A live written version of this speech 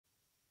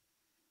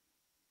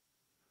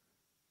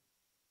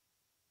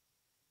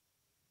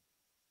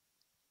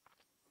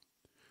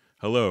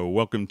Hello,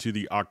 welcome to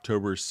the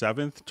October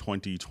 7th,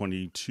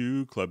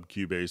 2022 Club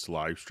Cubase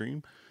live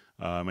stream.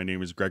 My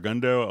name is Greg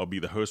Undo. I'll be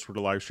the host for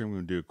the live stream. We're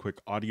going to do a quick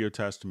audio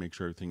test to make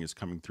sure everything is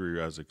coming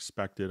through as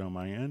expected on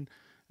my end,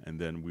 and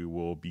then we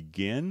will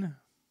begin.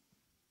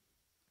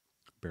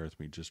 Bear with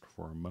me just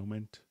for a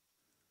moment.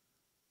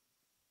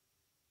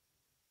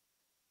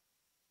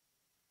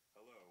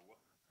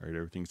 All right,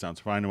 everything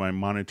sounds fine on my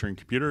monitoring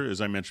computer. As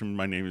I mentioned,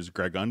 my name is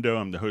Greg Undo.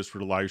 I'm the host for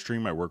the live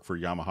stream. I work for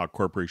Yamaha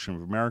Corporation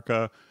of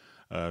America,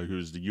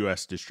 who's the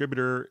U.S.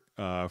 distributor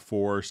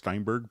for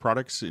Steinberg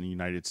products in the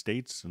United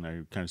States, and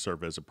I kind of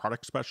serve as a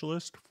product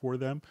specialist for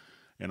them,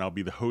 and I'll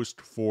be the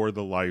host for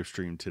the live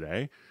stream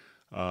today.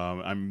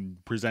 I'm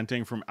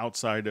presenting from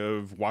outside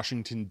of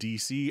Washington,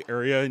 D.C.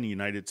 area in the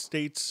United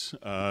States,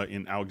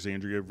 in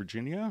Alexandria,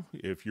 Virginia.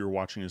 If you're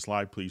watching this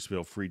live, please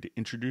feel free to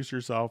introduce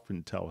yourself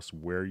and tell us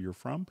where you're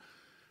from.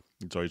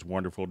 It's always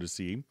wonderful to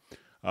see.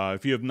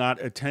 If you have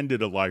not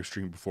attended a live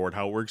stream before,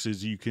 how it works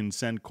is you can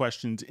send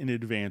questions in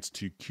advance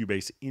to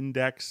Cubase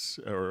Index,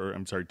 or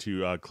I'm sorry,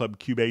 to Club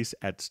Cubase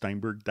at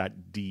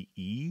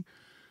steinberg.de.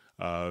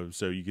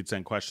 So you could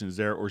send questions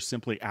there or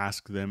simply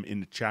ask them in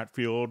the chat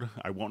field.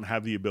 I won't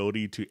have the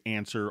ability to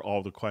answer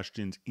all the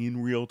questions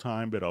in real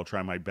time, but I'll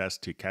try my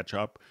best to catch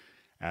up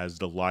as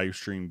the live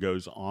stream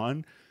goes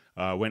on.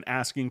 When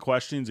asking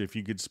questions, if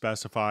you could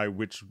specify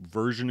which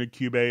version of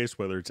Cubase,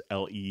 whether it's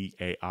LE,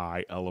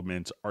 AI,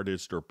 Elements,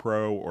 Artist, or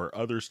Pro, or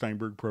other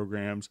Steinberg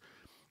programs,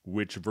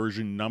 which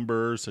version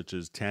number, such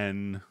as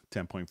 10,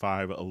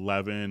 10.5,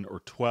 11,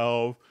 or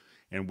 12,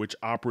 and which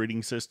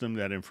operating system,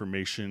 that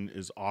information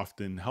is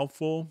often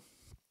helpful.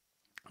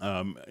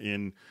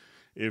 And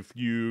if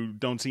you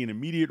don't see an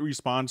immediate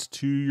response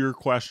to your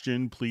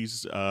question,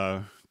 please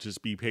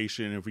just be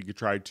patient. If we could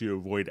try to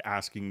avoid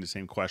asking the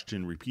same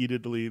question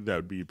repeatedly, that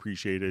would be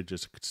appreciated.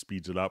 Just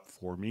speeds it up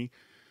for me.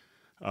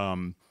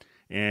 And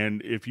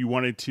if you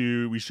wanted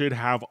to, we should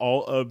have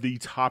all of the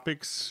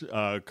topics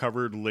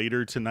covered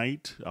later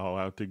tonight. I'll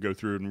have to go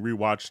through and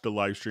rewatch the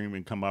live stream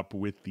and come up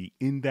with the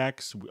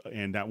index,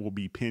 and that will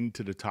be pinned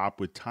to the top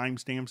with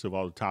timestamps of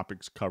all the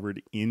topics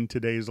covered in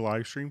today's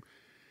live stream.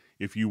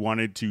 If you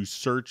wanted to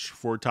search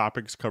for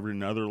topics covered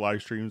in other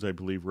live streams, I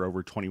believe we're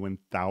over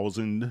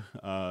 21,000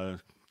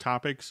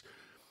 topics.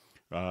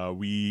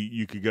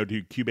 You could go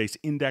to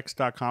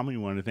cubaseindex.com. We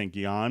want to thank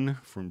Jan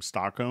from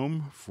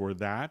Stockholm for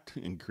that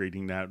and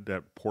creating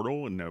that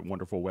portal and that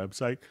wonderful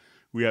website.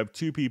 We have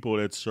two people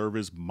that serve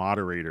as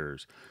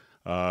moderators.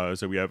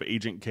 So we have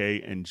Agent K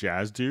and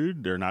Jazz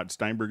Dude. They're not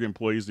Steinberg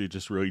employees. They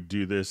just really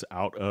do this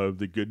out of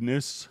the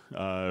goodness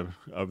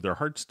of their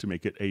hearts to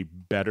make it a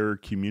better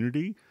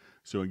community.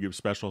 So I give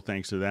special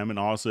thanks to them. And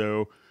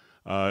also,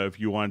 if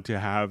you want to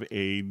have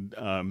a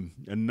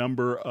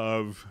number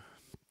of,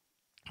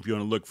 if you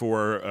want to look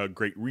for a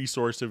great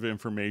resource of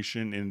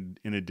information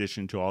in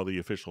addition to all the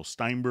official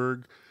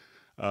Steinberg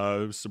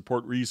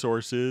support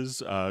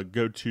resources,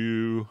 go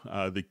to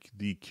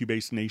the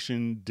Cubase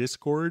Nation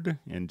Discord,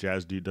 and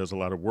Jazz Dude does a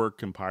lot of work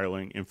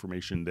compiling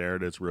information there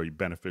that's really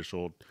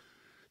beneficial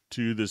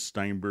to the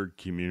Steinberg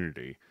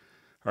community.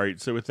 All right,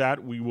 so with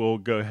that, we will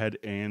go ahead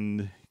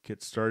and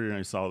get started. And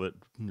I saw that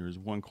there's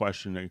one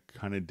question that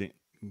kind of didn't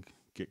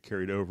get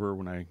carried over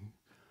when I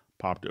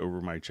popped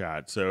over my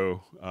chat.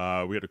 So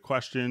we had a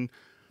question.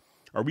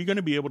 Are we going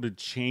to be able to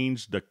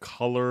change the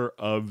color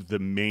of the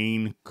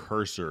main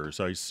cursor?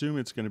 So I assume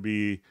it's going to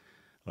be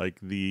like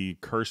the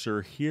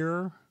cursor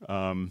here.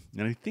 And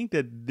I think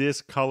that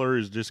this color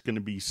is just going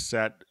to be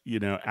set,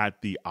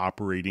 at the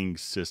operating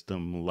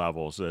system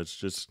level. So it's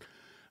just,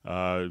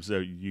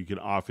 so you can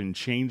often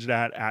change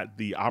that at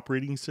the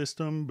operating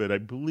system, but I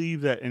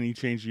believe that any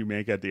change you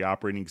make at the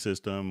operating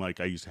system, like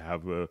I used to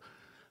have a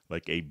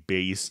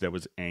base that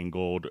was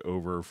angled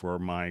over for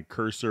my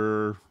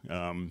cursor,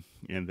 and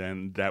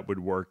then that would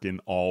work in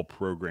all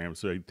programs.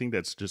 So I think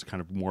that's just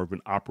kind of more of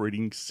an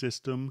operating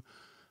system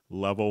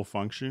level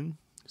function.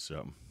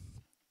 So,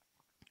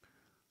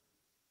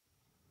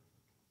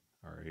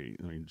 all right,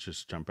 let me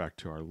just jump back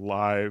to our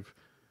live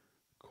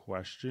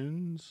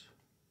questions.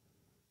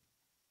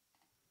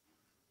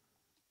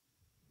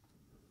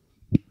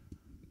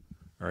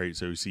 All right,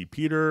 so we see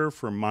Peter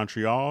from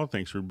Montreal.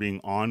 Thanks for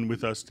being on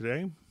with us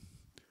today.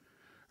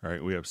 All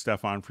right, we have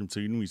Stefan from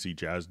Sweden. We see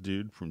Jazz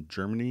Dude from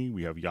Germany.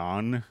 We have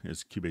Jan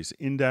as Cubase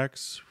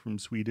Index from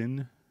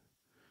Sweden.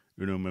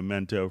 Uno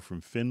Memento from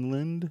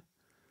Finland.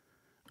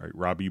 All right,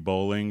 Robbie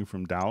Bowling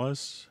from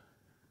Dallas.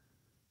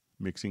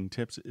 Mixing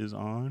Tips is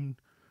on.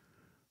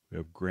 We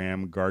have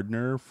Graham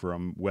Gardner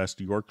from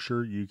West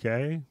Yorkshire,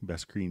 UK.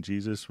 Best Green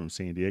Jesus from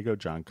San Diego.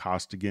 John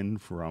Costigan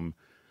from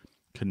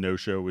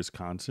Kenosha,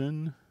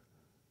 Wisconsin.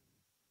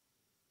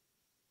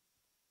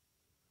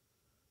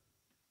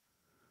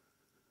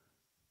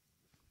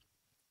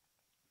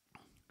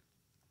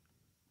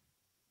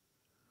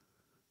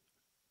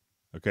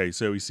 Okay,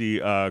 so we see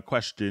a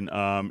question.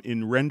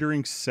 In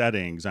rendering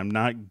settings, I'm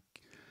not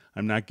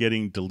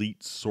getting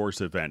delete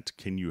source event.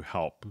 Can you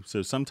help?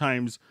 So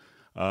sometimes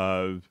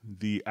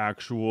the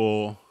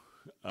actual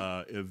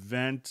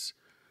event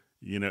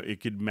it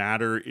could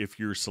matter if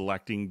you're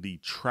selecting the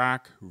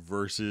track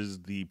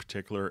versus the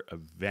particular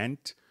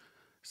event.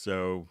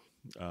 So,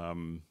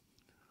 so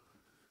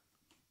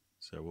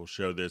we'll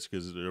show this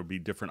because there'll be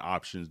different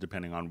options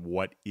depending on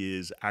what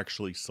is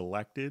actually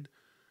selected.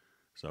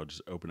 So I'll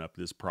just open up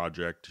this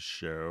project to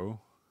show.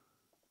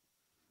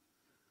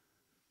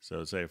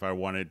 So say if I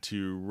wanted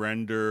to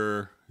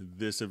render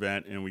this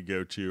event and we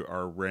go to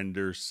our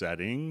render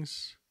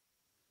settings,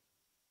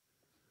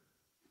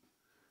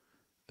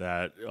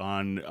 that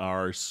on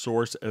our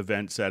source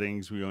event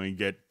settings, we only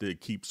get to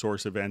keep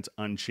source events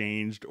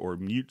unchanged or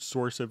mute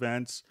source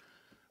events.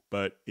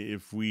 But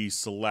if we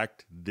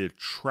select the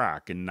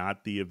track and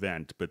not the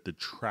event, but the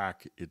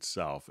track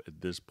itself,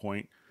 at this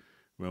point,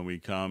 when we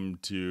come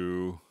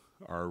to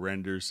our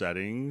render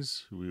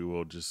settings, we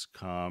will just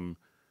come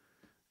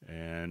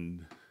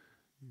and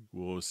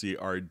we'll see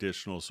our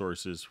additional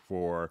sources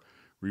for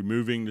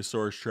removing the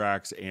source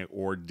tracks and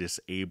or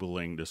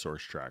disabling the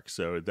source tracks.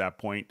 So at that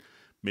point,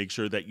 make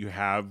sure that you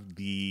have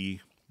the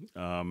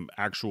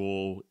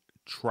actual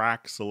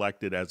track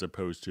selected as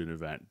opposed to an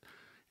event.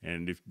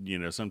 And if,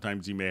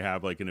 sometimes you may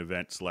have like an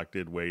event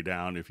selected way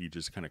down. If you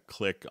just kind of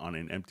click on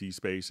an empty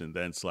space and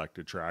then select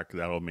a track,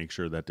 that'll make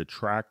sure that the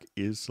track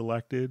is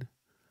selected.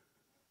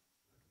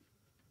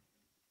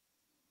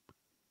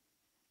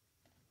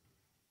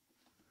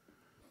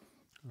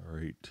 All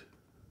right.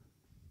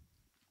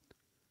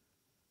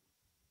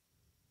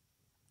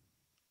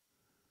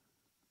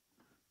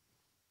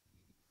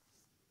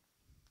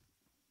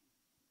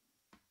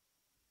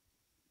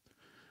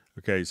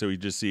 Okay, so we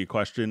just see a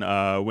question.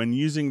 When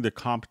using the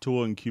comp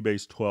tool in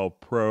Cubase 12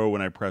 Pro,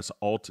 when I press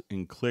Alt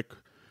and click,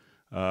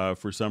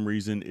 for some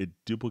reason it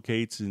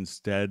duplicates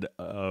instead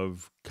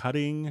of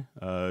cutting.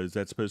 Is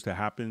that supposed to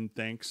happen?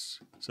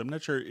 Thanks. So I'm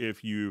not sure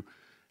if you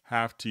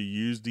have to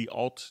use the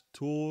Alt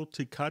tool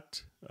to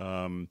cut.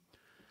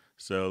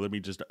 So let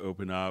me just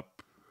open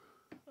up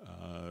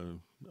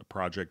a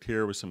project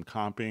here with some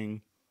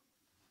comping.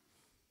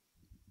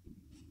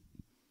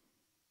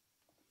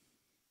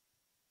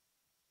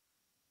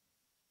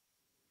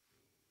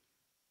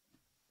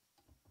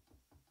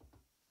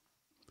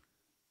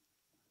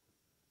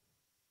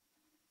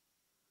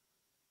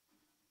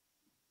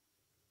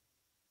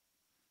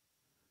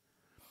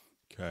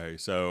 Okay,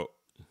 so,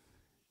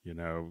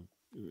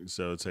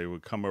 so let's say we'll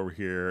come over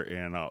here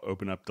and I'll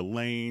open up the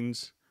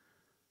lanes.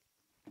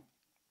 And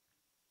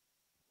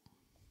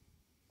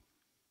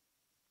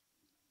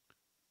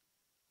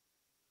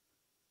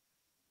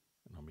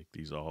I'll make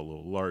these all a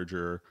little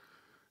larger.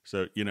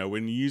 So,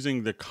 when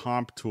using the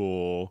comp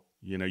tool,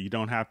 you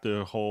don't have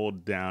to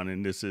hold down,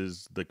 and this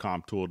is the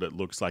comp tool that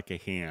looks like a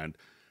hand.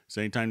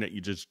 So anytime that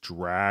you just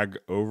drag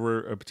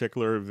over a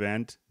particular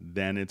event,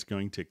 then it's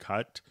going to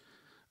cut.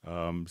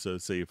 So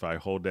let's say if I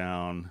hold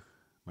down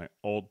my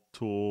Alt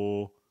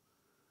tool,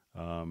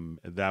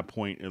 at that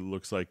point it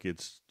looks like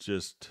it's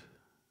just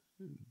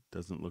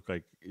doesn't look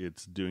like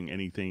it's doing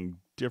anything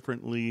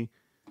differently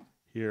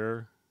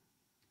here.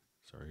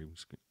 Sorry, I'm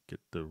just gonna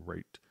get the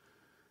right.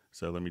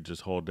 So let me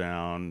just hold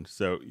down.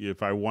 So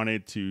if I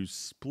wanted to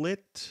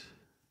split,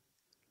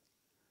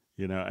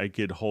 I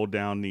could hold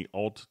down the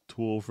Alt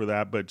tool for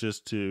that, but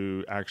just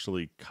to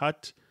actually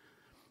cut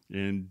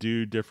and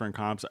do different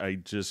comps, I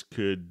just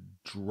could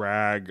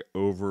drag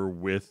over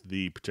with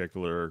the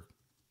particular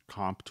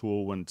comp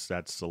tool once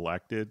that's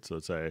selected. So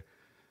let's say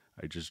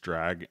I just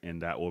drag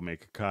and that will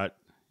make a cut.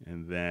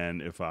 And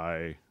then if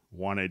I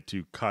wanted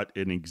to cut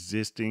an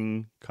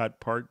existing cut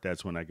part,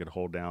 that's when I could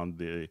hold down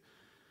the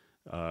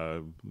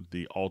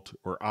Alt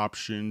or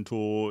Option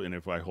tool. And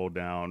if I hold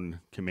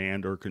down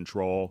Command or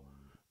Control,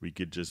 we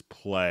could just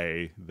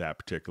play that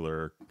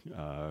particular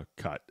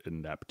cut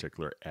and that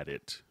particular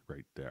edit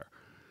right there.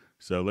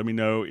 So let me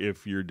know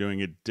if you're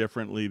doing it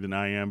differently than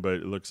I am, but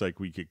it looks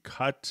like we could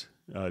cut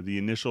the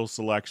initial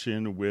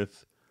selection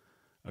with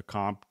a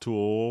comp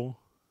tool.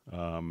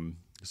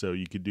 So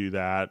you could do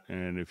that.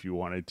 And if you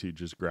wanted to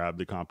just grab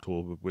the comp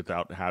tool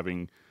without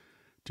having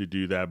to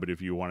do that, but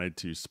if you wanted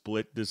to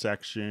split the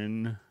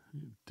section,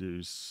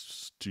 to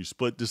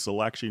split the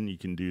selection, you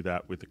can do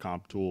that with the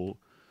comp tool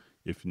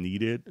if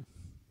needed.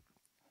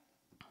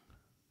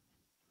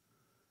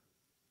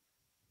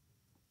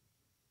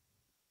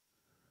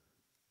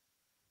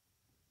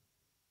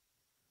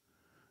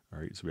 All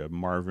right, so we have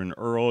Marvin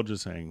Earl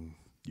just saying,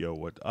 yo,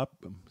 what up?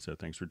 So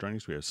thanks for joining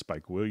us. We have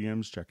Spike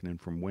Williams checking in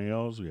from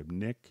Wales. We have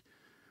Nick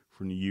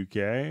from the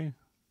UK.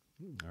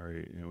 All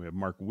right, and we have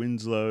Mark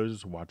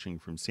Winslow's watching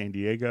from San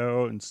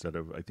Diego instead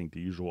of, I think, the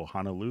usual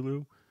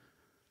Honolulu.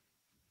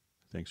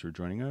 Thanks for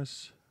joining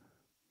us.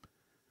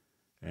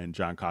 And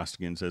John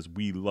Costigan says,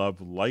 we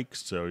love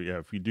likes. So yeah,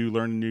 if you do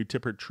learn a new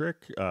tip or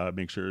trick,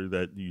 make sure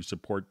that you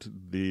support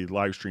the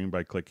live stream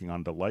by clicking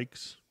on the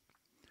likes.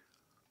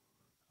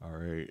 All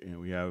right,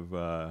 and we have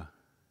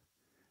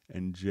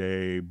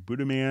NJ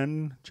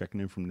Budaman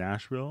checking in from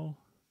Nashville.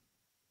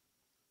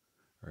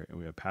 All right, and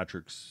we have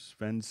Patrick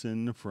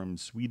Svensson from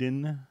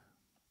Sweden. I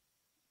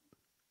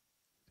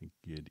think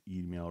he had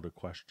emailed a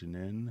question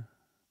in.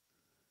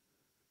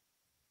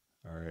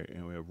 All right,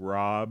 and we have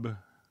Rob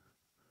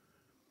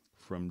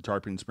from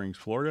Tarpon Springs,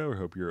 Florida. I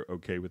hope you're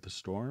okay with the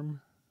storm.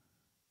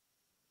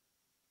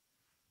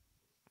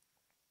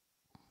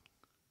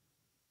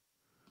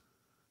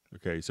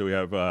 Okay, so we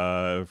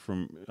have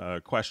from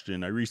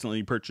question. I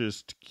recently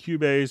purchased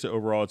Cubase.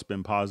 Overall, it's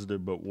been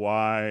positive, but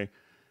why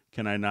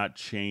can I not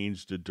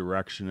change the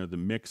direction of the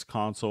mix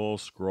console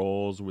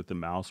scrolls with the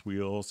mouse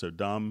wheel? So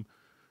dumb.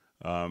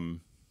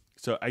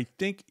 So I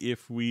think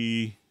if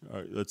we,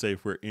 let's say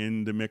if we're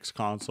in the mix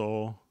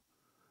console,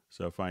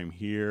 so if I'm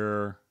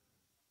here,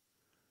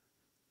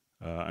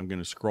 I'm going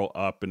to scroll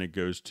up and it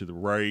goes to the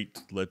right.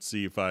 Let's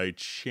see if I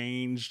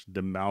change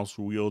the mouse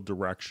wheel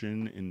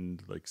direction in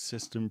like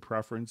system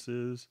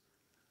preferences.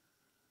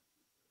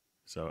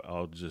 So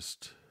I'll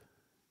just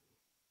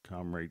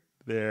come right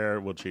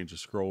there. We'll change the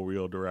scroll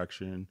wheel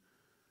direction.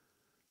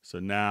 So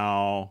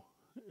now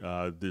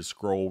the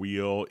scroll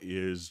wheel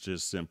is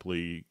just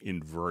simply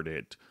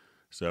inverted.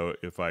 So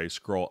if I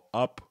scroll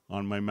up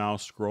on my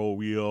mouse scroll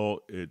wheel,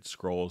 it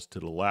scrolls to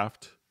the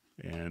left.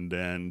 And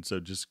then, so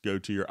just go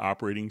to your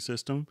operating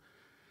system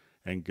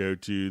and go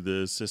to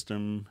the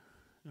system.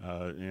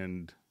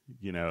 And,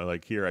 you know,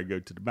 like here I go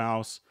to the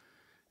mouse,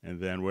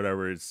 and then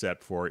whatever it's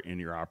set for in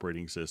your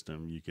operating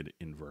system, you could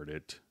invert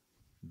it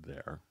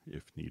there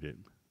if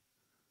needed.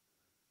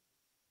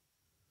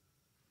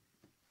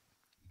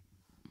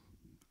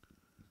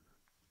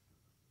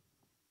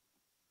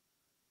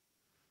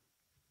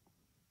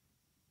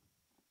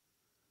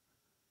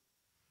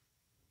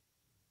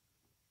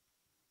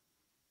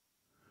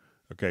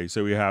 Okay,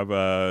 so we have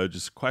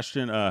just a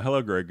question.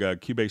 Hello, Greg.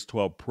 Cubase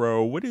 12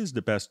 Pro. What is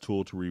the best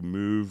tool to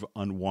remove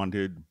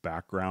unwanted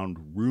background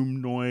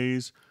room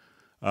noise?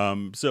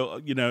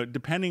 So, you know,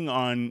 depending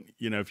on,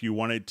 you know, if you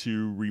wanted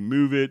to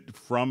remove it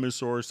from a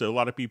source, so a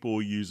lot of people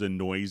will use a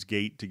noise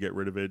gate to get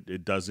rid of it.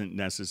 It doesn't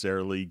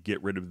necessarily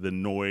get rid of the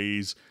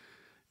noise.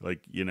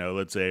 Like, you know,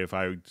 let's say if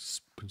I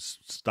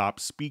stop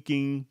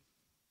speaking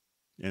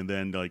and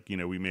then like, you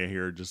know, we may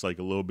hear just like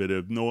a little bit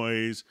of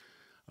noise.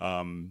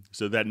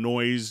 So that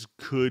noise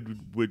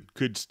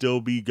could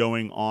still be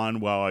going on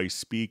while I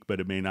speak, but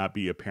it may not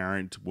be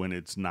apparent when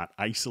it's not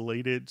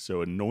isolated.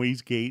 So a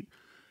noise gate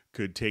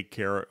could take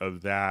care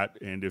of that.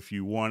 And if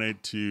you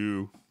wanted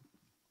to,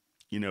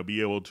 you know,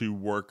 be able to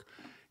work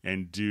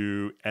and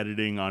do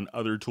editing on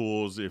other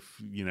tools, if,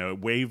 you know,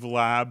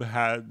 Wavelab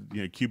had,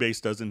 you know,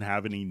 Cubase doesn't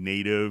have any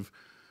native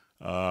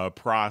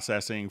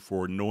processing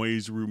for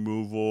noise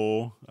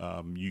removal.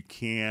 You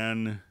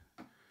can,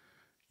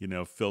 you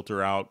know,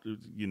 filter out,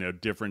 you know,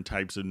 different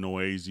types of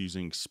noise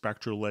using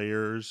spectral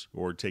layers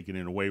or taking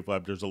in a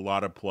Wavelab. There's a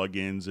lot of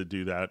plugins that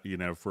do that, you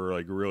know, for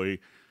like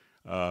really,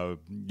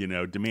 you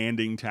know,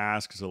 demanding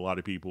tasks. A lot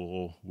of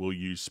people will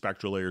use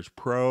Spectral Layers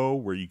Pro,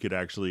 where you could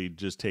actually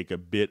just take a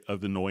bit of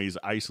the noise,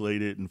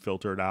 isolate it, and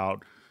filter it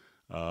out.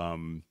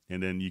 And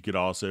then you could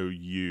also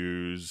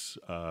use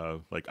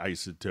like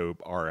Isotope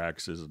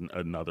RX is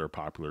another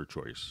popular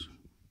choice.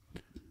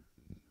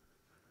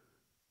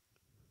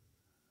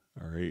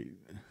 All right.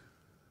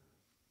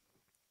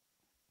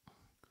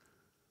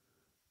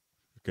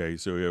 Okay,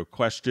 so we have a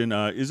question.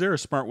 Is there a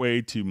smart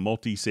way to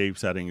multi-save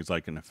settings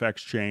like an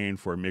effects chain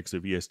for a mix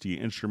of VSTi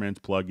instruments,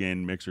 plug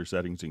in mixer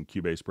settings in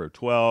Cubase Pro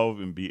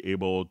 12, and be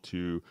able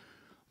to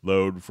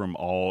load from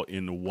all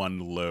in one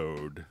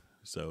load?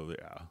 So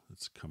yeah,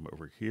 let's come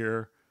over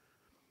here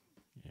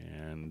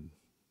and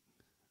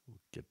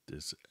get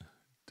this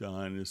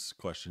done. This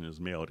question is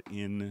mailed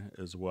in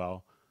as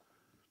well.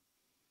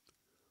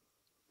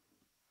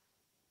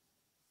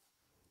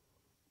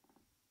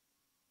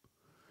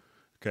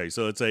 Okay,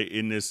 so let's say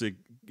in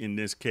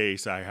this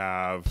case, I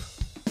have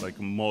like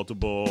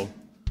multiple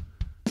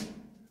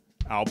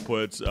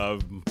outputs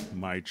of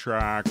my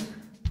track.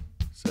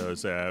 So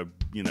it's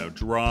you know,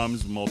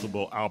 drums,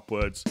 multiple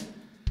outputs,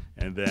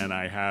 and then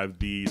I have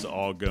these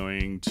all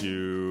going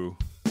to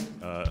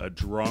a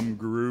drum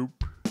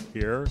group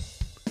here.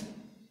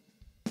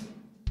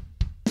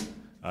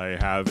 I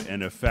have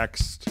an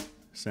effects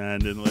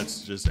send, and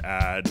let's just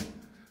add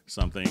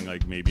something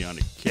like maybe on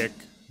a kick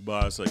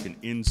bus, like an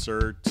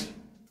insert.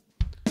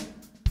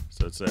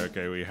 So it's like,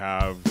 okay, we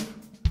have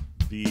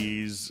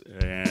these,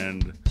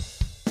 and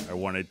I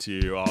wanted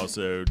to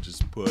also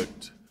just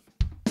put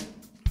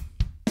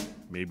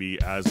maybe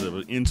as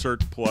an insert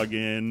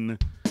plugin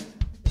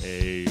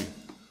a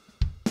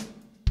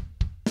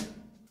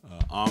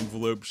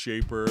envelope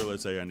shaper,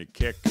 let's say on a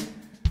kick.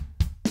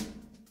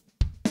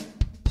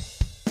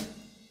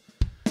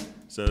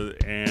 So,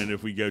 and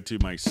if we go to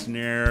my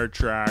snare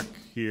track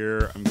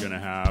here, I'm gonna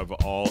have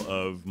all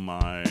of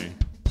I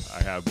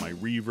have my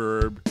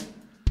reverb.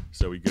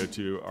 So we go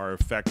to our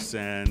effects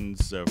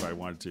sends. So if I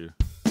wanted to,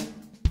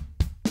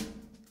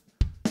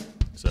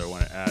 so I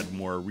want to add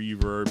more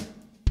reverb.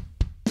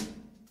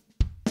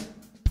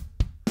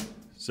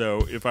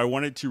 So if I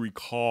wanted to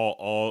recall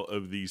all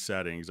of these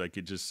settings, I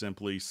could just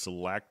simply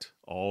select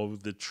all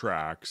of the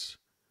tracks,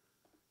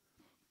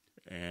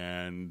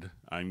 and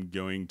I'm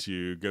going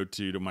to go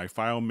to my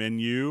file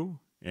menu,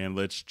 and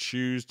let's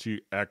choose to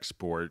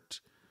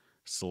export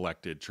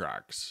selected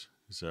tracks.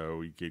 So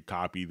we could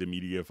copy the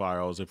media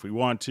files if we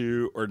want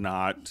to or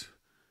not.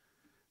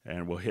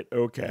 And we'll hit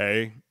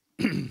OK.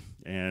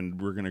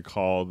 And we're going to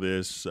call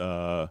this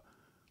Playbaz.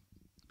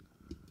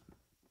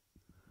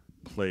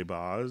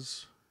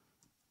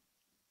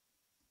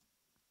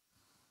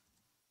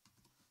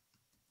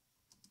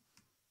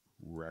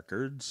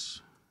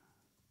 Records.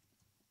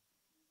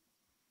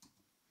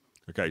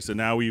 Okay, so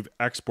now we've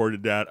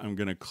exported that. I'm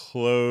going to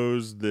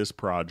close this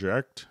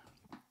project.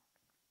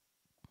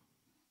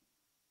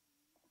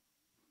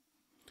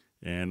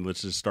 And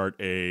let's just start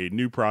a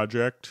new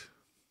project.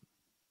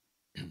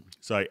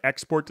 So I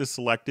export the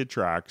selected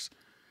tracks.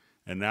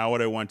 And now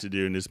what I want to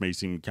do, and this may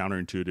seem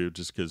counterintuitive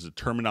just because of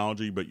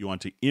terminology, but you want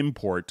to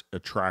import a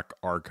track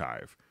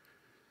archive.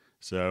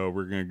 So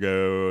we're going to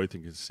go, I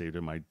think it's saved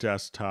in my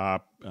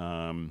desktop.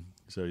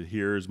 So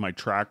here's my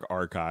track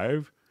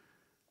archive.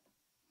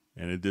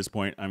 And at this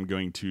point, I'm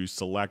going to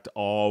select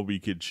all. We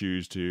could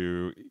choose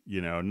to,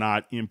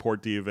 not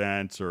import the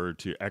events or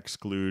to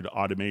exclude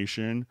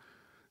automation.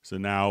 So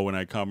now when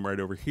I come right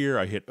over here,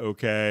 I hit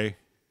OK.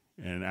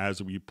 And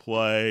as we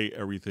play,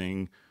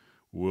 everything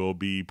will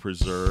be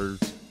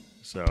preserved.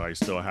 So I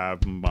still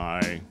have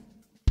my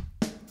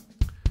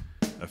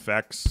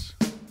effects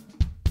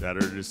that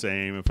are the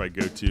same. If I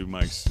go to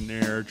my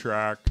snare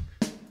track,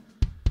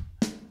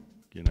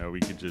 we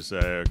could just say,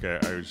 okay,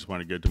 I just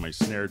want to go to my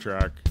snare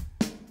track.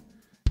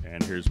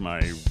 And here's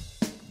my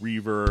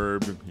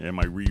reverb. And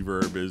my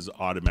reverb is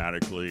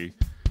automatically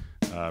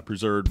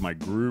preserved. My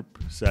group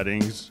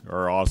settings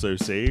are also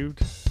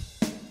saved.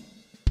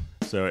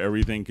 So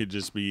everything could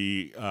just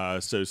be,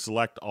 so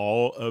select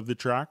all of the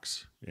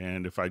tracks.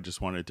 And if I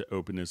just wanted to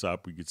open this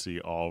up, we could see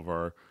all of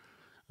our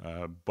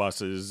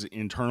buses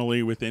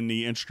internally within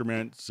the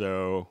instrument.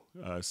 So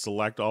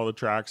select all the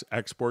tracks,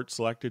 export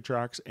selected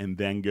tracks, and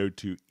then go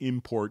to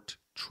import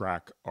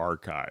track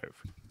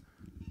archive.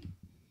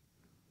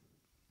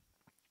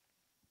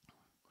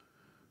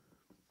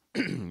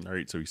 All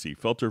right, so we see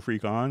Filter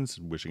Freak Ons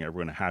wishing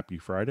everyone a happy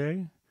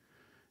Friday.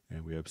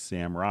 And we have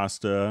Sam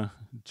Rasta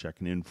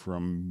checking in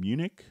from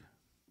Munich.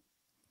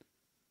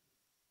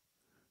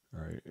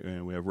 All right,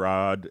 and we have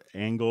Rod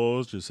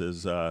Angles just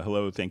says,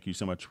 hello, thank you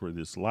so much for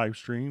this live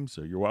stream.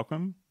 So you're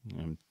welcome.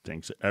 And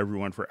thanks to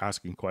everyone for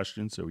asking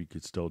questions so we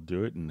could still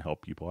do it and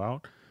help people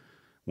out.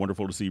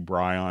 Wonderful to see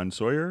Brian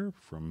Sawyer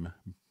from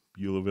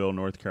Beulahville,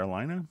 North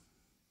Carolina.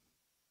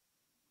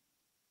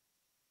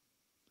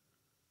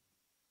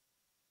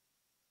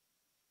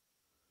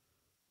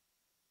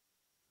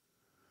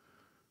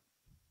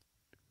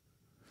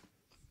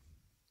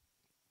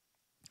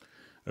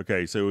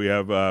 Okay, so we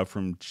have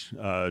from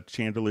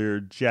Chandelier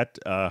Jet.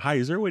 Hi,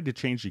 is there a way to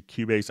change the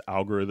Cubase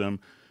algorithm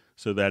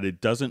so that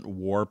it doesn't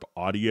warp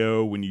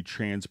audio when you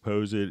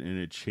transpose it and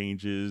it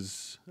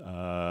changes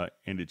the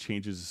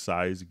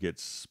size? It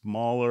gets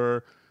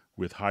smaller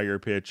with higher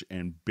pitch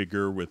and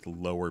bigger with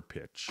lower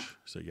pitch.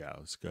 So yeah,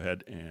 let's go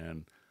ahead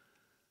and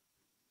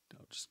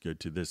I'll just go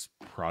to this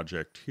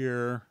project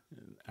here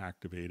and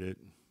activate it.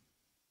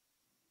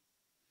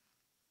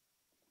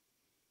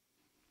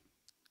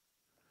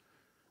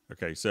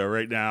 Okay, so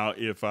right now,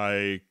 if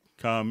I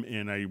come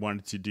and I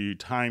wanted to do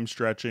time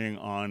stretching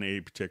on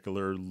a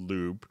particular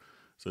loop,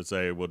 so let's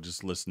say we'll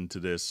just listen to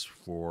this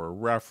for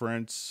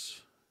reference.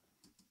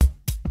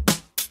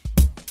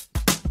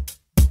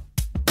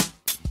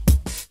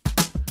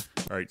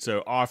 All right,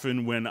 so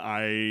often when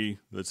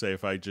let's say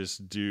if I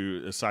just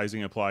do a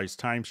sizing applies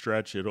time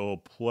stretch, it'll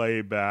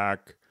play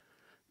back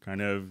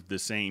kind of the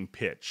same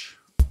pitch.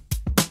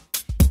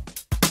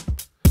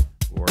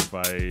 Or if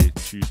I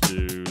choose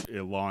to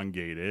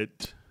elongate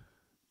it,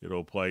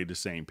 it'll play the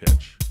same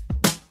pitch.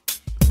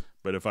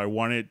 But if I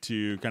want it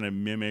to kind of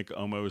mimic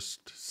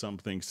almost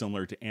something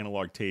similar to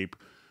analog tape,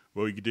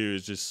 what we could do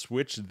is just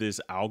switch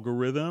this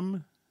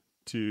algorithm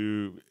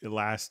to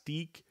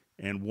elastic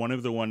and one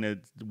of the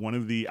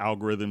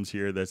algorithms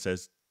here that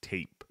says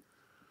tape.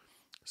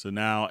 So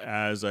now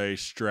as I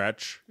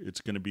stretch, it's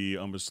going to be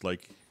almost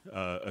like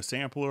a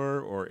sampler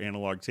or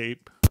analog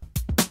tape.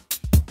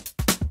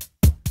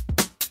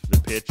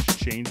 Pitch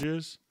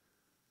changes,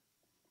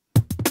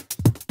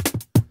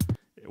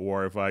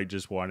 or if I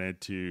just wanted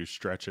to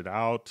stretch it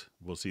out,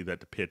 we'll see that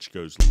the pitch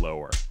goes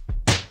lower.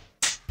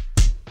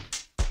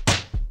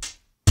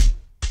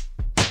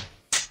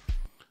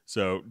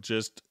 So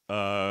just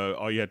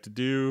all you have to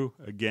do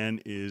again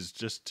is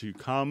just to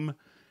come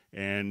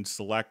and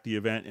select the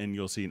event, and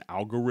you'll see an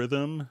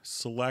algorithm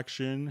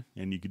selection,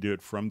 and you can do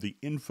it from the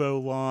info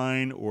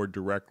line or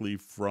directly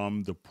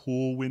from the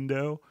pool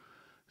window.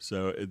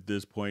 So at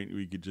this point,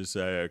 we could just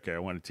say, okay, I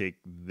want to take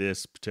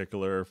this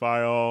particular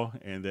file,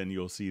 and then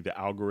you'll see the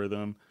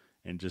algorithm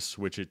and just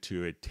switch it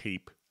to a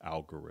tape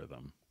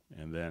algorithm.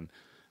 And then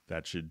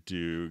that should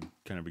do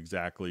kind of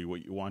exactly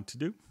what you want to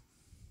do.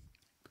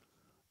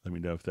 Let me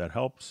know if that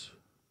helps.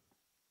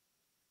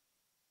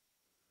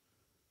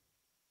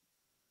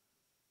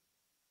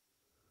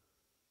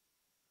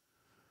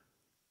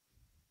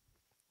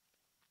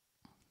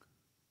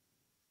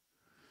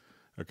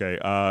 Okay,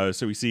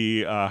 so we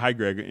see, hi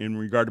Greg, in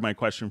regard to my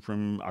question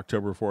from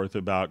October 4th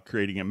about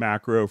creating a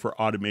macro for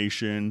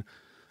automation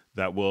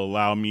that will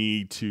allow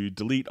me to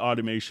delete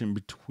automation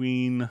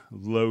between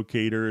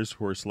locators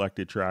for a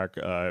selected track.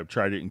 I've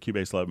tried it in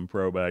Cubase 11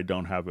 Pro, but I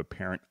don't have a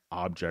parent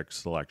object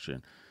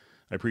selection.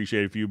 I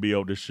appreciate if you'd be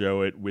able to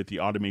show it with the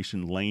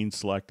automation lane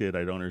selected.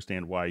 I don't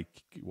understand why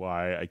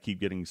I keep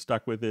getting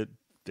stuck with it.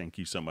 Thank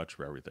you so much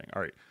for everything.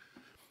 All right.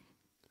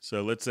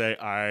 So let's say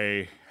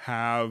I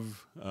have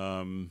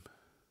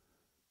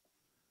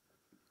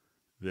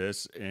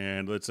this,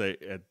 and let's say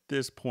at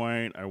this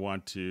point I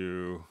want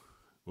to,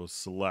 we'll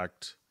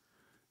select,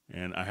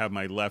 and I have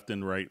my left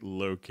and right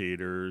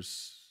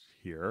locators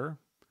here,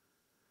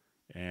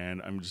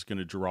 and I'm just going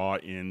to draw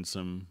in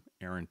some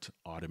errant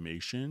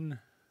automation.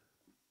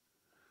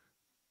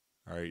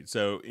 All right,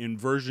 so in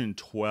version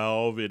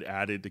 12, it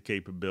added the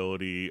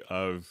capability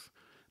of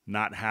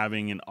not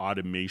having an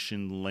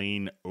automation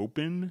lane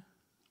open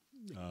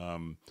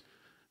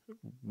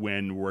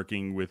when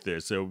working with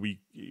this. So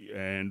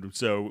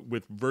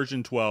with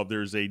version 12,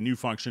 there's a new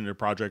function in the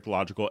Project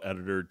Logical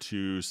Editor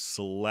to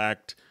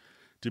select,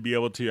 to be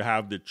able to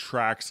have the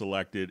track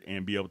selected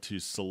and be able to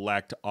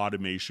select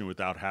automation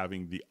without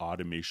having the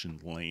automation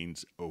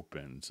lanes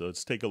open. So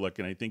let's take a look,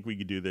 and I think we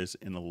could do this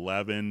in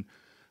 11,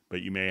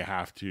 but you may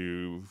have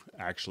to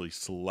actually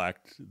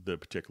select the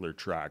particular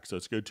track. So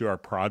let's go to our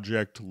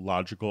Project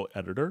Logical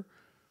Editor.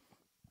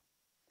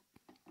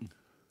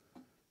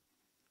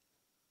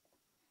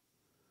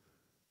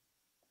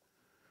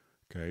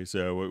 Okay,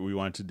 so what we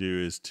want to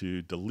do is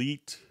to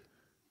delete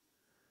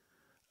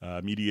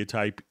media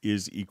type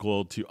is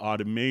equal to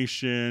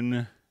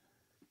automation,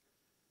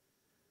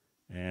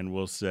 and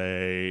we'll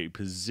say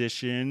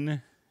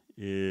position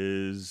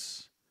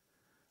is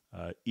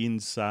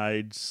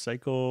inside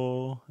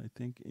cycle, I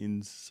think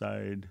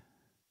inside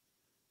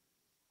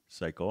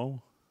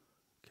cycle.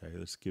 Okay,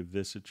 let's give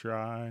this a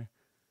try.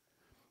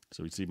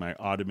 So we see my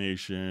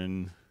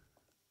automation.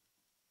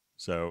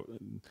 So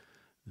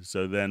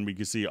then we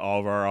can see all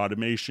of our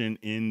automation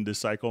in the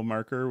cycle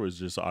marker was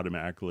just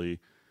automatically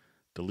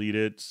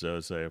deleted.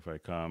 So say if I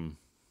come,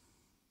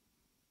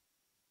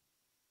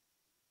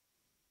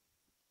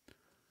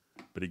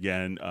 but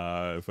again,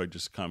 if I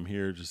just come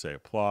here, just say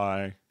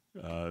apply,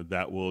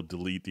 that will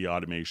delete the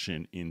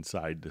automation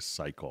inside the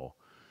cycle.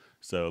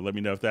 So let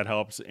me know if that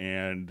helps.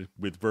 And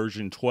with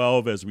version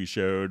 12, as we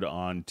showed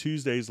on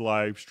Tuesday's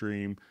live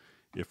stream,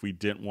 if we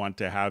didn't want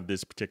to have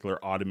this particular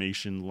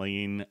automation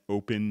lane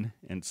open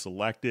and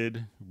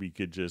selected, we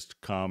could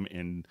just come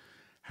and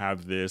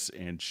have this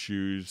and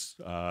choose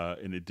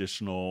an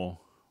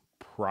additional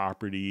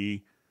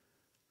property.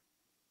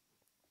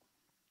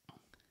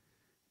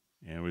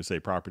 And we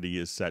say property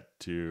is set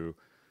to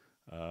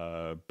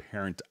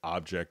parent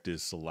object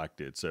is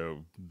selected.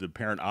 So the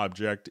parent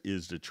object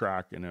is the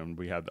track, and then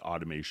we have the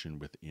automation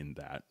within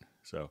that.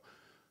 So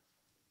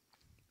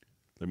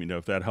let me know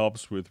if that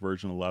helps with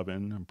version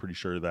 11. I'm pretty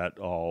sure that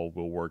all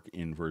will work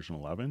in version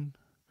 11.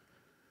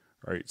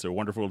 All right, so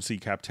wonderful to see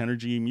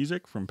Captenergy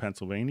music from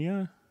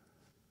Pennsylvania.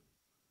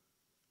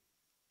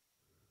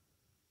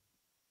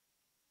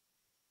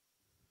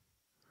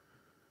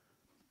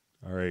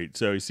 All right,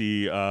 so you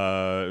see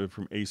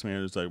from Ace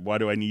Man, it's like, why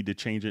do I need to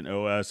change an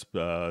OS?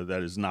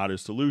 That is not a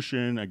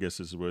solution. I guess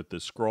this is with the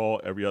scroll.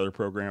 Every other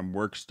program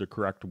works the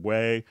correct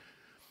way.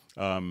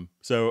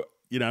 So,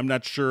 I'm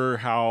not sure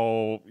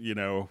how,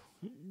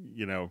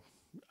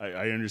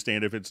 I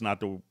understand if it's not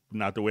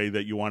the way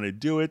that you want to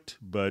do it,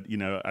 but,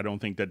 I don't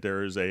think that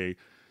there is a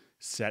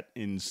set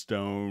in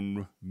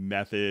stone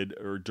method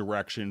or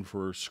direction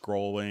for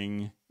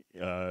scrolling,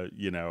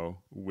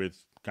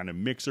 with kind of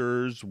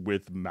mixers,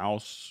 with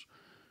mouse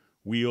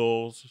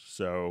wheels.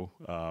 So,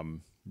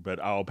 but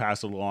I'll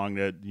pass it along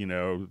that,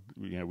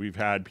 we've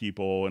had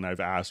people, and I've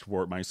asked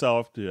for it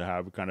myself, to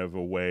have kind of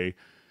a way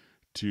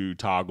to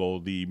toggle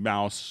the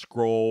mouse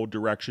scroll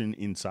direction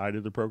inside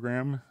of the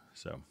program.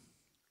 So,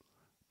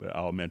 but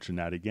I'll mention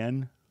that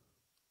again.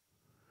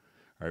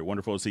 All right,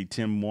 wonderful to see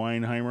Tim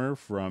Weinheimer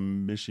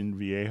from Mission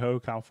Viejo,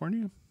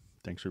 California.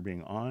 Thanks for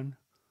being on.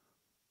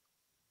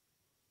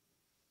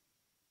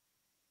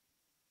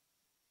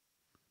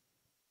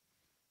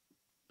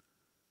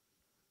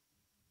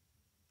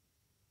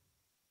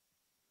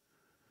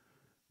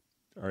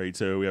 All right,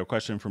 so we have a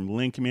question from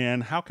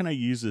Linkman. How can I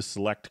use the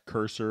select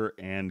cursor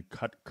and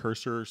cut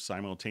cursor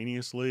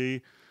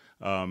simultaneously?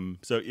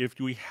 So if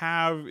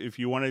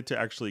you wanted to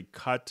actually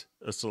cut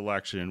a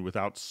selection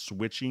without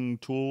switching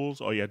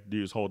tools, all you have to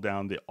do is hold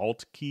down the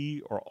Alt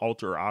key or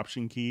Alt or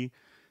Option key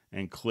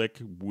and click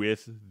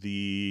with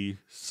the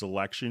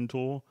selection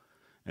tool,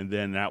 and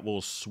then that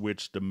will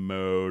switch the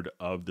mode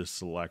of the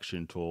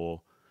selection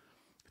tool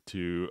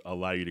to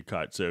allow you to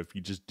cut. So if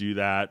you just do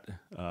that,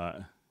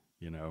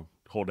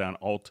 hold down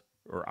Alt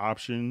or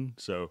Option,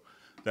 so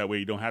that way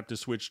you don't have to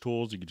switch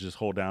tools. You can just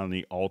hold down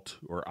the Alt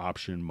or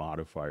Option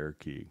modifier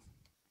key.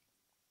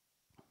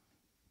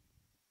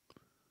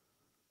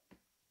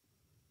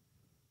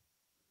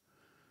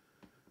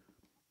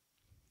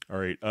 All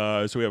right.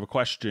 So we have a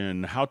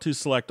question: how to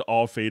select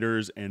all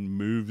faders and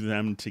move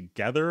them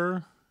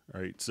together.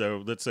 All right.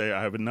 So let's say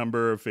I have a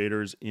number of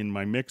faders in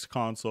my mix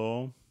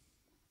console.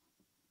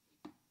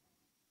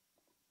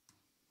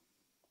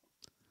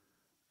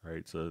 All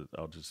right. So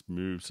I'll just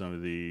move some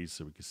of these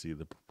so we can see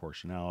the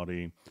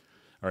proportionality.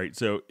 All right.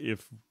 So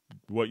if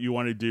what you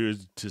want to do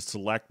is to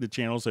select the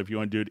channel. So if you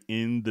want to do it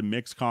in the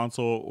mix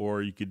console,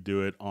 or you could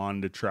do it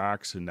on the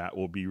tracks and that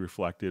will be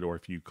reflected. Or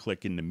if you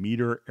click in the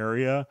meter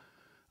area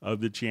of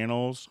the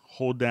channels,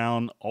 hold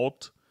down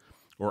Alt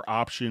or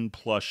Option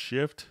plus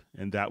Shift,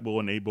 and that will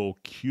enable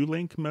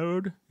Q-Link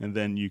mode. And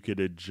then you could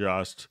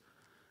adjust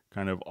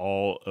kind of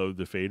all of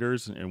the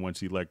faders. And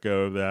once you let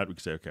go of that, we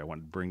can say, okay, I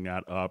want to bring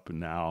that up. And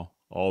now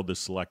all the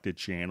selected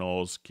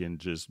channels can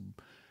just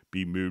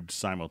be moved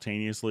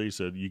simultaneously.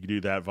 So you could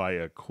do that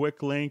via a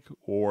quick link,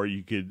 or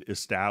you could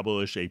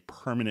establish a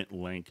permanent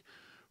link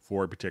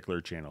for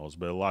particular channels.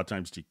 But a lot of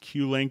times the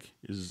Q-Link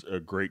is a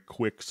great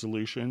quick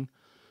solution.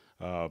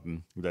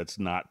 That's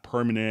not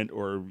permanent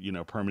or,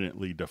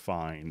 permanently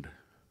defined.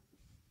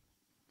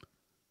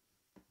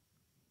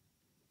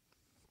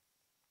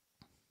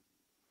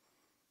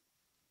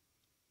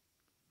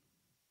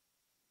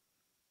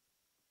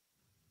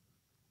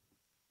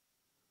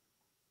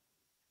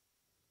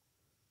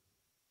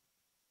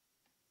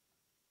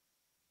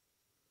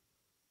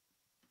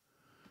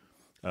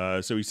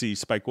 So we see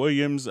Spike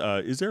Williams.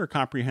 Is there a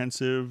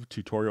comprehensive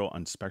tutorial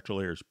on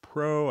SpectraLayers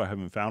Pro? I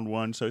haven't found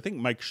one. So I think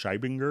Mike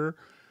Scheibinger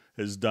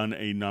has done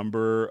a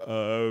number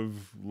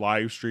of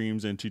live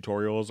streams and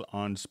tutorials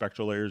on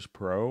SpectraLayers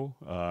Pro.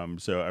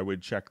 So I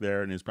would check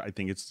there. And I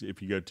think it's,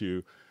 if you go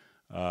to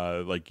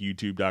like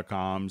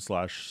youtube.com/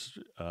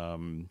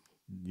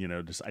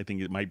 I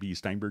think it might be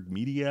Steinberg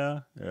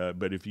Media.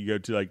 But if you go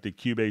to like the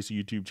Cubase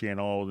YouTube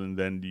channel,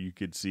 then you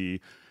could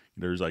see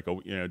there's like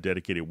a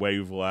dedicated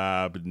Wave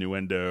Lab,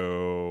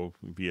 Nuendo,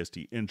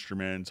 VST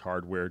Instruments,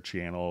 hardware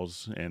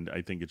channels, and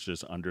I think it's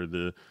just under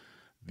the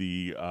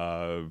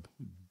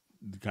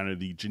kind of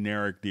the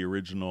generic, the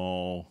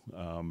original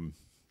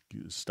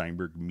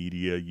Steinberg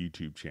Media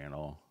YouTube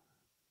channel.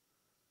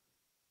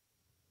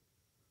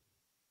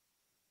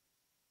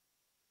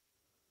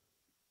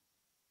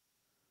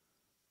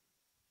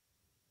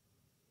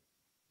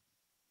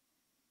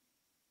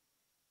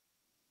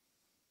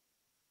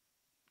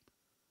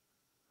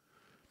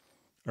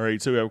 All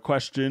right, so we have a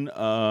question.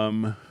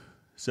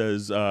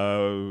 Says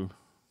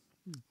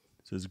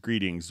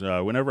greetings.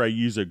 Whenever I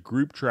use a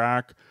group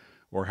track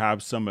or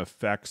have some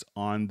effects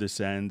on the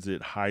sends,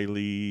 it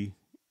highly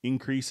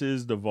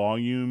increases the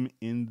volume.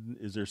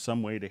 Is there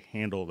some way to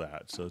handle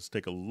that? So let's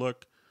take a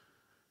look.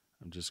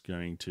 I'm just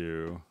going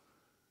to.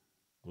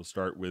 We'll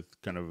start with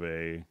kind of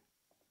a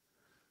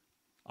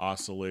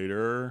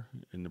oscillator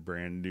in the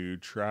brand new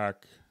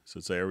track. So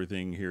say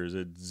everything here is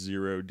at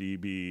 0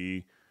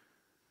 dB.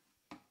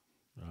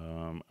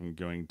 I'm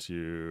going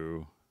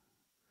to,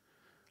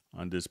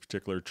 on this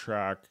particular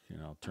track,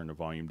 I'll turn the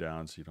volume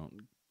down so you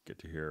don't get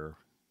to hear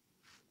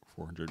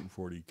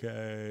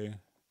 440K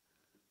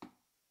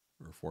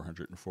or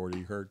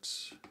 440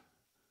 hertz.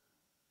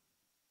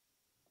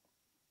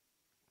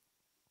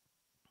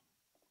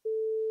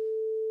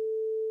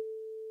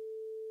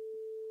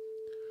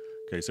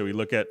 Okay, so we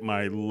look at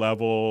my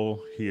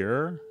level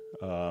here.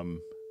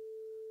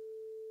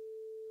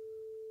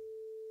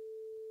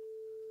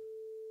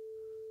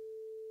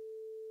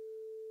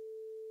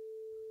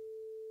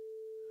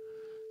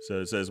 So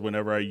it says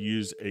whenever I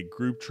use a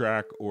group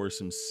track or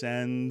some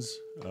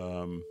sends,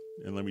 and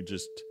let me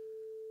just,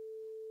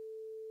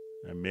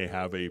 I may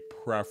have a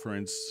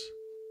preference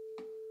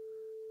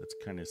that's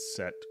kind of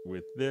set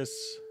with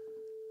this.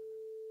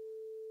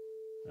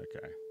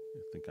 Okay,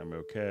 I think I'm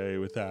okay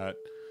with that.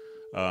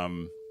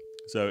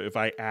 So if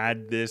I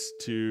add this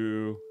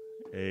to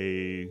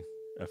a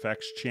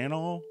effects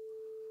channel,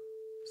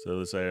 so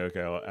let's say,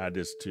 okay, I'll add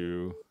this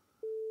to,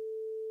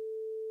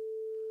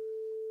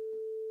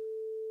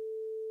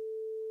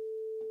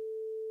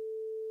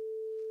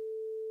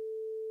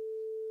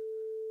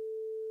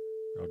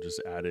 I'll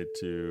just add it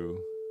to,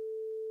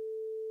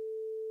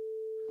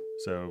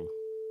 so,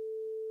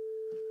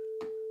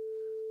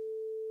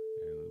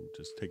 and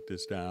just take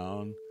this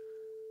down.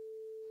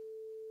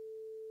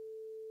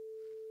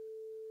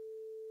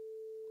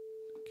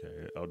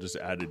 Okay, I'll just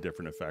add a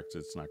different effect.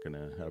 It's not going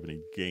to have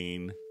any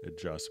gain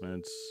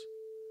adjustments.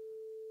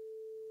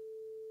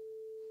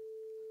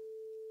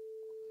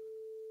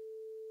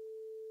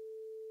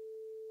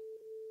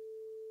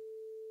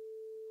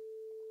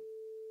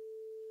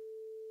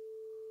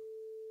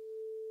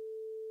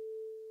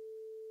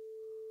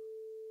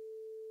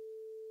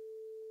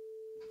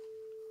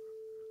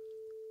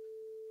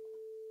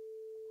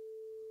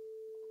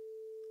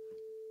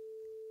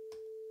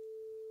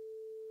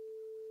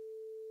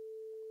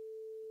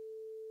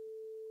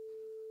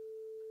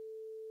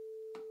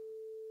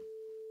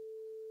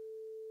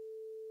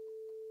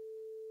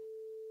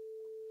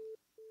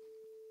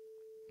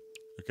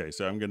 Okay,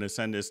 so I'm going to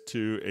send this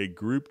to a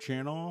group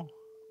channel.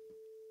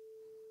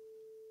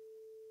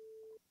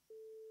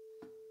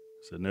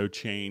 So no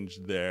change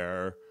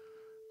there.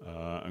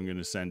 I'm going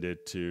to send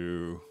it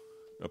to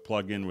a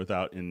plugin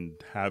without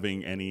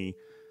having any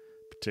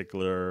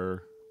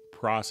particular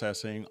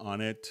processing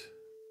on it.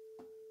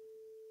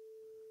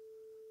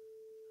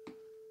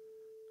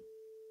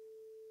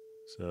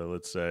 So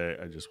let's say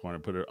I just want to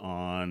put it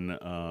on,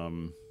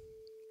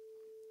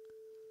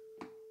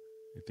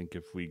 I think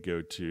if we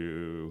go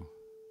to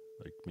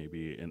like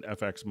maybe an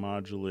FX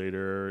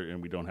modulator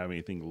and we don't have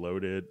anything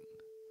loaded.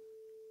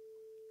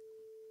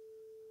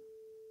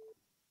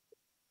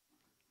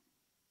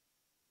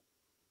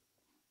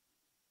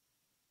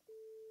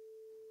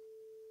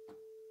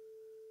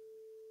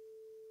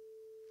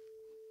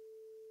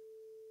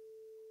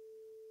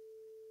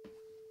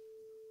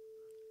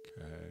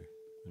 Okay,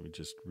 let me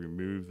just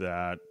remove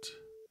that.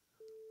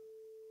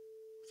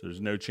 So there's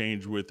no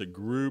change with the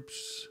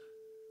groups.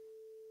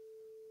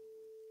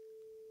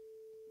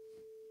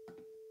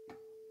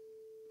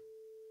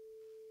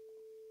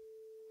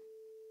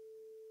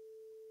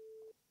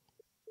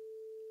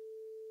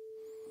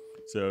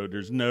 So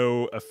there's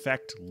no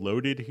effect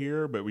loaded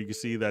here, but we can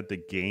see that the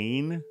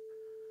gain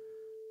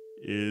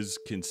is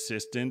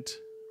consistent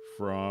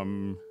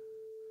from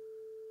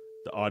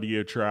the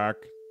audio track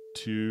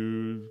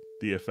to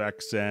the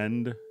effects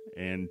end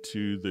and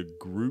to the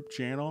group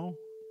channel.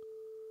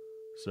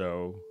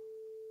 So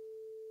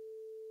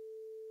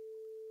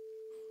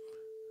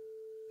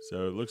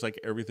it looks like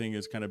everything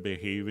is kind of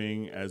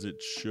behaving as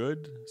it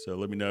should. So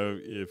let me know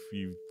if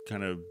you've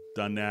kind of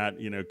done that.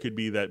 You know, it could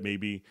be that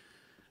maybe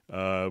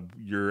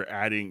you're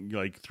adding,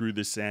 like through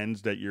the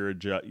sends, that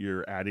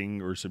you're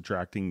adding or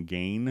subtracting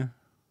gain.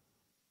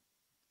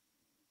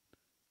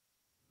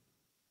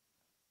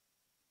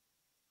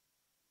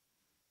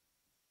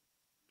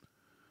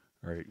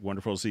 All right,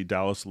 wonderful to see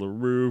Dallas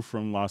LaRue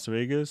from Las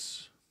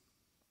Vegas.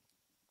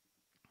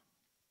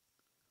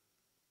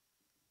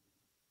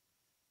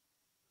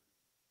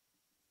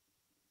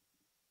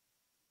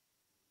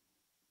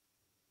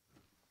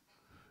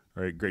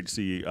 All right, great to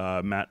see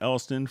Matt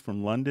Elston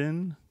from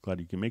London. Glad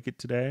you can make it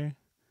today.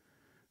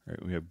 All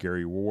right, we have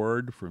Gary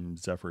Ward from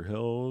Zephyr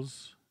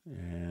Hills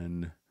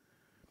and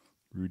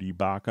Rudy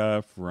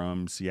Baca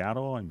from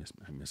Seattle. I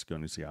miss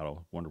going to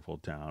Seattle. Wonderful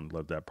town.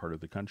 Love that part of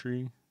the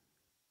country.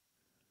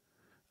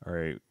 All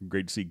right,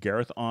 great to see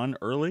Gareth on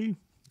early.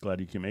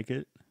 Glad you can make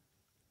it.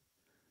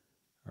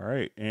 All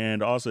right,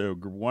 and also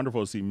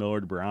wonderful to see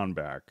Millard Brown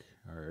back.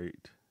 All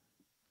right.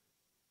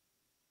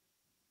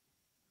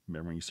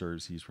 Memory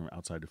serves he's from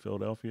outside of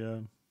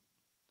Philadelphia.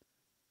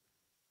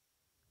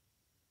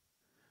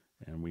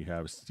 And we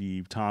have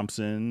Steve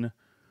Thompson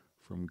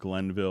from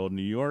Glenville,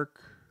 New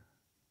York.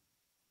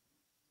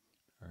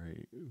 All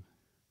right.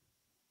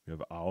 We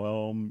have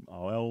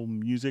AL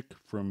Music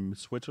from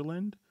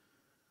Switzerland.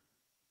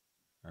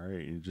 All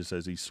right. It just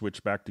says he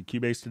switched back to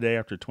Cubase today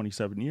after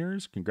 27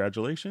 years.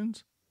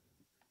 Congratulations.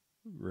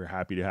 We're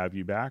happy to have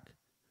you back.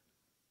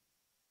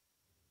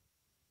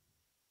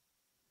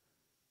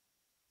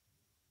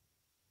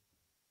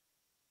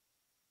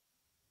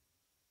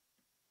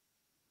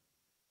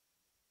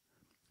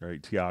 All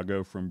right,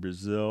 Tiago from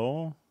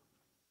Brazil.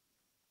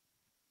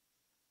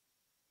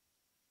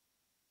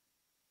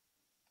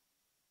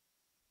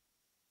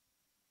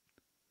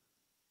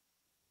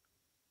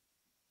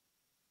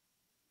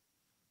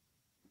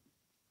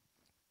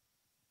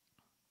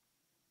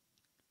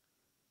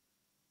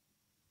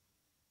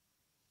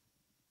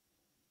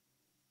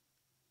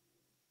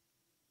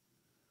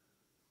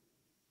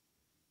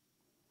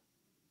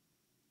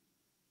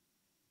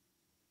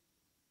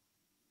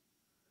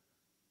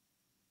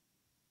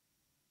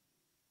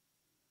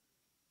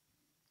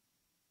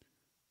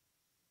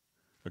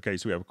 Okay,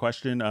 so we have a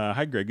question.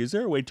 Hi, Greg. Is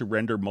there a way to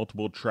render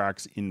multiple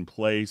tracks in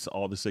place,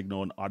 all the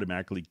signal, and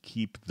automatically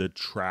keep the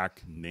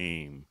track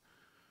name?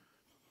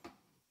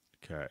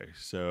 Okay,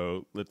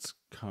 so let's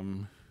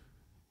come,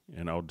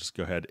 and I'll just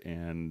go ahead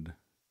and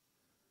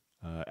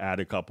add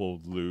a couple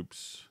of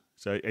loops.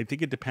 So I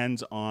think it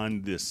depends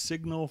on the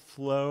signal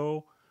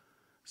flow.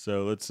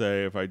 So let's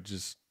say if I'm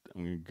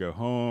going to go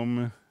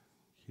home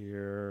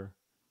here.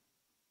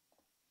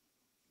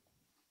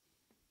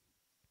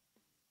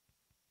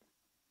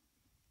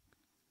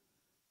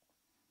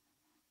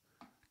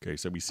 Okay,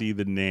 so we see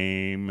the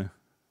name.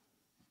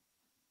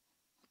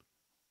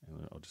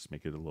 And I'll just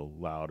make it a little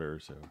louder.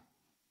 So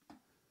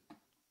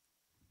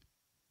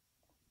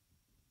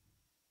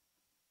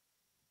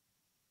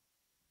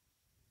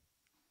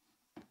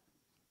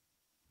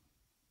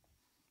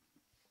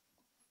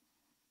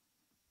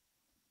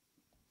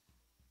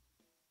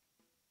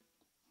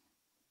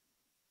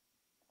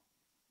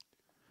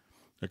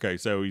okay,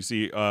 so you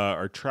see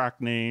our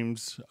track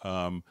names.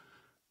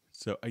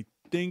 So I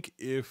think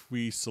if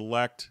we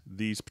select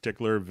these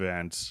particular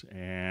events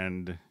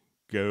and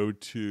go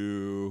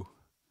to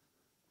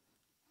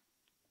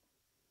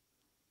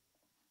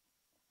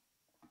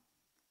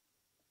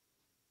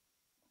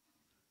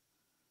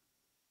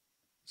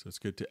so let's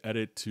go to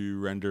edit to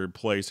render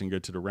place and go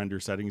to the render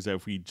settings.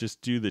 If we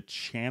just do the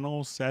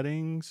channel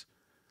settings,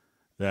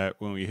 that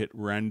when we hit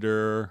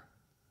render,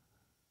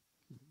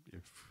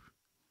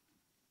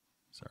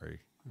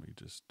 let me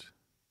just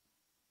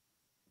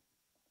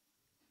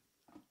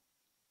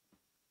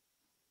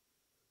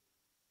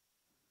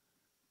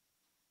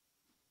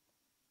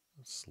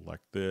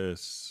select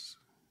this.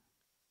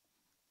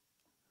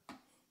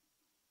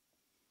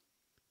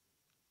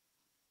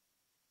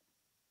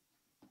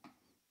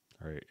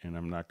 All right, and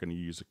I'm not going to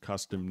use a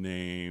custom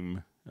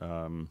name.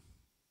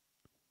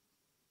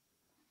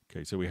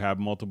 Okay, so we have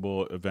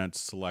multiple events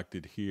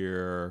selected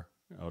here.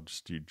 I'll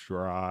just do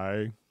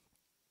dry.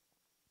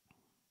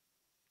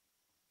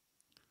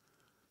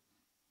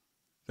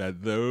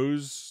 That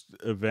those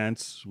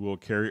events will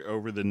carry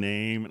over the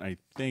name. And I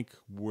think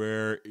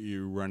where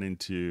you run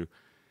into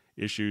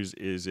issues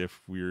is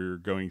if we're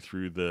going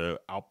through the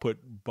output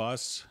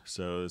bus.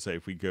 So say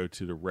if we go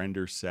to the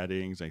render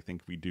settings, I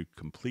think if we do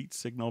complete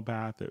signal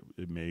path,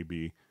 it may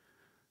be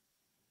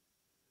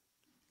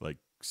like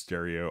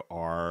stereo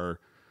R.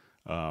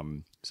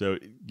 So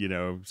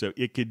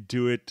it could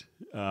do it,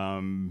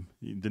 the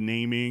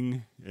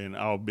naming, and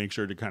I'll make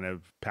sure to kind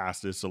of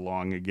pass this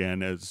along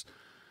again as,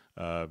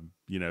 so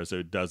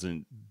it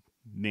doesn't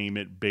name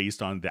it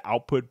based on the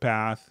output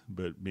path,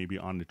 but maybe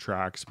on the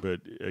tracks.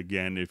 But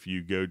again, if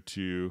you go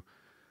to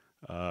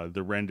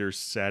the render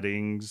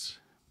settings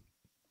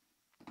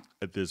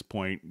at this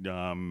point,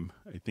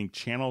 I think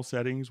channel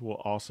settings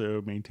will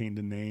also maintain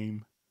the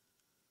name.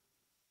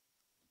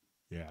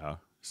 Yeah.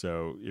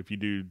 So if you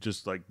do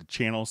just like the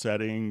channel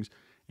settings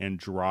and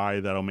dry,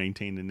 that'll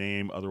maintain the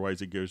name.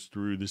 Otherwise, it goes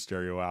through the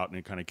stereo out and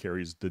it kind of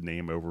carries the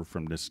name over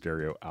from the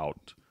stereo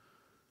out.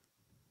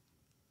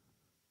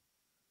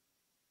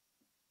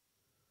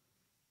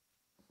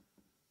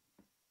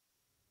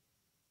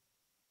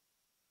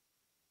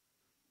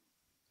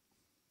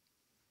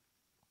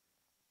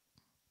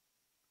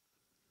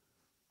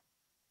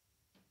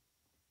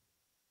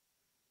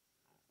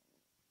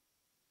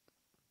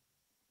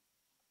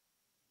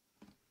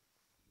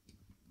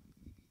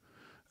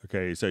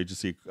 Okay, so you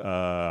just see,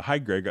 hi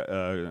Greg,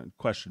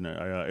 question.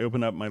 I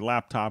opened up my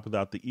laptop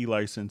without the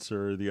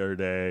e-licenser the other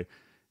day,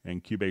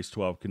 and Cubase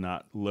 12 could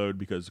not load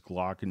because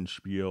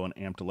Glockenspiel and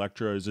Amped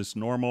Electro. Is this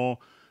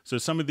normal? So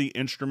some of the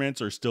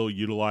instruments are still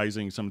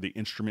utilizing, some of the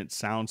instrument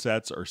sound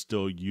sets are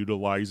still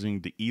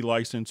utilizing the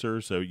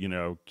e-licenser. So,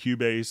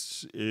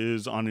 Cubase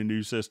is on a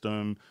new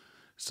system.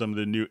 Some of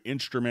the new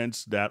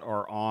instruments that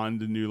are on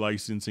the new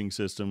licensing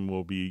system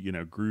will be,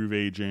 Groove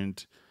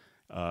Agent,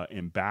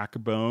 and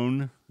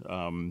Backbone.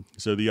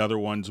 So the other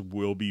ones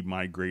will be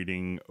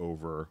migrating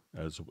over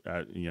as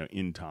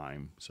in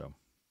time. So.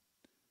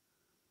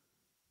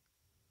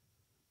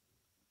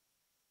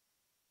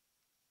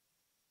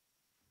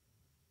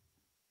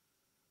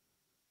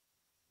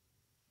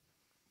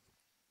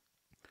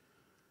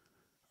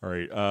 All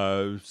right.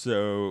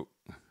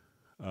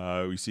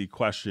 We see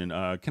question.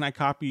 Can I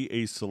copy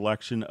a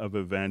selection of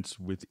events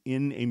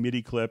within a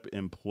MIDI clip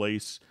and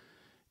place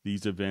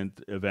these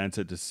events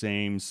at the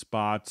same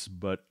spots,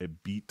 but a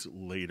beat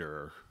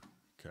later?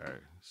 Okay,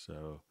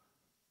 so.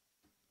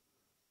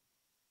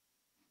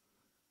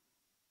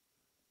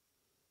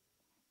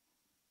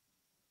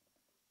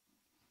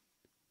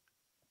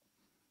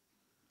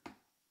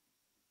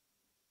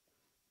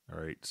 All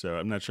right, so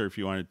I'm not sure if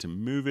you wanted to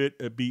move it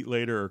a beat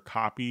later or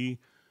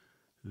copy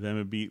them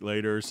a beat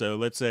later. So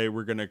let's say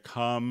we're going to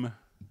come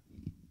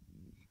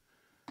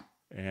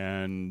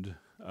and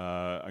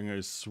I'm going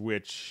to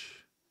switch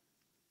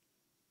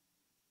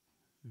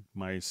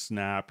my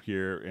snap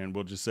here, and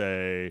we'll just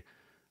say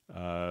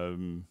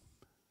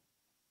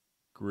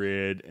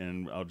grid,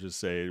 and I'll just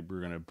say we're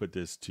going to put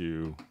this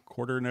to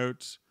quarter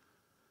notes.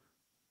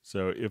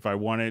 So if I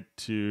wanted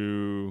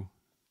to,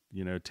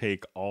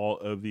 take all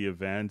of the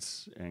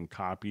events and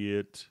copy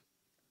it,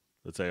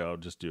 let's say I'll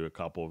just do a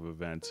couple of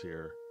events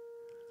here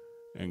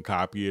and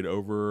copy it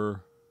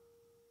over,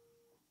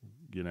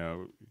 let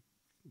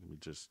me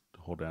just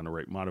hold down the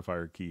right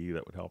modifier key,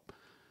 that would help.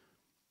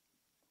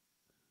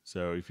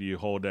 So if you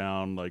hold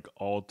down like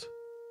Alt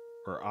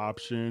or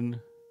Option,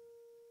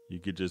 you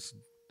could just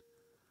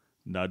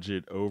nudge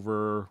it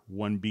over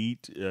one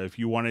beat. If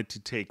you wanted to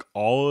take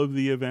all of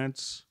the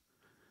events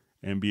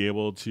and be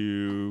able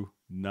to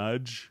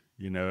nudge,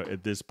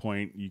 at this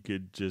point you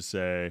could just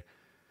say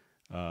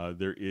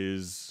there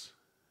is,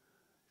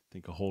 I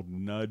think, a whole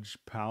nudge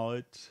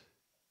palette.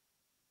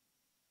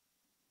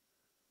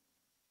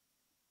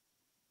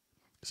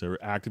 So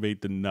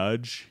activate the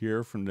nudge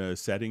here from the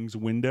settings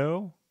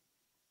window.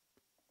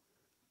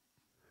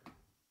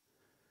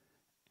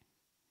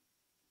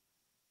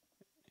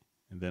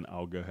 And then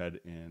I'll go ahead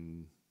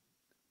and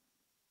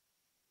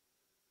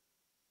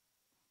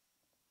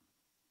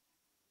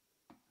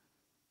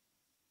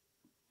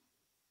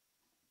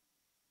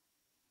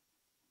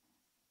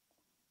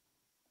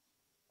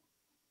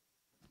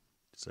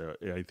so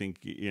I think,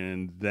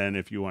 and then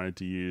if you wanted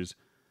to use,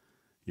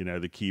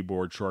 the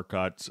keyboard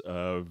shortcuts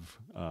of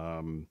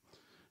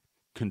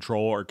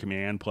Control or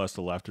Command plus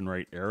the left and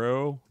right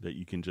arrow, that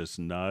you can just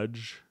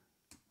nudge.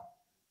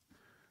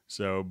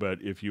 So,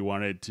 but if you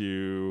wanted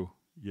to,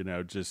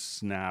 just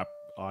snap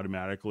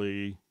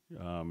automatically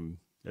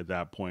at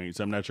that point.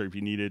 So I'm not sure if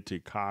you needed to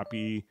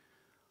copy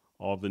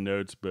all of the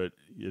notes, but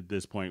at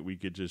this point we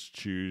could just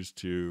choose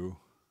to,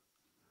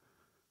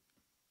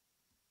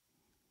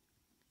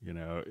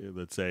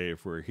 let's say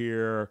if we're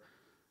here,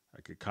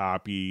 I could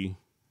copy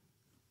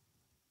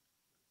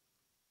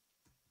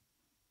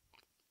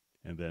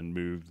and then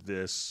move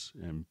this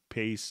and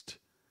paste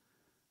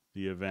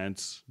the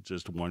events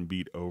just one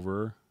beat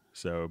over.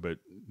 So, but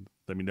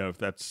let me know if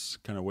that's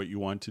kind of what you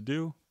want to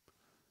do.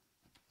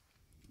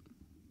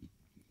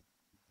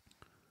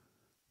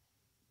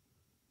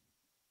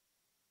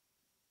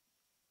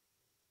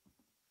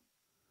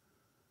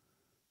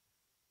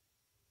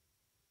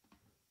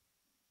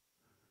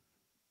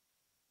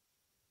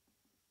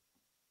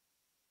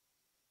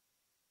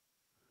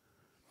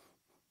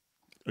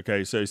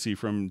 Okay, so I see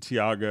from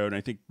Tiago, and I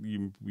think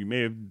we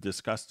may have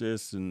discussed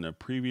this in a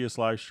previous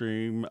live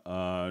stream.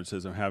 It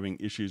says I'm having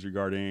issues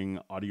regarding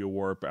audio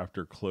warp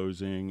after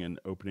closing and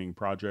opening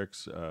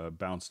projects,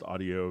 bounced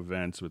audio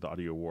events with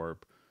audio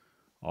warp,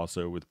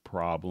 also with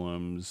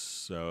problems.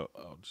 So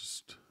I'll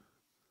just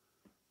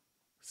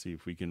see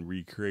if we can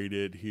recreate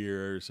it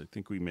here. So I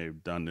think we may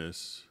have done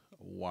this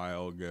a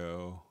while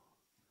ago.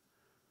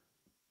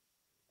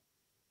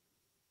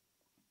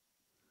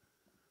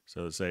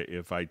 So let's say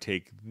if I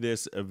take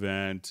this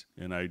event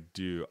and I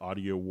do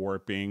audio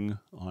warping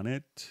on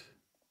it.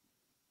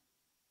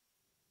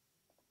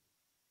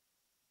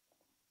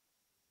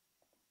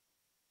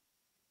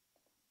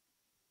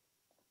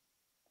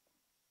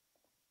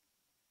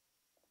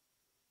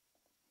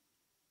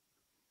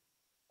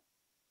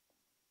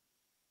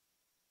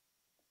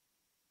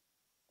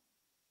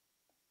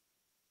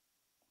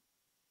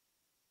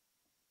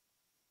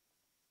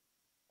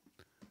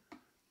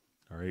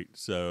 All right,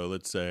 so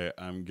let's say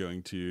I'm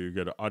going to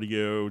go to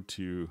audio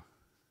to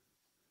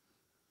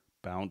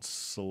bounce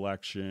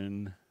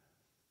selection.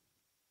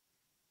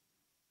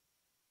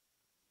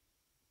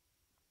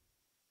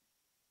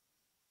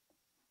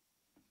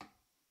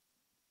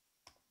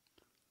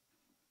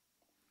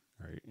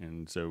 All right,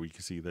 and so we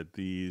can see that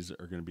these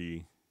are going to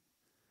be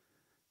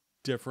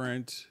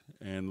different.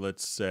 And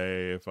let's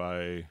say if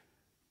I'll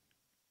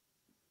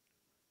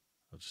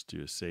just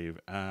do a save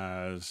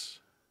as.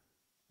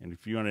 And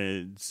if you want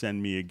to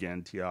send me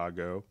again,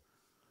 Tiago,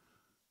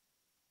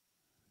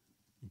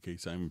 in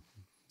case I'm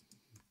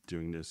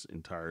doing this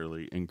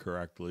entirely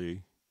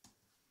incorrectly.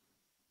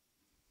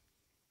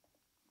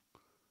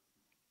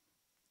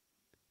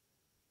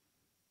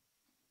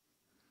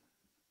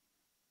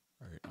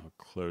 All right, I'll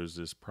close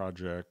this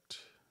project.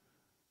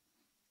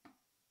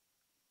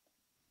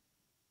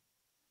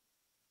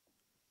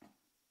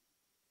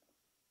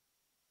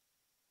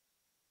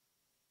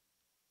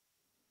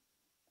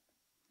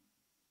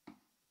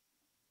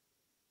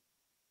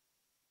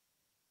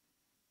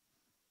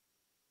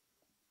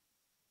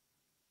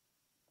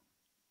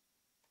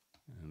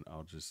 And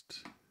I'll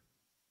just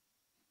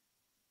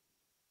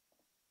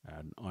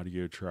add an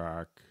audio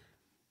track.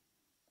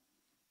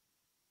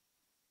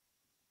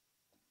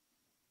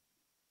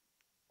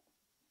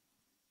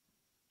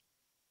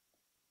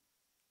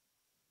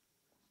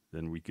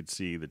 Then we could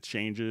see the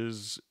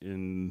changes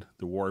in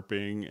the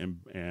warping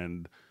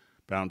and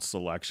bounce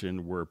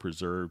selection were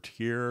preserved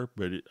here.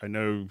 But I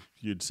know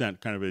you'd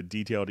sent kind of a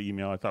detailed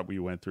email. I thought we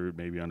went through it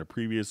maybe on a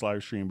previous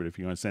live stream, but if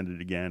you want to send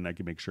it again, I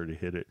can make sure to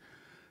hit it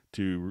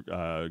to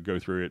go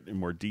through it in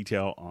more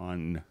detail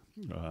on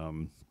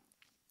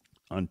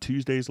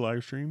Tuesday's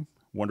live stream.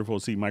 Wonderful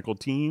to see Michael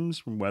Teams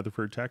from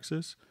Weatherford,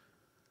 Texas.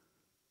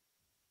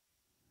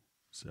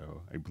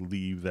 So I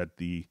believe that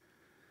the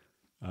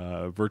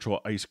virtual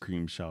ice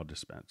cream shall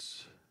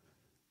dispense.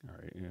 All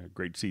right,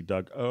 great to see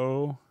Doug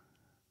O.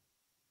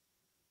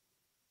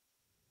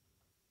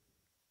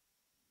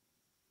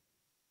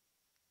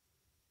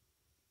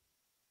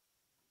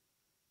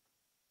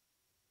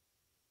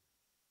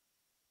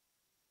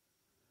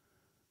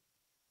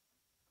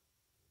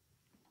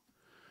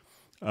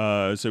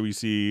 So we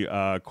see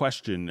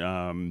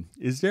question.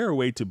 Is there a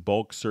way to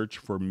bulk search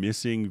for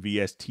missing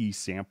VST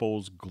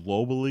samples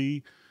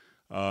globally?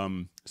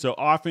 So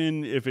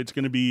often if it's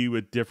going to be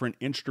with different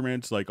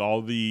instruments, like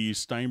all the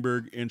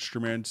Steinberg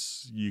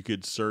instruments, you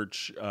could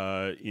search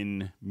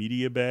in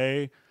Media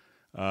Bay.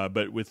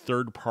 But with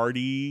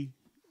third-party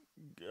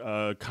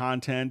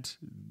content,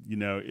 you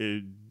know,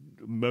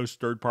 most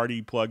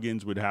third-party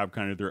plugins would have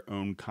kind of their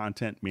own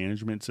content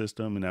management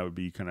system, and that would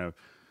be kind of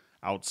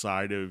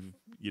outside of,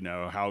 you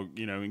know, how,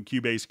 you know, and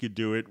Cubase could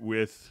do it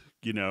with,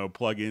 you know,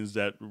 plugins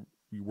that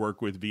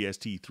work with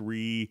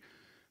VST3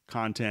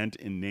 content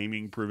and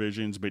naming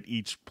provisions, but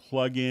each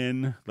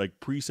plugin,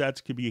 like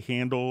presets, could be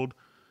handled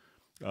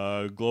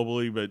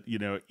globally, but, you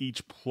know,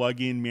 each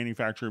plugin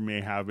manufacturer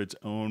may have its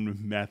own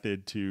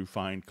method to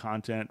find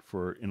content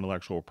for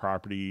intellectual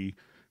property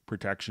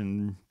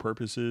protection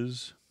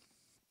purposes.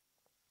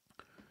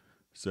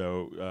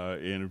 So,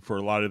 and for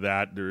a lot of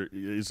that, there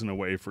isn't a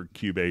way for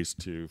Cubase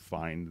to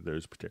find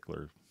those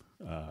particular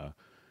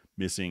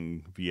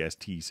missing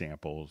VST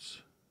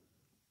samples.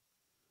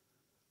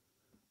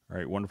 All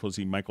right, wonderful to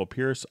see Michael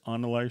Pierce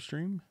on the live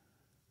stream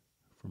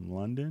from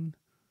London.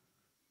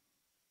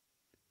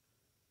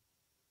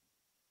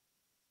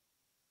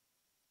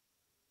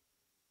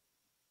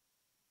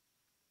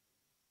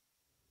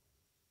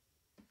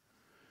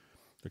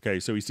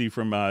 Okay, so we see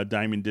from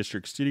Diamond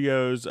District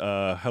Studios.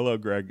 Hello,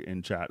 Greg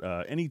in chat.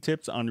 Any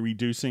tips on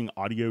reducing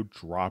audio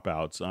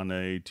dropouts on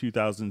a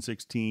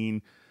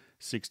 2016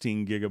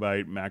 16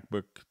 gigabyte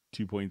MacBook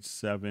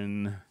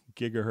 2.7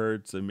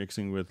 gigahertz and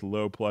mixing with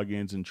low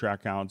plugins and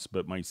track counts,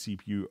 but my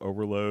CPU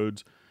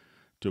overloads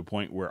to a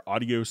point where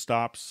audio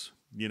stops?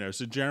 You know,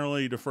 so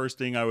generally the first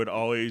thing I would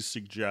always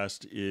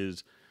suggest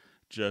is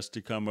just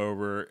to come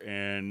over,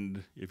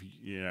 and if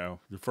you know,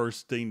 the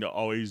first thing to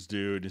always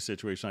do in a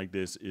situation like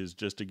this is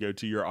just to go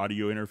to your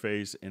audio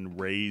interface and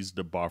raise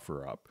the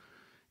buffer up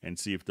and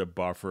see if the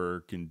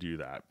buffer can do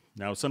that.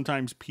 Now,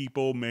 sometimes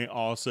people may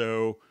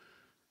also,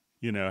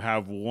 you know,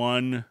 have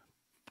one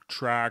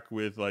track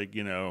with like,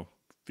 you know,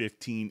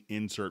 15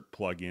 insert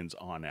plugins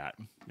on that.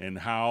 And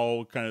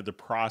how kind of the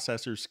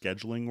processor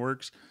scheduling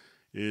works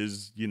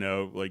is, you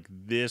know, like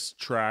this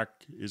track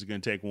is going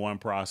to take one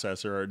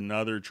processor,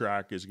 another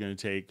track is going to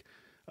take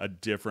a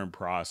different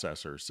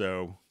processor.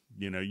 So,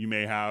 you know, you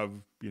may have,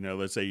 you know,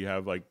 let's say you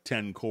have like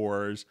 10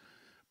 cores,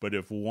 but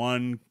if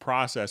one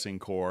processing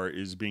core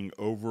is being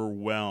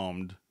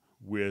overwhelmed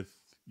with,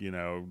 you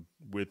know,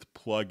 with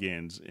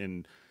plugins,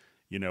 and,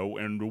 you know,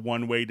 and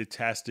one way to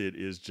test it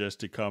is just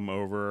to come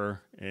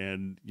over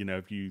and, you know,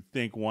 if you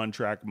think one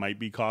track might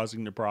be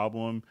causing the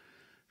problem,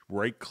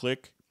 right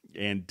click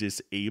and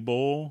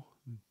disable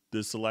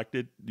the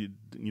selected,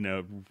 you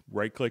know,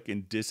 right click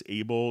and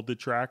disable the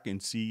track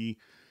and see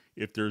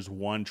if there's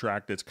one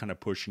track that's kind of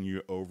pushing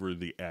you over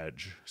the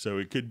edge. So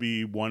it could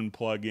be one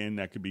plugin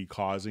that could be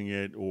causing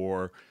it,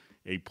 or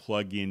a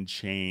plugin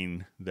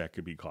chain that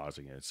could be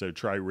causing it. So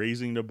try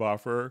raising the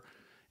buffer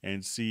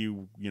and see,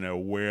 you know,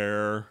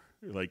 where,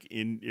 like,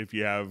 in, if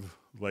you have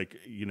like,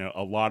 you know,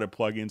 a lot of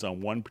plugins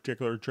on one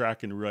particular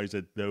track and realize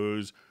that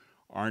those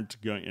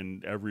aren't going,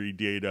 and every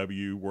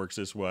DAW works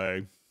this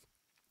way,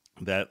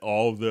 that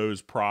all of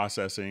those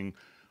processing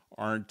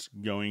aren't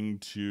going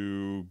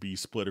to be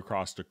split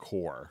across the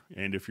core.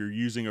 And if you're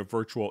using a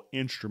virtual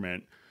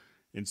instrument,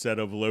 instead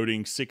of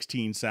loading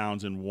 16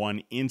 sounds in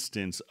one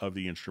instance of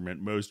the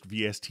instrument, most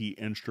VST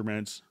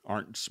instruments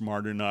aren't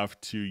smart enough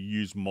to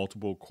use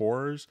multiple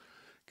cores.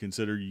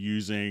 Consider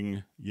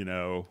using, you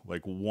know,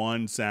 like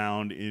one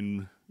sound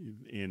in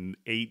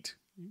eight,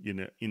 you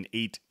know, in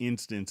 8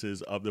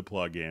 instances of the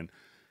plugin,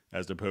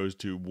 as opposed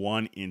to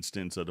one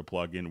instance of the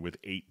plugin with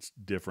 8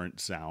 different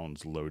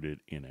sounds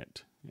loaded in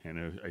it.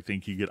 And I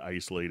think you get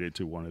isolated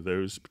to one of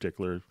those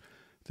particular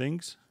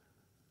things.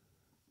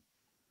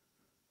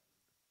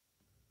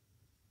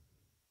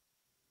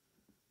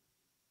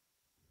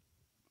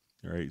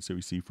 All right, so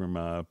we see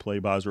from Play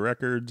Baza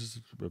Records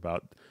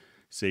about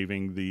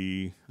saving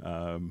the,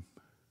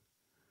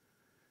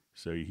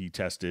 so he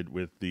tested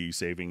with the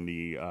saving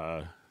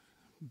the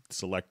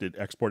selected,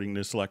 exporting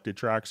the selected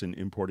tracks and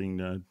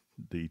importing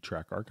the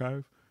track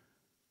archive.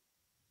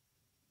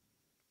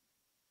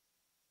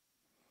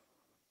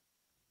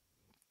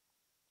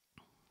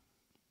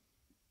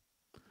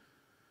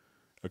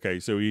 Okay,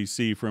 so we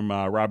see from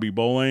Robbie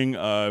Bowling,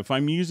 if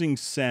I'm using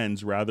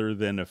sends rather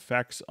than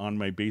effects on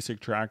my basic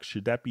track,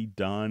 should that be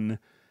done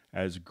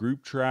as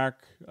group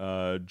track,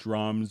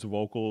 drums,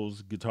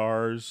 vocals,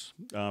 guitars?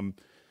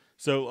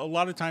 So a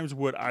lot of times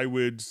what I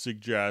would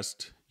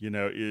suggest, you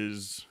know,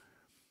 is,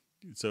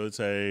 so let's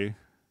say,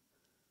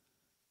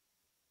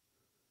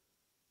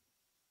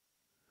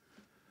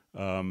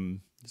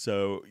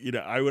 so, you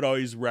know, I would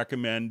always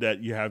recommend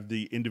that you have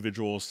the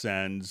individual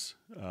sends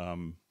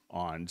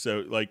on.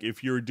 So like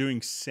if you're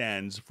doing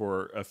sends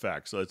for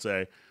effects, let's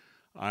say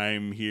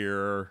I'm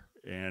here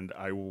and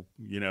I will,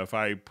 you know, if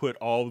I put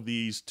all of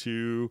these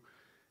to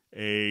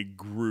a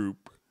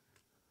group,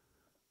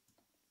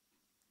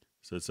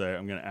 so let's say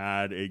I'm going to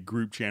add a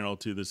group channel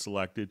to the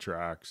selected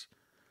tracks.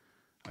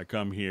 I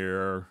come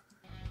here.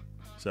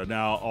 So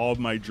now all of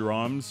my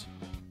drums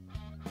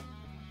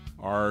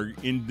are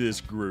in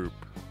this group.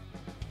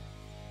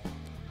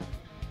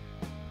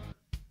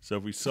 So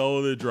if we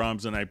solo the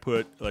drums and I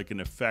put like an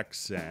effect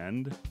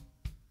send.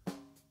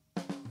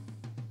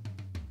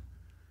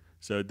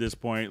 So at this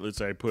point, let's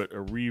say I put a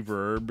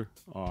reverb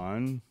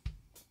on.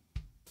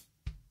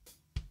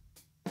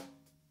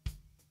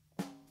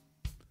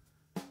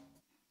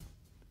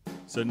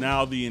 So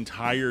now the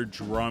entire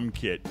drum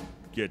kit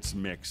gets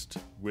mixed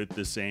with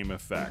the same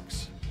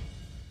effects.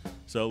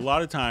 So a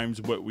lot of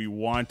times what we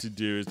want to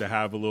do is to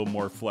have a little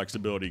more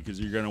flexibility, because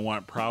you're going to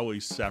want probably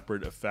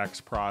separate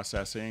effects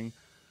processing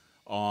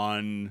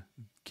on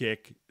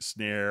kick,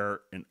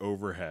 snare, and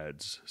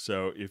overheads.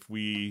 So if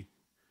we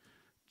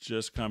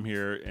just come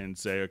here and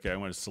say, okay, I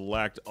want to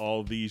select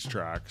all these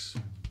tracks,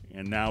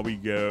 and now we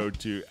go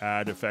to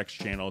add effects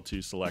channel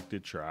to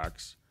selected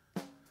tracks.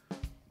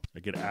 I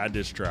could add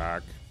this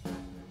track,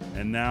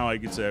 and now I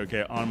could say,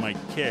 okay, on my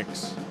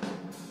kicks,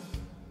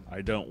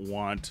 I don't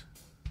want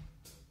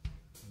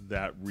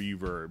that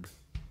reverb,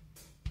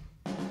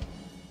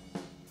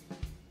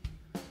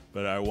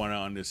 but I want it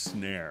on the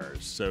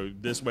snares. So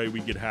this way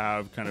we could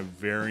have kind of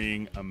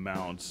varying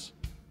amounts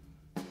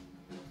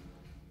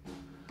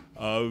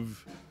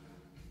of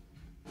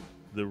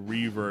the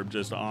reverb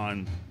just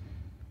on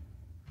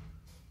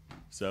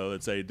So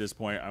let's say at this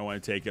point I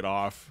want to take it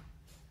off,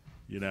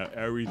 you know,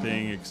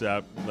 everything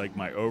except like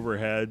my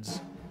overheads.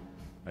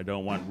 I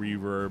don't want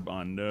reverb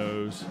on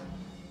those.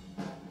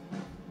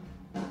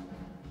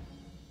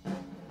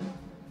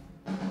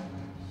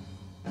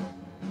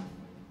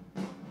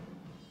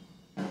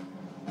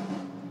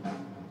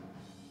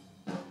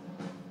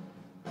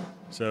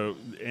 So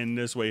in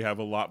this way, you have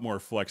a lot more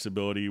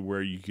flexibility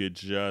where you could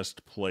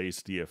just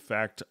place the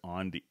effect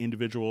on the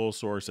individual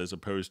source as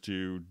opposed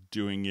to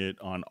doing it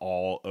on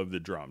all of the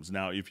drums.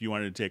 Now, if you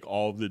wanted to take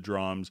all of the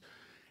drums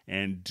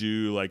and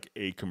do like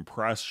a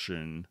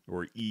compression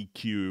or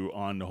EQ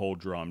on the whole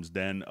drums,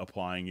 then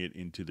applying it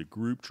into the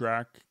group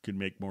track could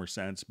make more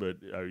sense. But,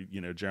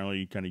 you know,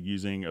 generally kind of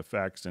using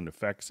effects and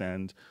effect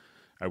send,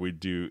 I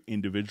would do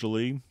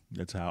individually.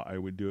 That's how I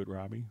would do it,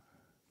 Robbie.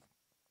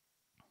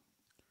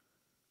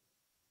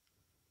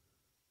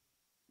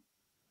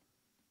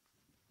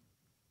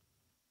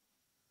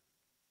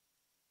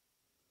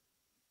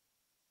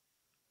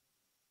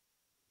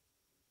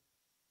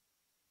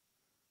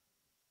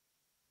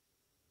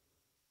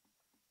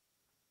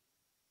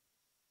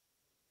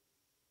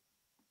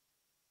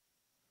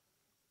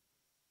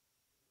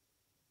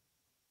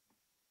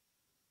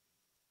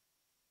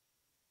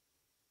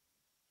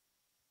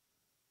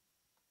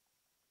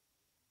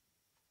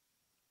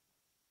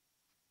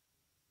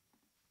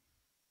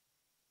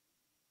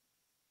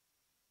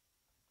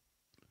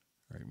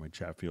 All right, my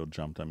chat field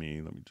jumped on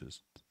me. Let me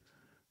just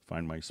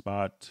find my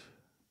spot.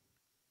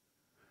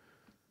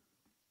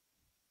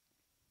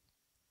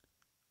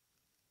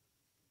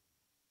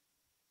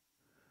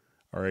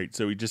 All right,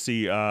 so we just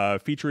see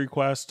feature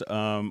request,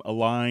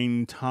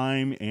 align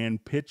time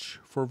and pitch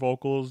for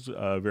vocals,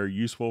 very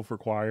useful for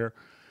choir.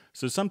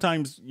 So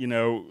sometimes, you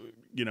know,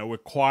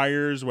 with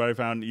choirs, what I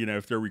found, you know,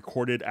 if they're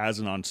recorded as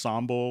an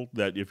ensemble,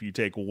 that if you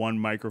take one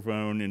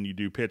microphone and you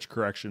do pitch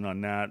correction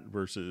on that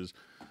versus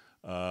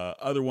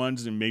other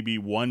ones, and maybe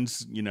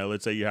one's, you know,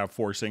 let's say you have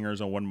 4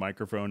 singers on one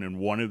microphone and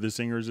one of the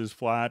singers is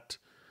flat.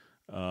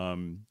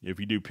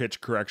 If you do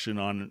pitch correction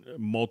on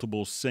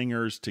multiple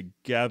singers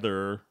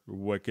together,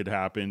 what could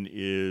happen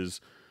is,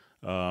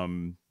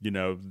 you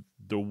know,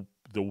 the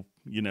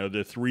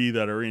 3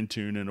 that are in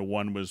tune and the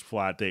 1 was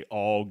flat, they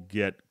all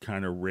get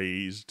kind of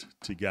raised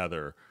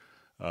together.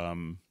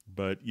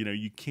 But, you know,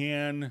 you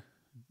can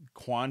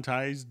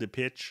quantize the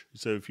pitch.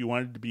 So if you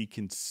wanted to be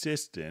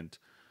consistent,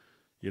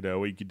 you know,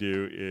 what you could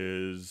do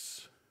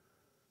is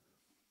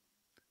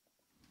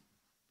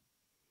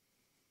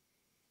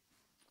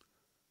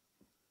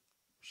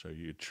show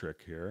you a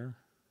trick here.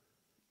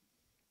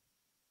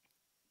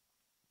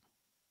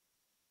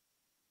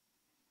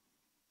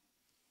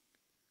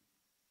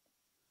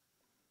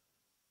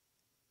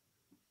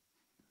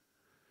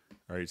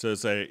 All right, so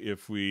let's say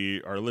if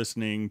we are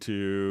listening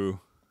to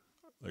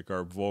like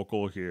our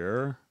vocal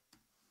here.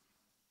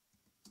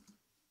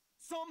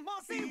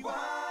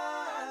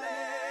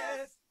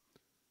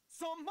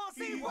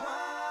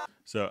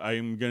 So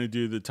I'm going to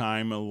do the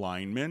time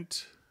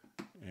alignment.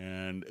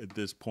 And at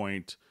this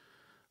point,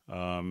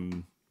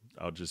 I'll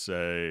just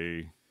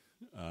say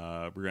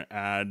we're going to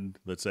add,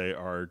 let's say,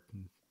 our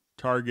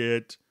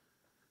target.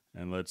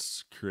 And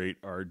let's create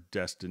our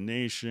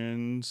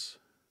destinations.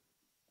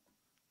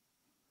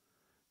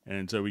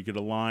 And so we could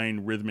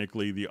align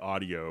rhythmically the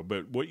audio.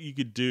 But what you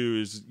could do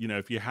is, you know,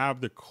 if you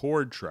have the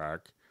chord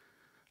track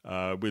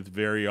with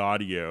Very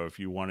Audio, if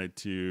you wanted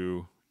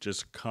to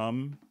just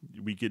come,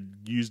 we could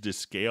use the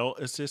scale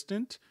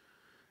assistant.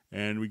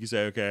 And we could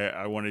say, okay,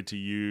 I wanted to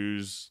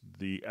use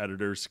the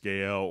editor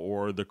scale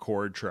or the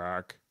chord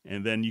track.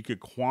 And then you could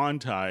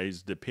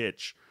quantize the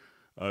pitch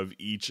of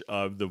each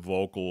of the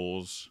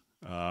vocals.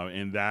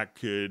 And that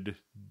could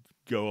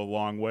go a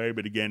long way.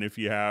 But again, if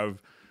you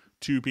have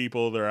 2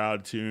 people that are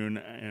out of tune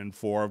and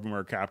 4 of them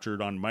are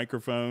captured on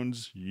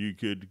microphones, you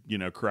could, you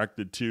know, correct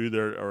the 2 that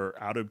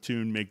are out of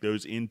tune, make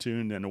those in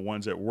tune, and the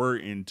ones that were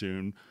in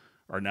tune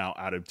are now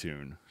out of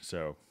tune.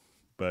 So,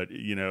 but,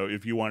 you know,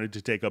 if you wanted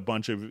to take a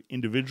bunch of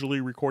individually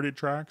recorded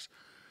tracks,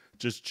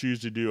 just choose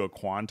to do a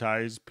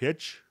quantized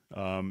pitch,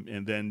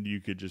 and then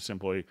you could just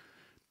simply,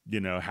 you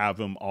know, have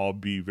them all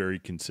be very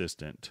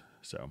consistent.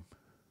 So.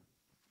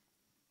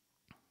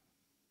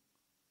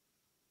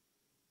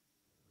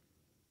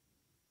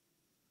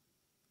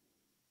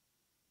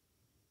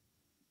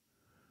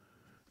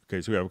 Okay,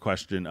 so we have a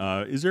question.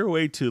 Is there a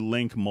way to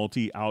link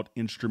multi-out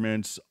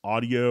instruments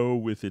audio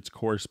with its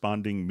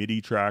corresponding MIDI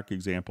track?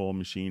 Example,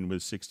 machine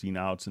with 16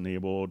 outs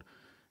enabled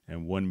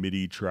and 1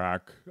 MIDI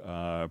track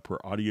per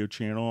audio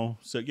channel.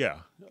 So yeah,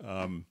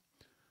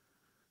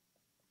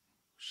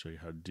 show you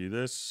how to do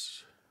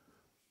this.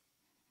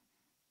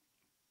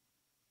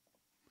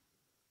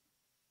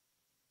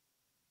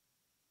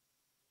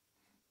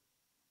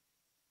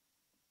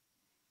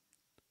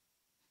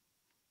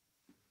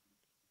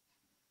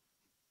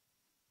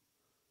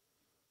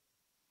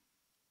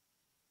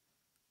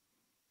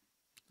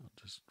 I'll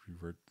just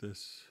revert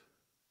this.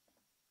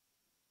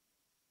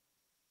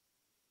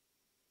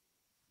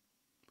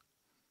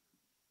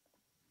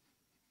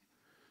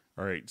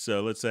 All right,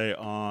 so let's say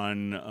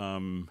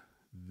on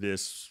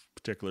this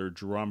particular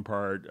drum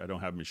part. I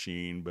don't have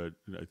machine, but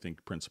I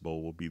think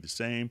principle will be the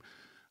same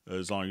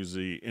as long as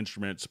the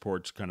instrument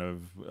supports kind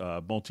of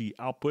multi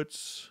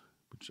outputs,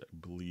 which I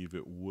believe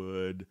it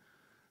would.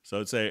 So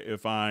let's say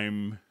if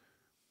I'm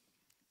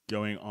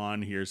going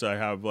on here, so I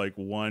have like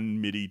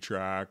one MIDI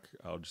track,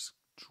 I'll just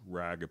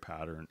drag a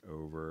pattern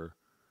over.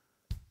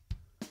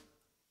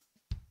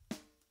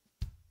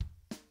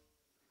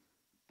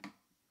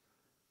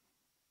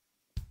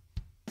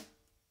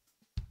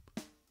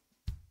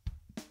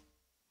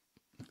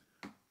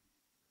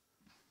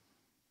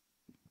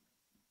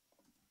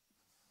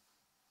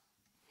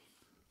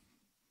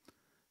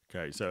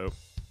 Okay, so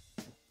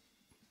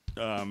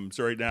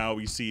right now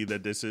we see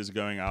that this is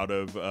going out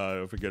of,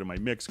 if I go to my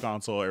mix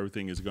console,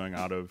 everything is going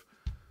out of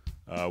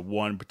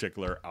one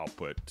particular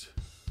output.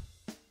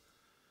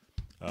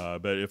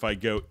 But if I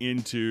go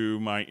into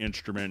my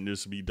instrument,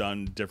 this will be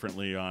done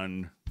differently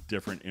on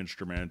different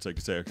instruments. I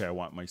can say, okay, I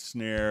want my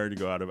snare to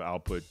go out of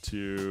output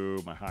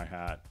 2, my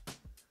hi-hat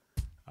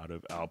out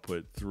of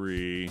output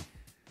 3.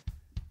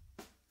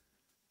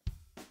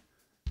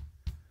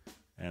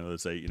 And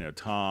let's say, you know,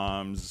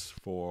 toms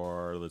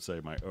for, let's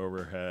say, my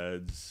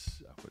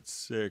overheads, output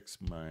 6,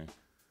 my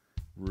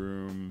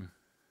room.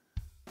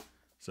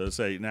 So let's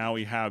say now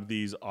we have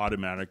these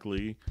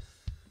automatically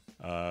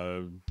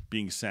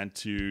being sent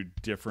to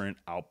different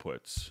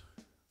outputs.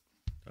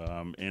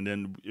 And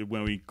then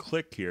when we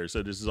click here,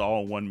 so this is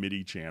all one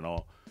MIDI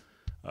channel,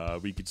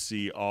 we could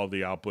see all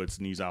the outputs,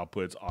 and these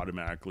outputs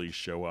automatically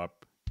show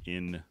up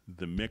in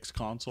the mix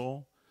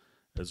console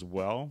as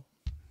well.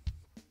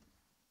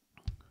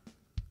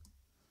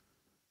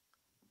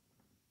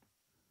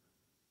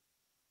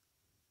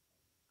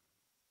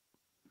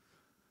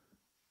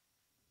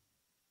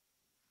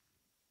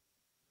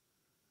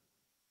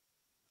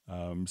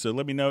 So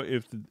let me know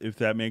if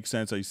that makes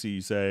sense. I see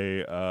you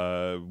say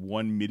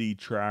one MIDI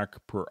track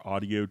per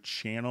audio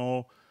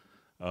channel.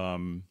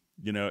 You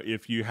know,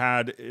 if you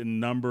had a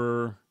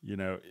number, you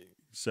know,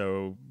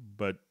 so,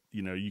 but,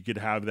 you know, you could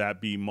have that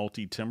be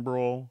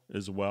multi-timbral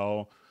as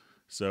well.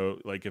 So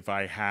like if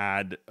I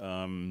had,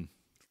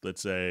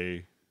 let's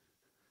say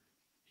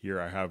here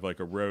I have like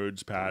a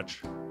Rhodes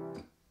patch.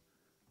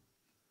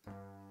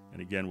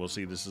 And again, we'll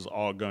see this is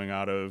all going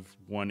out of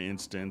one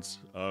instance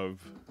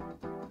of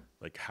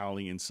like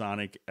Howling and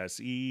Sonic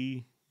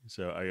SE.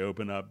 So I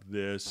open up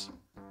this,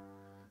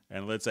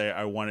 and let's say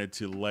I wanted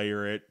to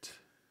layer it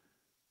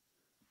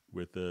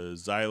with a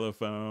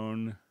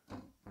xylophone.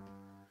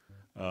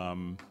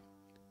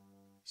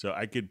 So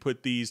I could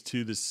put these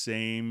to the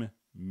same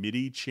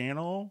MIDI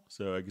channel.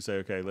 So I could say,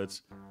 okay,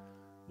 let's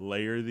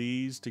layer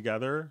these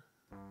together.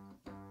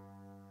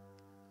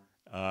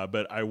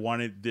 But I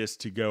wanted this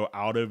to go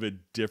out of a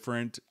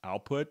different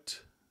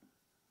output.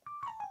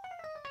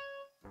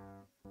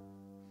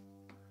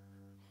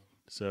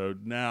 So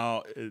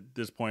now at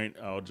this point,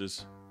 I'll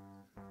just,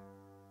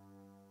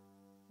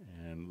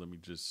 and let me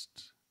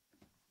just,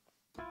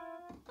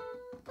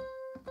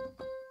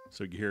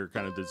 so you hear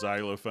kind of the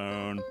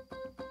xylophone.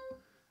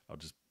 I'll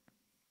just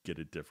get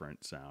a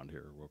different sound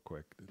here real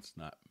quick. It's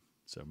not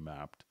so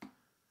mapped.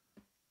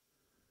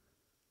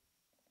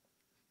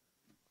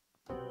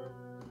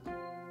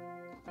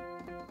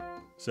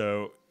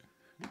 So,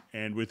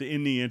 and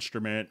within the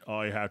instrument,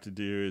 all you have to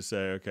do is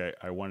say, okay,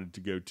 I wanted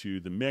to go to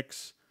the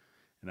mix,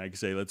 and I can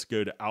say, let's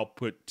go to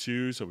output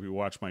 2. So if we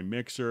watch my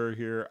mixer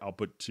here,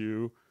 output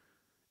 2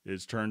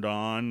 is turned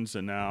on.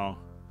 So now,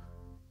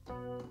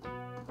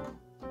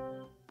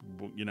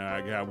 you know,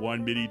 I have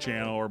one MIDI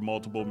channel or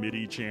multiple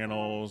MIDI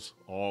channels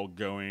all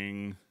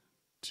going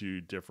to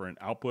different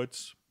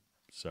outputs.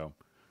 So.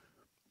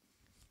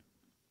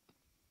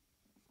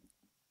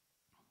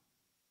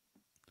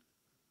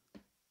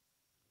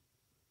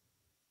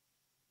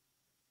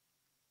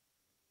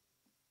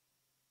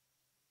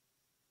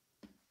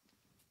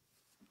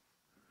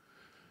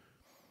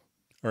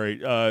 All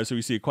right, so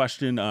we see a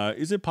question.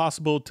 Is it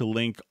possible to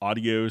link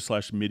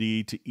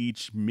audio/MIDI to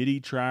each MIDI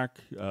track,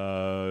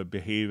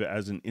 behave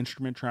as an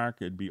instrument track?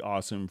 It'd be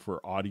awesome for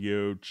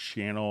audio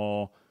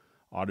channel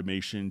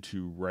automation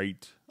to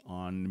write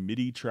on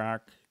MIDI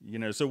track. You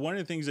know, so one of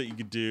the things that you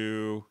could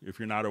do, if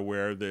you're not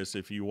aware of this,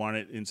 if you want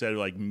it, instead of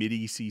like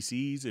MIDI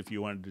CCs, if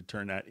you wanted to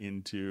turn that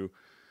into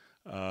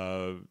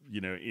you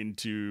know,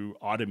 into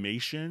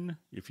automation,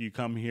 if you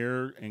come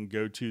here and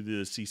go to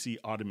the CC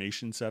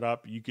automation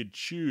setup, you could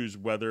choose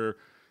whether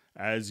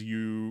as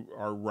you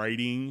are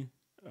writing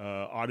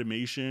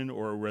automation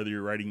or whether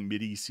you're writing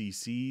MIDI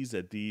CCs,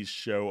 that these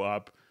show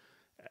up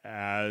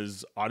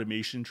as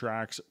automation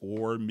tracks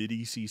or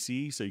MIDI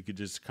CC. So you could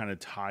just kind of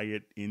tie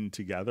it in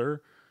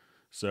together.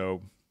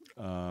 So,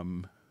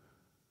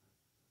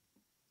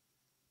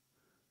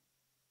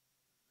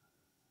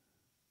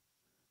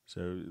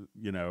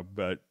 you know,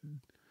 but,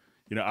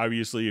 you know,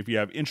 obviously if you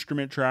have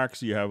instrument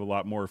tracks, you have a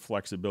lot more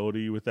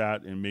flexibility with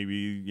that. And maybe,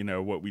 you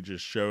know, what we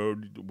just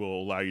showed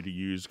will allow you to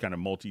use kind of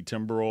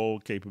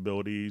multi-timbral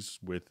capabilities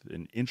with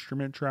an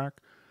instrument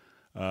track.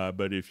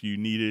 But if you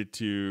needed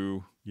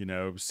to, you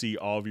know, see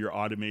all of your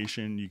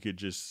automation, you could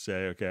just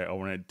say, okay, I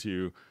wanted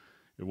to,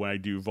 When I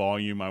do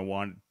volume, I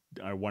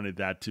wanted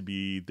that to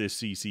be this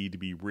CC to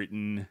be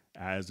written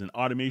as an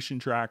automation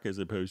track as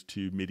opposed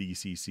to MIDI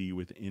CC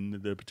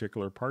within the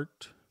particular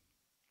part.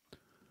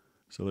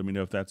 So let me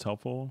know if that's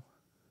helpful.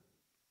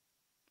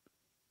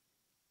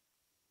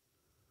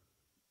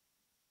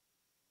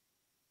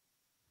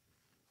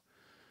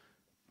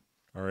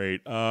 All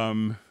right.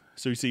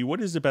 So you see, what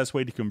is the best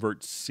way to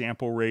convert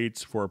sample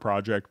rates for a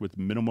project with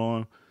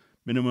minimum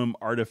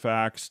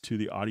artifacts to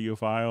the audio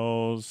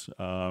files?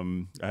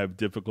 I have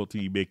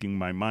difficulty making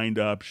my mind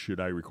up. Should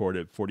I record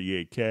at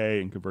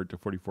 48K and convert to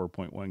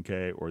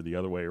 44.1K or the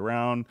other way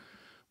around?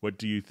 What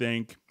do you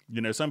think?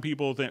 Some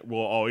people will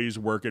always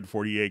work at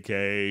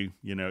 48K,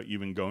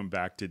 even going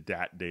back to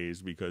DAT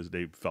days because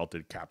they felt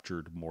it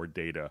captured more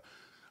data.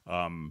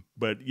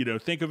 But,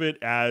 think of it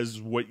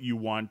as what you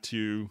want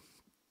to,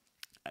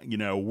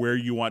 where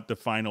you want the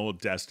final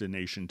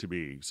destination to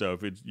be. So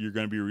if you're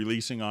going to be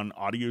releasing on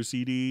audio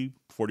CD,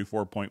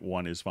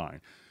 44.1 is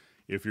fine.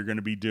 If you're going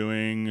to be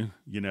doing,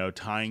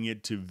 tying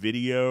it to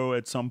video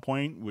at some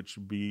point, which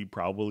would be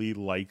probably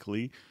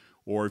likely,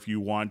 or if you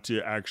want to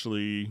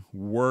actually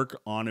work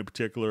on a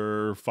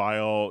particular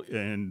file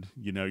and,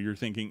 you're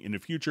thinking in the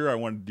future, I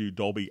want to do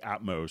Dolby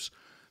Atmos,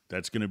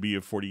 that's going to be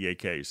at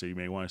 48K. So you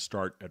may want to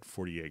start at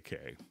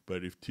 48K.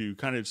 But if to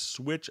kind of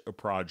switch a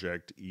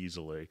project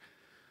easily,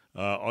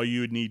 all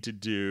you would need to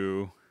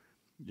do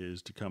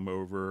is to come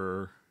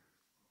over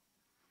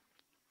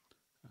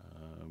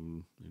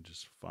and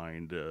just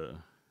find, see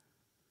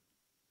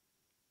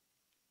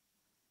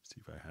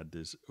if I had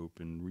this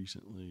open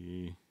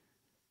recently.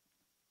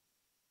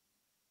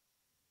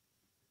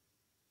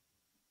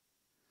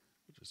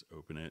 Just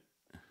open it.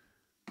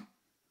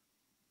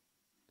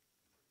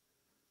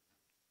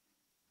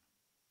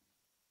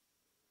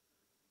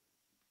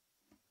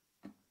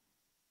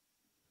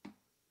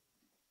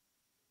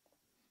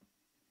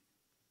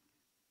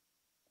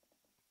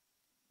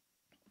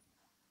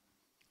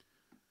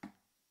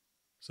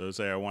 So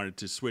say I wanted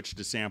to switch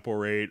the sample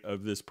rate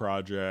of this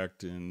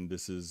project, and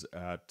this is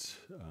at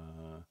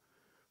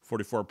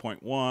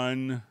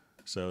 44.1.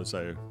 So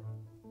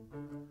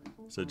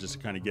just to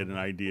kind of get an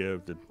idea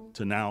of the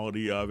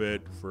tonality of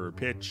it for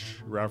pitch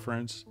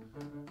reference.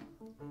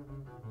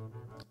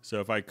 So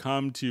if I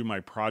come to my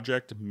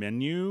project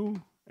menu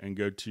and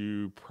go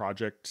to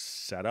project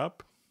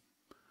setup,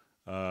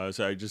 so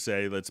I just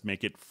say, let's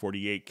make it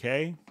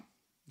 48K.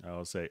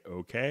 I'll say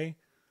okay.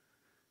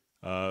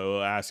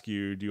 It'll ask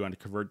you, do you want to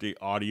convert the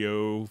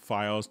audio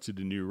files to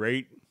the new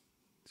rate?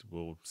 So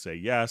we'll say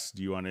yes.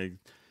 Do you want to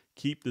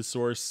keep the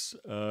source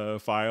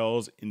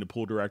files in the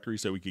pool directory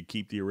so we could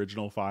keep the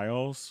original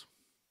files?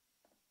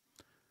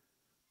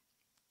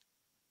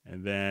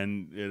 And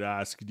then it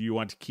asks, do you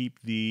want to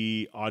keep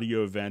the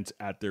audio events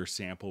at their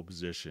sample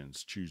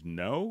positions? Choose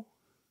no.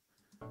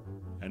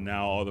 And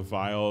now all the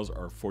files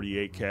are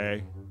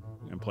 48K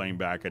and playing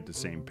back at the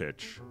same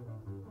pitch.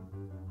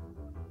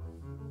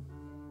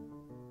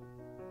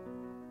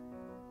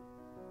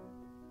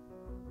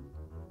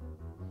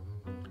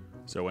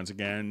 So once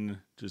again,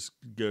 just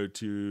go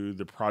to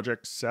the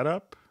project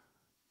setup.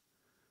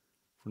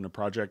 From the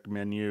project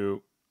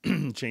menu,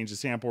 change the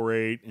sample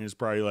rate, and it's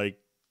probably like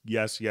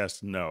yes,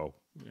 yes, no.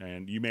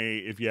 And you may,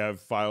 if you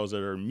have files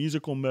that are in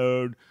musical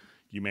mode,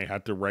 you may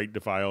have to write the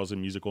files in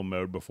musical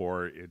mode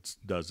before it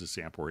does the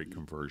sample rate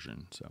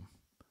conversion. So.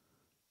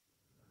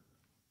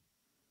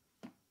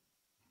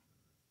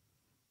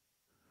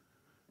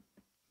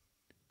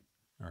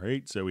 All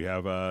right, so we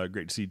have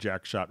great to see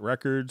Jack Shot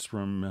Records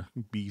from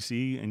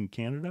BC in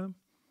Canada.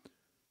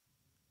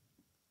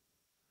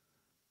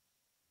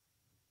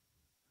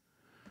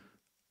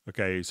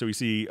 Okay, so we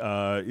see,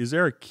 is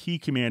there a key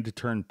command to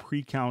turn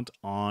pre-count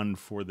on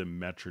for the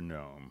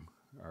metronome?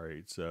 All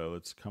right, so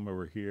let's come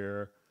over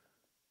here.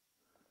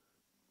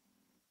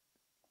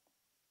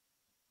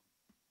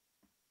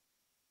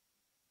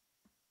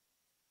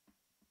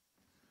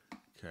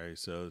 Okay,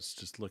 so let's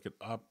just look it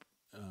up.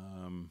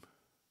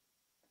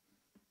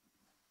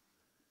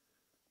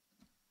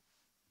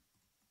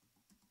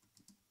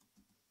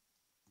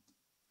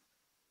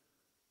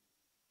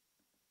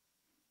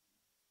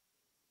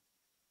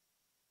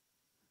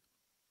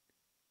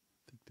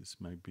 This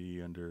might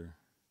be under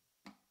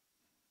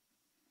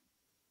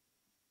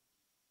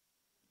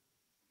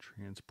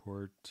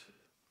transport.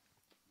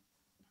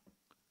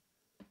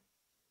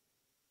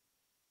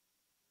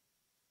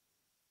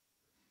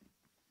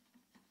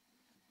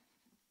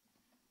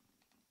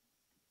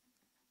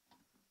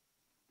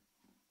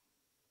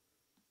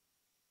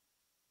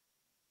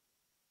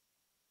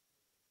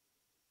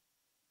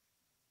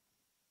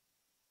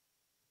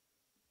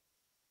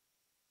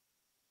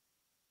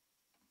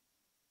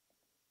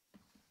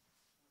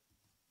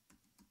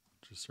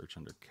 Just search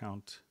under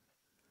count.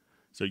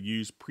 So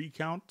use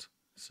pre-count.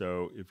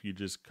 So if you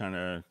just kind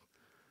of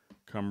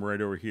come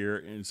right over here,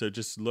 and so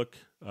just look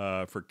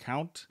for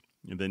count,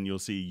 and then you'll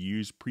see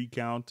use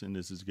pre-count, and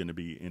this is going to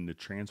be in the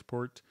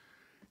transport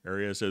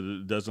area. So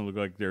it doesn't look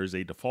like there's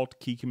a default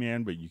key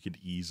command, but you could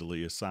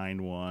easily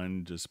assign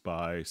one just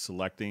by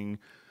selecting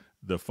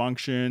the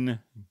function,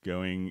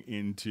 going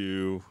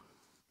into,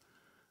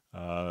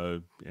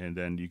 and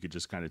then you could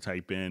just kind of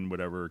type in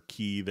whatever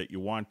key that you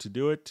want to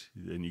do it.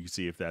 Then you can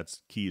see if that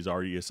key is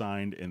already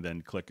assigned, and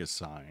then click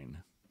assign.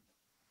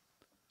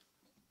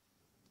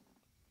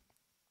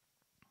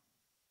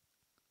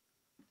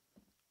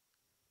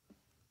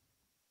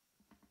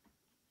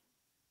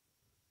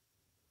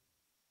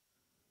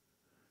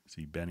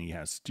 See, Benny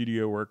has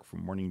studio work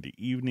from morning to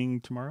evening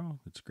tomorrow.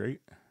 That's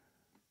great.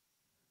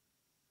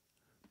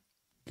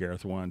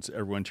 Gareth wants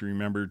everyone to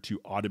remember to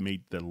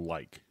automate the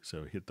like.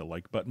 So hit the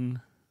like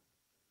button.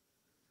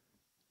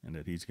 And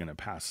that he's going to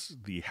pass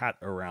the hat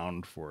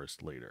around for us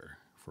later.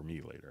 For me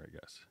later, I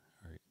guess.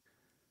 All right.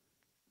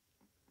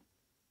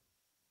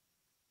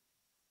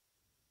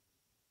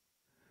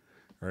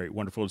 All right.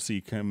 Wonderful to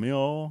see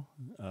Camille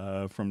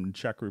from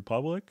Czech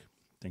Republic.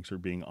 Thanks for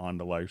being on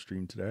the live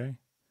stream today.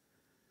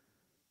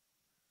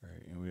 All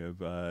right. And we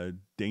have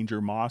Danger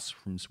Moss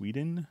from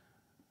Sweden.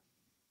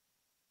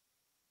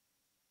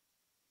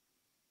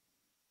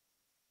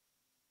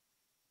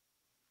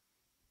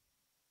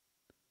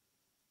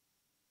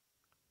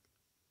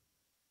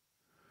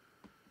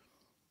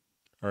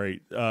 All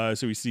right,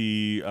 so we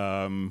see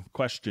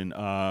question.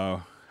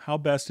 How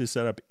best to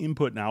set up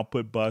input and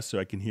output bus so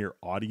I can hear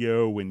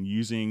audio when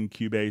using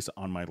Cubase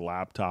on my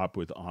laptop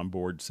with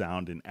onboard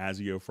sound and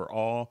ASIO for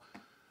all?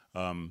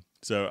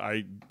 So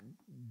I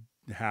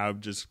have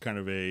just kind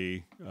of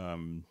a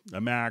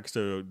Mac,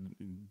 so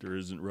there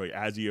isn't really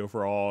ASIO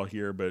for all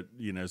here, but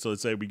so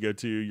let's say we go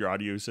to your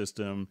audio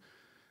system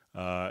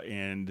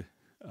and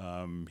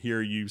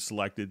here you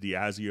selected the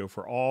ASIO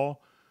for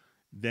all.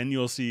 Then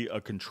you'll see a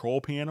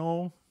control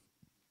panel.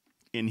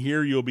 In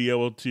here, you'll be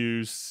able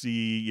to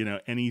see,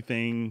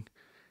 anything,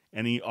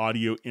 any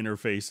audio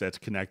interface that's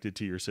connected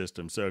to your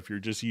system. So if you're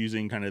just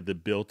using kind of the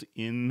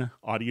built-in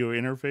audio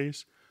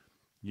interface,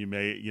 you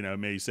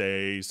may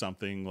say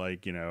something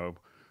like,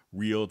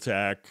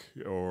 Realtek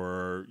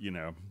or,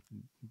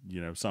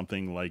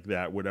 something like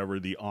that. Whatever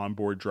the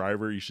onboard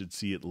driver, you should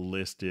see it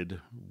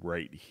listed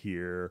right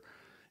here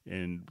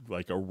in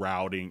like a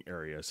routing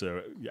area.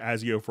 So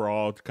ASIO for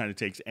all kind of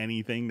takes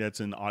anything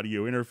that's an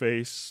audio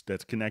interface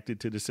that's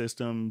connected to the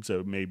system.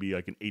 So maybe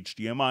like an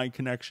HDMI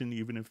connection,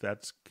 even if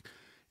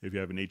you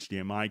have an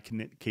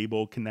HDMI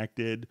cable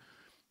connected.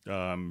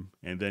 And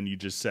then you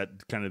just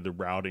set kind of the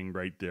routing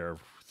right there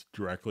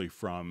directly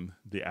from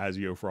the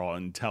ASIO for all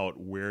and tell it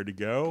where to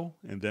go.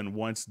 And then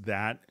once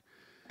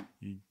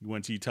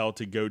you tell it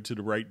to go to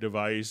the right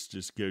device,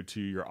 just go to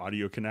your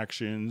audio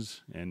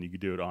connections, and you can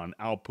do it on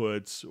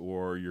outputs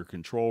or your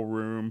control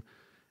room.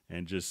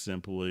 And just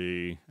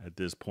simply at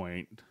this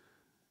point,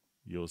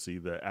 you'll see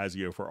the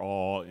ASIO for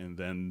all, and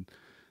then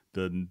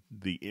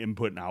the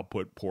input and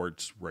output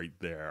ports right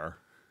there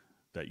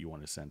that you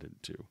want to send it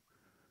to.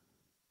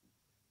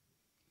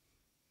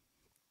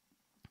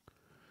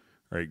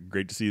 All right,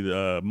 great to see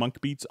the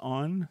Monk Beats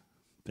on.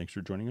 Thanks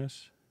for joining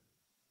us.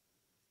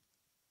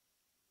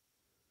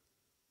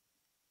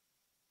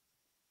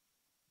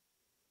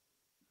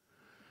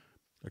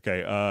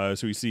 Okay,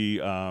 so we see,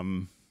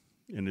 and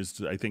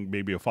it's, I think,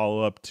 maybe a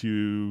follow-up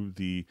to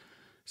the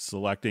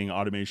selecting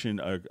automation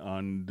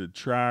on the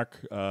track.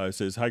 It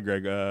says, hi,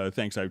 Greg.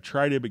 Thanks. I've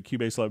tried it, but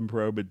Cubase 11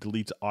 Pro, but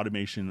deletes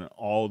automation on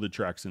all the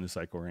tracks in the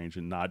cycle range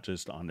and not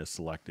just on a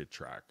selected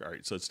track. All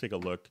right, so let's take a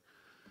look.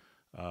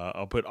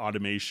 I'll put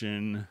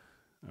automation.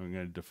 I'm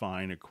going to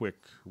define a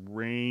quick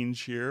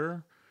range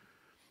here,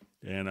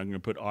 and I'm going to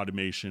put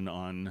automation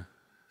on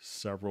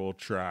several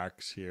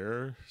tracks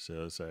here.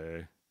 So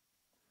say...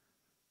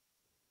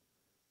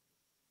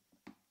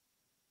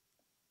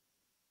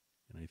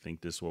 And I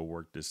think this will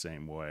work the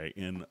same way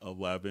in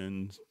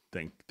 11.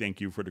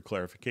 Thank you for the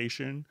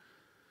clarification.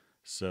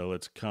 So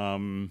let's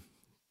come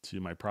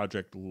to my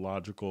project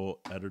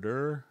logical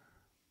editor.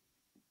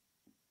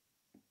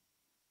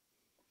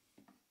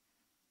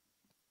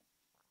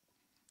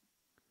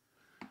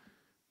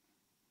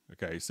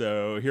 Okay,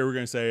 so here we're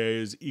going to say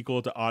is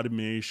equal to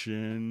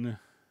automation.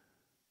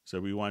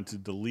 So we want to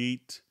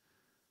delete.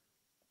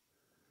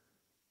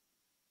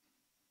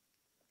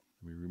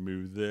 Let me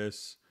remove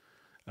this.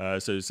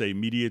 So say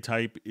media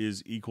type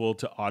is equal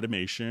to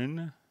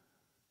automation.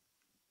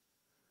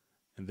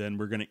 And then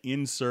we're going to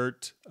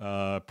insert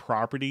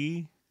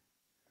property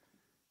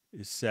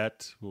is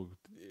set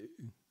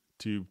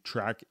to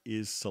track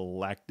is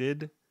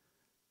selected.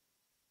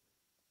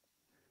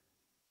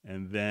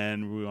 And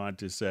then we want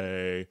to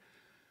say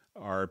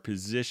our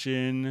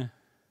position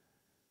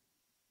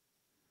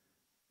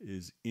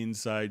is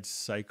inside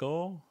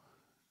cycle.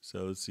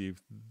 So let's see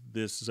if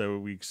this, so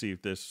we can see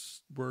if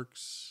this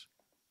works.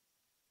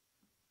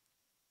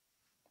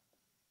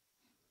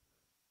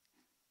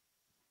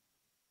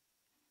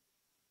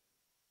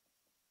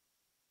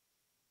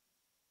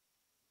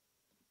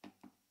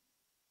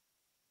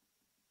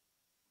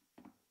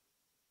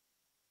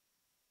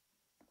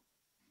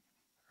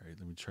 All right,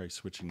 let me try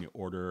switching the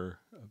order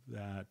of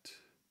that.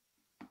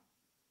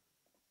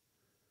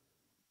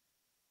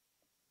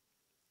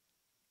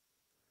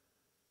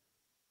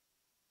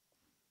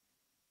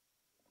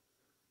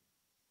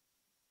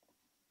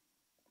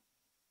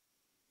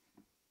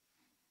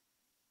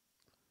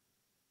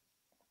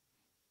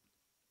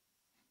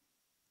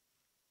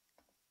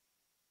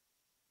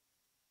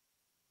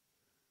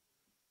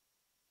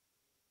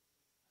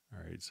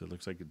 right, so it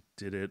looks like it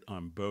did it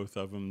on both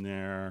of them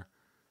there.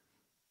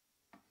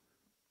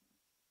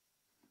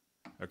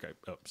 Okay,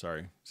 oh,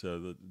 sorry.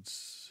 So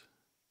let's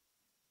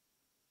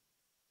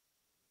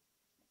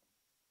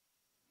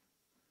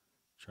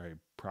try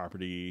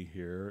property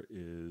here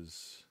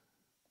is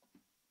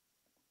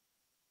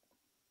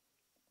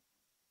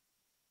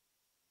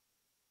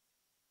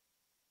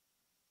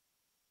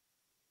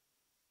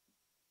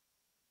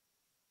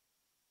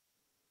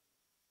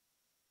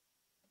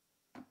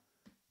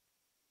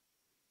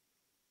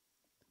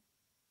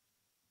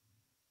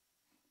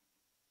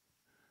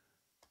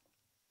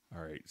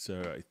all right.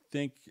 So I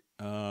think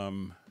all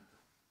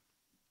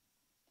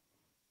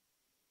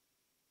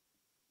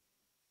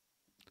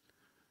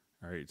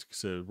right.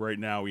 So right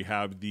now we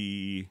have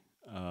the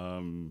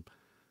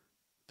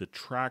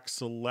track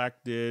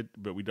selected,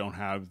 but we don't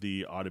have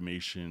the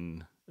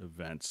automation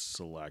events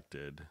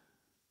selected.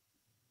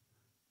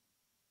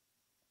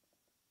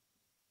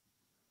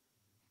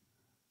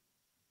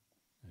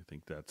 I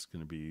think that's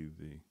going to be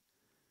the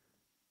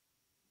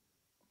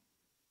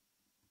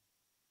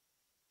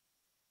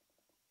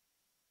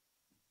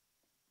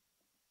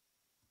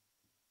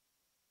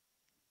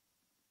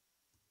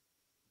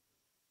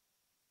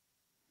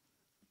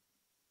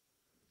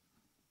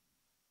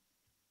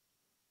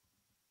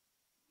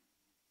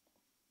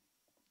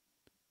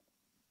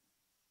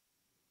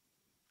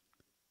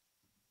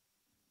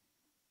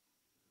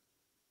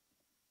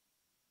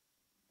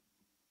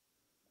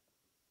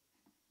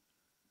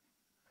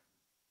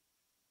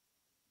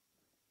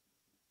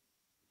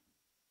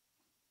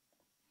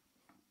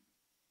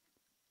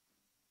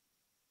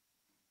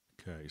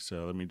okay.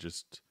 So let me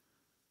just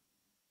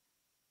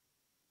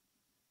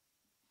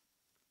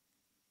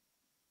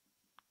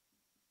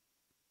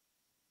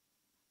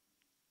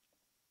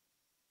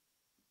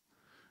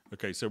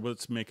okay. So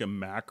let's make a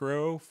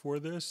macro for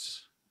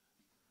this.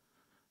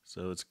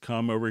 So let's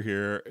come over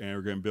here and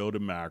we're going to build a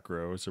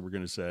macro. So we're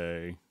going to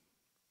say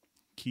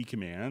key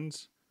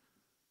commands.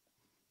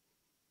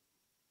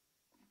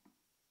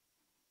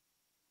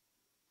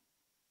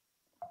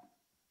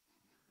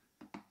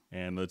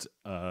 And let's,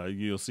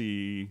 you'll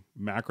see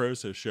macros,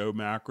 so show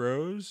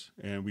macros.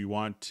 And we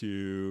want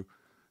to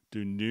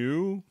do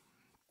new.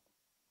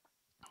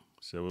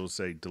 So we'll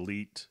say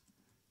delete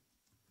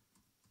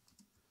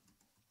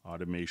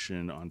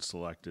automation on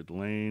selected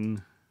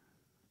lane.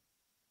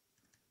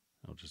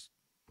 I'll just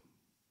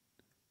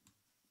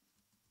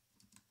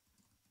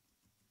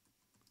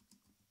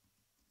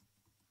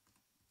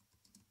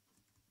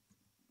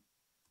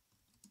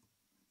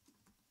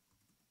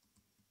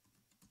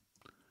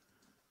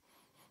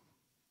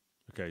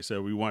okay,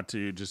 so we want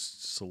to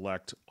just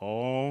select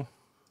all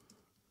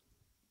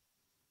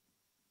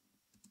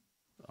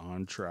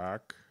on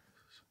track.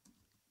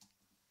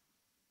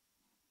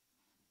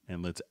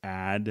 And let's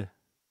add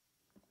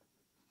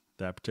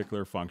that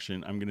particular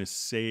function. I'm going to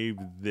save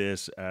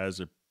this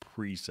as a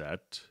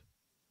preset.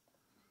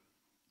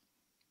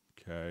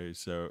 Okay,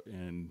 so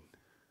and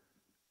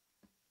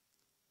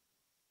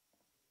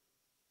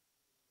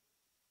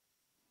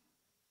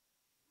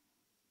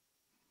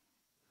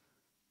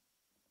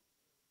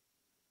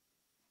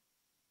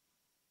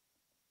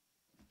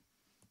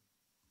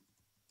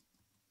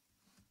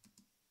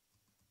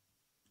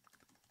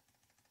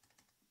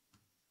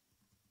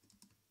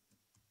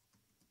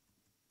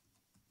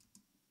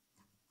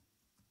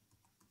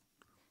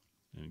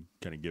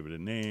kind of give it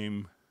a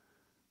name.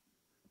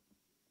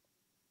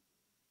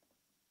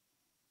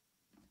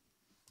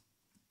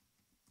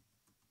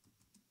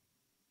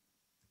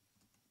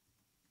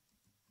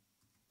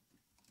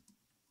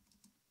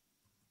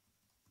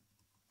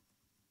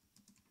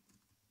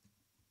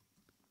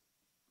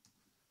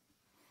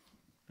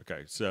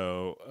 Okay,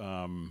 so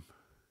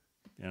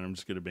and I'm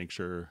just going to make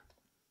sure.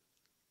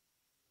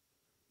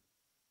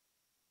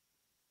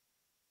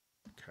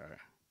 Okay.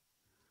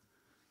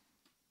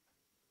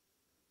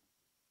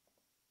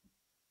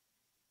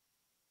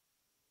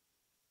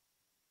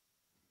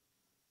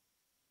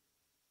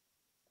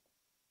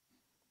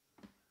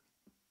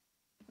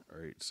 All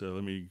right, so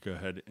let me go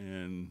ahead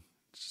and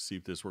see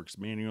if this works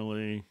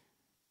manually.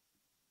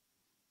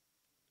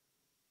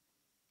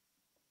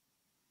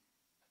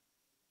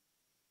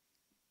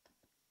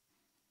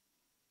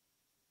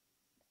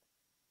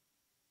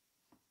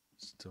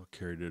 Still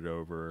carried it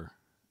over.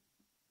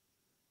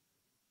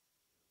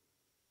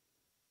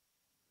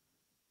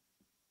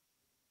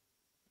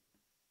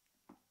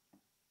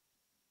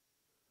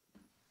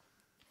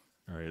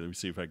 All right, let me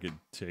see if I could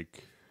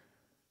take.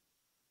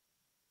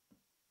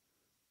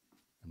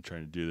 I'm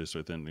trying to do this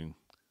with ending.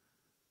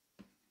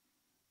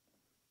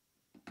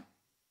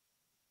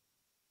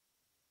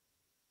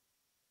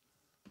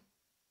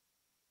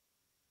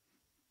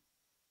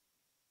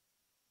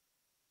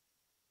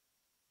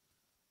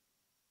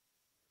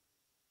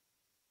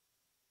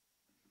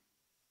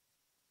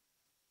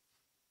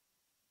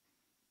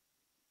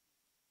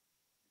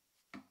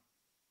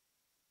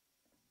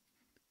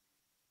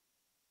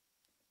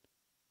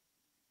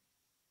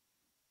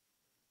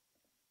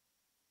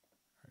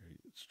 All right,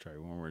 let's try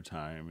one more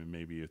time, and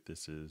maybe if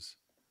this is.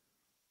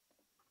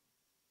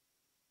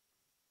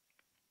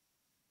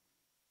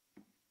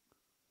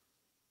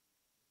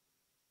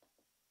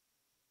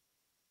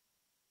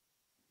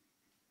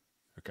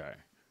 Okay.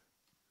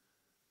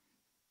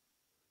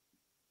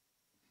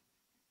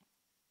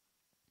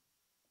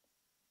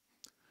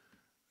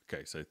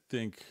 Okay, so I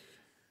think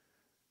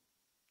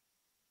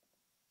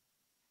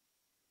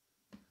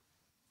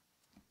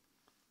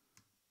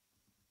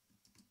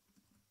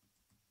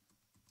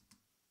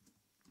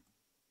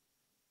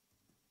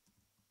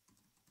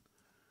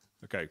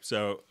okay,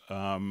 so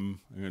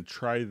I'm going to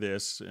try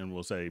this, and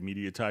we'll say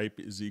media type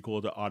is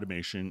equal to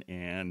automation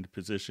and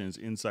positions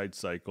inside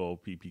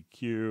cycle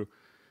PPQ,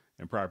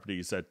 and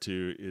property set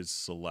to is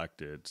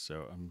selected.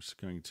 So I'm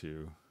just going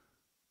to,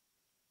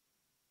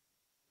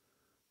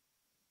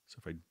 so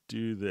if I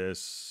do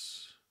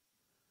this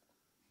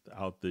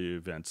without the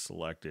event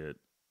selected,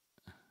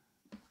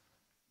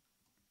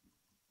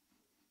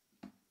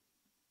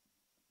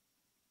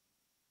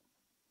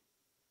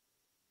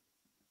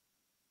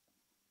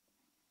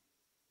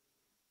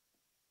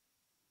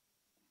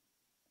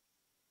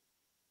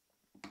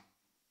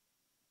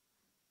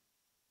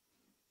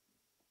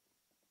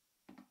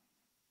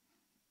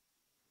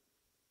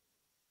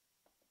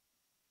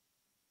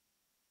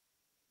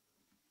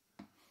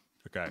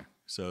 okay,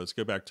 so let's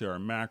go back to our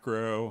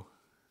macro.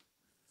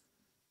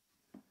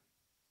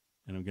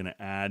 And I'm going to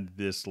add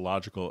this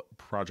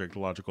project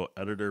logical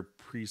editor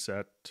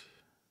preset.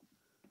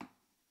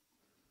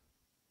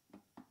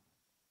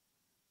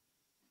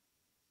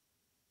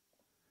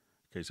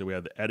 Okay, so we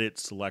have the edit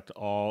select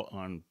all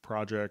on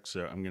project.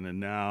 So I'm going to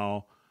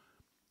now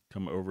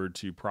come over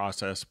to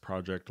process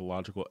project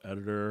logical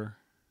editor.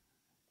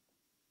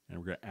 And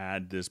we're going to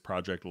add this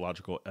project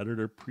logical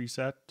editor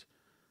preset.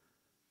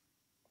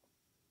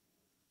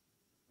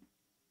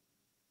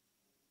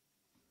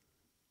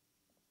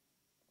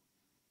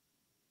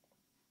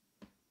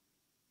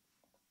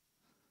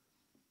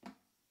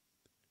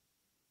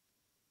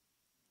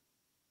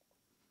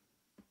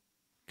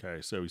 Okay,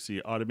 so we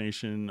see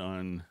automation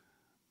on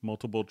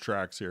multiple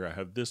tracks here. I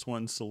have this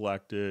one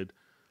selected.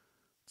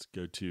 Let's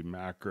go to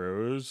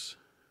macros.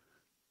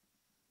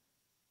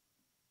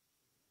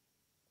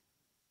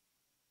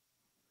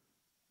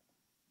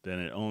 Then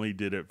it only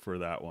did it for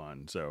that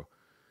one. So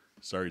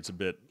sorry, it's a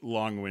bit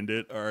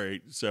long-winded. All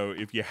right, so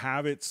if you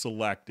have it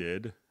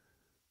selected,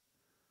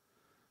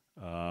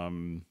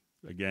 again,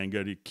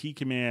 go to key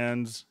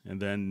commands,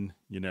 and then,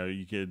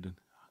 you could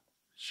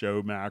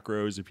show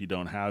macros if you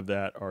don't have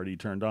that already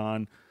turned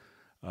on.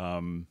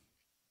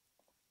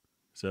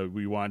 So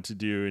we want to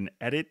do an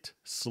edit,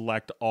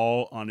 select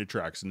all on the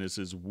tracks, and this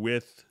is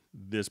with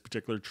this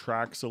particular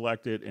track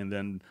selected, and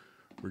then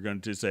we're going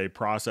to say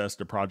process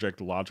the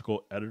project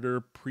logical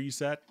editor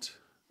preset,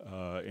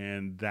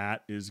 and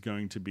that is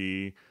going to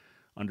be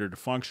under the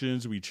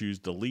functions. We choose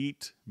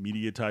delete,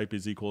 media type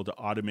is equal to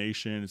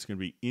automation. It's going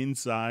to be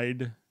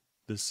inside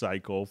the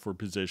cycle for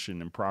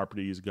position, and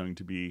property is going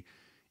to be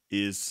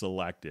is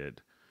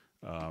selected.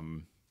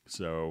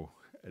 So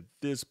at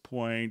this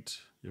point,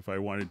 if I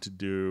wanted to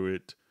do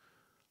it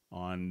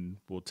on,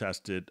 we'll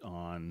test it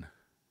on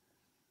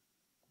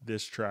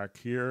this track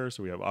here.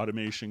 So we have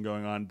automation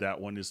going on.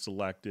 That one is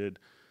selected.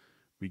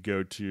 We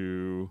go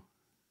to,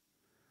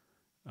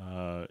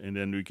 and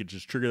then we could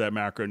just trigger that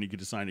macro, and you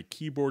could assign a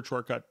keyboard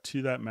shortcut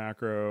to that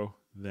macro.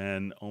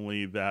 Then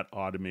only that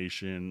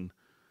automation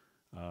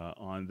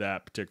on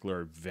that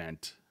particular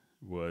event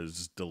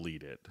was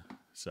deleted.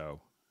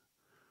 So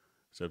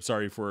I'm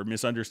sorry for a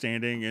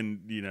misunderstanding,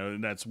 and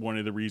and that's one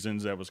of the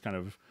reasons that was kind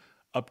of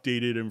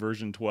updated in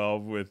version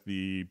 12 with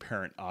the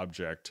parent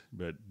object.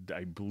 But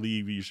I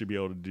believe you should be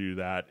able to do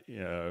that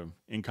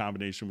in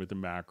combination with the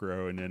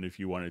macro. And then if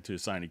you wanted to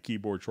assign a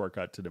keyboard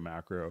shortcut to the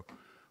macro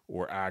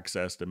or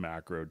access the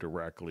macro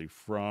directly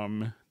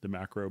from the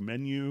macro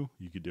menu,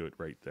 you could do it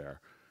right there.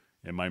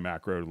 And my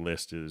macro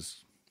list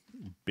is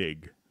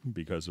big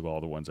because of all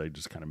the ones I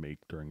just kind of make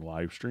during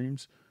live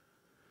streams.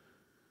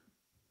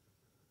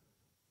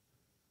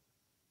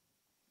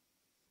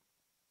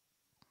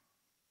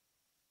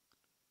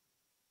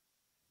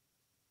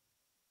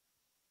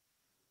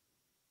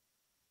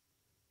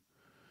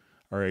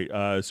 All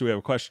right, so we have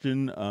a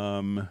question.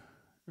 All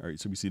right,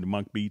 so we see the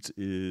Monk Beats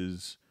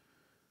is,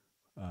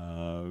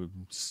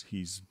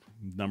 he's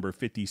number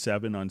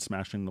 57 on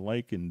Smashing the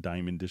Lake, and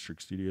Diamond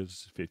District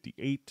Studios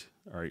 58.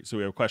 All right, so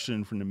we have a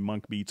question from the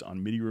Monk Beats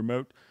on MIDI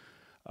remote.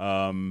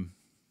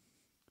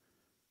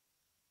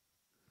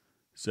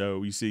 So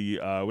we see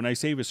when I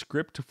save a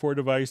script for a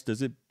device,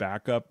 does it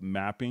back up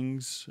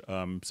mappings?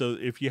 So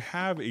if you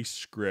have a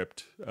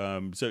script,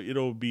 so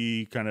it'll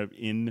be kind of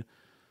in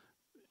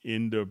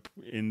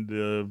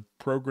the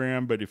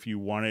program, but if you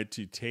wanted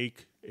to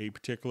take a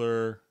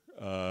particular,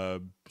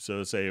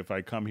 so say if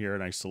I come here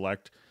and I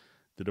select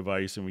the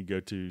device and we go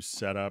to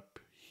setup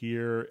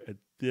here at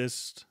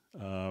this,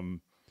 so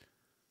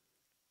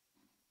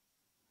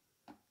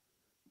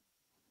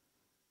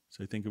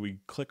I think if we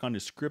click on the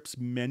scripts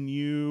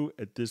menu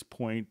at this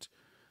point,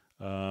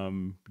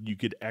 you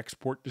could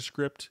export the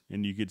script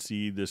and you could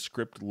see the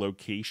script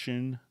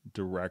location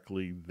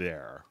directly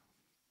there.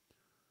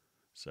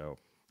 So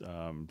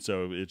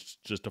it's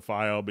just a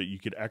file, but you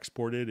could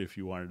export it if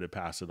you wanted to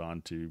pass it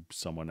on to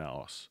someone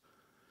else.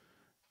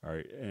 All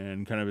right,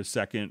 and kind of a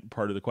second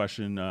part of the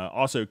question.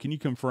 Also, can you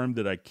confirm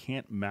that I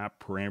can't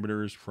map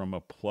parameters from a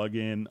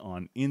plugin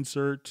on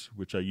Insert,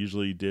 which I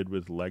usually did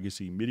with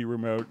Legacy MIDI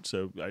Remote?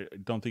 So I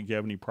don't think you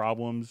have any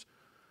problems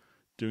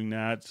doing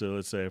that. So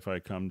let's say if I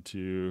come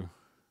to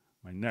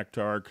my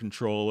Nectar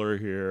controller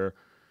here,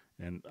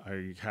 and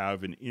I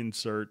have an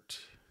insert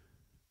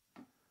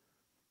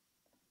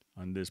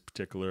on this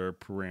particular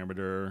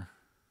parameter.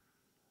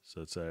 So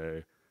let's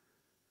say,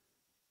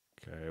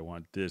 okay, I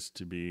want this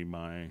to be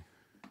my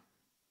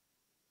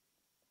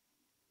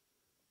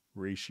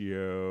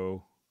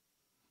ratio.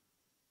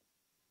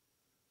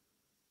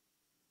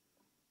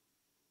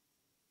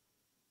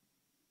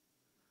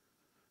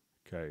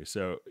 Okay,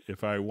 so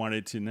if I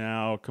wanted to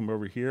now come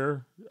over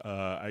here,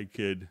 I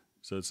could,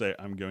 so let's say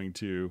I'm going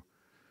to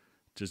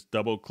just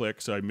double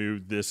click. So I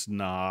move this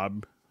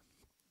knob,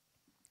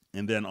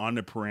 and then on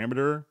the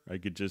parameter, I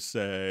could just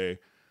say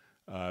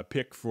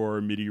pick for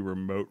MIDI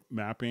remote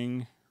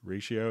mapping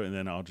ratio, and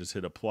then I'll just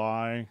hit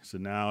apply. So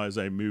now as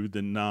I move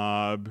the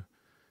knob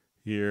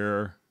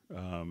here,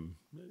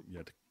 you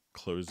have to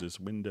close this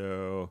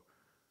window.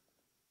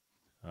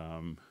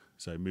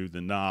 So I move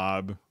the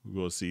knob,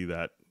 we'll see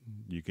that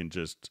you can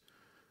just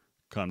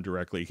come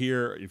directly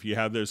here. If you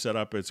have those set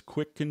up as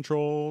quick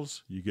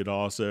controls, you could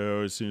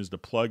also, as soon as the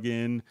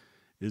plugin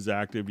is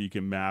active, you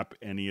can map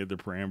any of the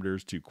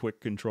parameters to quick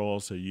control,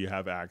 so you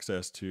have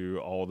access to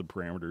all the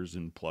parameters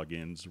and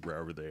plugins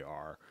wherever they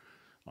are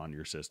on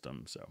your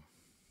system. So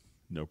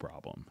no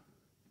problem.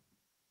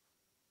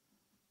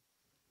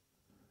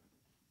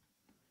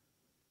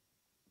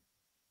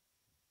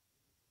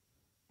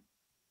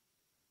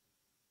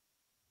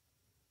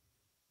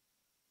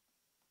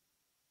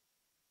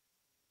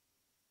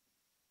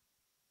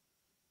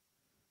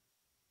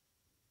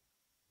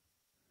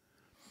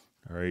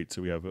 All right,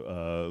 so we have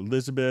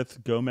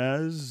Elizabeth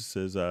Gomez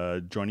says,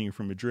 joining you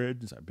from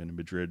Madrid. I've been in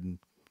Madrid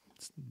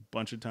a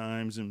bunch of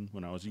times and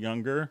when I was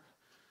younger.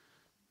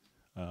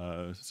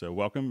 So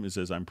welcome. It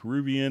says, I'm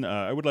Peruvian.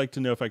 I would like to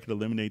know if I could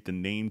eliminate the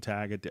name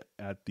tag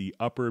at the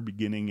upper,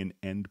 beginning, and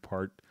end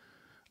part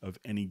of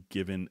any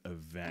given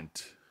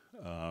event.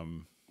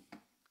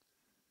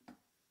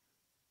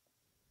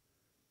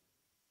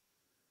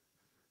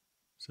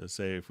 So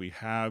say if we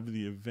have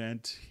the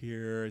event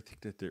here, I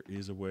think that there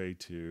is a way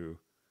to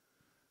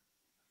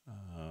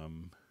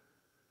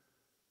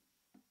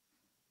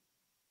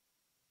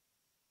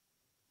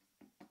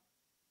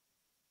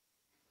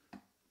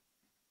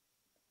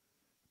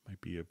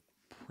might be a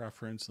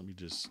preference. Let me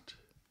just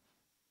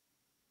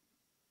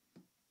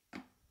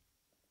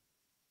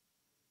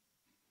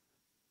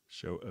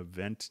show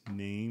event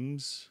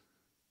names.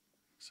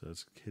 So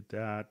let's hit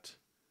that.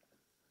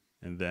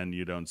 And then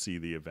you don't see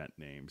the event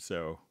name.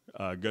 So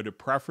go to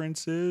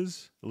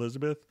preferences,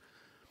 Elizabeth,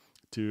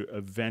 to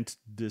event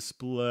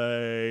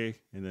display,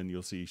 and then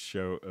you'll see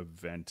show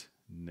event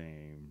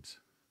names.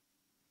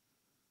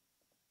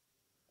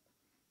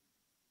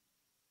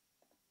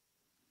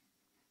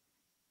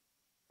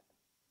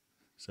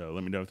 So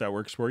let me know if that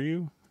works for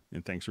you.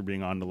 And thanks for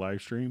being on the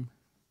live stream.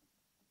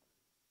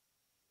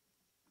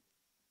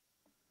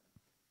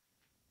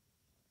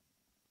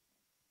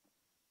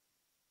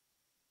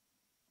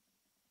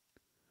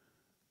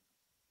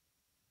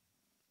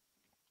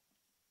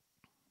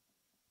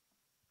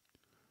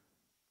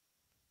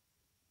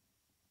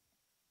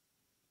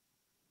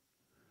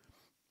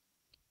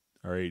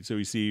 All right, so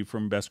we see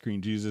from Best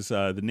Green Jesus,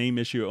 the name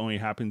issue only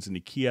happens in the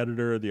key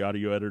editor. The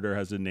audio editor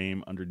has a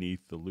name underneath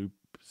the loop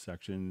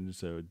section,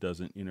 so it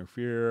doesn't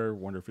interfere.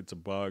 Wonder if it's a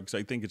bug. So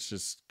I think it's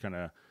just kind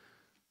of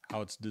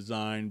how it's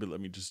designed, but let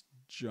me just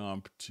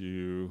jump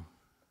to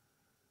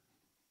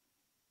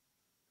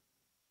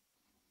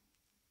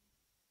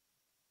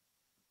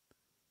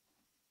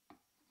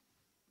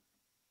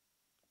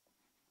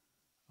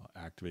I'll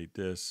activate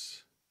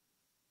this.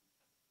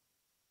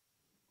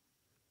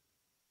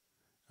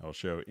 I'll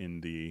show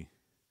in the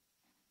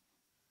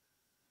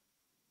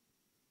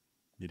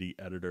MIDI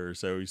editor.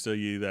 So we show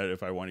you that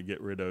if I want to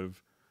get rid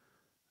of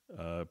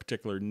a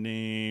particular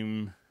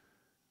name,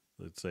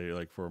 let's say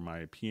like for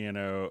my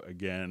piano,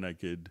 again, I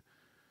could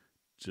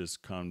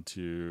just come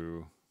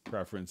to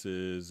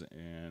preferences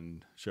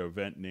and show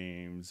event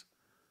names,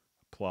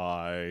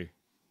 apply,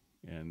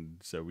 and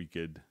so we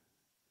could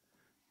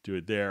do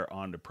it there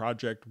on the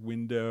project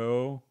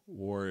window,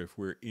 or if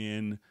we're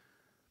in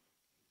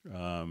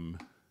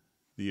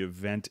the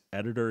event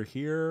editor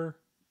here,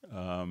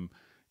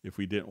 if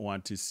we didn't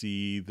want to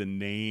see the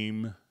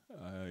name,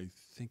 I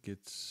think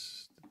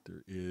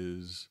there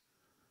is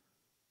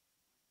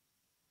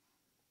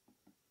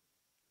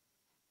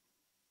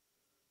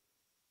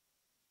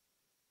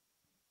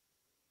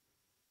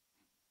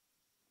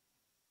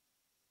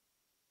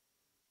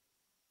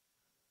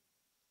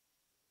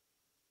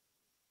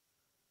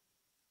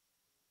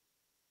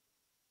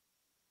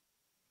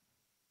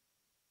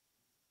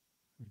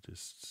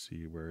just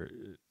see where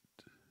it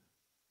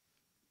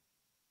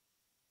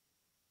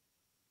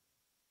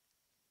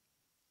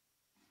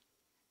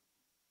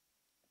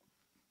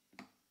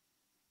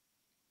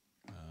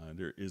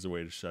There is a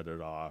way to shut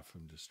it off.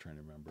 I'm just trying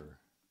to remember.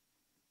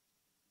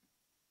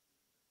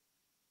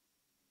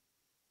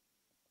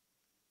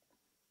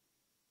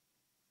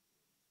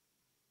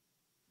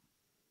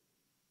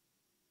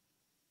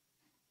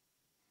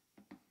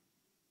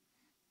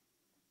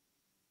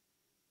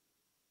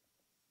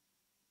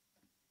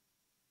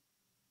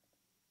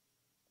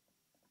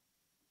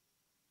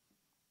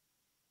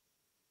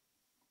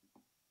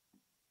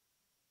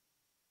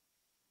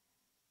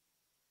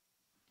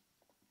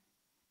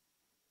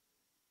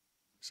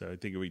 So I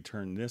think if we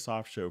turn this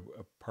off, show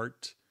a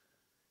part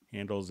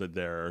handles that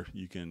there,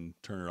 you can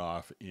turn it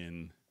off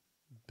in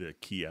the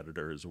key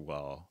editor as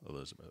well,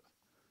 Elizabeth.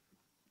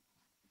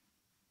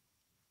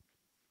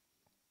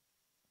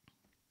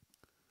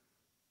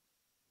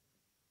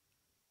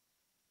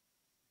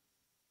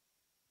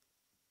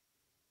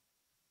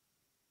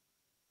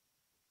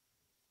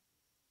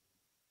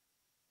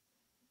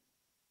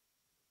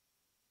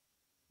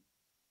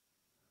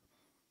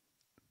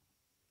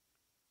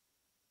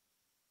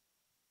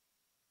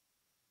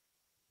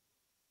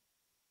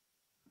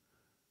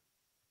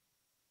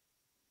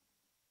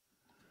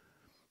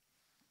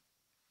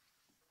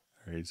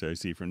 All right, so I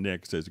see from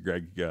Nick says,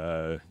 Greg,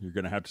 you're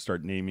going to have to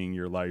start naming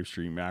your live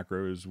stream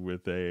macros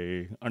with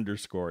a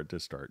underscore to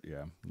start.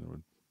 Yeah,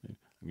 I'm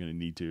going to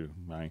need to.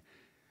 My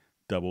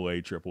double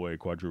A, triple A,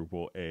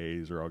 quadruple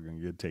A's are all going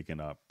to get taken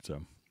up.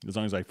 So as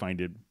long as I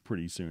find it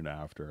pretty soon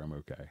after, I'm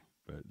okay.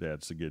 But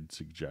that's a good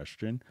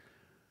suggestion.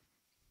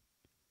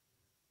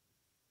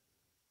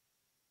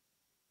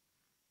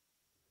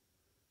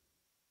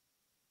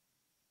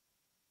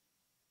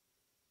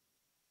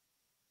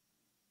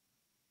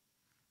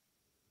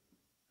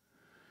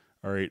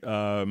 All right.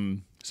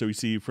 So we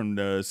see from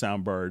the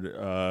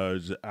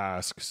soundbar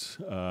asks,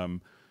 the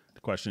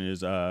question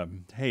is,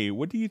 hey,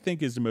 what do you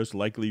think is the most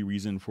likely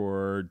reason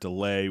for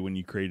delay when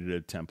you created a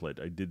template?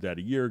 I did that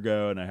a year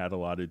ago and I had a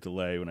lot of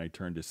delay when I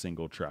turned a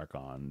single track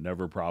on.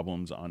 Never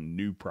problems on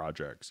new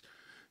projects.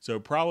 So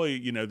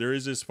probably, there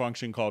is this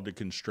function called the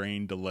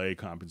constrained delay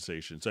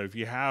compensation. So if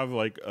you have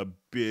like a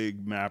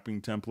big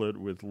mapping template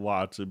with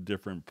lots of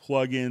different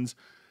plugins,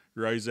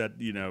 realize that,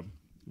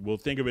 we'll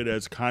think of it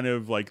as kind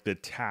of like the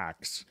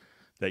tax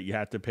that you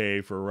have to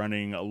pay for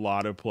running a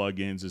lot of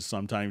plugins is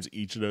sometimes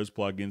each of those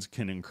plugins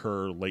can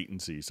incur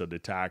latency. So the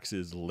tax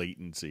is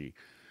latency.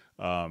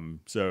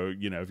 So,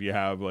 if you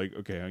have like,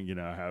 okay,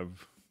 I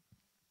have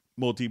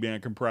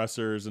multi-band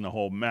compressors and a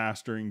whole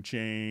mastering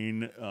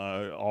chain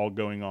all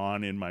going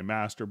on in my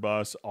master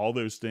bus, all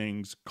those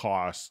things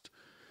cost,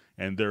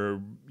 and their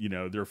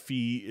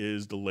fee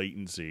is the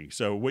latency.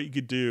 So what you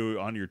could do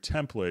on your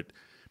template,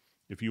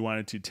 if you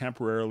wanted to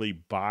temporarily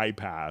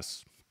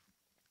bypass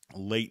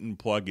latent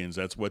plugins,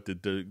 that's what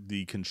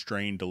the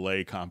constrained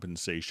delay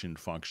compensation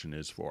function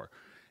is for.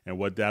 And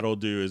what that'll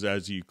do is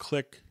as you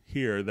click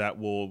here, that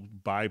will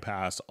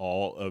bypass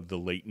all of the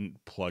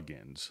latent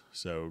plugins.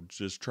 So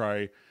just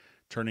try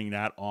turning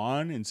that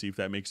on and see if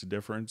that makes a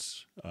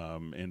difference,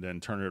 and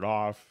then turn it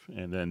off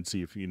and then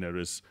see if you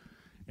notice.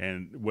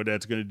 And what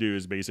that's going to do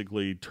is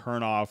basically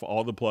turn off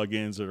all the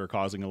plugins that are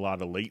causing a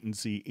lot of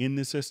latency in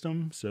the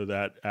system so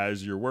that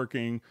as you're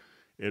working,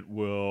 it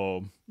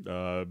will,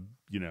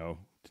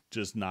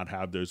 just not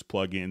have those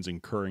plugins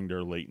incurring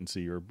their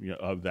latency or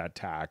of that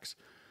tax.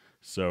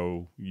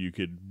 So you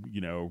could,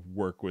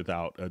 work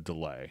without a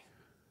delay.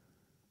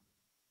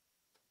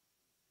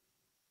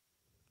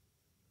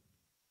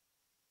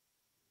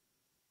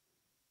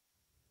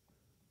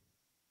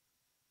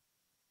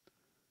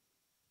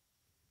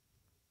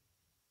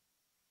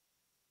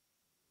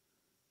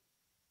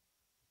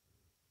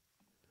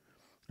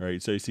 All right,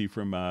 so I see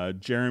from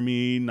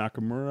Jeremy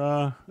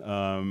Nakamura,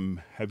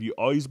 have you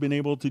always been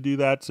able to do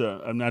that?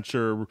 So I'm not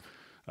sure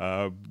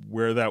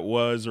where that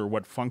was or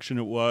what function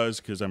it was,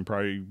 because I'm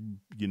probably,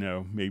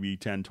 maybe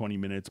 10, 20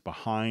 minutes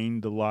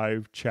behind the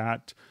live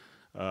chat.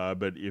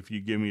 But if you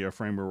give me a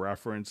frame of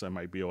reference, I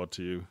might be able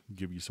to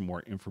give you some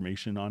more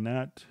information on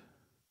that.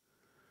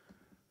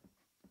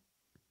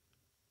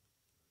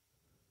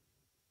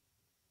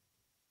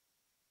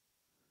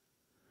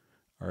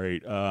 All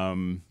right.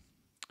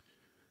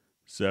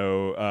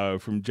 So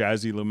from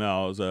Jazzy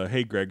Lamel's,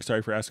 hey Greg,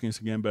 sorry for asking this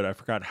again, but I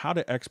forgot how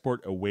to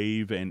export a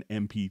WAV and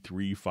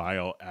MP3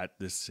 file at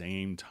the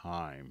same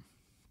time.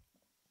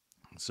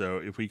 So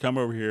if we come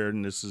over here,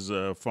 and this is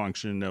a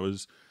function that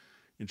was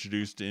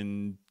introduced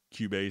in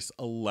Cubase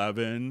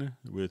 11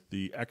 with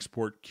the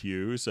export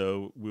queue.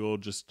 So we'll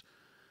just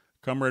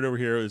come right over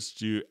here. Let's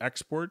do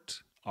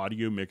export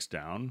audio mix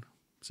down.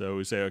 So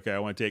we say, okay, I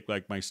want to take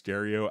like my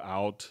stereo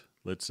out,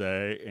 let's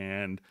say,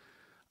 and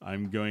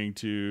I'm going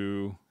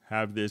to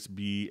have this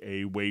be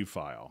a WAV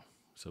file.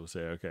 So we'll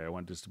say, okay, I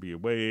want this to be a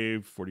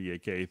WAV,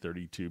 48K,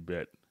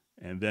 32-bit.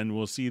 And then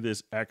we'll see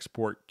this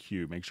export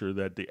queue. Make sure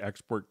that the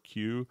export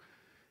queue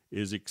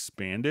is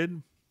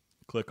expanded.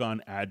 Click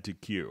on add to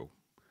queue.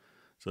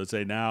 So let's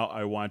say now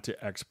I want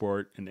to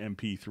export an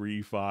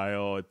MP3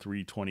 file at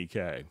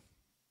 320K.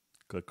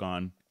 Click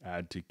on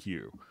add to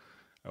queue.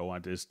 I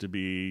want this to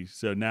be,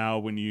 so now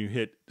when you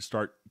hit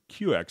start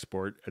queue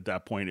export, at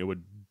that point it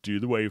would do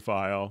the WAV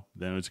file,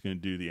 then it's going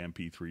to do the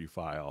MP3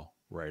 file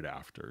right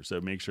after. So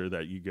make sure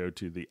that you go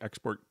to the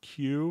export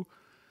queue,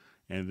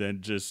 and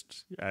then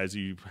just as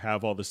you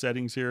have all the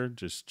settings here,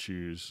 just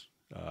choose,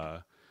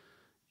 add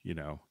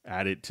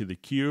it to the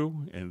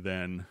queue, and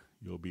then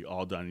you'll be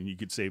all done. And you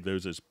could save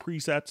those as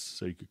presets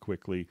so you could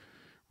quickly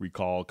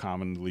recall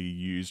commonly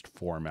used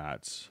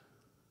formats.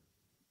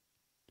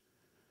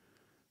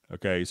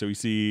 Okay, so we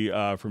see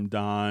from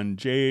Don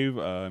Jave,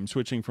 I'm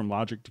switching from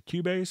Logic to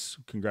Cubase.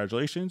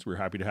 Congratulations, we're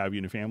happy to have you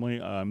in the family.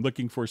 I'm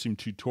looking for some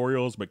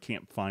tutorials, but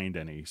can't find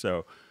any.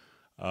 So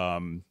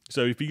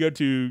if you go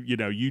to,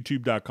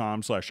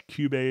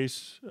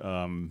 youtube.com/Cubase,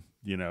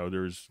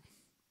 there's,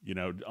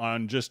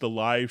 on just the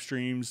live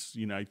streams,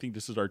 I think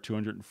this is our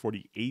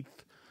 248th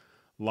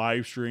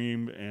live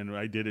stream, and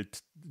I did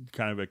it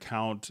kind of a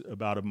count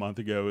about a month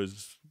ago,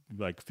 is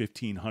like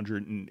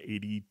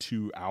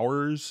 1,582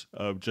 hours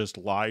of just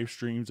live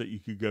streams that you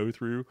could go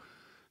through.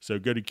 So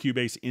go to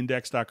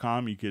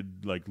cubaseindex.com. You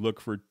could look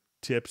for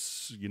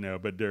tips,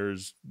 but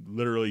there's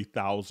literally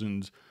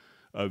thousands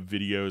of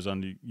videos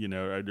on the,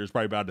 there's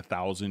probably about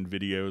 1,000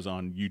 videos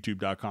on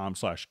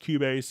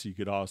youtube.com/Cubase. You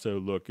could also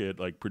look at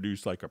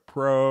Produce Like a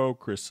Pro,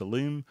 Chris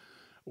Salim,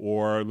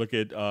 or look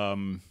at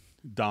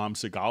Dom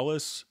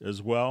Segalis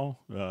as well.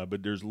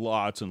 But there's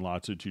lots and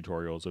lots of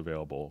tutorials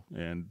available.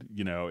 And,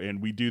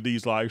 and we do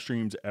these live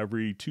streams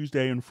every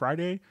Tuesday and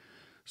Friday.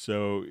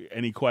 So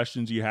any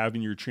questions you have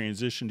in your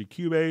transition to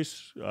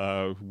Cubase,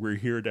 we're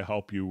here to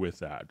help you with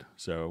that.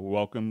 So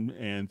welcome,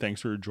 and thanks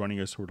for joining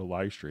us for the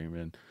live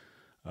stream.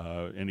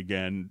 And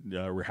again,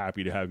 we're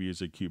happy to have you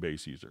as a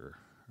Cubase user.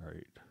 All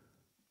right.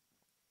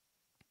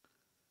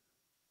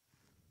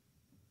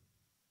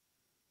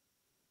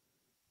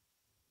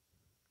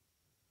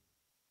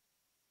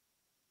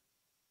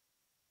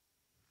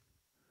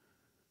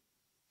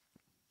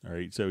 All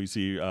right, so you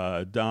see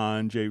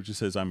Don J just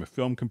says, I'm a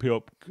film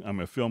composer. I'm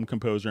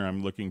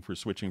looking for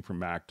switching from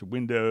Mac to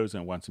Windows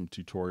and want some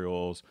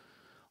tutorials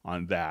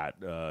on that.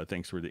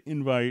 Thanks for the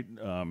invite.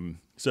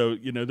 So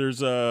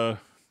there's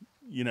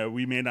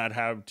we may not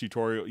have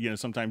tutorial.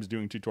 Sometimes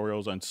doing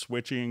tutorials on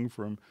switching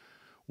from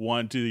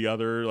one to the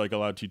other. Like a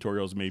lot of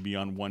tutorials may be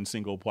on one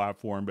single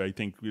platform, but I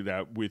think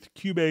that with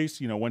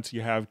Cubase, once you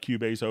have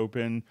Cubase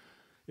open,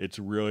 it's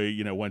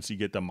really, once you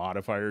get the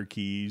modifier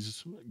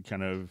keys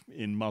kind of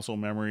in muscle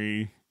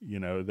memory,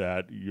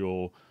 that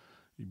you'll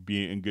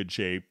be in good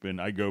shape. And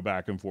I go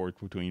back and forth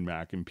between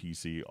Mac and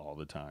PC all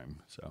the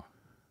time. So,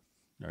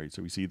 all right.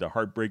 So we see the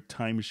Heartbreak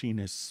Time Machine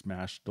has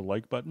smashed the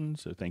like button.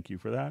 So thank you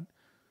for that.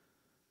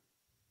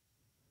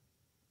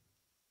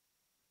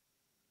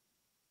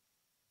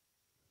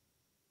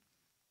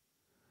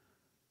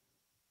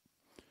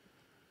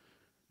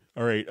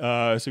 All right,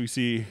 so we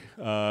see,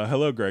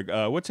 hello, Greg.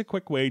 What's a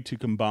quick way to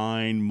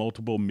combine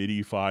multiple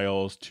MIDI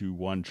files to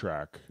one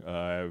track?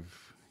 I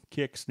have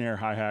kick, snare,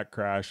 hi-hat,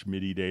 crash,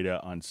 MIDI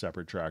data on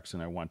separate tracks,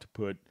 and I want to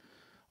put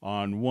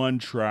on one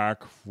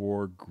track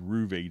for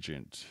Groove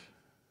Agent.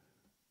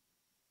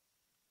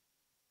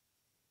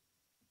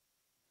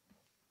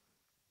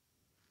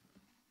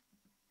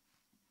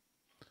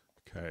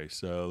 Okay,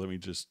 so let me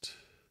just...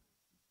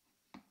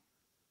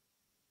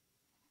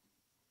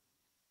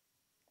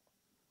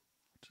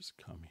 Just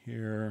come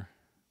here.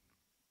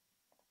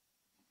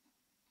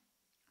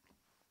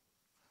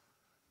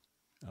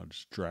 I'll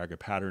just drag a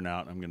pattern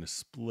out. I'm going to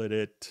split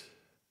it.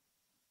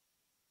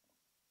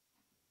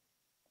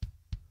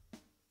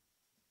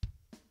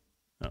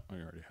 Oh, I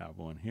already have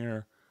one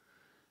here.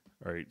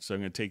 All right, so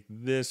I'm going to take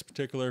this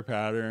particular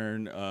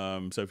pattern.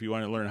 So if you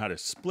want to learn how to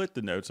split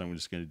the notes, I'm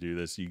just going to do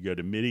this. You go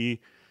to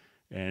MIDI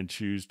and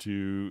choose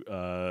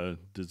to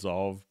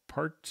dissolve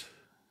part.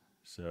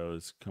 So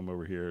let's come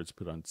over here. Let's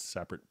put on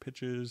separate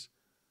pitches.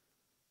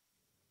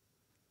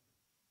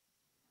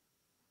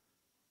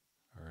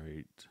 All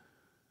right.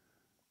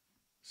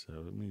 So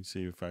let me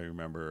see if I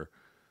remember,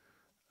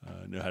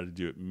 know how to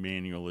do it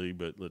manually,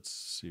 but let's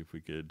see if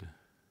we could.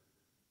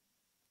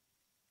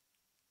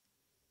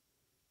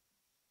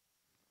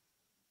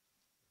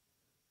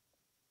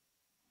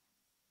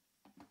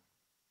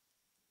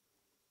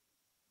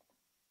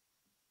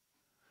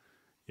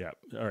 Yeah.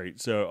 All right.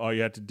 So all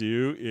you have to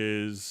do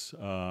is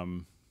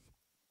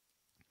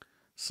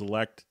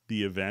select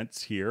the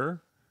events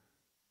here.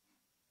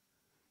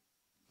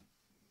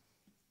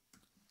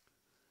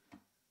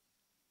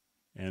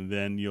 And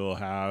then you'll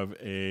have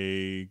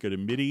go to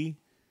MIDI,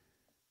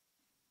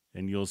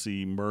 and you'll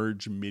see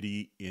merge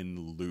MIDI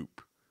in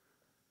loop.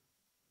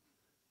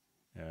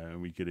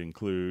 And we could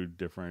include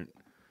different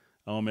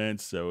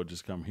elements. So we'll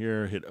just come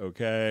here, hit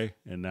OK,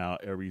 and now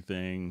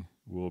everything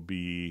will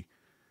be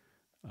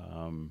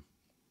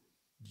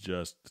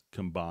just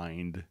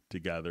combined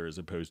together as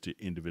opposed to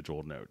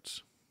individual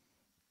notes.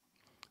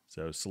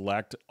 So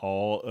select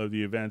all of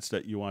the events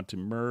that you want to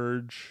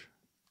merge.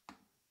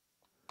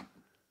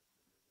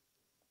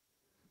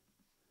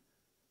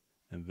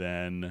 And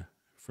then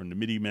from the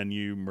MIDI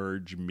menu,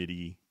 merge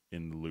MIDI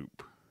in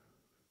loop.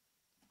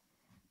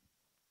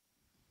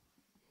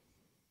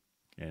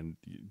 And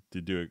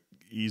to do it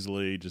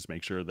easily, just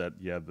make sure that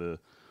you have the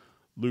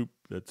loop.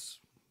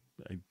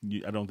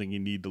 I don't think you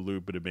need the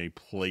loop, but it may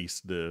place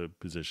the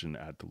position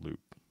at the loop.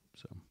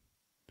 So.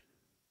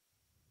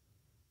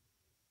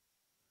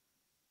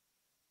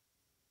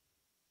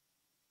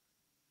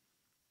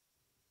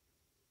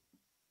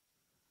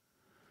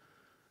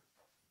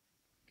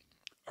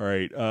 All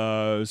right.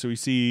 So we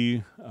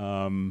see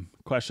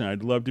question.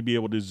 I'd love to be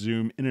able to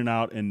zoom in and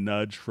out and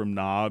nudge from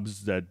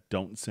knobs that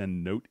don't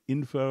send note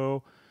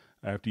info.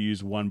 I have to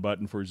use one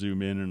button for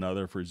zoom in,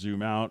 another for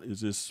zoom out.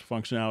 Is this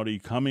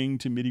functionality coming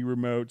to MIDI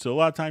remote? So a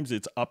lot of times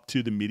it's up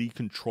to the MIDI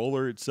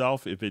controller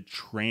itself if it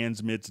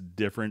transmits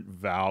different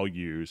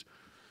values.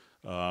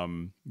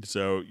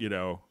 So,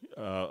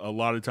 a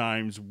lot of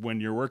times when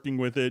you're working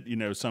with it,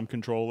 some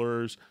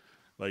controllers,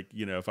 like,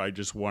 if I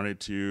just wanted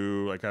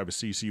to, like I have a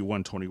CC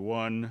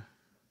 121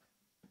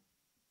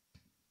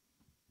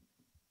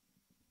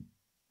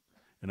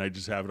 and I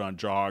just have it on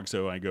jog.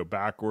 So I go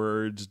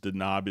backwards, the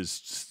knob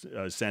is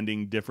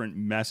sending different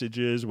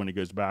messages when it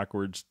goes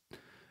backwards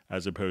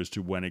as opposed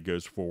to when it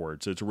goes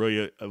forward. So it's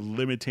really a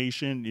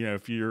limitation.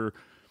 If your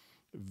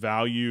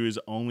value is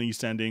only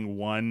sending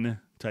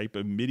one type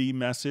of MIDI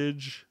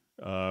message,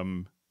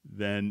 then,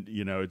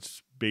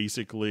 it's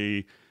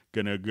basically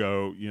going to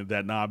go,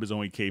 that knob is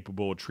only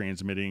capable of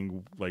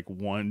transmitting like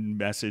one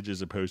message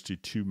as opposed to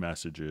two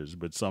messages,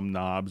 but some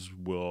knobs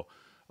will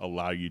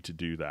allow you to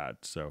do that.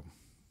 So.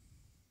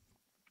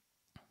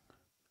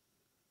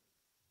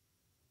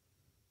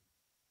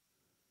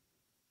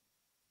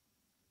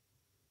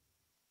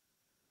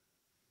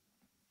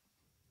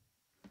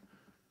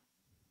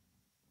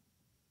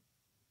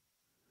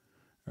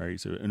 All right,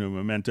 so in a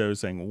memento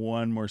saying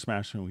one more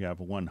smash and we have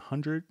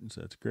 100,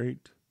 so that's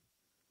great.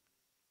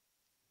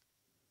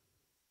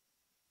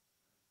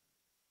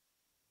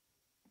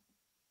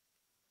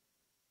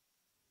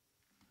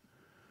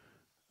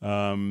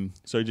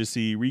 So I just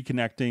see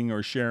reconnecting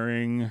or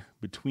sharing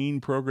between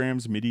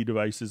programs, MIDI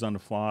devices on the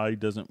fly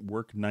doesn't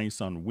work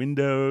nice on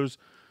Windows.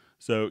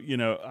 So,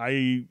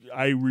 I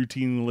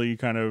routinely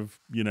kind of,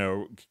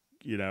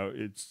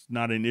 it's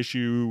not an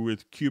issue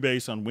with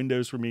Cubase on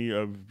Windows for me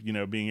of,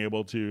 being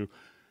able to,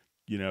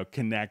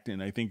 connect.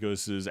 And I think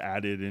this is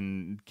added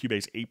in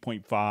Cubase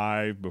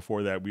 8.5.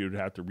 Before that, we would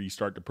have to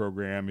restart the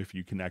program if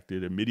you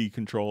connected a MIDI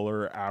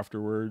controller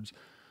afterwards.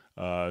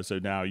 So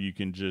now you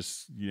can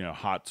just,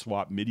 hot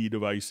swap MIDI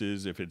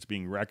devices if it's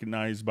being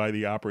recognized by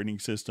the operating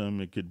system.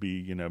 It could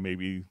be,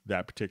 maybe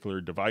that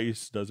particular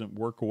device doesn't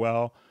work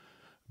well,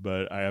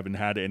 but I haven't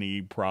had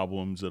any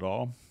problems at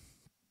all.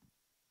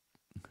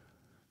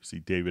 See,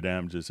 David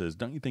M just says,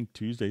 don't you think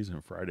Tuesdays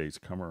and Fridays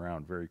come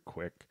around very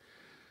quick?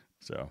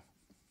 So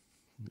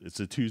it's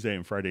a Tuesday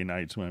and Friday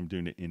nights when I'm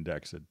doing the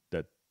index.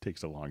 That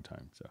takes a long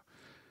time. So.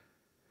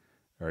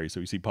 All right,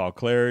 so we see Paul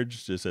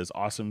Claridge just says,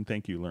 awesome,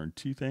 thank you, learned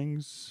 2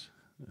 things.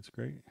 That's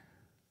great.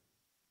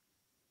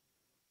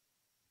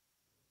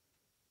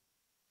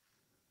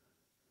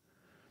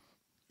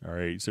 All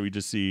right, so we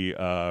just see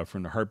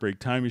from the Heartbreak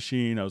Time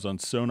Machine, I was on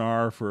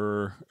Sonar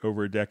for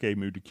over a decade,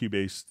 moved to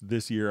Cubase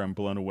this year. I'm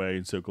blown away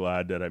and so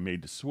glad that I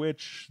made the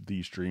switch.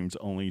 These streams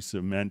only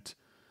cement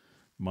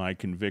my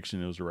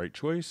conviction it was the right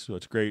choice, so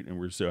it's great, and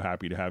we're so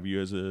happy to have you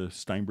as a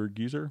Steinberg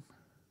user.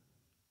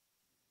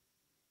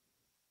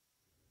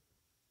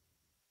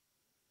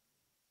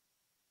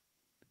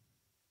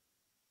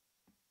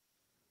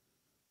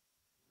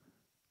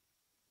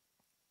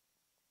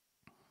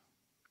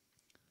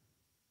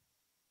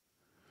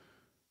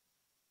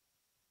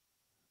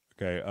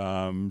 Okay,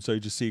 so you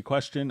just see a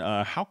question.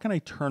 How can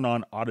I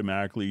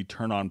automatically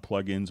turn on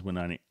plugins when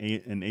I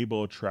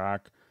enable a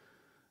track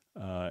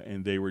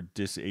and they were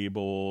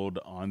disabled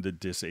on the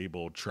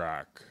disabled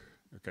track?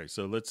 Okay,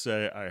 so let's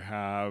say I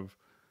have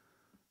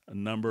a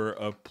number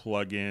of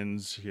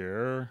plugins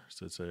here.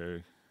 So let's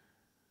say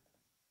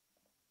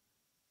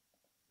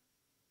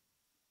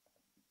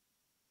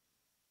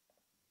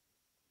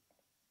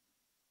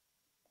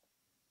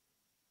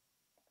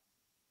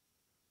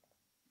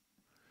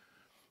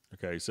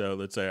okay, so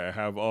let's say I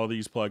have all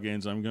these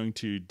plugins. I'm going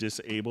to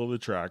disable the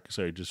track.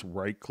 So I just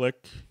right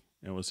click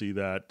and we'll see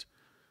that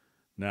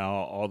now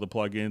all the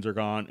plugins are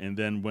gone. And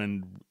then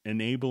when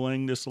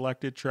enabling the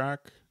selected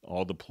track,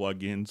 all the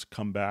plugins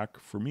come back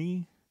for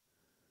me.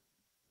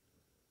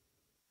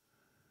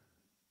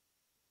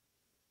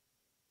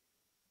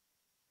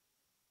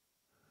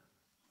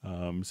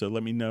 So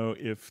let me know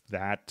if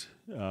that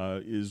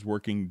is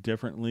working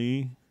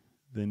differently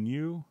than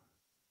you.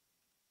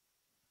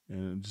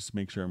 And just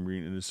make sure I'm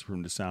reading this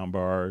from the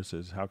soundbar. It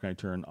says, how can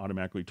I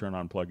automatically turn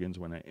on plugins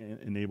when I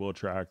enable a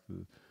track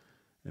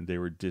and they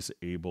were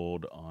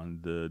disabled on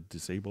the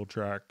disabled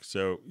track?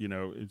 So,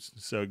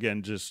 so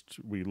again,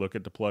 we look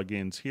at the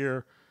plugins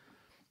here,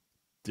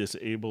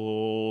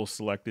 disable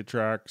selected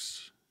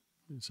tracks.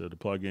 So the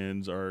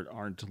plugins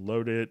aren't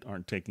loaded,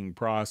 aren't taking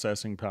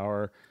processing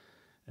power,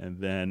 and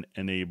then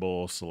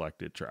enable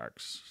selected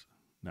tracks.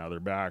 Now they're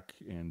back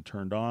and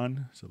turned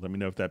on. So let me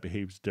know if that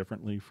behaves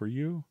differently for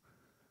you.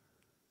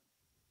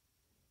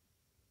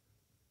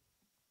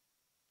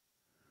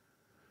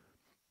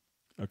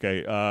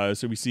 Okay,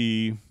 so we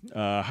see,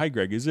 hi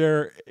Greg, is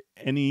there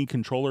any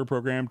controller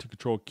program to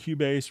control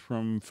Cubase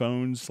from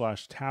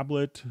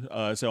phone/tablet?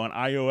 So on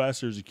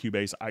iOS, there's a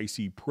Cubase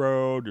IC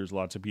Pro. There's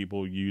lots of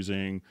people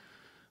using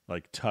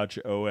like Touch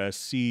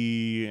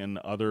OSC and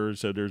others.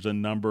 So there's a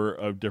number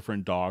of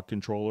different dock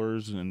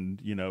controllers,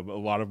 and you know,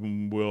 a lot of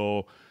them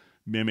will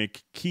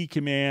mimic key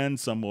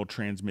commands. Some will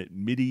transmit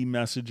MIDI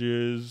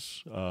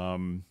messages,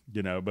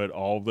 you know, but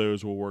all of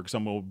those will work.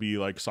 Some will be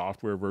like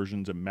software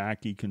versions of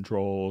Mackie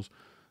controls.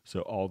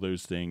 So all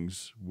those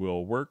things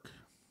will work.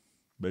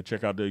 But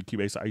check out the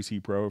Cubase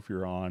IC Pro if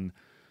you're on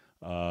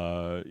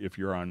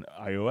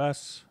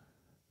iOS.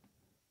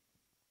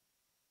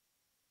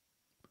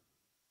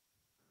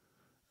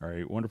 All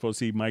right, wonderful to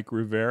see Mike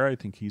Rivera. I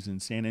think he's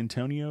in San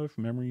Antonio, if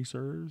memory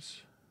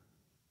serves.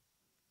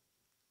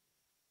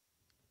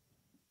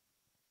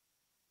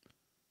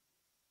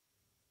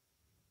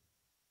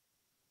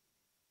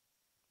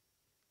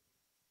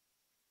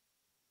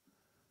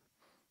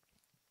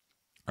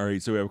 All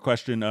right, so we have a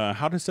question,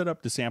 how to set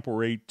up the sample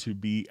rate to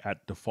be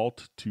at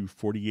default to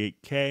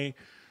 48K.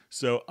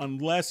 So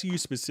unless you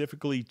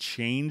specifically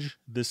change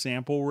the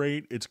sample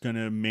rate, it's going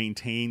to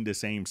maintain the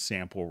same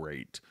sample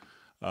rate.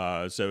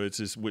 So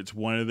it's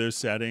one of those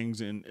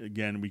settings. And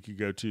again, we could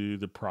go to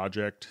the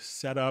project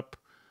setup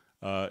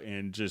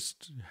and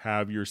just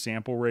have your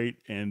sample rate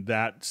and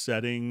that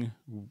setting,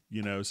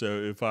 you know, so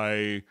if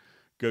I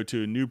go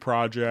to a new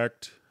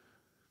project,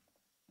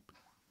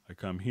 I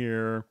come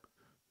here,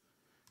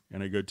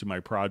 and I go to my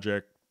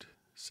project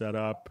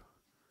setup,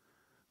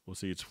 we'll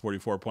see it's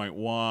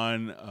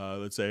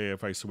 44.1. Let's say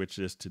if I switch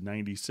this to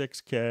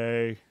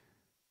 96K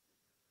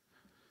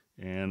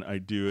and I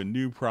do a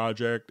new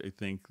project, I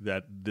think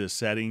that the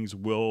settings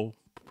will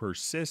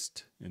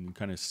persist and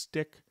kind of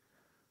stick.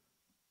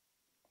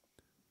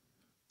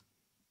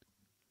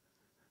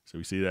 So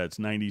we see that it's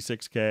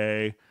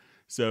 96K.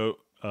 So,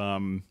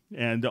 and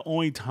the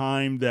only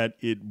time that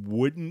it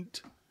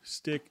wouldn't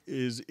stick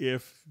is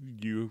if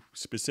you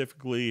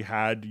specifically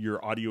had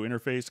your audio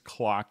interface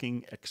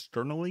clocking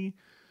externally.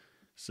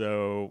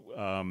 So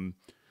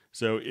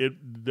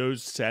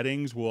those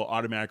settings will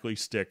automatically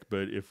stick.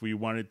 But if we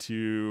wanted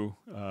to,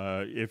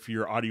 if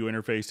your audio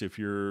interface, if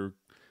you're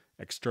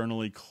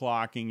externally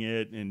clocking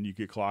it, and you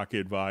could clock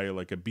it via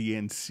like a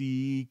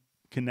BNC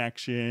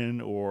connection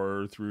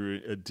or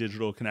through a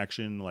digital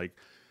connection like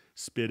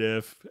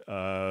SPDIF,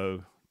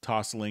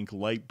 Toslink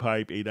light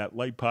pipe, ADAT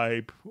light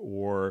pipe,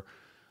 or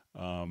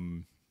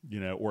you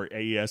know, or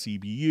AES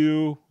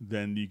EBU,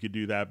 then you could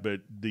do that. But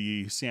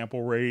the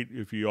sample rate,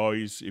 if you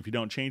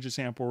don't change the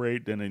sample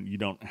rate, then you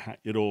don't,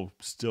 it'll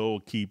still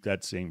keep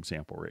that same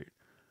sample rate.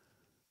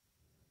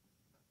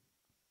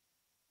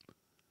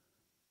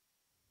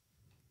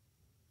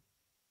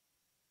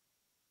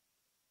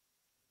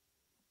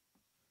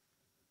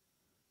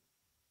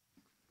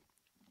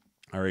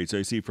 All right, so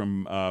I see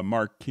from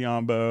Mark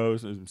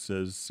Chiambo,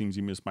 says, seems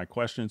you missed my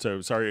question.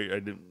 So sorry, I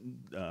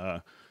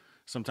didn't,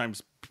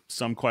 sometimes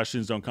some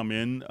questions don't come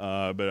in,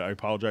 but I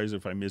apologize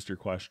if I missed your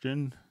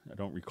question. I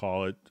don't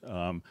recall it.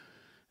 And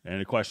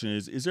the question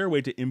is there a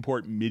way to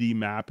import MIDI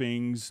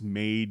mappings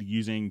made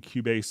using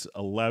Cubase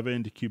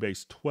 11 to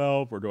Cubase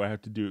 12, or do I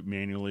have to do it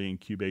manually in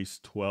Cubase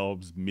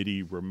 12's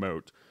MIDI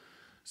remote?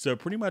 So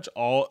pretty much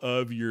all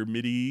of your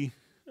MIDI,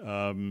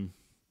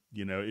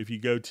 you know, if you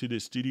go to the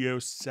studio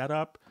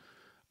setup,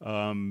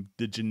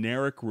 the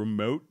generic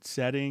remote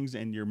settings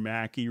and your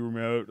Mackie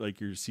remote, like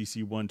your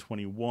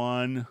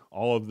CC121,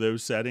 all of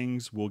those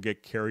settings will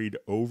get carried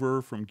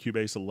over from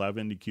Cubase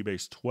 11 to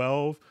Cubase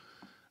 12.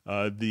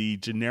 The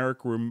generic,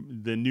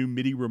 the new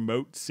MIDI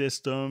remote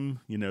system,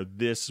 you know,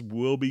 this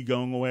will be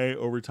going away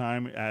over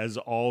time as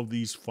all of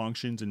these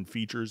functions and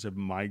features have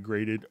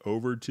migrated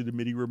over to the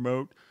MIDI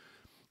remote.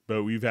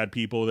 But we've had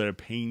people that have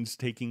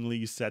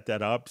painstakingly set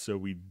that up, so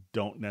we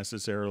don't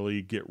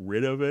necessarily get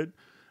rid of it.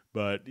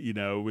 But, you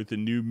know, with the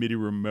new MIDI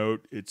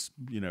remote, it's,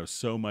 you know,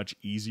 so much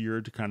easier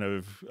to kind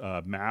of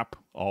map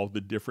all the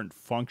different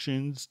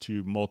functions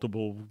to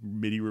multiple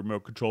MIDI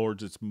remote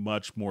controllers. It's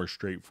much more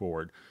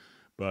straightforward.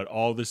 But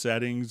all the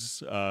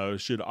settings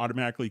should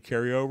automatically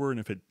carry over. And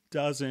if it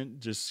doesn't,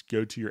 just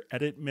go to your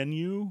edit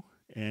menu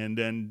and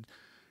then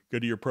go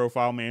to your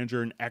profile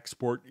manager and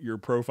export your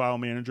profile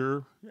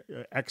manager,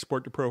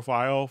 export the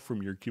profile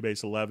from your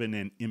Cubase 11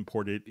 and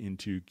import it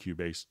into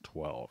Cubase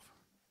 12.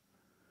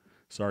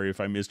 Sorry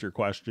if I missed your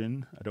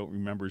question. I don't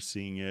remember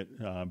seeing it,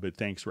 but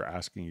thanks for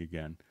asking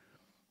again.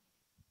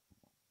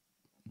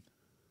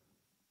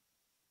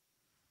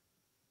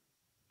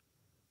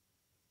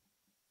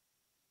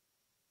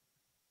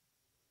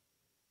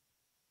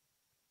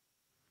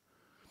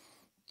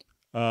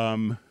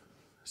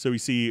 So we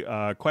see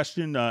a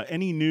question,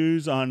 any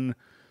news on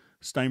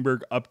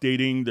Steinberg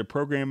updating the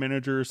program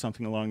manager,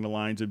 something along the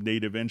lines of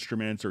native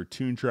instruments or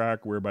tune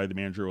track, whereby the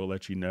manager will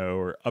let you know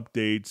or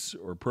updates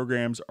or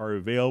programs are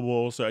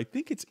available. So I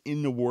think it's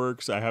in the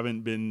works. I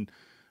haven't been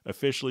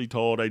officially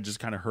told. I just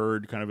kind of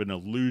heard kind of an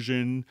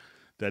allusion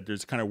that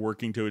there's kind of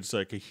working to it. It's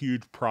like a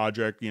huge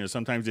project. You know,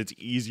 sometimes it's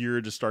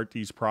easier to start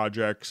these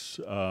projects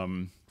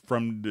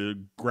from the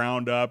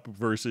ground up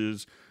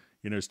versus,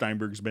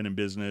 Steinberg's been in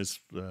business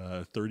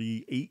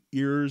 38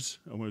 years,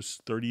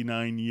 almost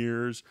 39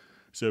 years.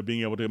 So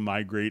being able to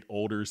migrate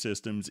older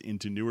systems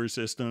into newer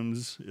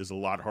systems is a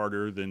lot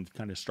harder than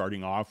kind of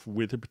starting off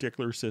with a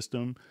particular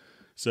system.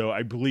 So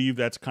I believe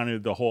that's kind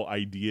of the whole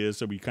idea.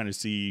 So we kind of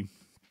see,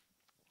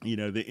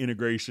 the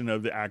integration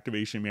of the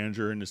activation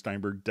manager and the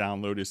Steinberg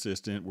download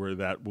assistant, where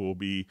that will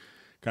be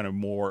kind of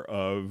more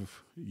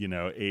of,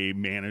 a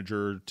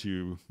manager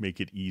to make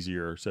it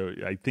easier. So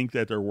I think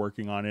that they're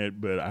working on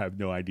it, but I have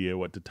no idea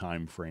what the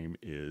time frame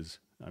is.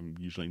 I'm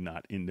usually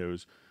not in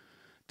those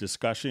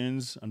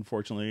discussions,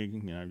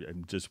 unfortunately. I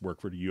just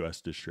work for the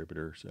U.S.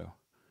 distributor, so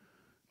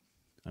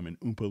I'm an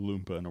Oompa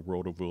Loompa in a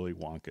world of Willy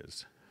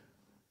Wonkas.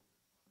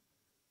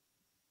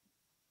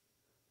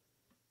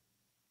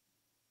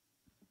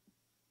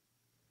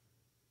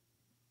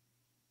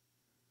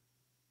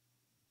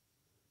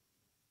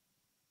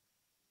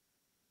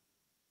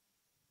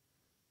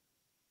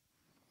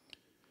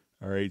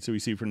 All right, so we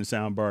see from the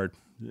soundbar,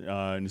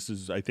 and this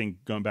is, I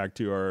think, going back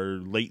to our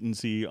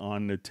latency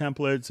on the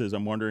templates, as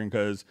I'm wondering,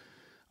 because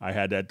I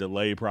had that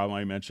delay problem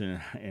I mentioned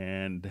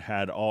and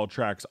had all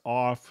tracks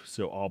off,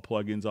 so all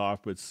plugins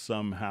off, but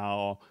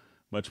somehow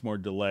much more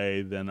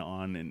delay than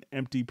on an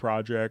empty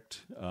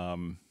project.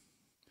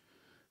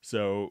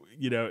 So,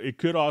 it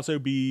could also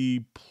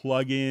be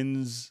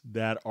plugins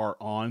that are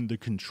on the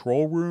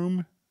control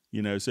room,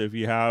 so if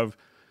you have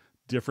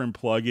different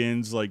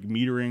plugins like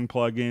metering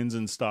plugins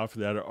and stuff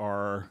that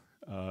are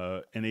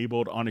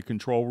enabled on a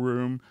control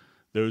room,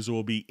 those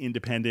will be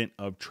independent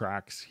of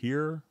tracks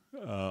here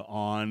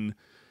on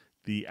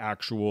the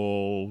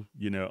actual,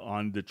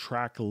 on the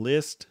track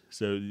list.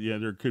 So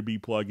there could be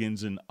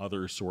plugins in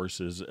other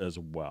sources as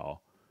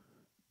well.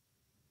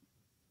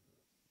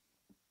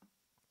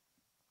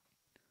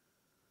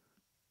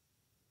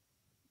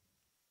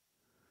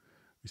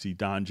 We see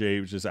Don J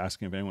was just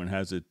asking if anyone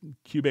has a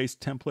Cubase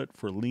template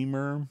for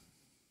Lemur.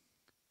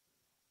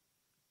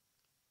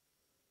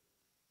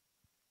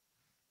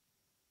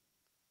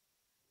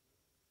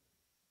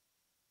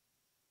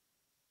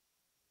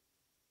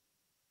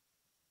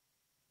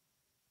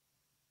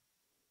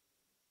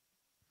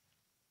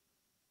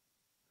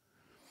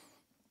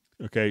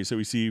 Okay, so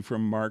we see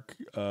from Mark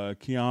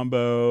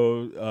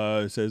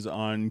Chiambo, says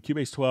on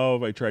Cubase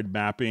 12, I tried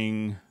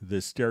mapping the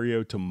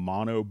stereo to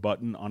mono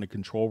button on a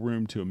control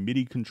room to a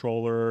MIDI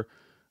controller,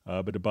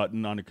 but the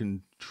button on a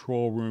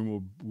control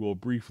room will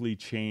briefly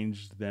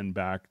change then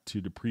back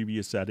to the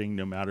previous setting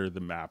no matter the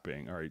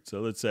mapping. All right,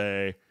 so let's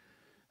say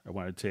I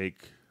want to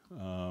take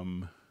a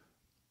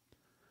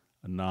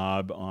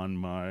knob on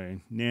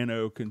my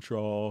nano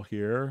control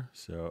here,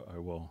 so I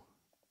will...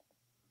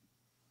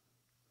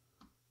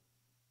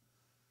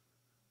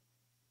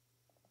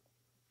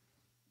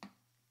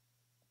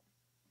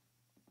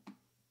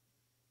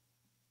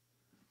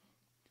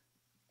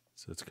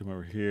 So let's come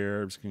over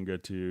here. I'm just going to go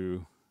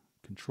to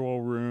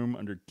control room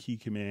under key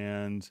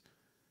commands.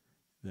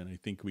 Then I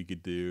think we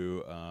could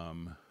do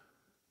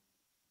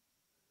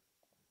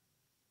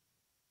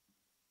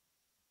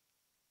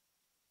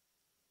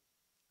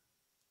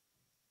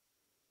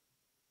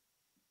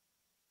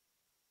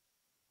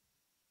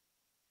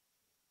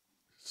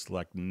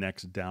select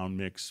next down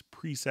mix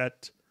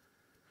preset.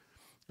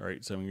 All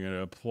right, so I'm going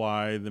to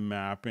apply the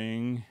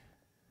mapping.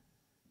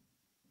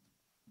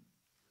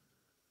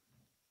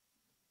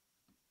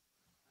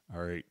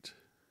 All right.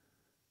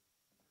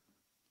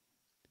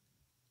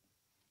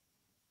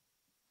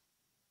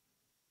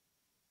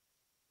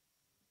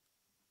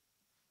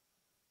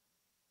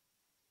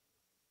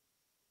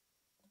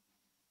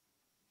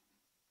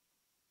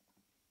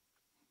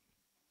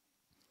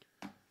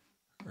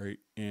 All right,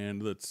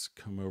 and let's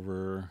come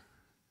over.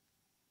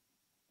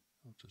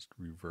 I'll just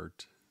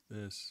revert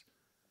this.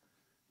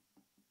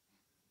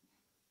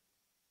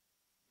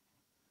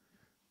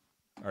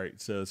 All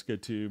right, so let's go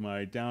to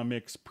my down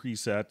mix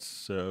presets.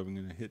 So I'm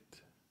going to hit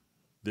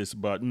this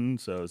button.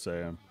 So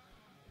say I'm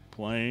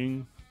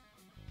playing.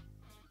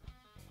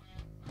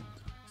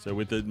 So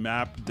with the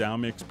map down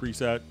mix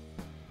preset,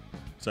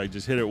 so I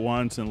just hit it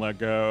once and let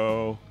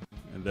go,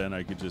 and then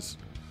I could just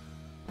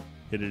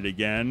hit it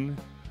again.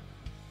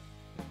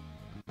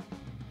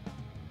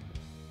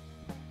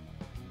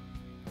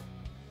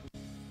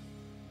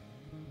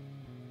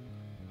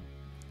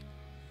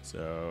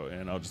 So,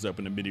 and I'll just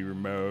open the MIDI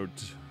remote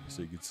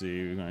so you can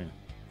see when I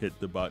hit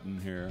the button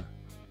here.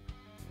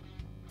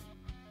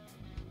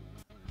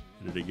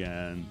 Hit it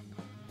again,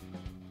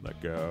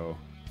 let go.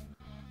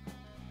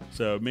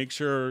 So make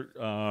sure,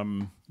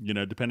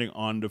 depending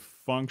on the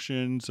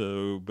function,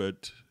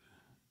 but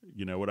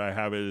what I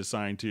have it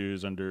assigned to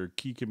is under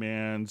key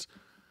commands,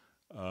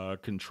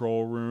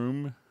 control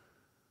room,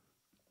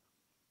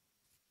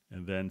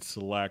 and then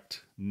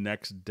select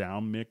next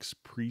down mix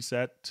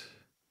preset.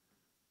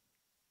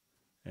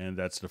 And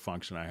that's the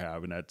function I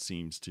have, and that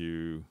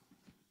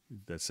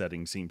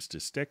setting seems to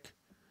stick.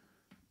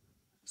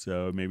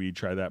 So maybe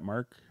try that,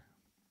 Mark.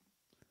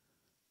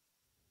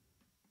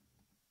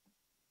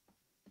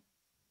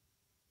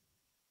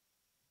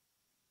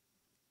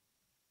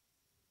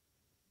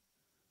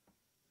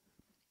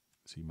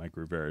 See, Mike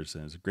Rivera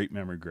says, great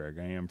memory, Greg.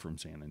 I am from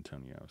San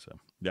Antonio. So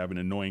I have an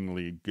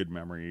annoyingly good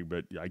memory,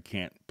 but I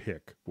can't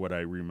pick what I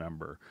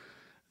remember.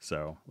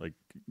 So, like,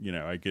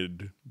 I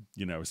could,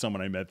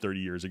 someone I met 30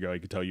 years ago, I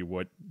could tell you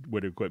what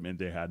equipment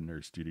they had in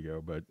their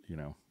studio, but,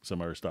 some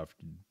other stuff,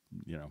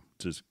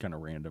 just kind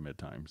of random at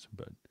times,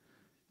 but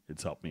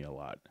it's helped me a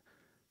lot.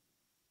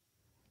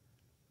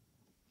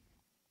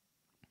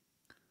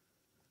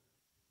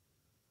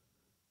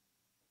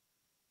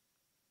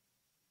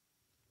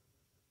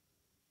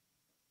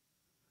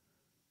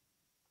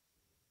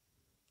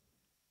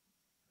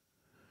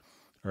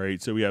 All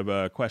right, so we have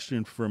a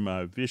question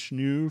from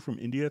Vishnu from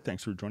India.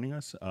 Thanks for joining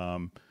us.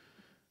 And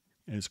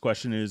his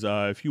question is,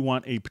 if you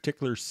want a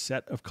particular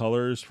set of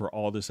colors for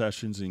all the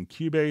sessions in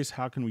Cubase,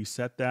 how can we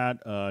set that?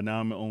 Now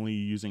I'm only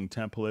using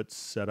templates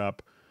set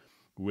up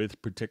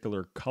with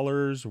particular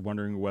colors,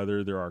 wondering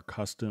whether there are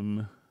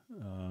custom...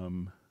 All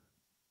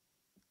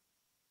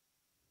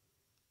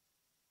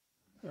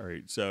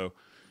right, so...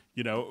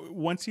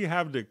 once you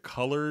have the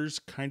colors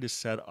kind of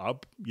set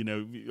up,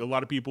 a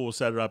lot of people will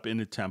set it up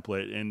in a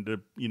template, and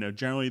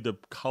generally the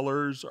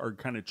colors are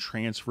kind of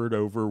transferred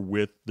over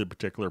with the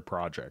particular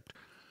project.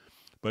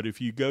 But if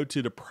you go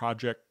to the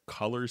project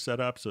color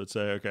setup, so let's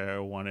say, okay, I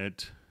want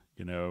it,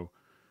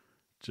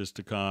 just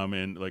to come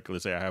in, like,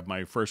 let's say I have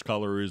my first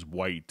color is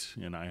white,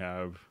 and I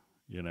have,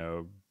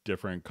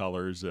 different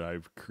colors that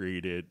I've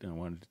created, and I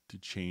wanted to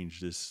change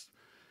this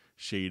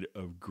shade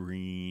of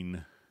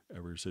green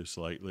ever so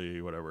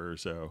slightly, whatever.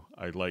 So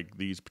I like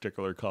these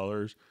particular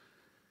colors.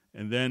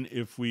 And then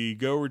if we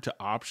go over to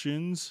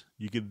options,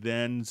 you could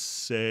then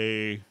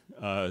say,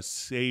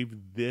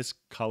 save this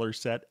color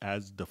set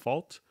as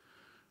default.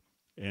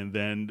 And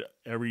then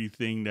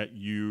everything that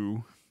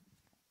you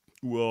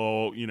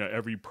will,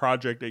 every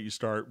project that you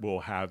start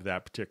will have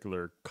that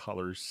particular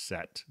color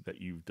set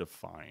that you've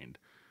defined.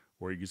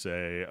 Or you can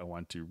say, I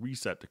want to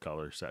reset the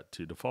color set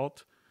to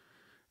default.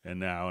 And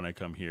now when I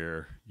come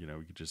here,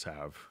 we could just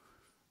have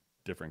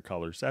different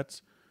color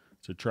sets.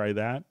 So try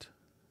that.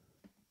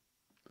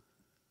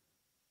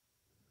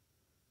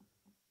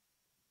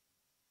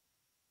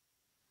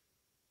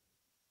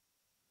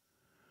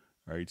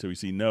 All right, so we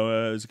see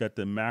Noah's got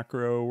the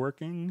macro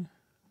working.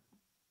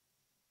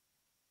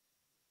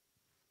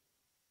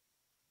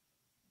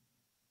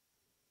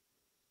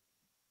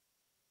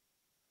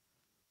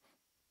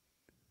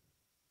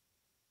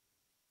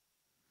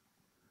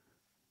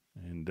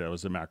 And that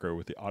was the macro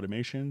with the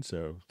automation.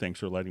 So thanks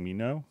for letting me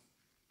know.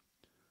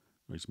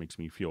 Always makes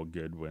me feel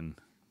good when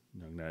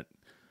knowing that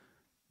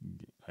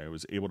I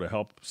was able to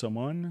help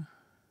someone.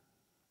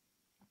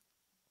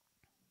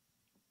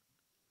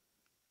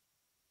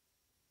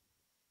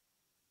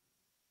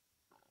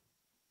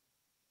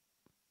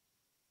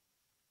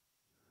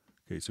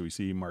 Okay, so we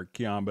see Mark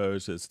Chiambo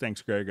says,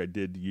 thanks, Greg. I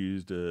did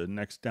use the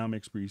next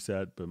downmix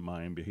preset, but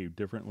mine behaved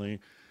differently.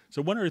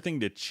 So one other thing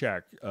to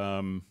check,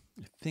 I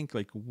think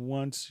like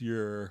once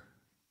you're,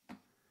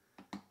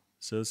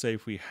 so let's say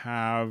if we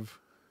have,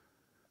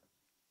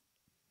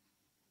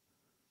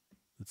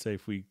 let's say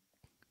if we,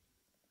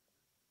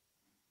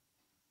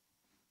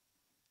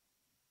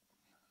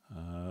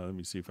 let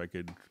me see if I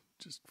could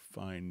just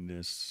find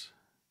this.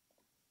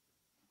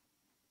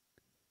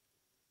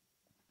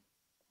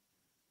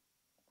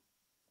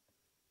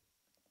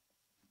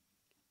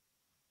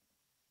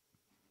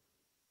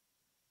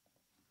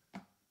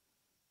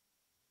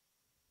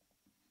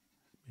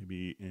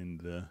 Maybe in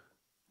the,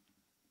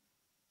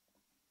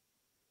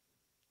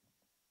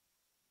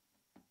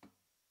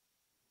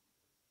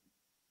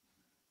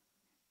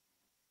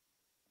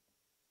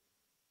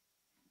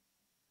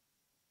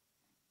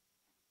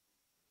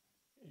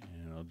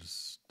 and I'll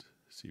just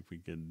see if we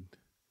can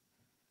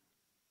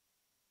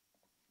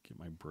get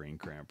my brain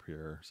cramp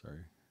here.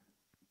 Sorry.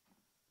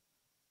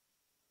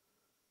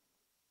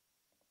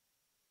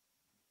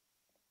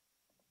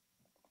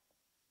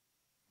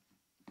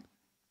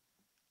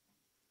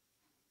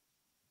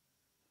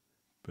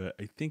 But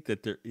I think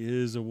that there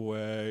is a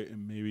way,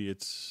 and maybe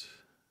it's,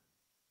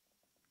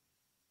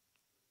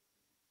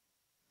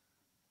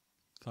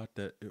 thought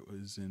that it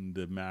was in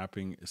the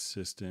mapping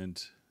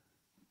assistant.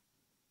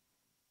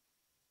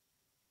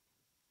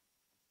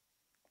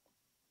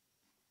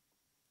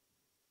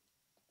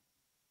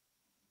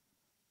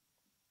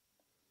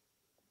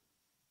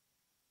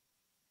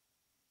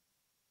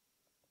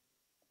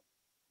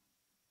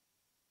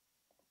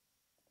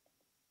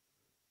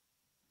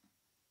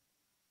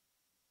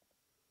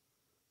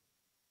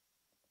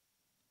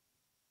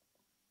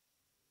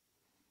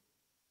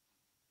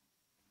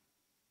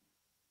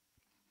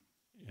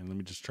 And let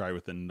me just try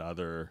with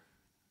another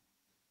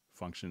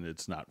function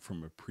that's not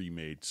from a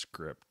pre-made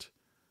script.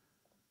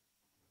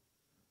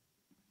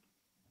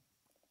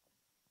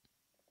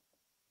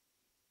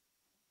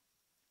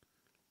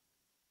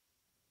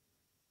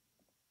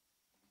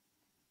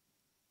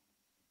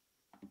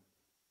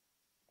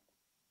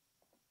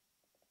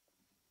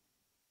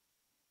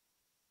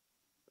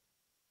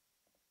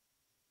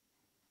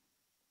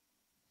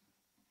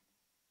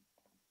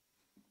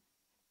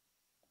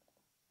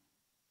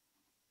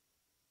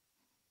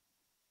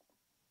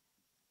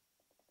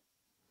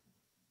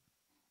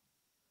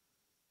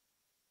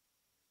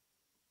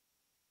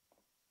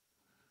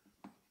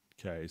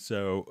 Okay,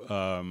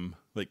 so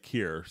like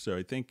here. So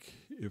I think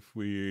if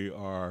we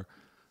are,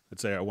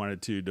 let's say I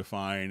wanted to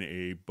define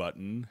a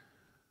button.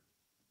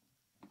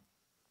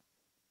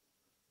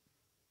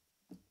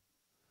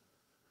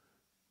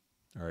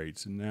 All right,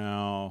 so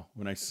now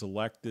when I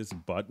select this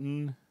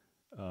button,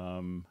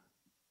 thought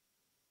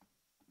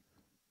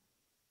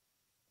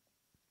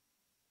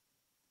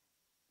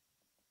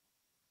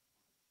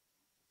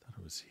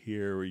it was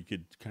here where you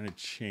could kind of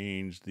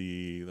change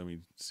the, let me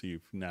see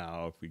if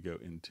now if we go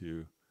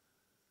into,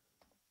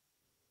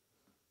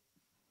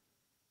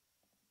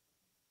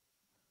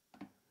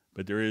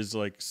 but there is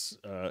like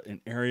an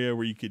area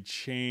where you could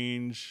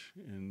change,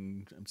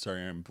 and I'm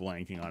sorry I'm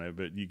blanking on it,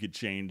 but you could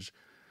change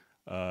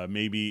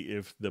maybe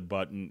if the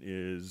button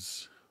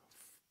is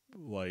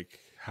like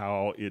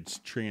how it's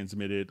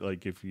transmitted,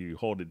 like if you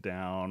hold it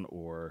down,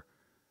 or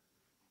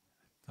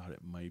I thought it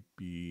might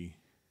be,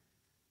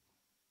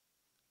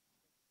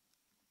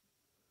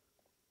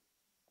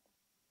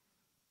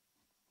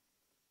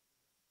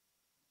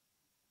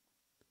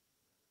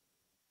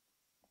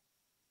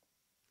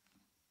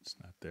 it's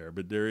not there,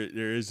 but there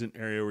is an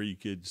area where you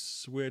could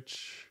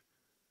switch.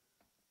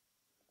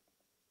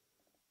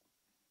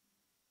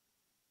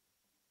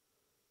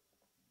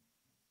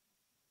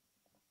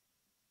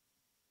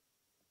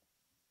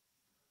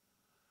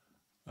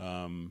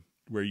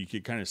 Where you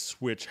could kind of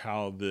switch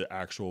how the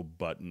actual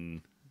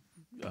button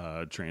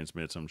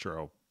transmits. I'm sure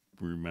I'll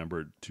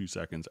remember it 2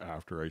 seconds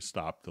after I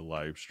stop the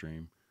live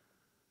stream.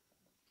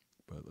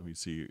 But let me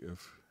see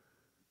if...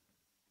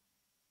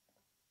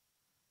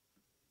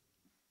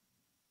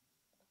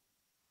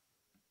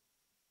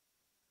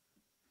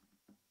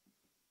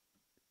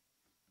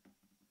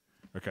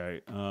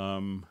 Okay,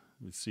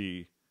 let's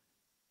see.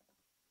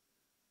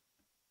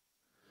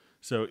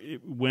 So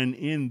when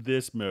in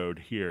this mode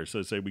here,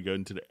 so say we go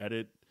into the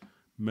edit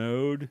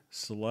mode,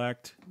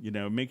 select,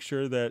 make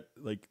sure that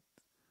like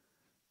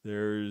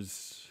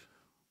there's,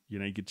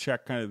 you could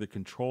check kind of the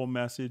control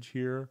message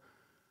here,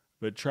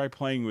 but try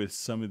playing with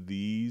some of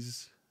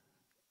these.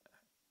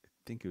 I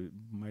think it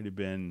might have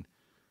been,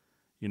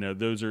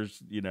 those are,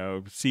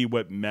 see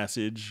what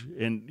message.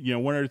 And,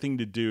 one other thing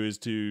to do is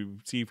to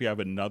see if you have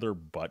another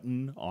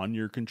button on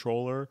your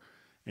controller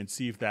and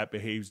see if that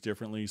behaves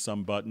differently.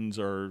 Some buttons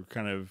are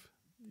kind of,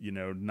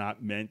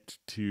 not meant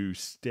to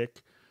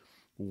stick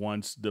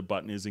once the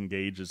button is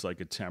engaged. It's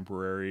like a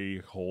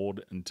temporary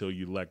hold until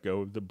you let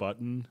go of the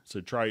button. So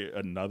try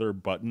another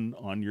button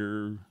on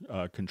your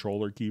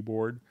controller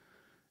keyboard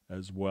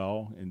as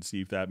well and see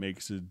if that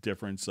makes a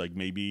difference. Like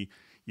maybe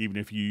even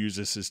if you use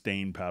a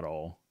sustain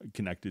pedal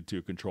connected to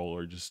a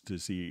controller, just to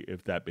see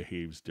if that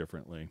behaves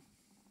differently.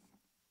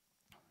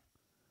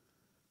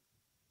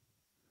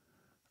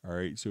 All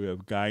right, so we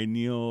have Guy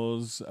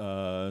Niels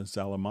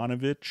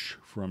Salamanovich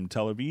from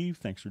Tel Aviv.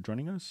 Thanks for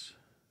joining us.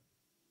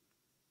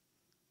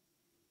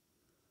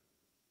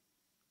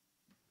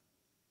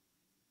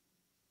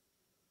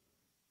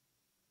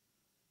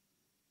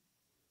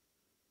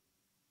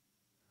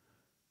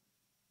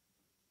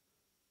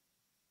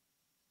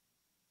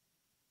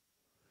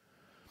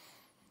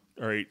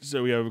 All right,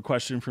 so we have a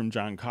question from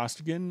John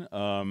Costigan.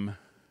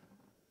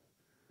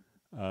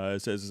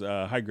 It says,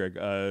 hi,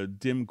 Greg.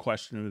 Dim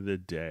question of the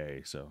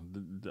day. So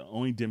the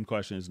only dim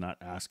question is not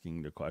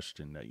asking the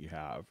question that you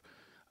have.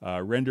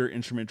 Render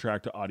instrument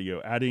track to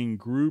audio. Adding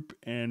group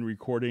and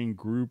recording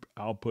group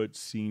output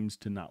seems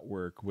to not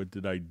work. What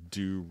did I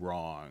do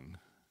wrong?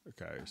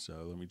 Okay,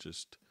 so let me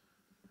just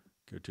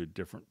go to a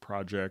different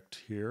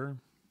project here.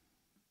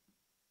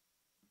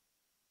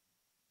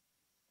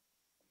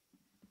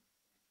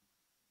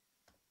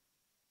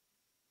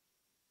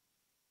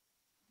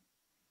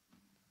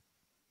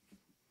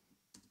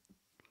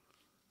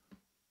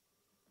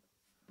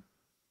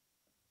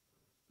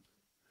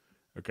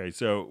 Okay,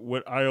 so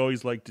what I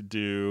always like to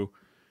do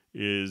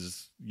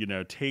is,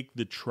 take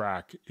the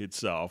track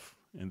itself,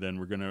 and then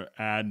we're going to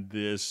add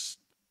this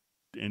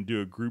and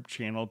do a group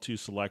channel to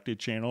selected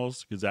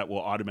channels, because that will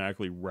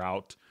automatically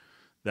route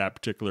that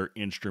particular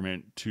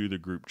instrument to the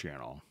group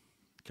channel.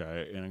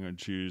 Okay, and I'm going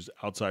to choose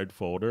outside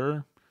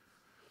folder.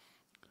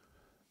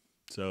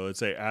 So let's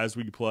say as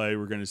we play,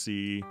 we're going to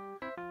see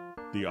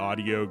the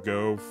audio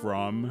go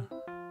from,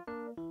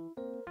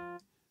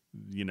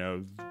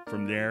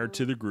 from there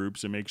to the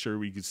groups, and make sure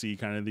we can see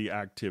kind of the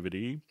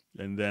activity.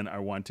 And then I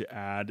want to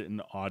add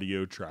an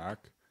audio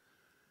track.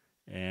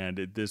 And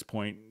at this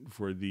point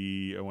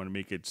I want to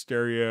make it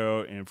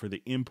stereo, and for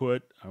the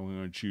input, I'm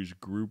going to choose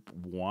group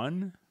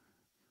 1.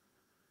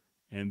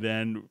 And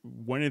then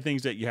one of the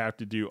things that you have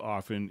to do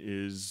often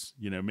is,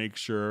 make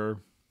sure,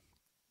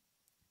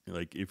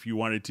 like if you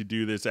wanted to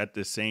do this at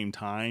the same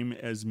time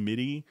as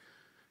MIDI,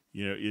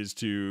 is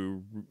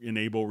to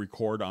enable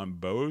record on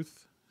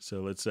both.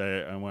 So let's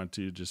say I want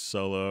to just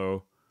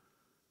solo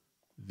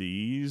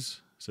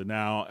these. So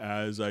now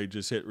as I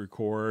just hit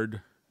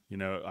record,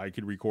 I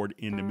could record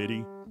into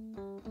MIDI.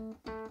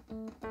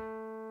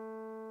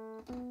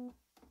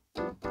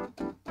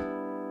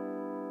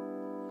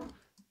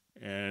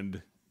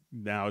 And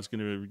now it's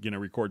going to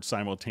record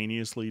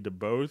simultaneously to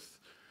both.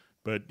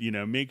 But,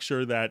 make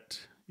sure that,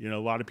 a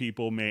lot of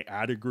people may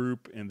add a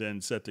group and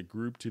then set the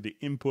group to the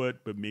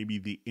input, but maybe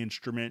the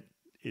instrument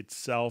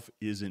itself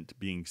isn't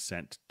being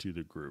sent to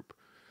the group.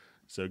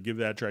 So give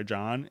that a try,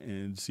 John,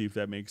 and see if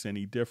that makes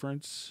any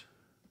difference.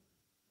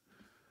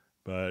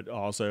 But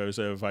also,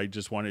 so if I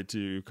just wanted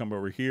to come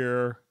over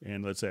here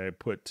and let's say I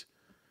put,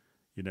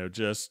 I want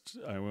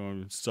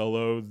to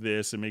solo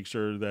this and make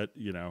sure that,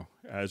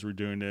 as we're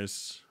doing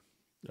this,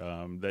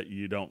 that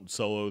you don't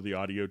solo the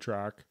audio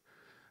track.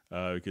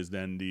 Because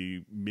then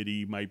the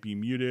MIDI might be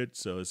muted.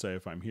 So let's say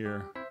if I'm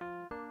here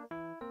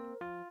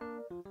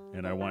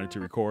and I wanted to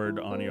record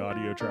on the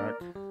audio track.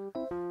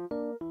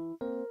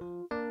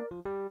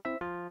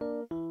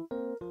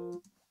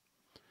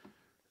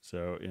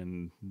 So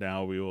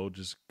now we will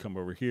just come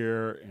over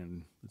here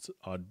and let's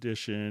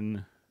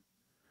audition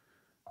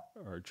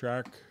our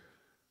track.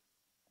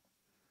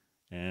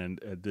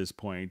 And at this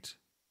point,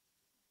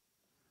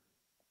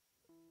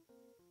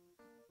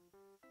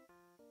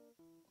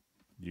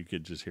 you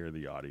could just hear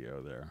the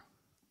audio there.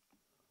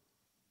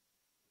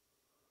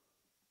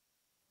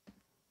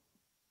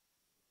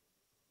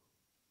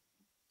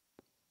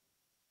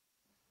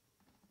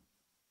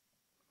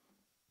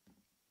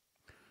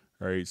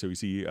 All right, so we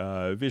see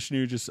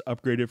Vishnu just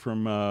upgraded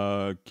from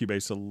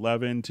Cubase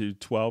 11 to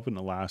 12 in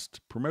the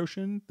last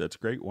promotion. That's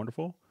great,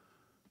 wonderful.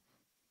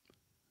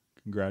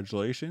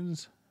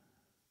 Congratulations.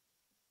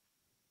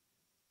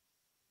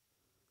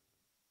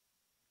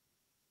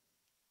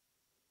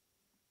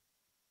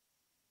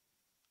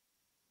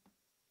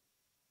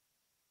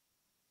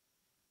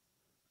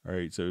 All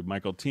right, so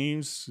Michael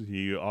Teams,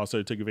 he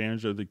also took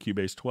advantage of the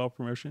Cubase 12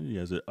 promotion. He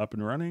has it up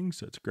and running,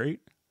 so it's great.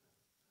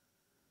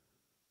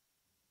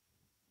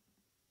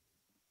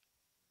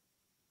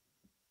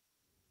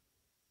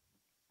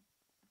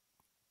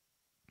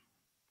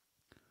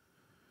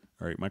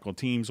 All right, Michael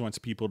Teams wants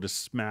people to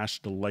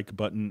smash the like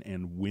button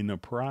and win a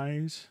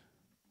prize.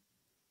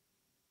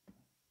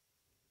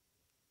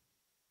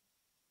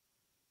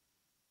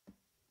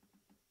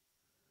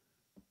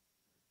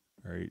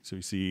 All right, so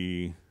we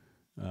see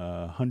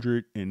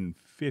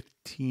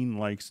 115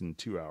 likes in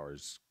 2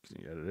 hours.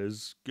 Yeah, that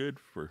is good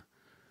for.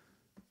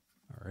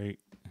 All right.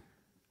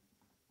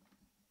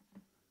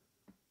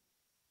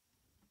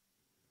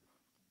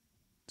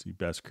 See,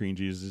 Best Cream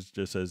Jesus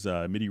just says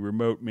MIDI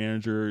Remote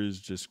Manager is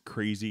just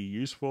crazy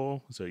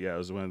useful. So yeah, it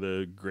was one of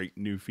the great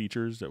new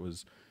features that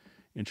was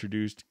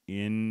introduced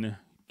in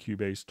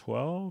Cubase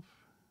 12.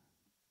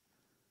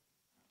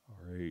 All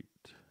right.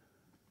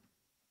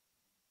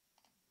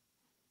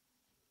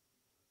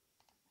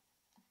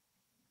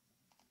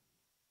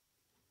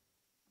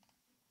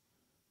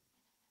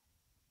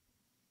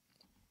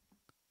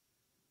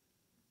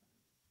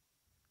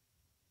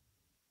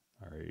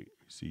 All right, you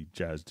see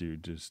Jazz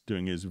Dude just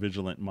doing his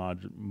vigilant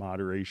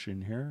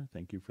moderation here.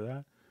 Thank you for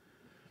that.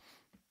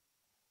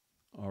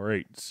 All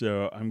right,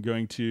 so I'm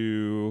going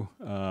to,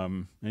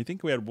 I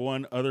think we had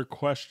one other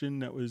question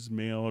that was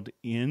mailed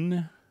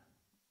in,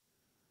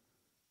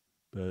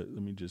 but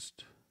let me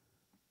just.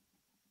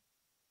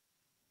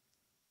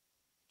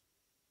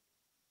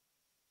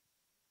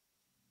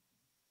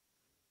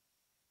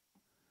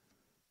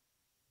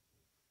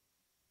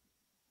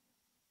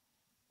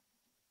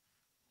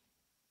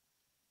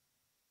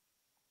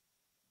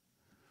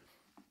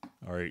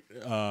 All right.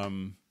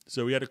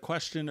 So we had a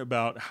question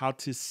about how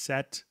to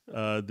set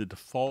the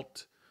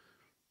default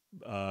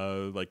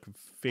like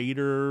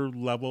fader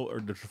level or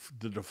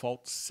the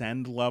default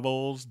send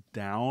levels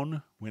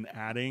down when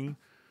adding.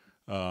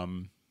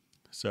 And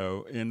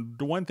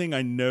the one thing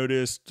I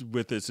noticed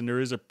with this, and there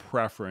is a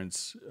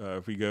preference,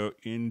 if we go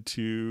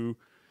into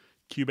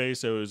Cubase,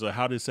 so it was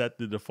how to set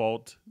the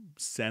default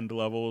send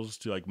levels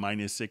to like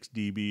 -6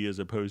 dB as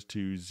opposed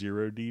to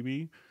 0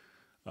 dB.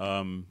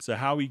 So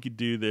how we could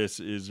do this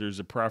is there's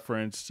a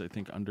preference, I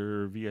think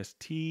under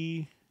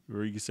VST,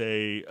 where you can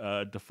say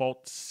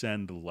default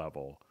send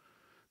level.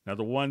 Now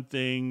the one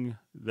thing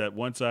that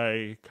once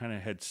I kind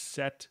of had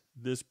set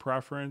this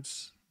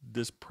preference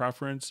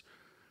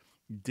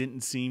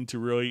didn't seem to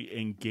really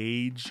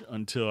engage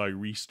until I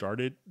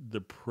restarted the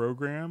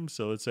program.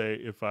 So let's say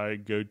if I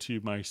go to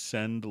my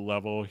send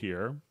level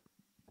here,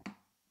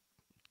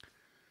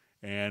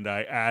 and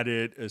I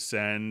added a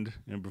send,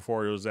 and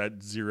before it was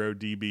at 0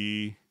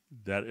 dB,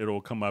 that it'll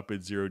come up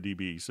at 0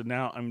 dB. So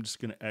now I'm just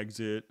going to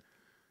exit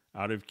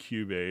out of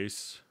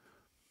Cubase,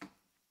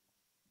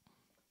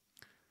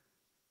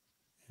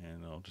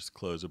 and I'll just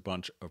close a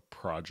bunch of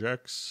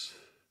projects.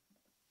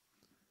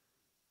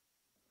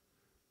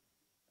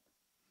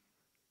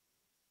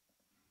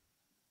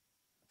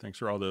 Thanks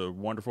for all the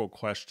wonderful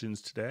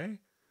questions today.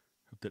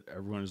 Hope that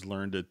everyone has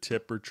learned a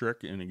tip or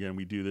trick. And again,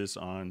 we do this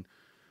on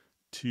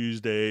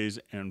Tuesdays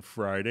and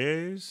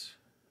Fridays.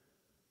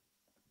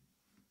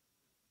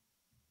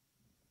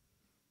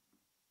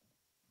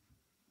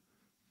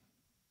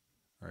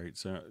 All right,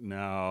 so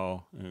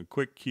now a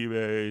quick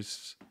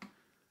Cubase,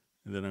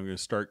 and then I'm going to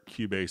start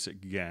Cubase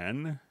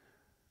again.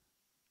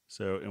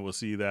 So, and we'll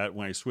see that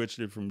when I switched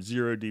it from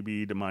 0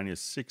 dB to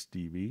 -6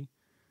 dB.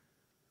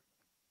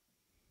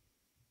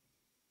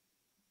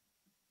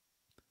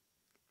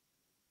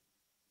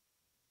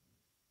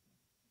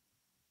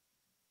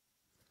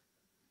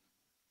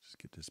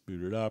 get this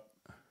booted up.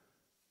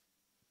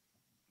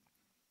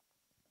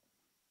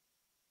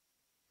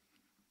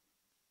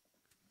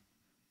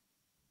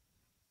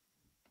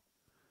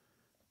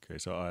 Okay,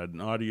 so I'll add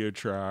an audio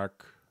track.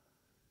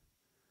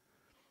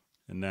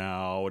 And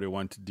now what I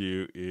want to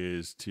do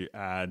is to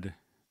add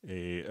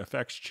a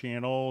effects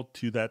channel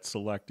to that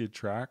selected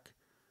track.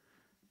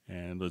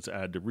 And let's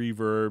add the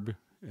reverb.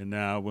 And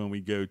now when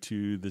we go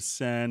to the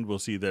send, we'll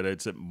see that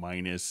it's at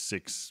minus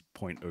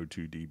 6.02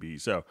 dB.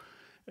 So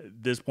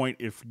at this point,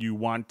 if you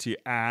want to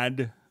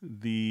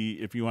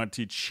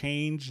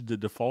change the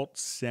default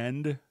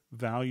send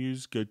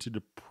values, go to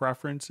the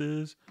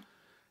preferences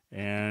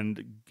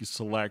and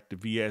select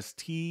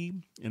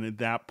VST. And at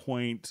that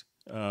point,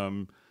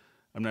 I'm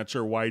not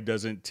sure why it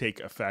doesn't take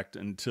effect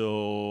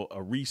until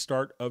a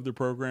restart of the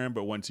program,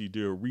 but once you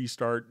do a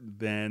restart,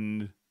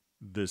 then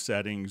the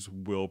settings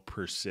will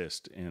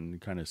persist and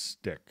kind of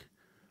stick.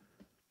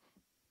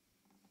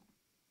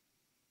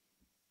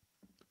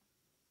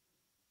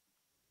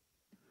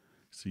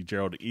 See,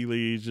 Gerald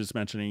Ely is just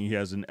mentioning he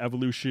has an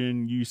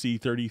Evolution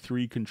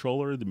UC33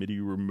 controller. The MIDI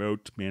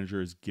remote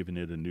manager has given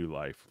it a new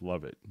life.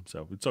 Love it.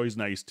 So it's always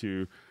nice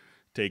to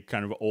take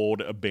kind of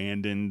old,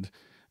 abandoned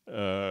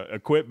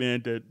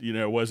equipment that, you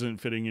know,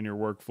 wasn't fitting in your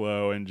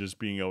workflow and just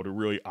being able to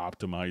really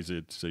optimize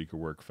it so you can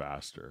work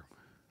faster.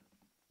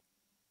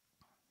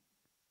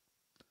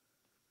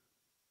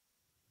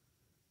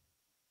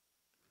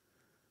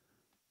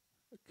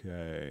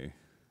 Okay.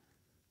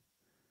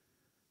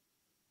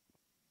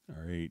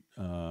 All right.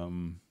 All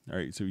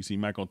right. So we see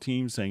Michael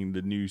Team saying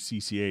the new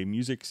CCA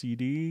music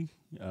CD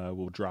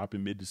will drop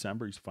in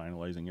mid-December. He's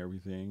finalizing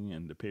everything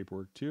and the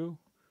paperwork too.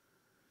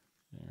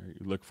 All right,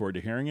 look forward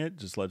to hearing it.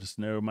 Just let us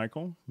know,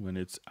 Michael, when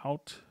it's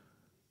out.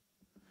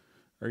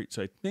 All right.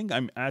 So I think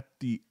I'm at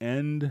the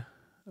end.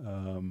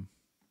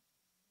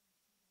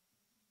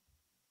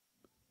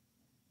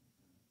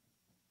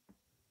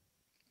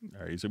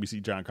 All right, so we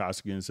see John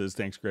Costigan says,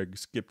 thanks, Greg.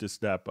 Skipped a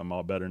step. I'm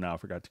all better now.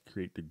 Forgot to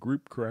create the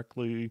group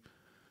correctly.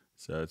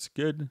 So it's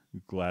good.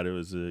 Glad it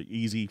was an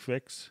easy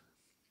fix.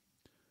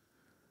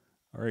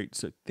 All right,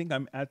 so I think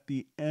I'm at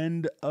the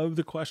end of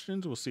the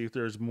questions. We'll see if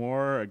there's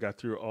more. I got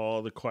through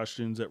all the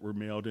questions that were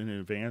mailed in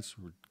advance.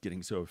 We're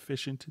getting so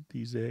efficient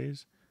these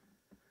days.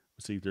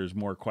 We'll see if there's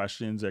more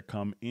questions that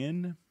come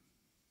in.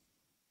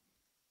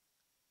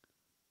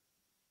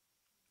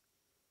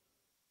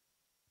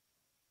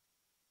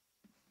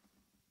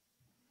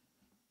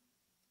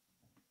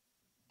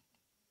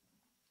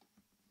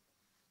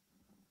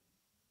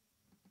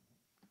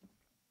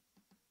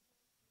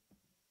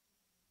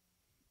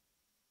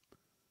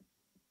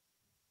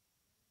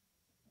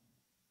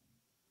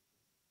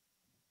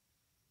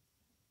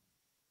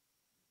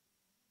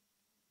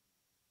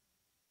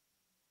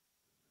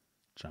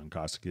 John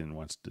Costigan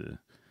is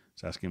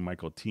asking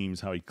Michael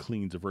Teams how he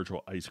cleans a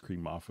virtual ice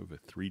cream off of a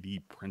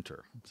 3D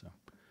printer. So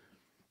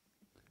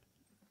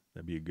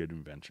that'd be a good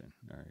invention.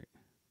 All right.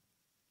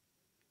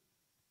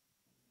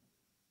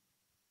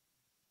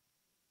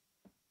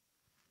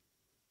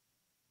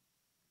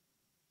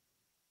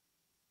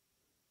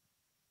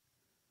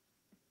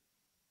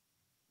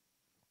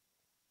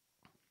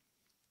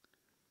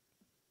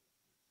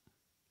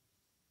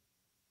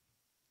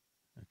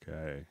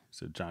 Okay,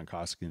 so John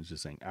Costigan is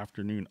just saying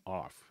afternoon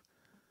off.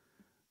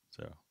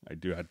 So I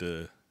do have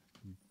to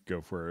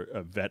go for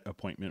a vet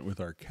appointment with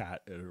our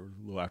cat at a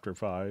little after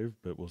 5,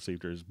 but we'll see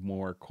if there's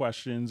more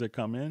questions that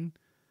come in.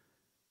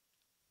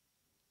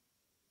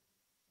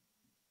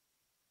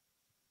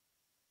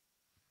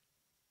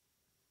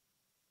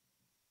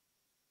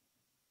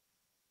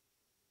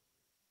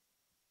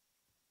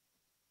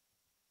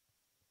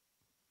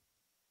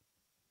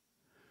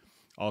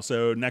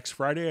 Also, next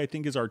Friday, I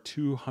think, is our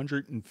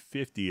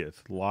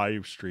 250th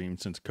live stream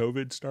since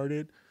COVID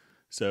started.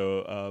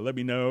 So let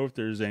me know if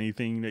there's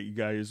anything that you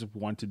guys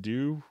want to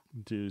do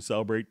to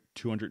celebrate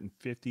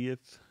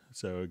 250th.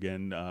 So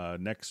again,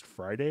 next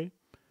Friday.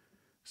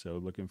 So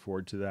looking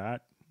forward to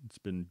that. It's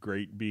been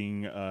great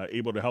being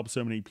able to help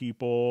so many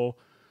people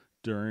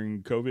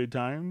during COVID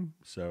time.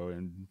 So,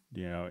 and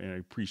I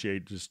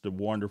appreciate just the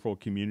wonderful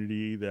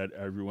community that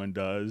everyone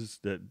does,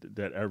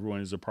 that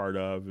everyone is a part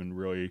of, and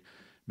really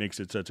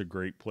makes it such a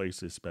great place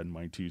to spend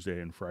my Tuesday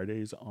and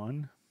Fridays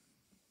on.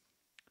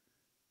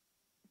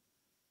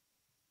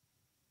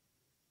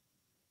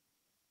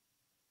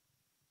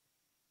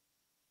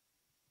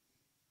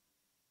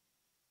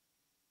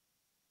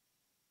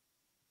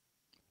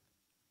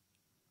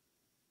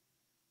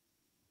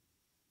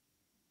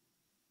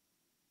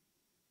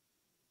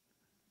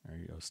 All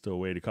right, I'll still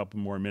wait a couple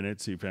more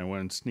minutes, see if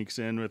anyone sneaks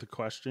in with a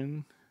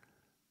question.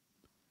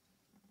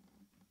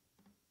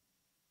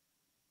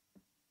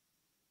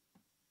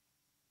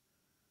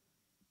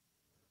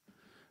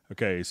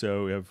 Okay,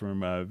 so we have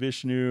from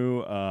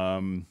Vishnu.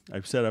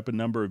 I've set up a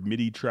number of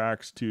MIDI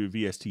tracks to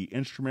VST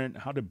instrument.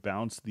 How to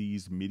bounce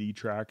these MIDI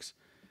tracks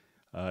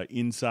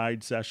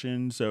inside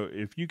sessions. So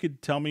if you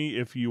could tell me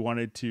if you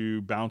wanted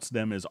to bounce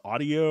them as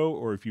audio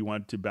or if you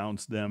want to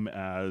bounce them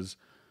as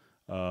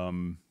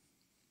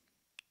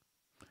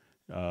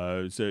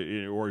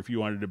Or if you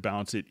wanted to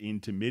bounce it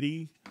into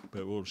MIDI,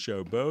 but we'll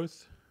show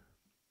both.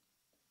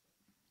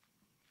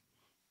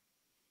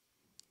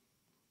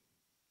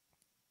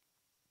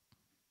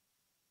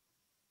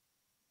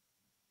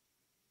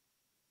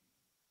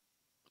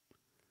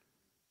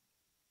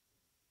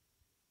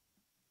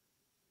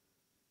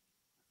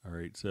 All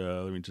right,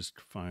 so let me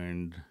just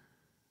find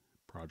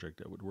a project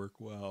that would work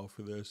well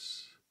for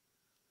this.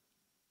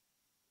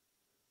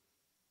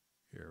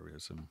 Here we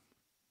have some.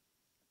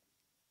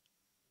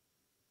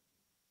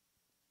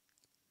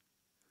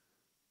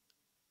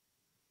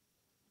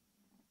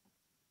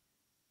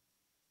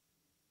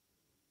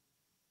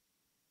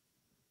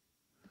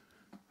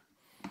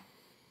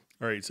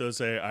 All right, so let's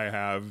say I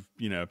have,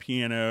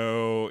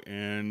 piano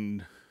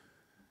and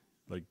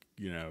like,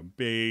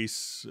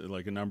 bass,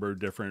 like a number of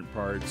different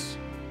parts.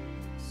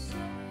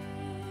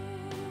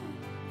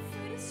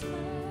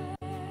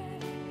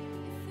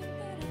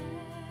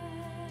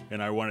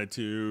 And I wanted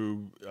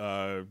to,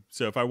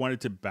 so if I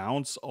wanted to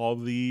bounce all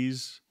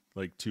these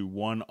like to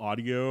one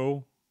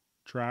audio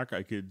track,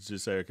 I could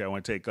just say, okay, I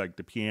want to take like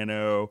the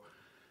piano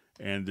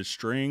and the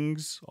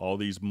strings, all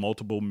these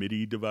multiple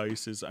MIDI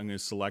devices. I'm going to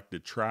select the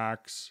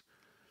tracks.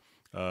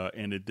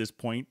 And at this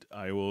point,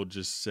 I will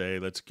just say,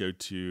 let's go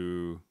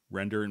to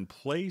render in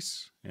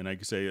place. And I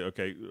can say,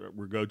 okay,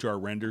 we'll go to our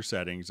render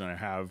settings. And I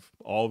have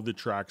all of the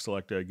tracks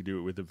selected. I can do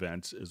it with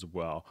events as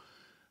well.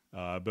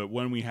 But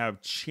when we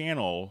have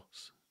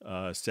channels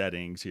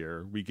settings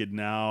here, we could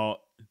now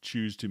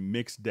choose to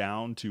mix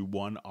down to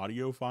one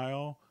audio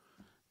file.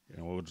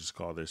 And we'll just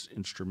call this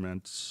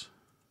instruments.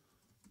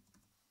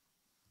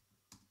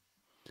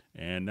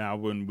 And now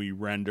when we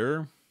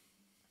render,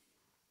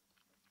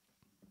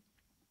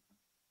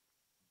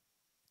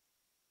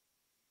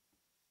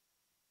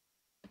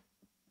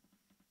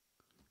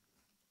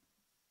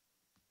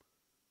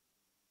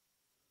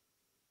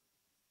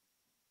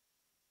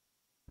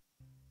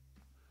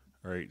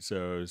 all right,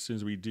 so as soon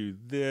as we do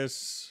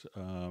this,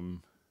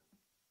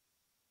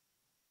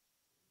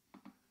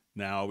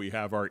 now we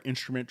have our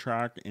instrument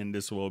track, and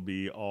this will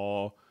be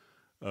all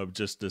of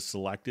just the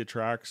selected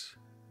tracks.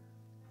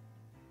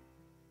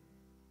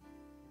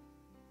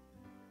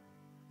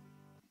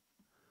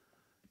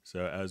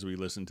 So as we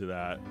listen to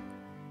that,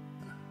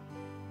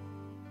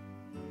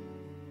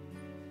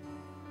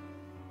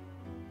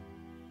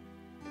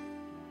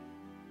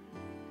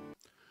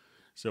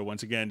 so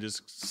once again,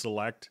 just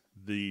select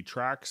the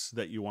tracks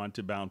that you want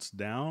to bounce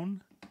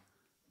down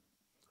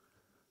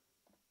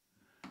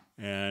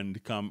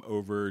and come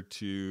over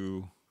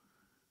to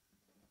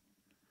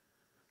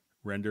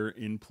render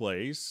in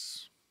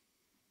place.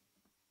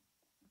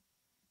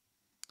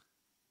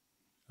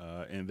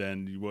 And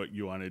then what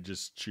you want to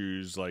just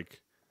choose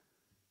like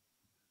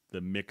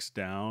the mix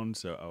down.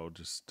 So I'll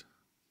just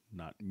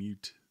not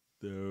mute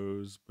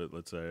those, but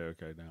let's say,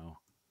 okay, now.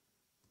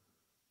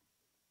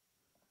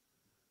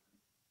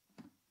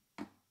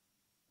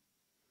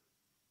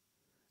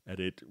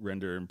 Edit,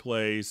 render in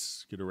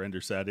place, go to render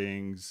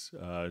settings,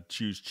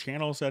 choose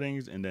channel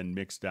settings, and then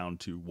mix down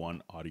to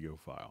one audio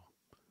file.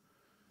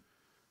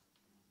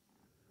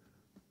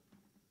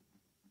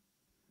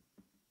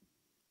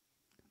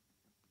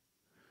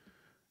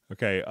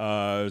 Okay,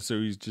 so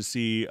you just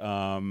see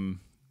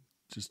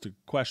just a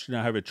question.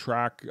 I have a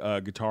track,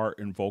 guitar,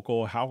 and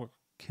vocal. How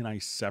can I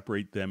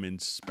separate them in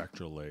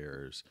spectral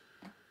layers?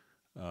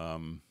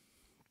 So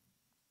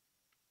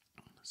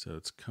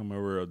let's come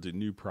over to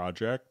new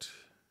project.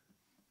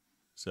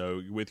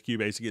 So with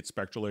Cubase, you get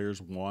spectral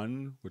layers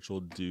 1, which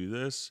will do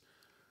this.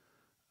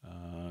 Let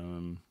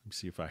me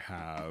see if I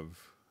have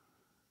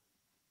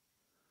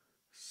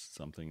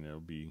something that will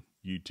be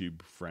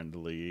YouTube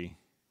friendly.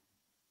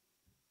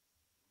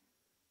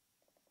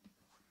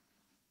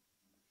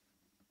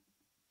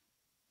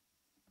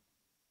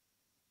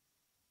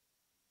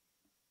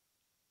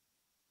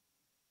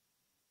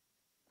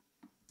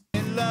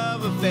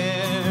 Love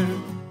affair.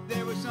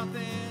 There was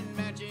something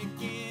magic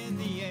in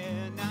the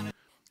air.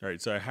 All right,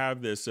 so I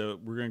have this. So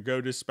we're going to go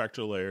to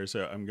spectral layer.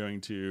 So I'm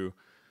going to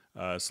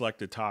select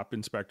the top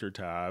inspector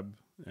tab,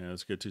 and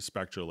let's go to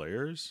spectral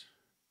layers.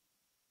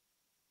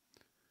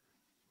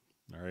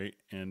 All right,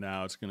 and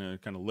now it's going to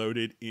kind of load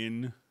it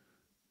in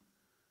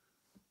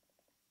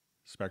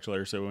spectral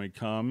layer. So when we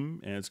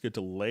come, and let's get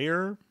to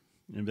layer,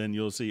 and then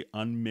you'll see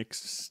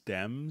unmixed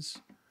stems.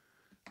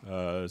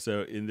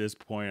 So in this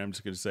point, I'm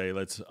just going to say,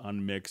 let's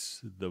unmix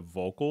the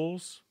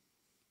vocals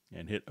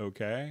and hit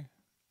OK.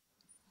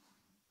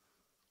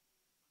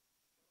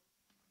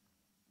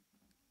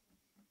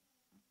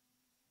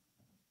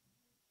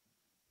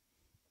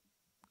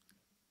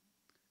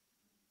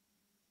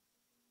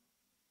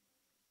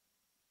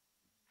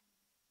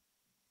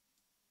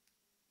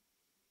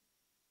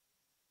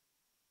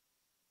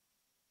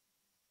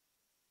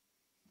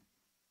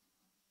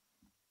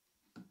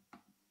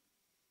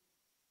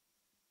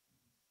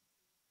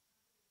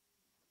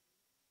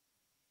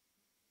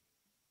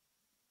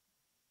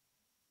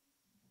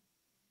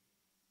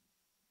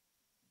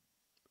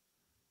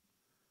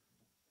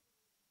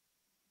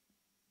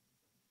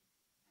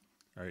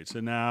 All right,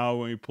 so now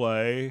when we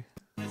play,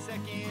 A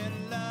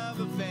second love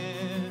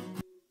affair.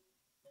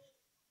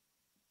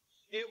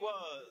 It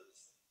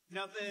was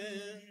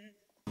nothing.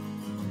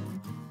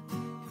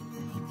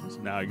 So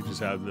now you can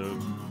just have the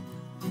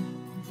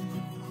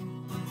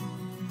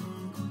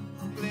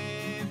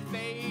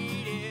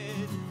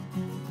Faded.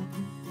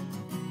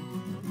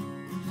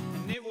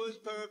 And it was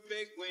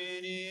perfect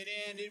when it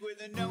ended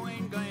with a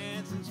knowing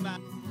glance and smile.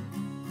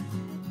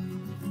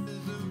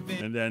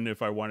 and then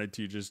if I wanted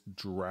to just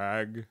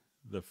drag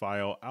the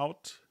file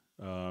out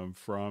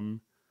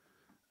from,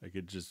 I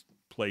could just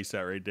place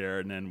that right there,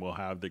 and then we'll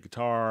have the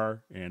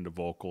guitar and the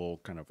vocal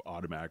kind of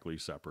automatically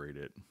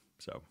separated.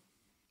 So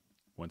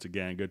once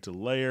again, go to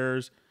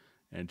layers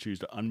and choose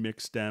to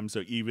unmix stem.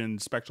 So even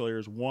Spectral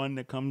Layers 1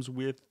 that comes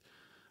with,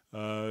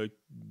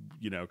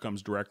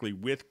 comes directly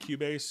with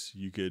Cubase,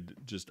 you could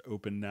just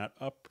open that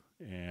up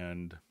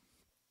and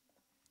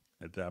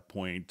at that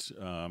point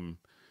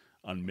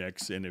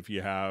unmix. And if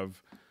you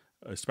have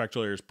a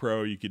Spectral Layers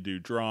Pro, you could do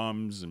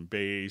drums and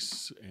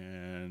bass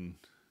and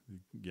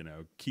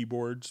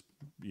keyboards,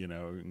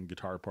 and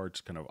guitar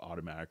parts kind of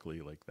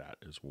automatically like that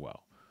as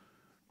well.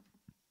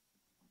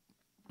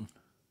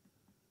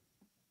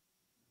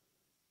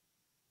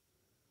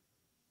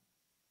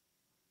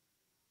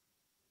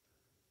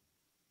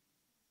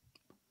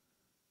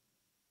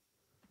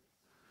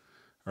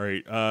 All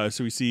right,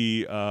 so we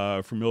see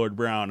from Millard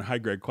Brown, hi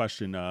Greg,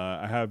 question.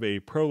 I have a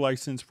Pro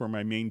license for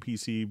my main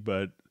PC,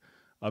 but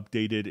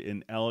updated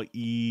in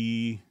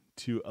LE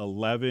to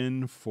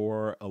 11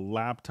 for a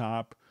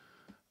laptop.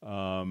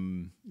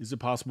 Is it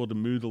possible to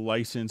move the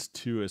license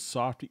to a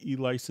soft E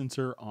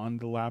licenser on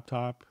the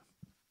laptop?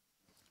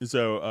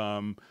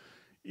 So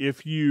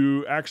if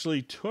you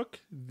actually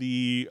took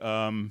the,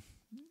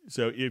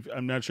 if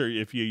I'm not sure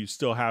if you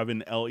still have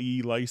an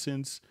LE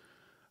license,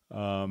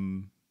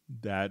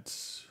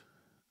 that's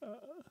all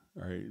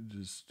right.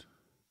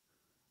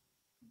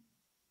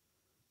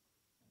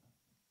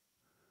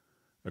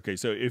 Okay.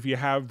 So if you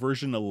have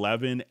version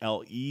 11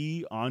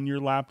 LE on your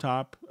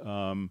laptop,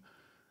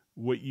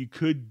 what you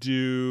could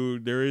do,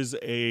 there is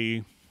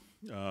a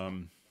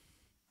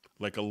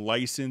like a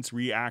license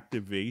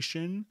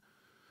reactivation.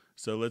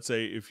 So let's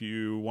say if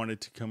you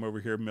wanted to come over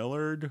here,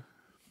 Millard.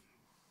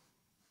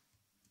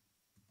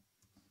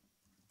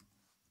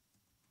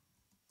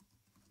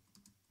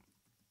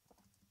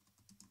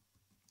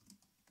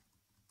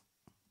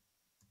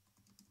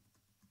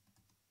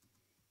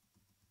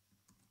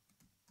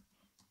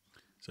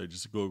 So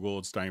just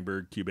Google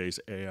Steinberg Cubase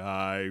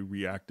AI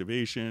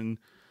reactivation.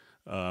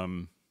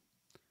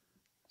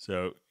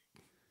 So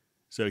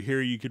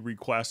here you could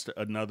request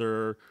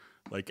another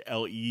like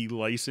LE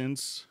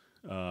license.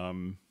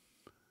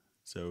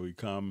 So we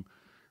come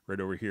right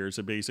over here.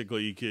 So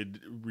basically you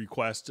could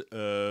request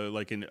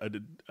like an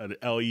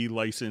LE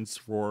license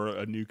for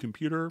a new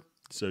computer.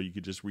 So you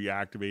could just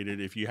reactivate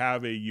it. If you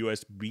have a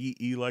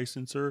USB-E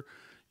licenser,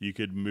 you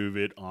could move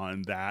it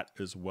on that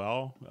as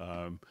well.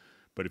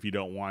 But if you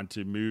don't want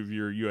to move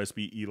your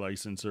USB-E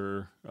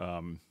licenser,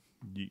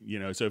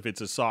 so if it's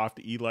a soft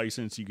E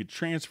license, you could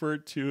transfer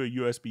it to a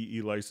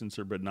USB-E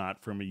licenser, but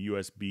not from a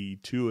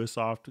USB to a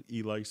soft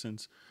E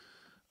license.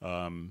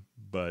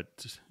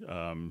 But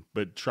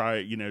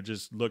try,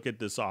 just look at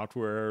the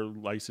software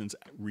license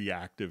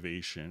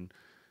reactivation,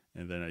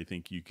 and then I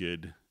think you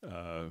could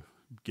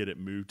get it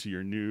moved to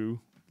your new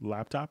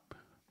laptop.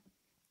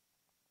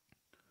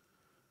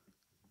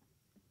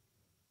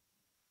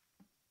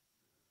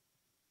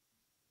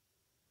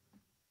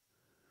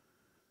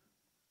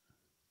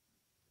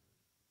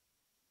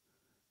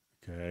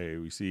 Okay,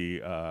 we see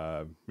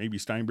maybe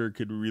Steinberg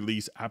could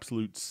release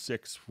Absolute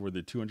 6 for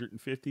the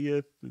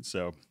 250th.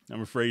 So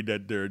I'm afraid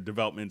that their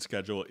development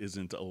schedule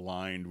isn't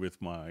aligned with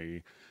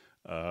my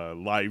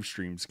live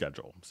stream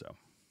schedule. So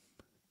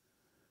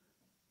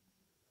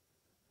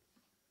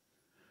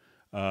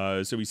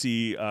we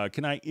see,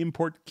 can I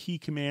import key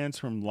commands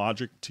from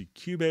Logic to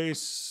Cubase?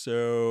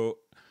 So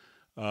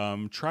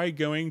try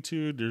going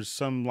to, there's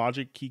some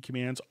Logic key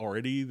commands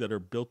already that are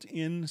built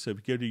in. So if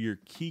you go to your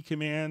key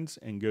commands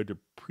and go to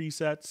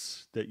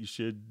presets, that you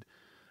should,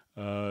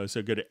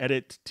 so go to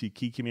edit to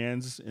key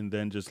commands and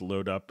then just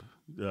load up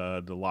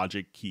the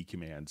Logic key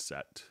command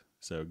set.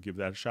 So give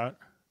that a shot.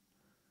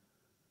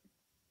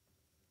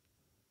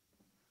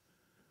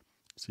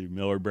 See,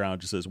 Miller Brown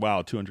just says,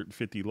 wow,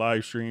 250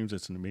 live streams.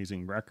 It's an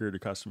amazing record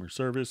of customer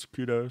service.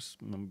 Kudos.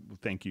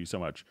 Thank you so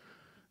much.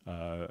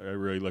 I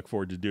really look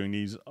forward to doing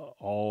these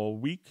all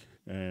week.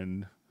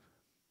 And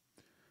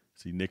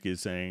see, Nick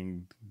is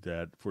saying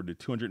that for the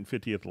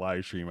 250th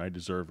live stream, I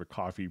deserve a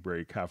coffee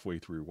break halfway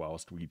through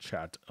whilst we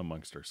chat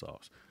amongst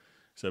ourselves.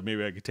 So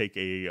maybe I could take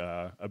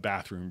a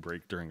bathroom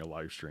break during a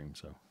live stream.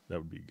 So that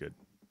would be good.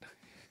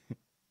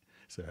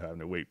 So having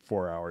to wait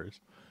 4 hours.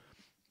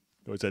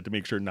 Always have to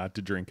make sure not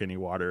to drink any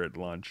water at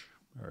lunch.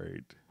 All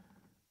right.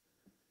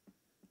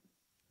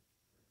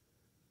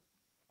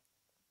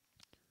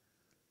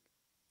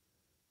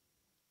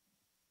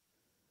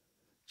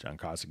 John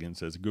Costigan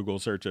says, Google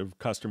search of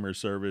customer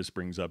service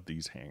brings up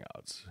these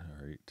hangouts.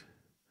 All right.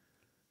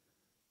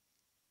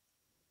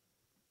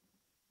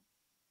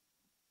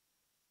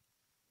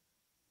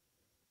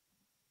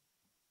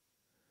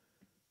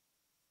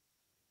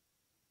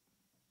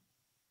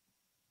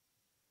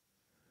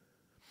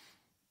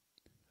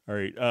 All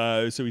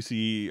right. So we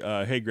see,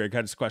 hey, Greg,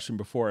 had this question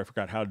before. I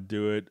forgot how to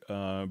do it,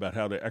 about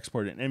how to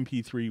export an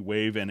MP3,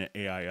 WAV, and an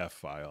AIF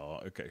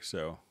file. Okay,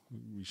 so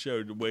we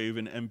showed WAV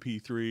and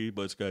MP3,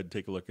 but let's go ahead and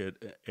take a look at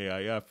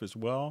AIF as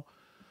well.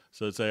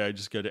 So let's say I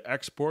just go to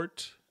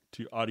export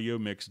to audio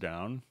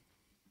mixdown.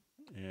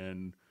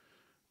 And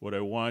what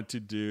I want to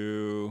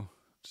do,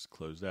 just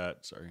close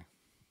that, sorry,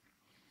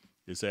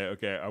 is say,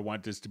 okay, I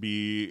want this to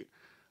be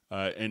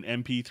an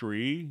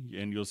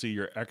MP3, and you'll see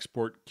your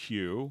export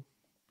queue.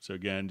 So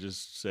again,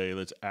 just say,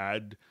 let's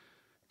add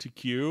to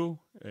queue.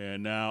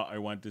 And now I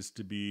want this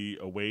to be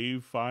a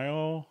WAV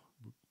file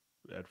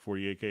at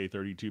 48K,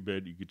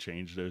 32-bit. You could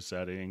change those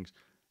settings.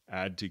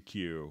 Add to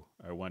queue.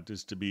 I want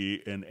this to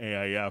be an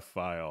AIF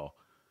file.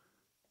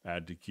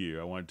 Add to queue.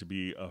 I want it to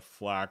be a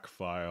FLAC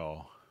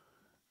file.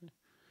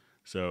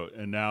 So,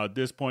 and now at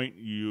this point,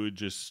 you would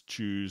just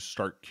choose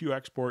start queue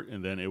export,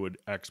 and then it would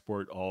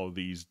export all of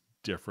these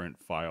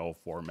different file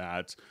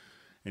formats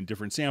and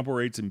different sample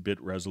rates and bit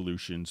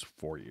resolutions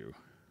for you.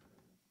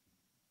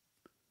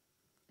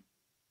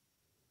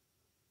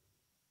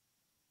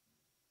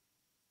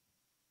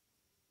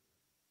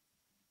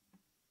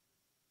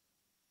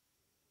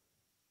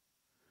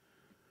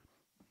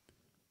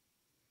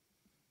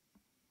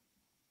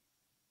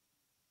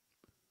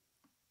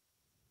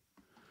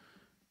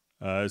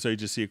 So you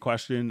just see a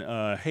question.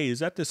 Hey, is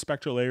that the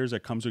spectral layers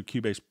that comes with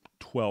Cubase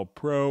 12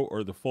 Pro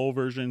or the full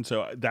version?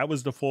 So that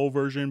was the full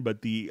version,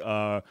 but the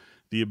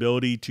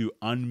ability to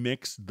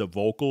unmix the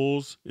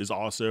vocals is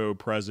also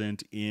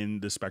present in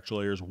the spectral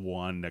layers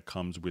 1 that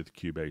comes with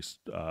Cubase.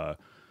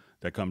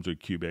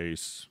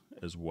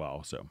 As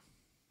well. So.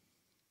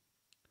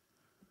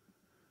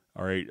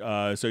 All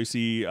right, so you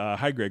see,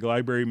 hi Greg,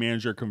 Library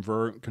Manager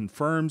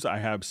confirms I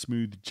have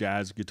Smooth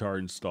Jazz Guitar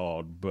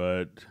installed,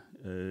 but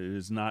it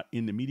is not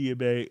in the media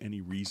bay.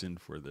 Any reason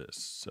for this?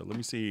 So let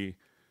me see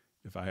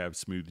if I have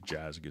Smooth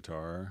Jazz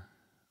Guitar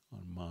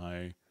on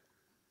my...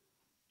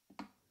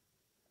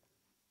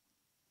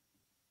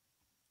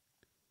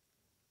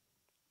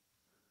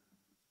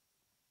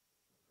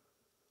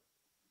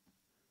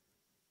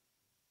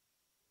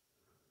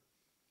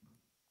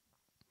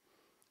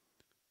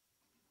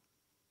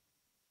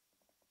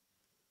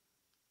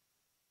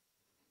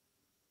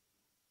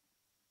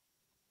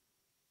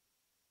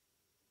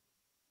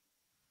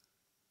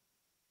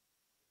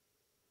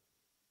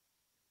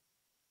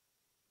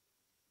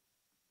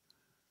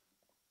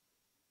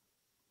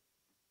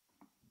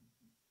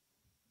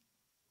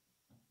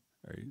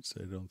 All right, so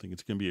I don't think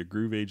it's going to be a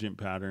Groove Agent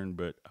pattern,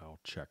 but I'll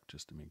check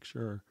just to make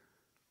sure.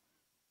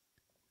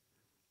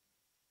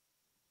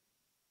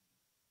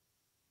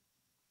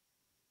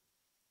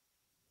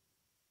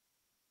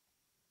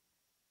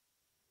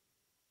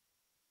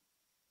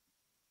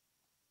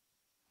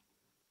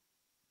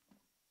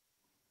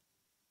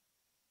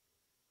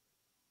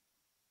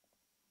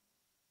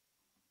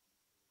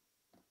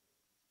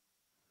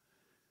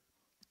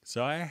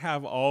 So I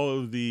have all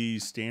of the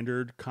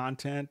standard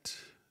content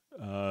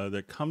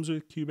that comes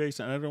with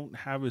Cubase, and I don't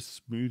have a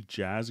Smooth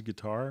Jazz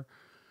Guitar.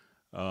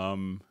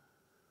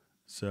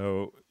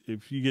 So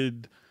if you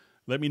could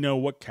let me know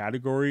what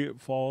category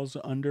it falls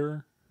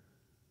under,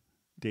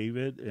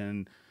 David,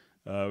 and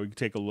we can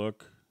take a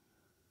look.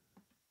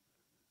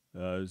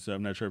 So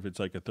I'm not sure if it's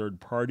like a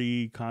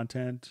third-party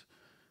content.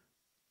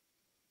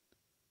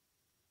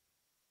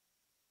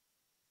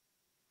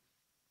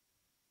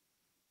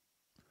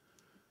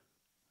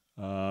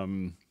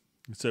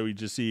 So we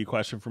just see a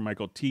question from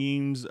Michael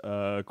Teams.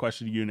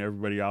 Question to you and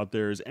everybody out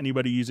there. Is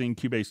anybody using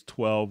Cubase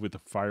 12 with a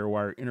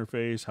FireWire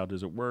interface? How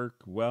does it work?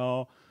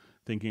 Well,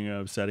 thinking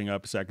of setting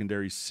up a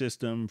secondary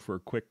system for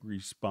quick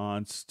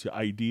response to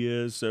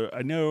ideas. So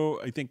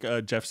I think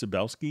Jeff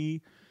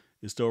Sabelski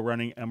is still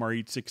running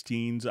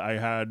MR816s. I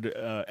had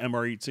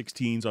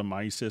MR816s on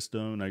my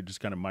system, and I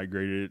just kind of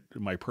migrated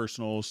my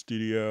personal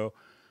studio.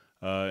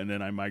 And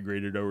then I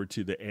migrated over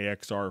to the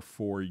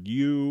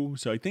AXR4U.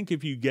 So I think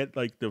if you get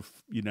like the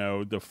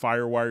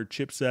FireWire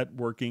chipset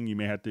working, you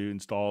may have to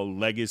install a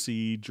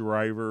legacy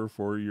driver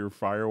for your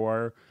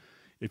FireWire.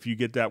 If you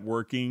get that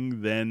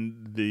working,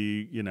 then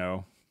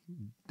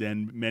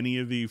then many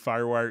of the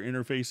FireWire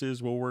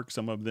interfaces will work.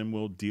 Some of them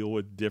will deal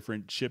with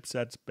different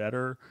chipsets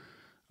better.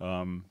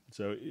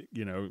 So,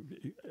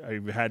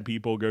 I've had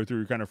people go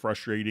through kind of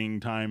frustrating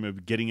time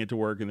of getting it to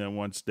work. And then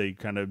once they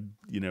kind of,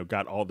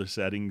 got all the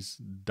settings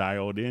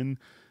dialed in,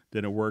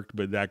 then it worked.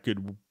 But that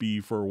could be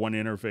for one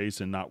interface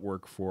and not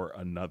work for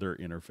another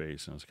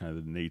interface. And it's kind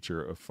of the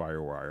nature of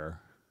FireWire.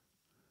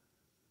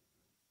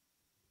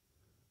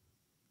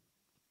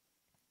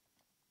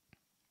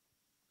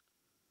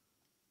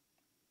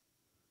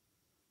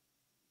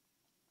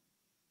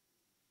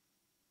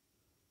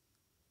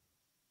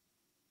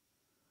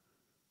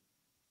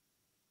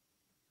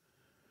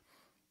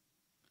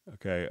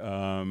 Okay,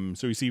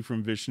 so we see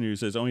from Vishnu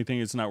says, only thing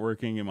that's not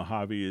working in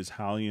Mojave is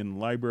Hallian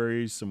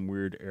libraries. Some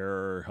weird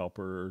error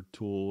helper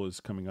tool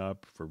is coming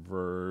up for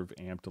Verve,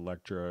 Amped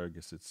Electra. I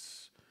guess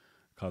it's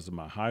because of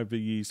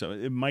Mojave. So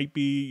it might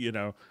be,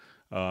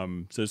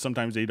 So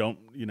sometimes they don't,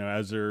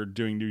 as they're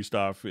doing new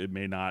stuff, it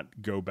may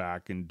not go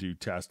back and do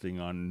testing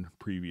on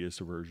previous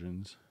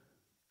versions.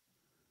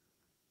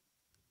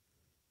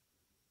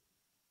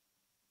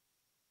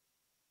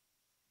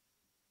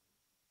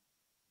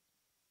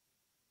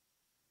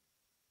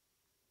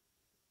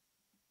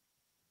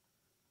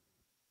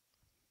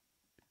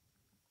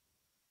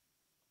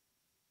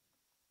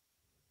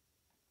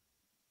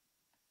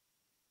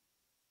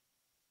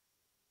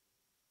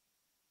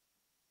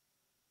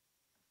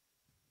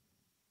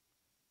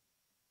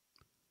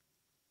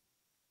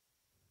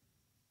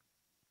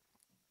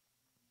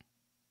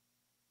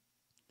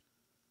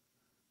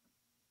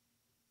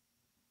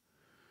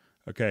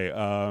 Okay,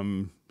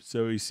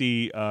 so we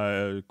see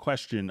a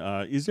question.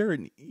 Is there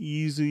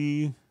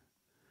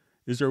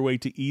a way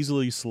to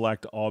easily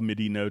select all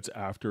MIDI notes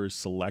after a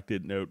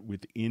selected note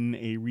within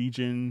a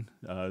region?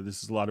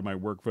 This is a lot of my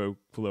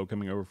workflow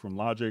coming over from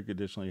Logic,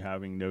 additionally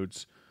having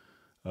notes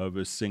of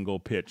a single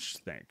pitch.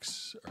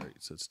 Thanks. All right,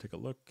 so let's take a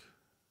look.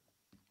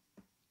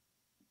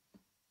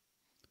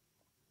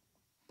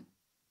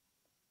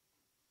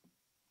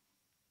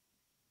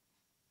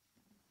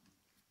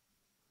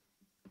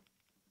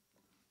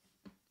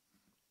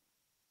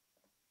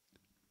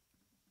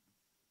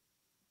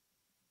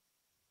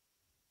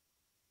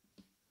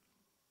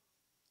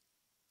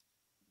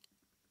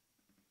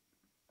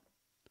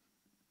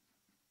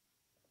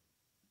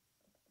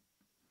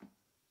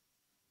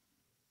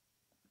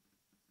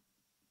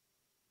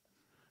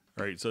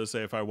 All right, so let's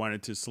say if I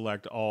wanted to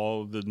select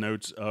all the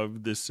notes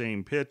of the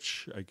same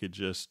pitch, I could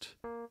just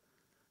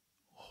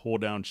hold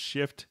down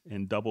Shift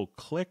and double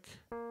click,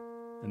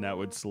 and that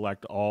would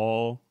select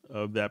all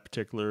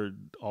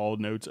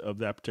notes of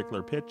that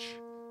particular pitch,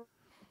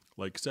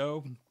 like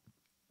so.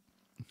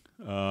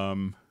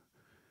 And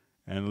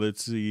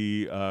let's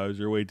see, is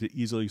there a way to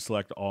easily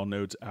select all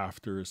notes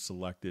after a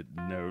selected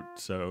note?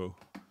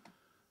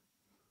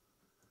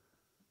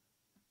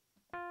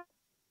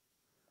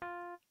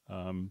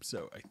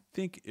 So I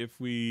think let's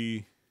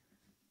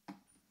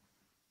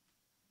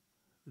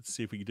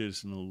see if we can do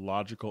this in the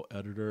logical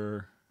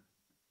editor.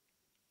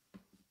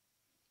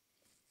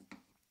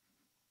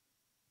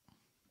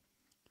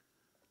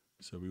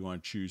 So we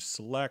want to choose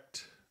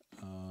select,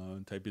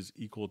 type is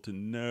equal to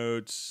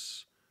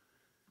notes,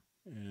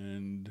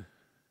 and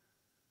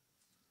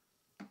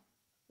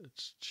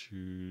let's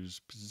choose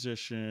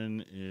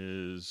position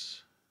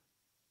is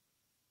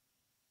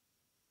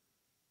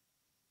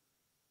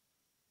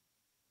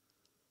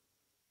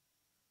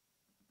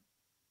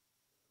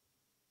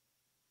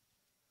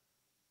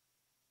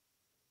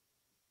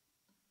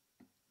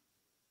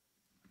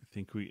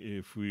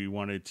if we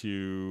wanted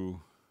to,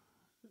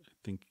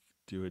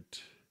 do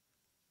it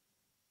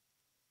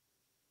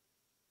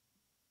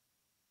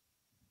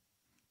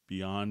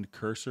beyond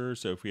cursor.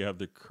 So if we have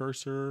the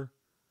cursor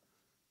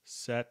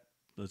set,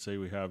 let's say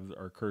we have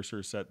our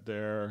cursor set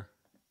there.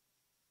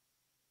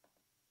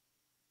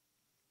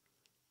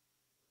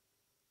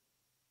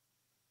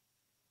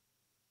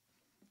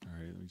 All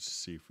right, let me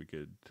just see if we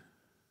could.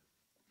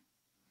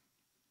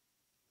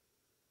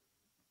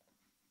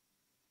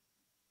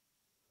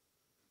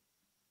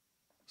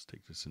 Let's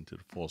take this into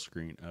the full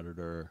screen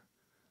editor.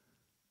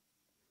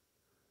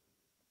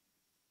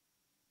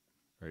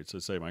 All right, so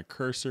say my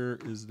cursor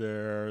is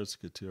there. Let's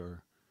get to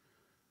our,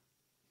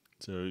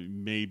 so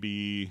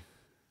maybe,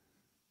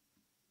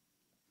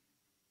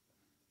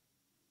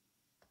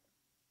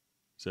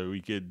 so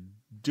we could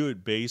do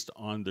it based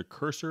on the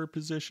cursor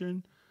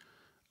position.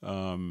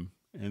 And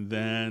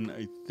then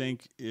I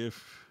think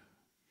if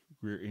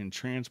we're in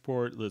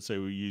transport, let's say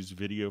we use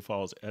video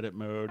files edit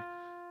mode,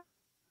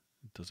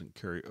 it doesn't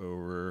carry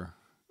over.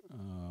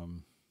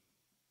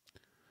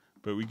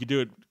 But we could do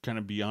it kind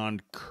of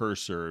beyond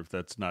cursor if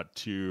that's not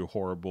too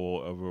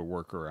horrible of a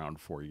workaround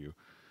for you.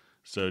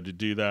 So to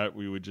do that,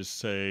 we would just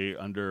say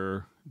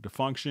under the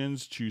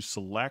functions, choose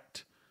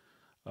select.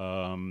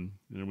 And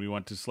we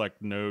want to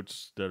select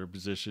notes that are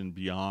positioned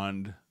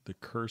beyond the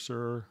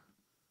cursor.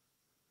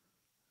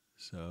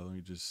 So let me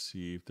just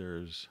see if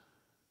there's,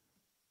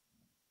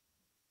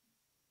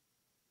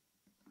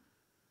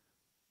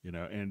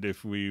 and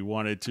if we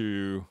wanted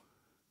to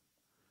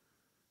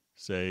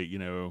say,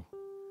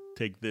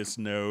 take this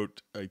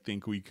note, I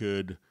think we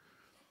could,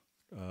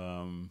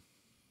 under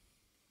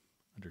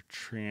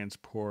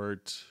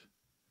transport,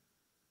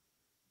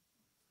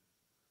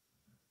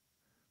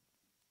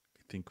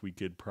 I think we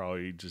could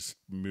probably just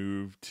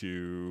move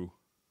to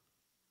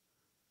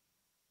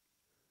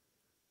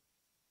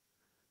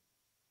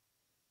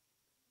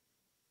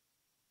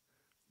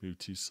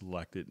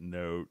selected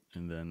note,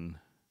 and then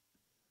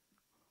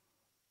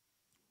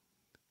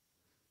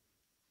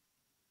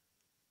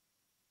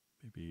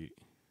maybe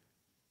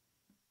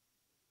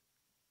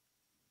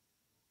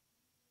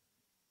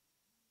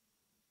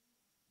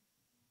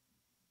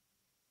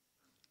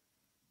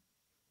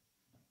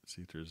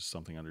see if there's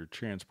something under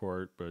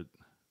transport, but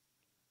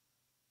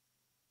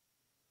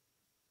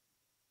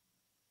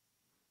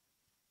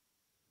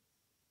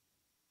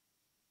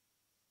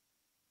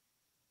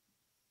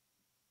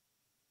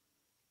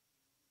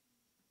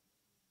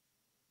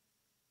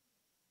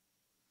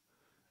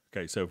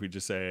Okay, so if we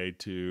just say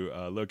to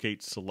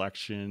locate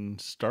selection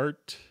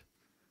start.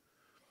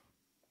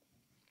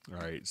 All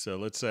right, so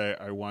let's say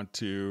I want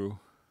to,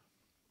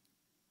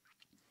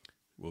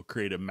 we'll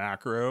create a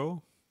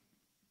macro.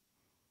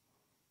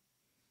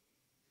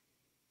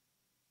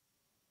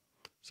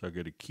 So I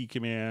go to key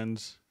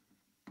commands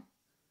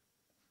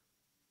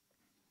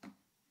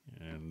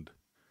and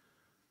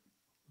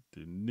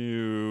do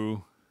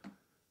new.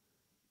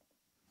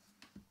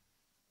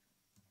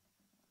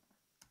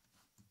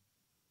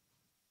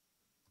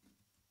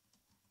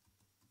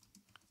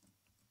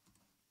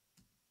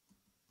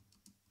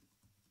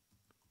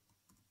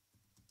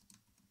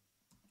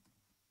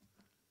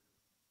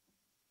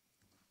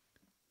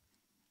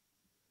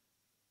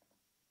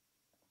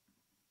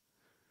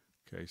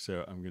 Okay,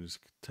 so I'm going to just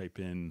type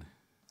in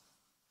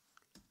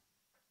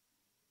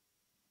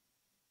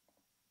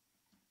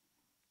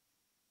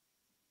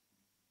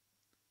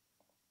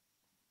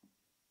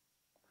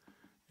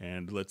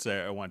and let's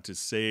say I want to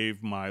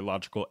save my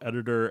logical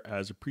editor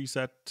as a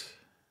preset.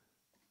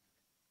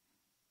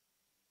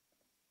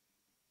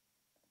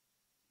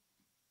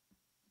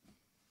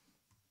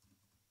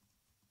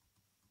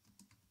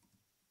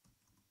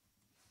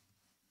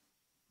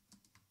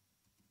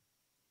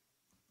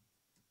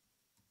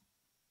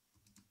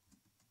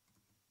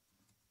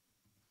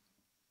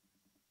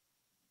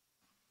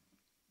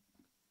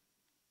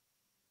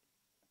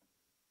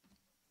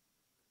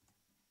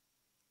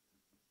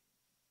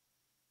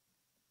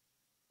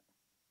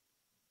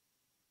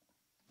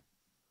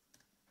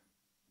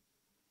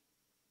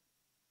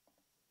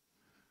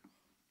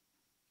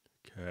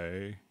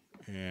 Okay,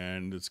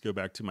 and let's go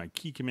back to my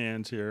key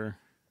commands here.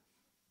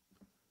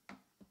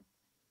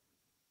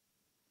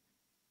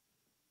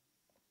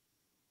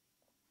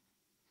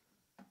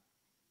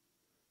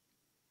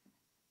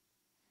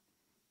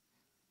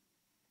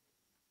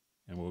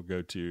 And we'll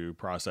go to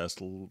process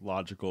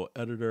logical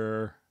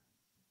editor.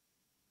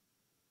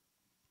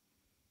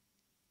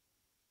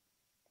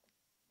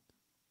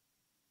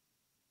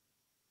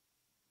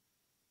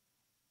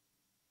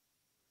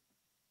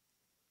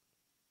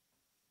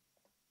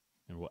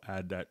 And we'll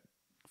add that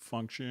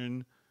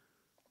function.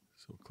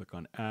 So we'll click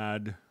on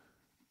add.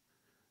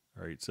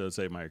 All right, so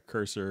say my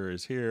cursor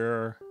is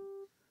here.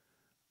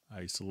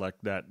 I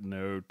select that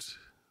note.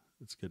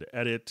 Let's go to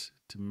edit,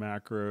 to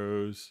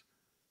macros.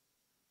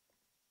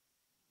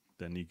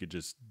 Then you could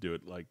just do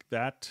it like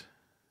that.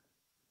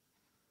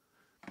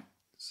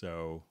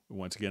 So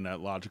once again, that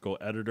logical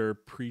editor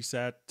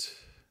preset.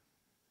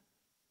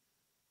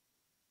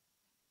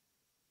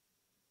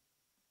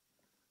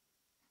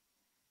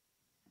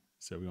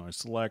 So we want to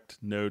select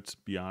notes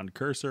beyond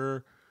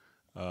cursor.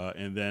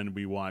 And then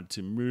we want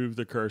to move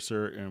the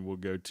cursor and we'll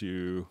go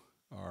to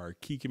our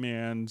key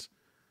commands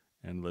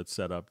and let's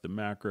set up the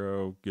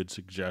macro. Good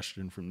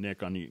suggestion from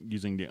Nick on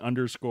using the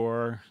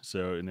underscore.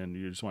 So, and then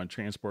you just want to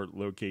transport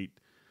locate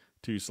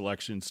to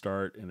selection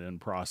start and then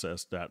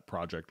process that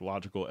project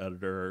logical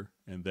editor.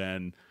 And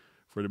then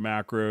for the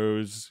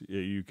macros,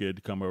 you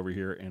could come over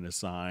here and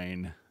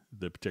assign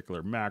the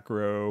particular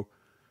macro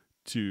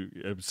to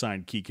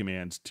assign key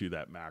commands to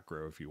that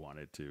macro if you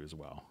wanted to as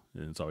well.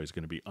 And it's always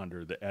going to be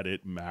under the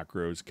edit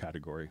macros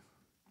category.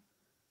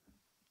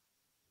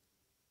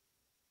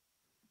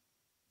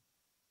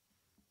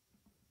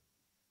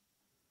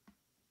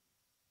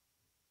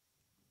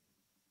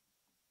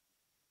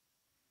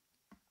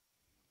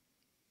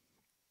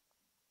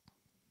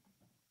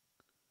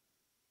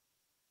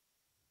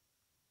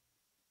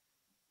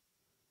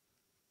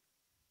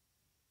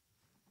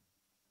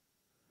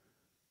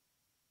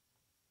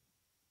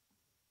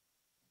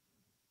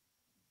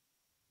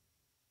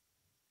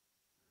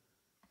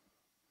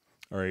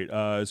 All right,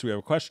 so we have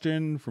a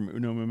question from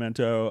Uno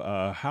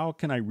Memento. How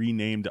can I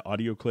rename the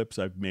audio clips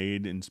I've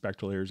made in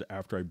spectral layers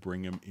after I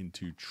bring them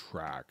into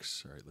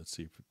tracks? All right, let's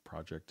see if the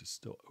project is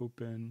still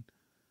open.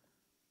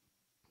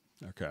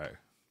 Okay.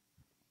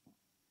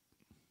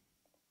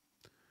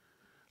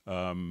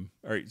 All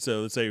right,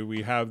 so let's say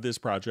we have this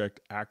project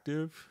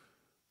active.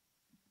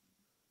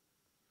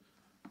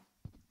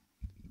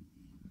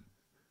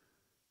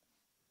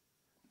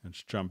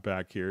 Let's jump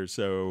back here.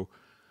 So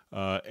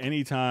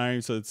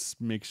anytime, so let's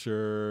make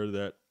sure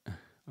that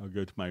I'll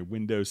go to my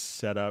Windows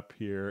setup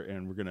here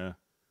and we're gonna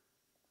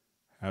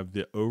have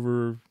the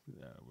we'll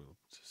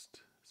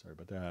just, sorry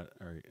about that.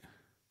 All right.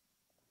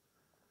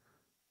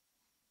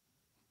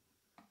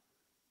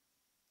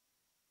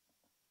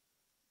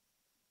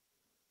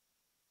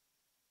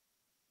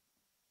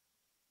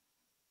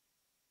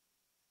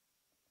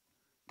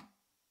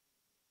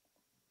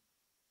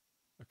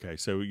 Okay,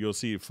 so you'll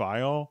see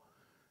file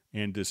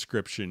and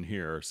description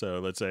here. So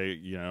let's say,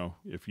 you know,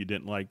 if you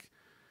didn't like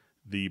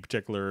the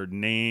particular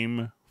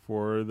name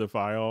for the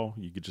file,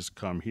 you could just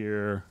come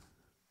here,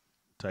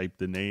 type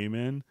the name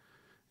in,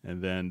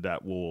 and then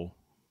that will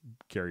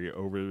carry it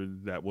over.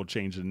 That will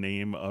change the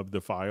name of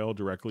the file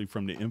directly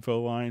from the info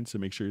line. So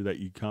make sure that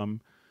you come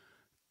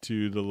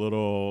to the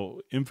little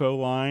info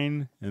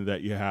line and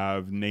that you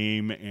have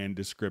name and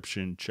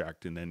description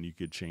checked, and then you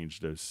could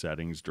change those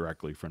settings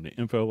directly from the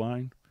info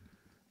line.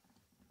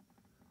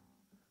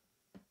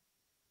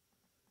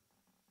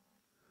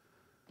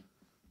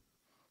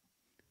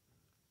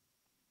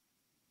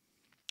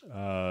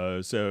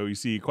 So you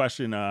see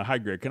question, hi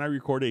Greg, can I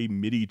record a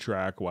MIDI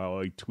track while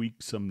I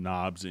tweak some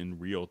knobs in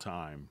real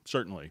time?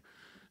 Certainly.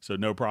 So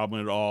no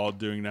problem at all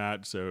doing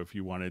that. So if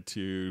you wanted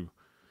to,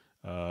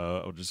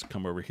 I'll just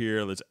come over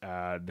here. Let's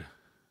add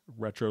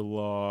retro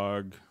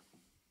log.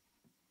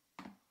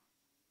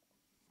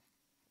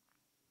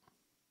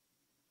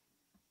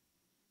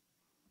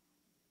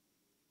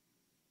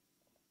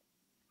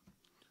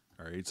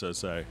 All right, so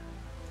say,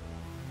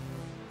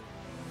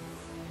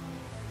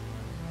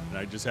 and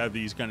I just have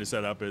these kind of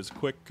set up as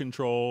quick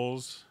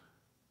controls.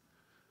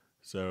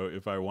 So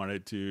if I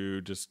wanted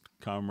to just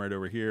come right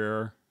over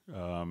here,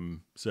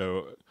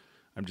 so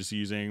I'm just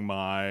using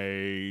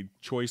my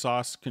Choice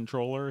Os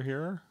controller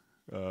here.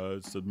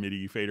 It's a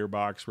MIDI fader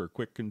box for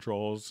quick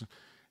controls,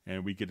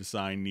 and we could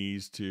assign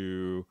these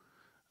to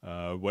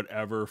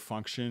whatever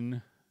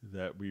function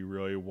that we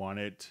really want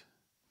it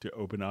to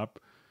open up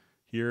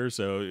here.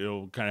 So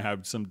it'll kind of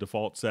have some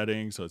default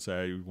settings. So let's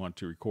say we want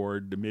to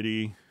record the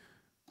MIDI.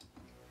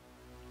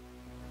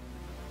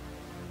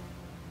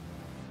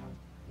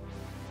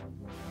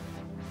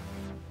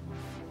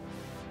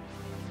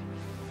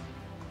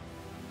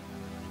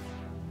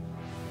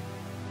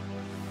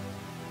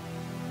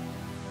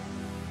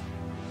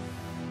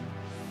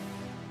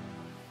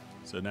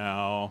 So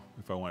now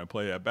if I want to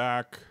play that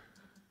back,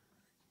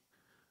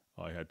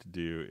 all I had to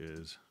do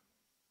is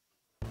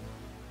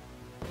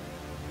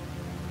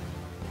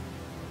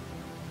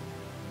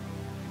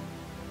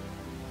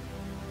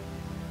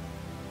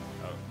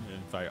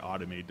if I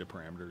automate the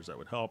parameters, that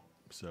would help.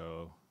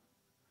 So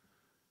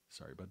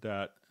sorry about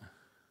that.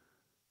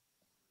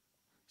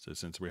 So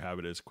since we have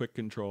it as quick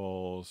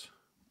controls,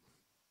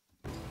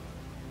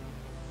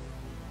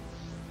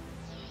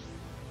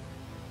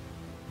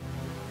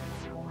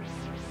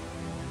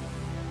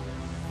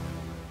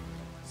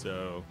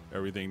 so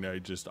everything that I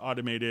just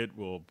automated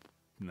will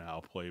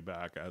now play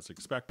back as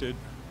expected.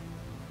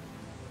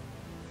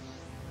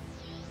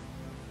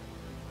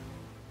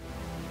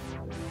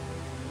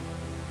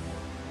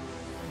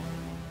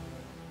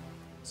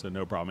 So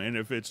no problem. And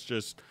if it's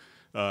just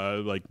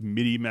like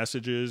MIDI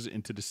messages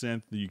into the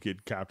synth, you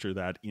could capture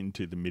that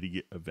into the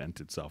MIDI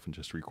event itself and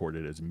just record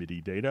it as MIDI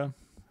data.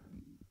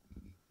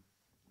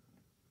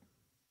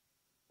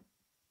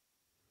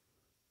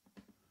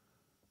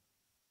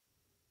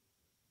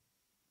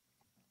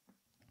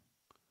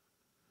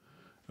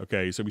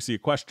 Okay, so we see a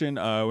question.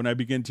 When I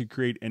begin to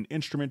create an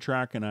instrument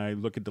track and I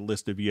look at the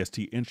list of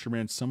VST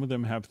instruments, some of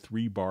them have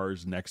 3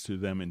 bars next to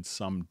them and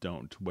some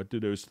don't. What do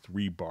those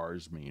 3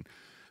 bars mean?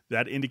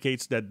 That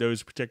indicates that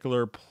those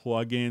particular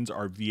plugins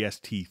are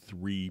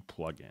VST3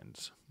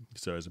 plugins,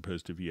 so as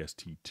opposed to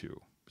VST2.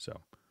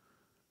 So,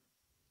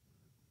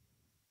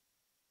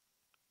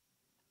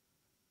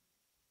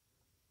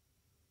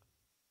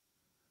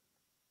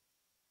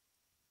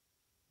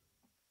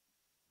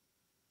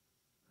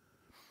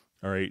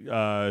 all right.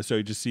 So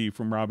you just see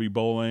from Robbie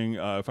Bowling,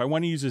 if I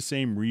want to use the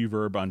same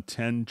reverb on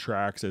 10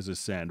 tracks as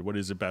Ascend, what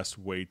is the best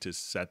way to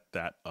set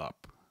that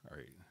up? All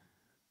right.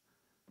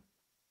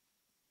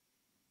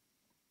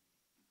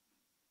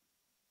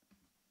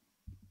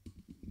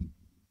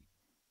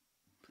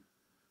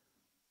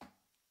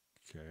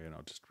 Okay, and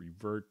I'll just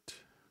revert.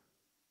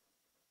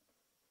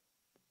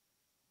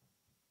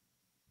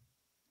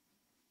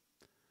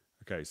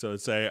 Okay, so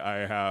let's say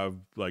I have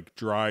like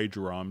dry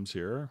drums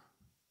here.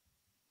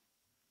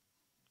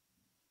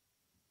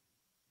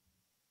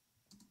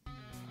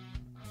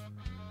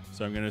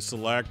 So I'm going to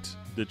select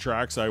the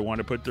tracks I want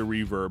to put the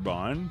reverb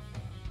on.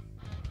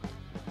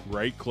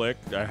 Right click,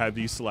 I have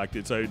these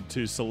selected. So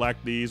to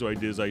select these, what I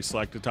do is I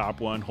select the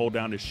top one, hold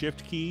down the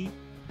shift key,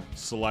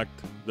 select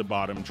the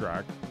bottom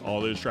track. All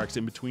those tracks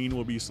in between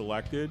will be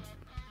selected.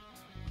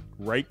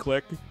 Right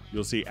click,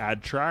 you'll see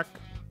add track.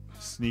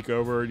 Sneak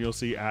over and you'll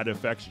see add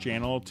effects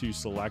channel to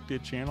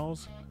selected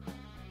channels.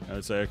 I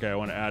would say, okay, I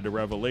want to add a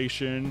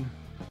revelation.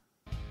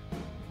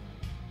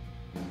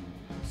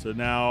 So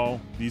now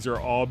these are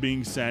all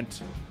being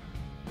sent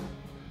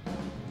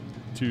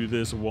to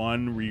this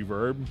one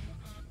reverb.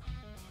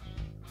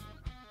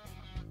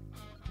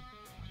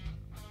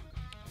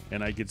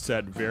 And I could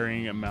set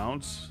varying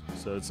amounts.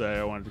 So let's say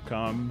I wanted to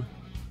come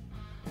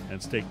and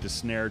let's take the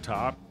snare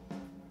top.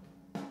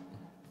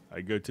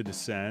 I go to the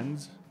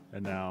sends,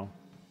 and now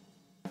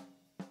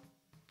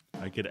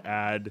I could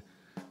add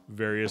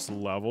various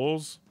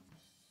levels.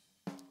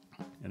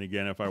 And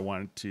again, if I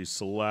wanted to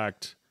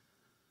select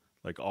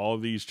like all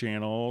of these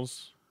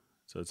channels,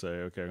 so let's say,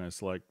 okay, I'm going to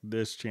select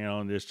this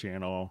channel and this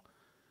channel.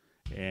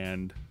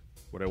 And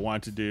what I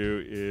want to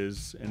do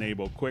is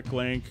enable quick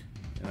link,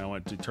 and I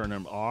want to turn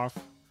them off.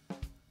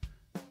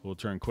 We'll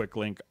turn quick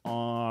link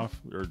off,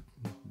 or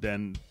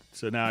then,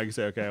 so now I can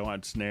say, okay, I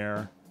want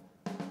snare.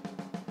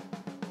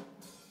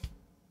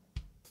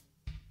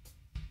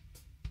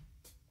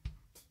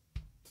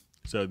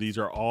 So these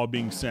are all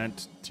being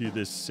sent to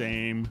the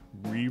same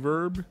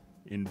reverb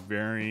in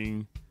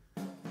varying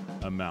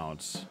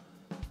amounts.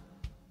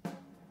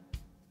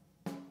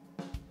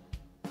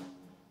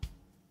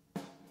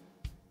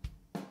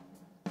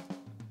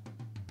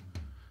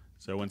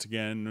 So once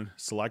again,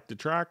 select the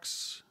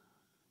tracks,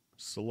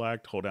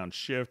 select, hold down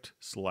shift,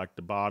 select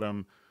the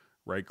bottom,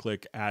 right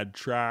click, add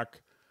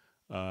track,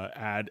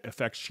 add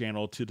effects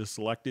channel to the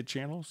selected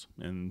channels,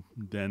 and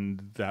then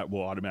that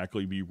will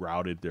automatically be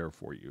routed there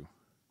for you.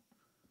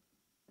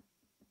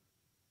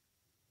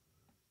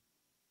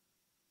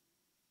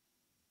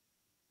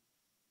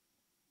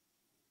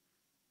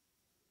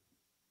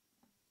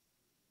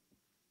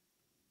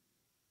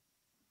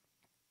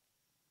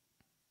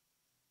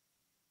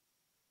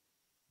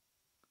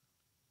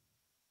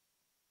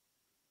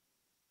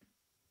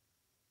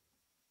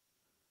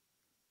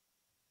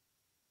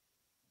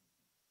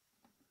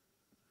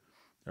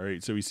 All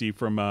right, so we see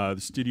from the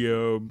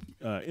Studio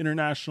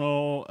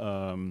International,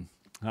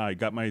 I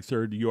got my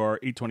third UR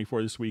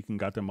 824 this week and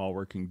got them all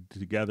working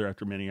together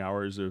after many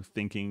hours of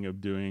thinking of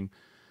doing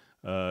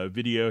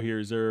video.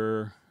 Here's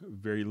there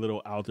very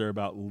little out there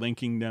about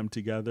linking them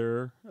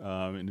together,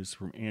 and this is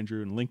from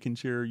Andrew in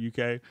Lincolnshire,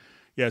 UK.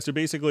 Yeah, so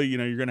basically, you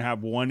know, you're going to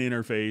have one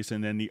interface,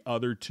 and then the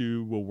other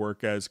two will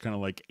work as kind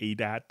of like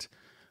ADAT,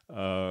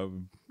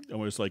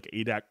 almost like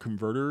ADAT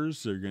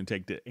converters. They're going to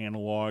take the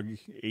analog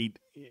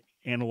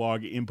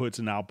inputs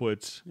and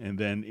outputs, and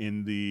then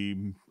in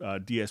the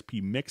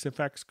DSP mix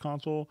effects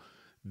console,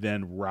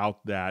 then route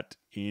that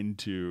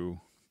into,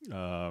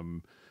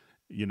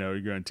 you know,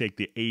 you're going to take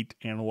the 8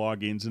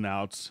 analog ins and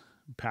outs,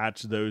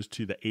 patch those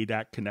to the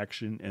ADAT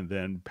connection, and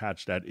then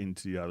patch that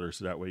into the other.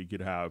 So that way you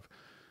could have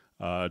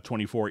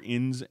 24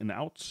 ins and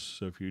outs.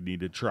 So if you need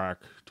to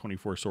track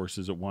 24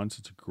 sources at once,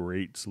 it's a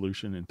great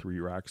solution in 3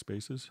 rack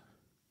spaces.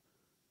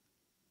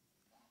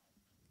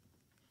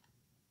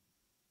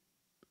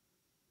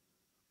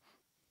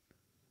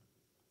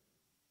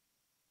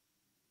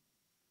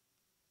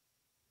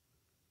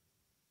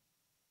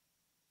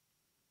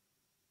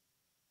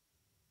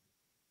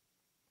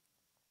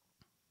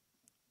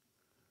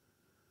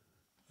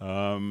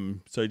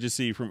 So I just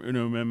see from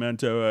Uno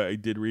Memento, I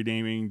did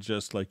renaming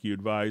just like you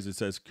advised. It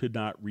says could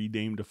not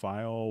rename the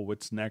file.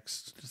 What's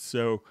next?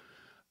 So,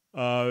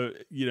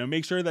 you know,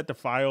 make sure that the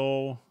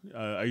file,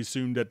 I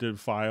assume that the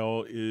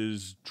file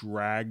is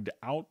dragged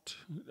out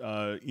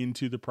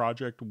into the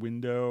project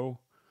window.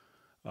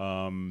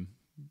 But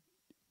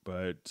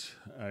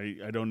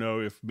I don't know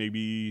if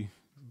maybe,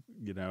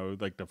 you know,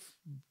 like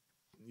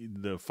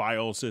the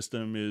file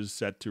system is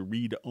set to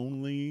read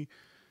only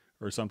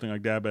or something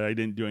like that, but I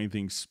didn't do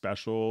anything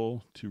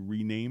special to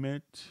rename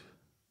it.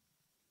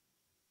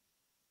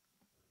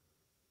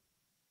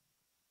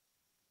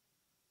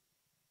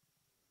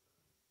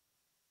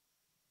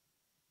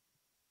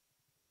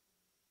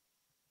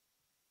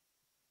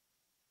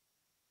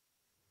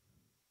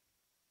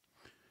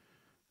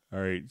 All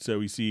right, so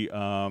we see,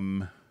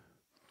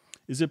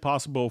 is it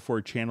possible for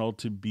a channel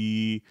to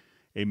be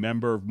a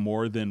member of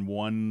more than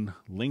one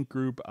link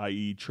group,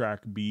 i.e.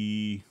 track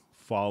B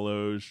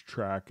follows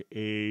track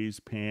A's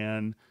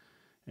pan,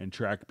 and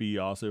track B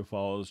also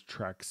follows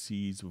track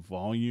C's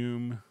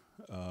volume?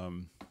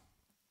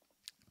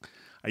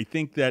 I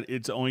think that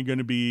it's only going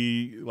to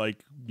be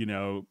like, you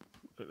know,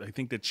 I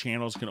think the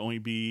channels can only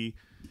be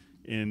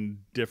in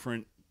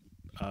different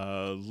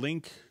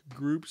link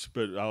groups,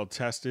 but I'll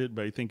test it.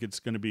 But I think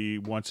it's going to be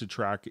once a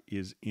track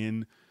is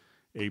in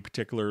a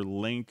particular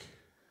link.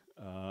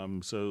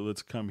 So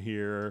let's come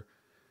here.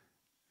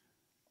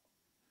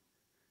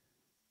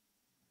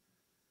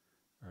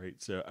 All right,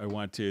 so I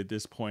want to, at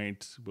this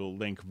point, we'll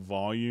link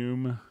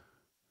volume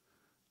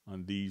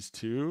on these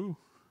two.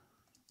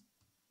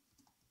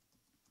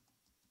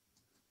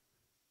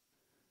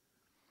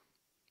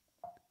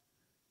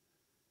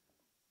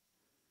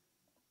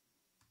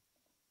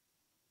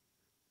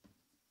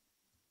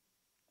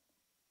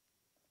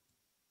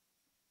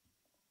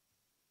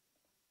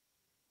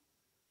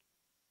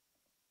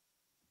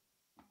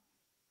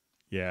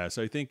 Yeah,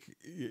 so I think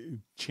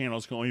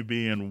channels can only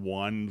be in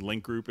one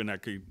link group, and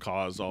that could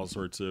cause all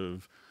sorts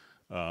of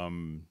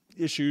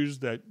issues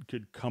that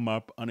could come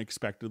up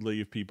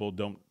unexpectedly if people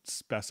don't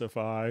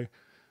specify.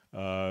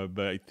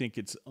 But I think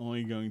it's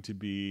only going to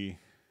be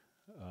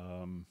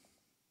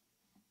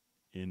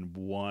in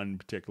one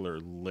particular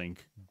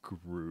link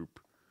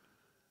group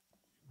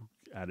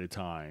at a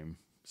time.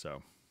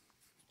 So,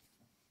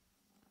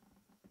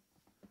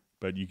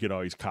 but you could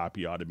always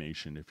copy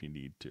automation if you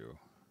need to.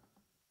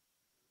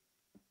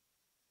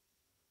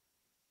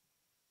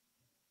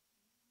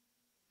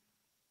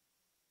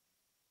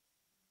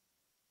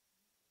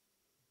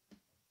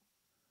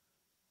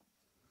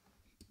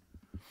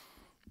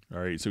 All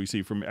right, so we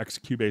see from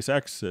Cubase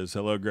X says,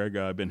 hello, Greg.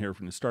 I've been here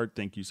from the start.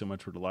 Thank you so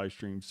much for the live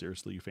stream.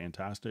 Seriously,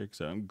 fantastic.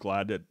 So I'm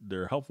glad that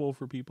they're helpful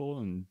for people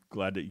and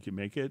glad that you can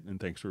make it. And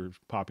thanks for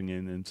popping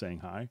in and saying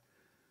hi.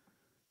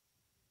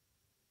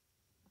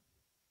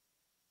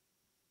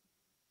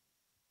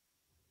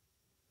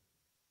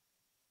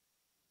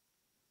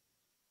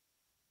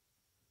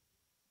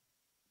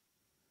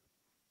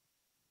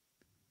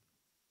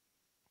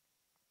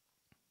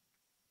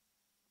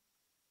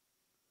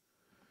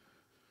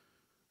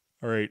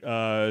 All right,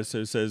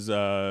 so it says,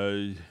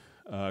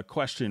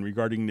 Question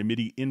regarding the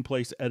MIDI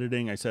in-place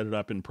editing. I set it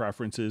up in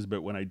preferences,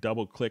 but when I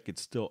double click, it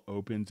still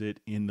opens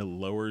it in the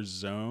lower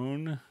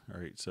zone.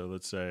 All right, so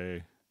let's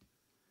say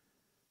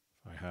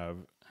if I have,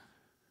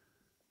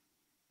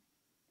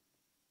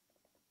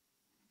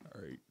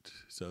 all right,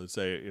 so let's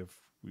say if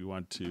we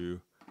want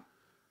to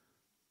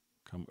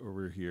come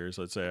over here,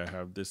 so let's say I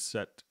have this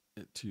set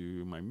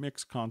to my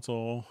mix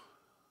console.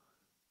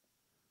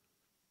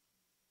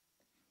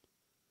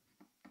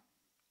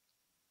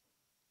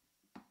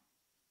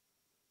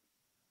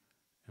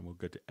 And we'll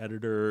go to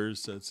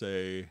editors. So let's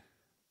say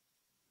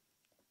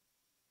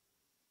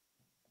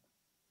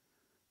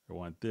I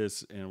want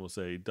this, and we'll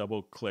say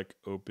double click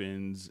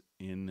opens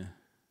in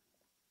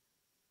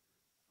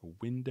a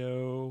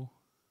window.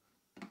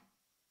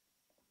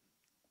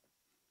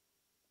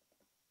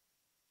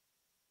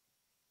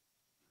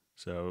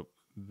 So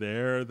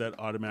there, that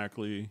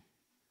automatically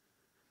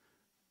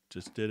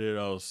just did it.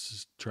 I'll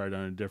try it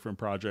on a different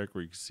project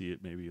where you can see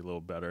it maybe a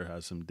little better,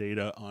 has some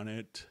data on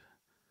it.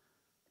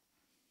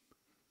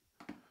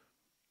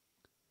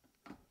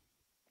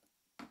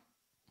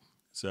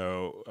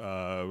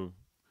 So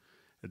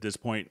at this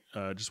point,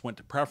 just went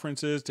to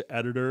preferences, to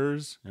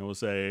editors, and we'll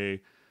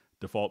say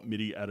default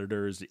MIDI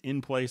editor is the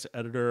in-place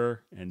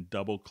editor, and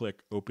double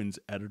click opens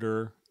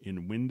editor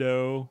in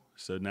window.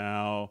 So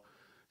now,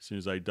 as soon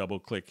as I double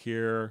click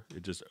here,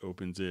 it just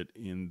opens it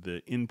in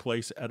the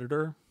in-place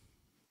editor.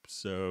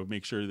 So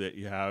make sure that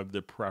you have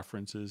the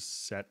preferences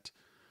set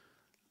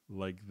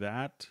like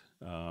that.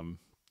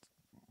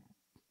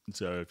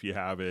 So if you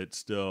have it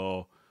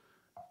still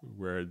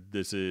where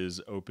this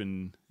is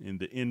open in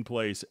the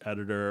in-place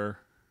editor,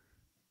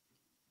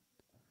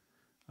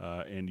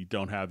 and you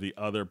don't have the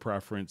other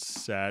preference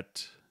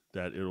set,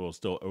 that it will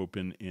still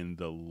open in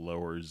the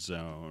lower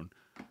zone.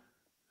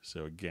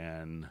 So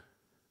again,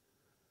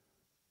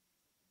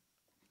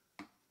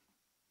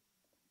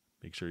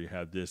 make sure you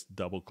have this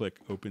double click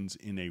opens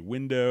in a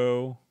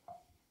window.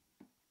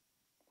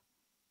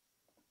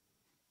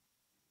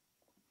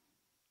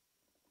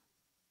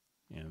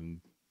 And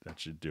that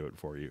should do it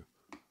for you.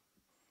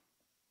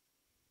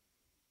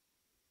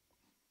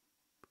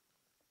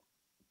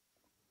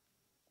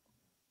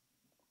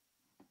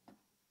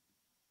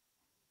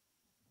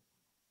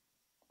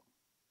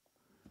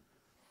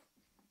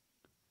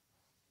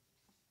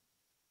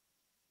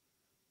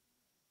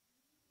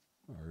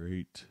 All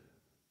right.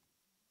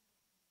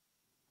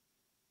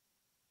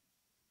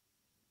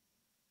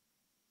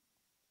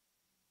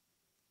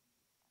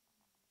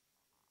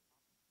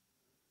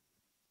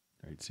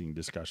 All right, seeing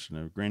discussion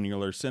of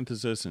granular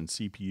synthesis and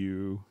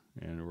CPU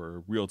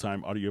or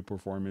real-time audio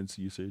performance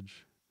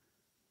usage.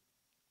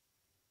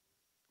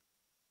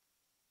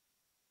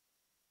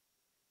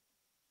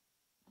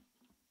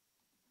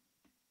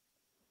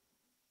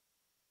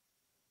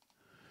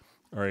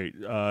 All right,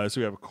 so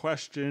we have a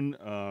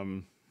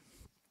question.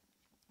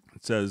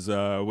 It says,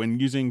 when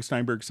using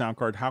Steinberg sound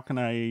card, how can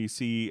I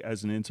see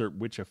as an insert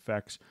which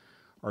effects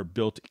are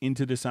built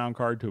into the sound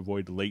card to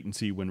avoid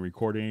latency when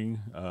recording?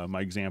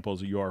 My example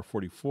is a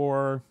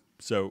UR44.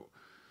 So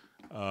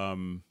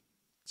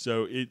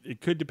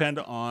it could depend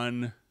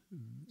on,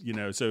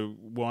 so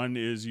one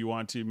is you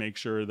want to make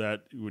sure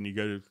that when you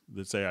go to,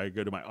 let's say I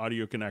go to my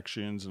audio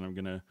connections, and I'm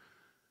going to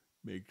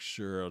make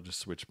sure I'll just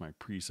switch my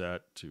preset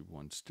to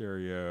one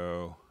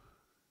stereo.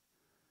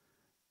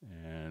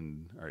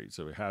 And all right,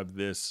 so we have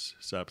this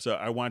setup. So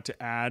I want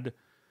to add,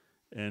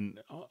 and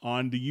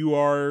on the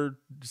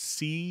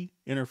URC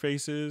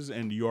interfaces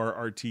and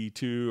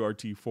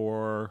URRT2,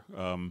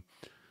 RT4,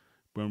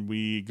 when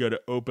we go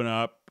to open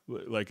up,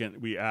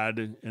 we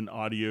add an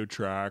audio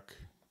track,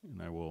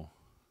 and I will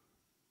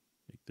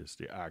make this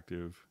the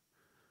active.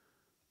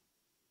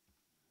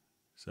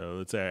 So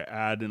let's say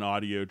I add an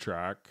audio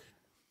track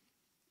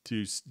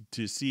to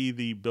see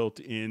the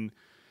built-in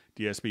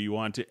DSP. You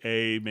want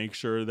to make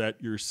sure that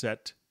you're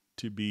set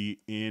to be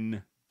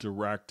in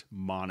direct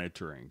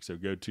monitoring. So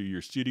go to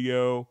your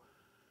studio,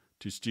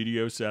 to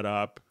studio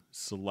setup,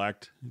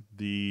 select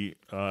the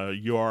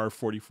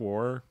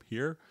UR44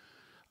 here,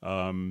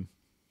 and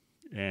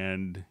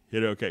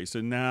hit OK.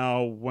 So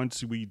now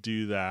once we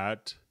do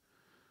that,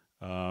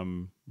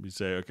 we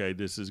say, okay,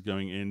 this is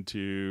going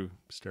into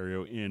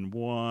stereo in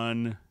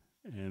 1,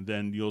 and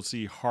then you'll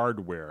see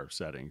hardware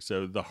settings.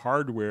 So the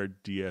hardware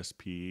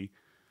DSP,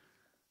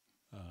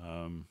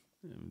 let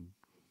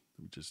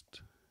me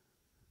just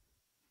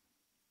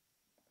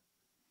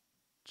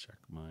check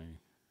my...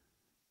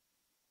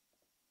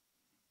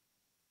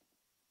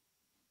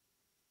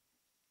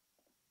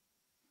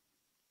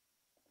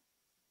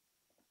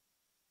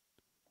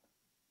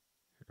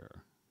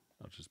 Here,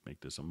 I'll just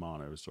make this a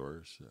mono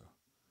source. So.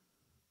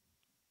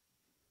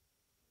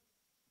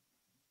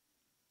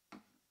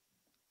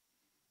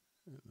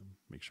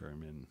 Make sure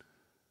I'm in.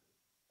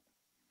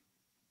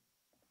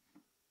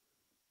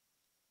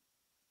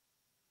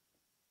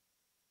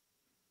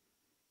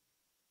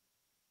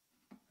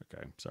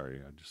 Okay,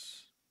 sorry, I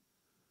just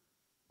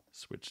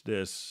switched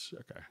this.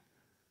 Okay.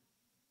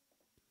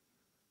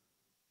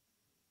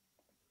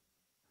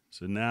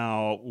 So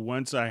now,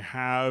 once I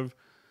have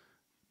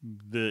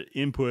the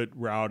input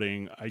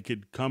routing, I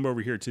could come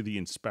over here to the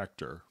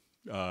inspector,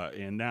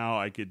 and now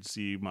I could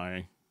see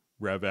my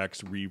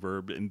RevX,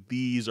 reverb, and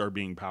these are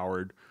being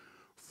powered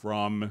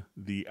from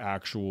the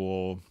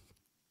actual.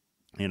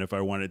 And if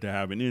I wanted to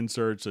have an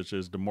insert such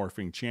as the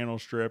morphing channel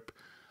strip,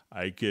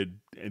 I could.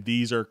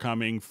 These are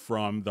coming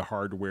from the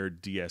hardware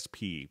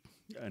DSP.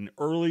 And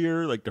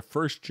earlier, like the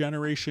first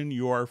generation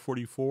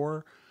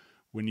UR44,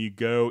 when you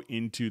go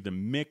into the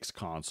mix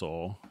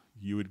console,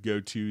 you would go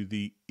to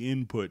the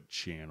input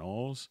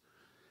channels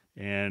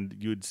and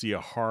you would see a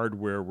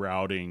hardware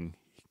routing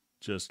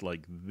just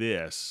like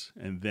this.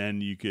 And then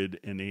you could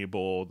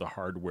enable the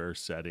hardware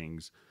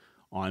settings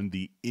on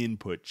the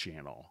input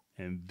channel.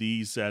 And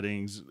these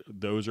settings,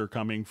 those are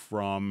coming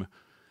from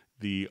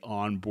the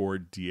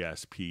onboard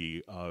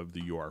DSP of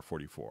the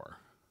UR44.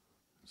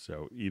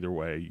 So either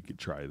way, you could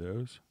try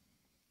those.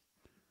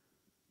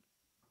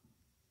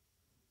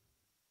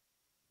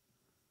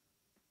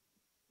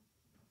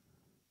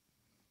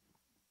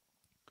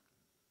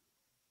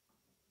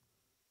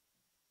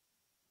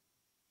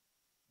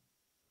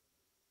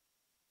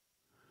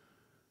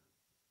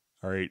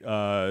 All right,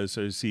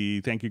 so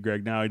see, thank you,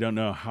 Greg. Now I don't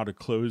know how to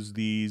close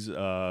these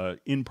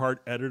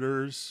in-part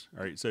editors.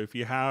 All right, so if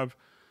you have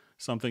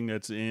something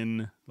that's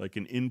in like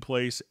an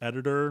in-place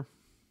editor,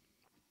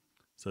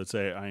 so let's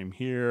say I'm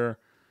here,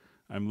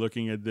 I'm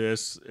looking at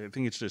this. I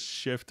think it's just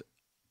Shift,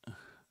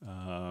 is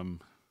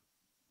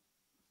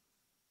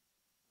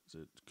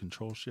it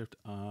Control Shift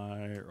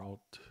I or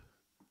Alt?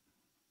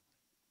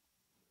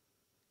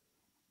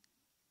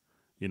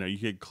 You know, you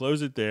could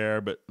close it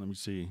there, but let me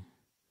see.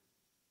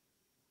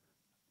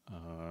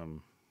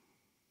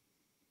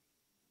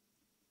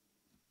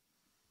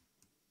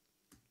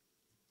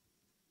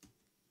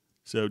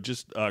 So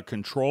just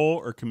Control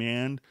or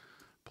Command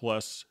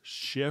plus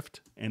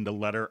Shift and the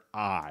letter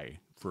I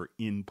for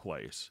in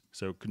place.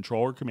 So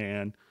Control or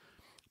Command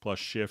plus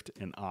Shift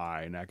and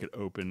I, and that could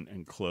open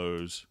and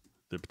close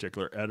the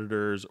particular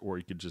editors, or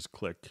you could just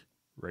click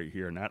right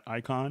here in that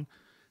icon,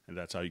 and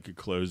that's how you could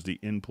close the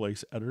in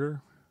place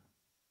editor.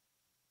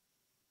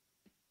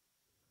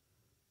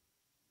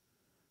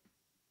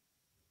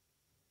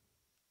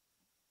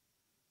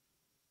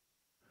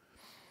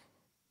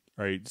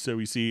 All right, so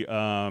we see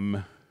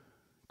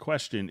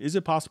question, is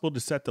it possible to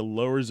set the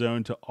lower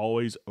zone to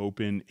always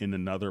open in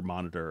another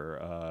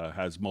monitor?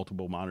 Has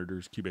multiple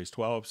monitors, Cubase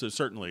 12. So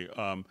certainly.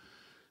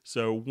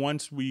 So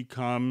once we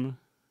come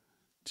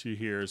to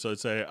here, so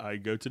let's say I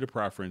go to the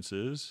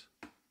preferences,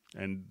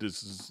 and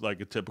this is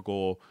like a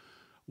typical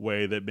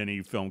way that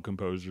many film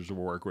composers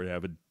will work, where they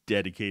have a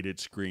dedicated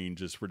screen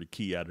just for the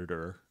key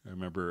editor. I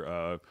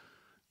remember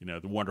you know,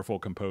 the wonderful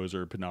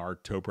composer Pinar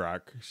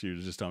Toprak, she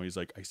was just telling me, he's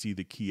like, I see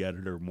the key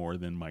editor more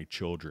than my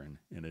children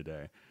in a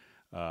day.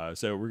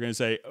 So we're going to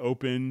say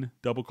open,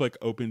 double click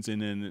opens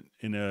in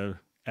a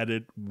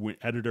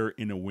editor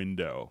in a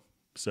window.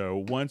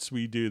 So once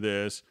we do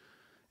this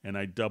and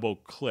I double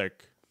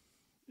click,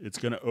 it's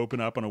going to open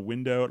up on a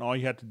window, and all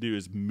you have to do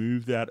is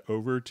move that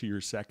over to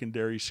your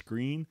secondary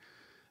screen.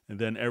 And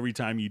then every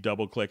time you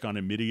double click on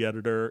a MIDI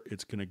editor,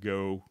 it's going to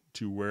go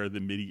to where the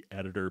MIDI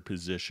editor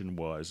position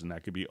was, and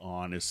that could be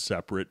on a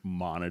separate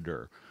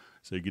monitor.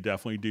 So you could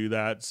definitely do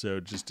that. So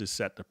just to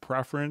set the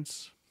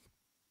preference,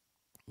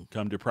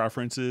 come to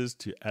preferences,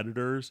 to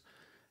editors,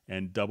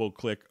 and double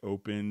click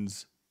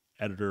opens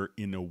editor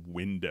in a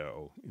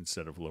window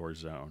instead of lower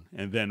zone.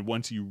 And then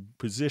once you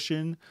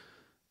position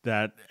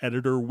that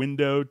editor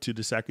window to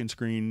the second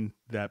screen,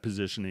 that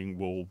positioning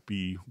will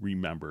be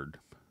remembered.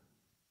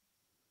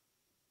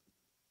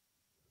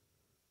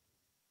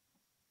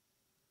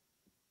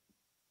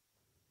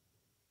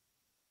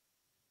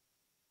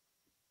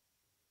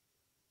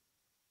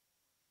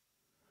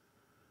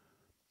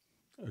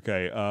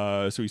 Okay,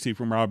 so we see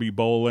from Robbie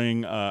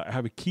Bowling, I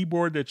have a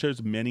keyboard that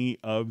shows many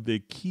of the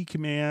key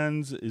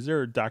commands. Is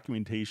there a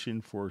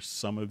documentation for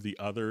some of the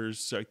others?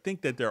 So I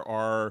think that there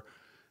are.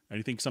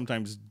 I think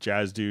sometimes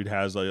Jazz Dude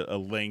has a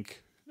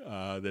link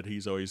that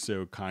he's always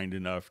so kind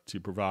enough to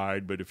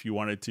provide. But if you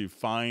wanted to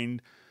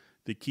find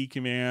the key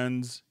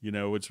commands, you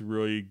know, what's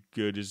really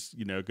good is,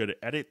 you know, go to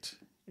Edit,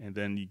 and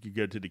then you could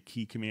go to the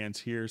key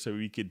commands here, so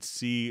we could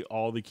see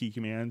all the key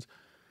commands.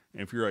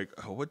 And if you're like,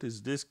 oh, what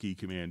does this key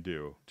command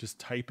do? Just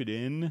type it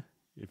in.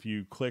 If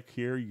you click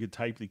here, you could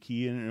type the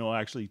key in, and it'll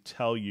actually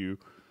tell you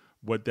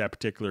what that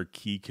particular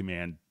key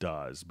command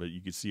does. But you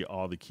can see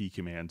all the key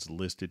commands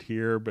listed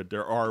here. But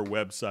there are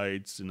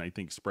websites and I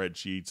think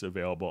spreadsheets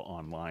available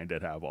online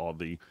that have all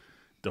the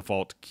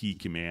default key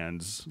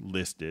commands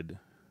listed.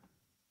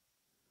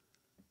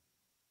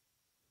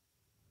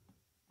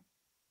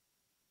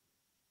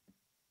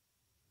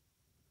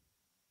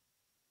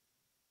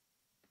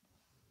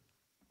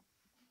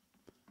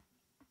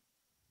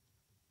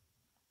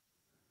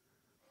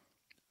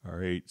 All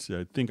right,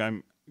 so I think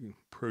I'm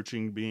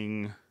approaching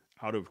being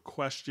out of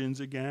questions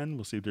again.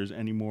 We'll see if there's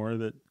any more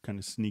that kind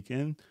of sneak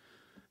in.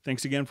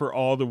 Thanks again for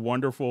all the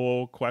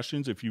wonderful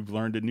questions. If you've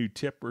learned a new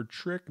tip or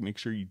trick, make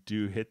sure you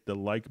do hit the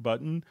like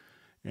button.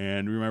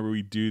 And remember,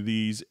 we do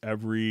these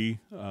every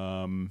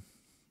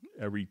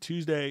every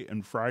Tuesday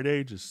and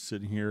Friday, just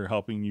sitting here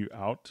helping you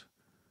out.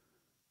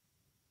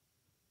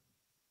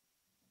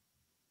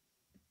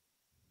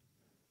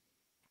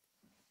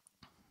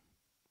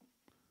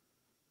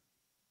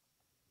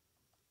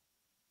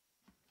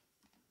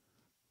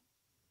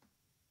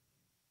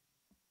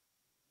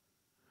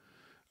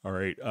 All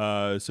right,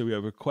 so we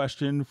have a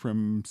question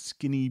from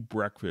Skinny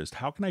Breakfast.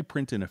 How can I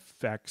print in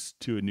effects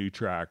to a new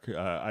track,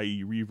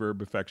 i.e.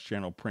 reverb effects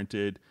channel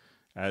printed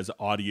as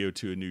audio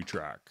to a new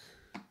track?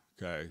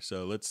 Okay,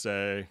 so let's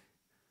say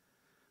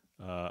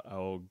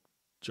I'll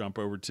jump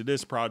over to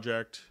this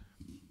project.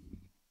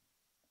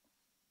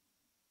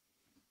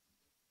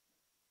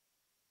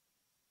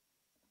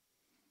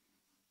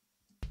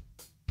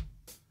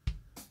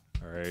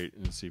 All right,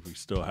 let's see if we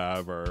still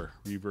have our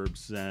reverb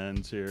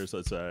sends here. So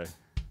let's say...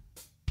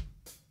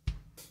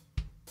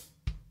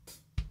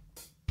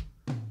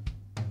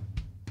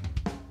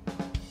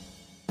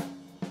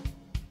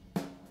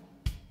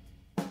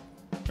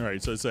 All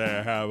right, so let's say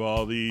I have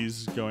all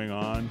these going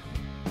on.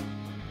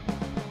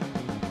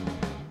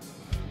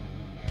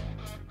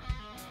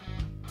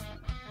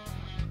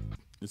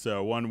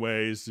 So one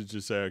way is to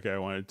just say, okay, I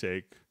want to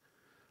take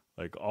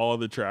like all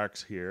of the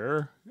tracks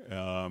here.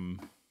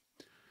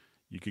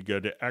 You could go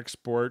to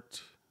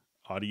export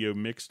audio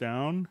mix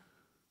down,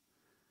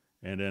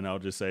 and then I'll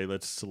just say,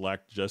 let's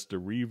select just a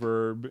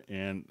reverb.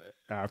 And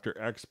after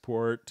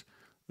export,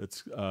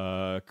 let's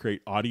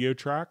create audio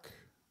track.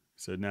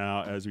 So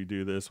now as we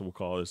do this, we'll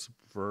call this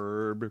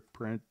verb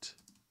print.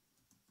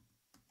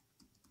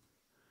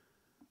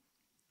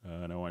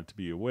 And I want it to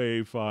be a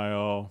WAV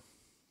file.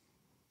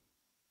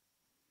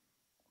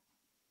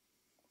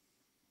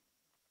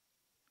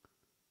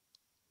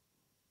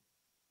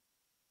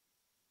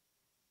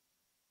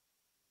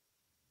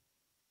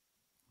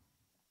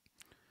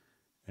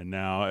 And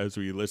now as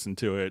we listen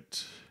to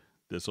it,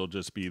 this will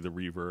just be the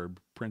reverb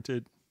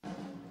printed.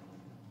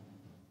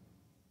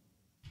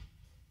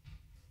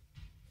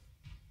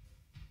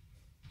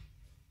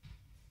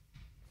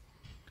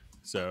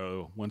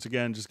 So once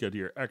again, just go to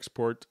your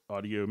export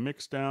audio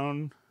mix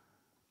down,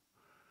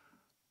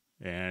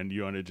 and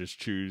you want to just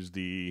choose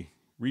the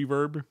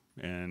reverb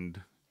and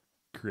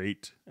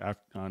create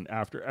on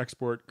after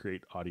export,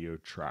 create audio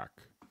track.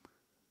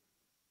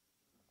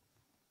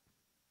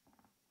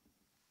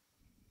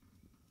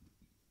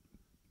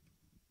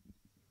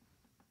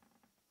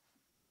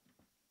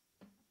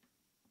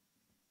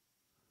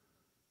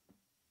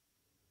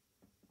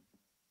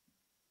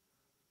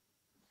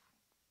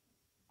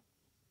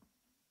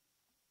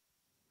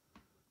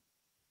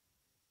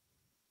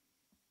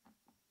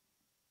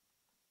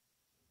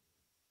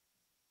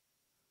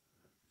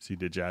 See,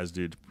 the Jazz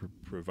Dude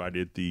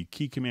provided the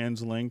key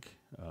commands link.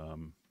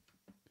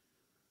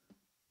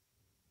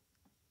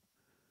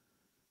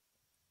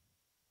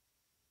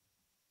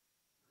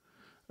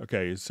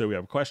 Okay, so we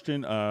have a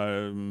question.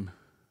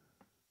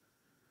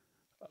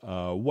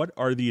 What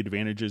are the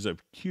advantages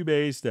of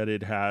Cubase that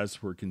it has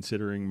for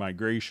considering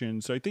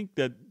migration? So I think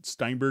that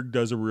Steinberg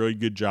does a really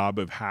good job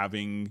of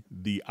having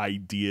the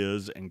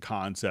ideas and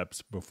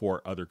concepts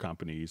before other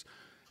companies,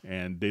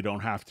 and they don't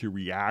have to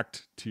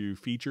react to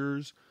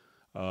features.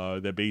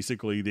 That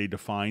basically they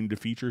define the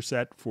feature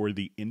set for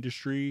the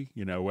industry,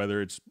 you know,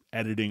 whether it's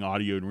editing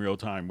audio in real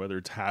time, whether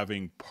it's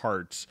having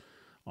parts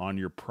on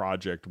your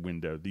project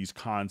window, these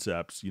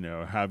concepts, you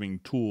know, having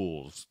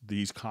tools,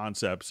 these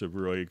concepts have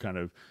really kind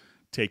of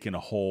taken a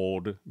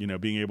hold, you know,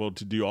 being able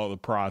to do all the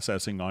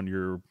processing on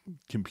your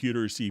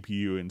computer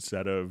CPU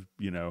instead of,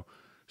 you know,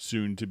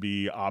 soon to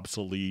be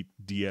obsolete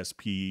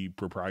DSP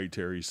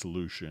proprietary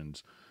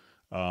solutions.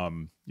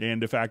 And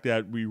the fact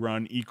that we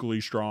run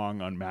equally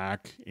strong on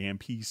Mac and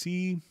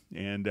PC,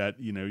 and that,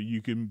 you know,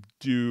 you can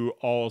do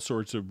all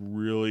sorts of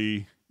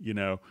really, you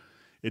know,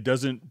 it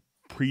doesn't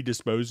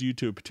predispose you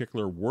to a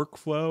particular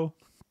workflow.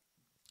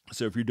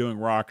 So if you're doing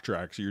rock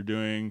tracks,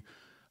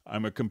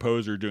 I'm a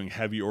composer doing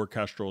heavy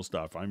orchestral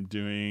stuff. I'm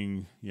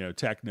doing, you know,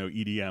 techno,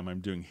 EDM, I'm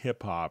doing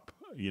hip hop,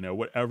 you know,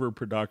 whatever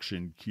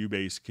production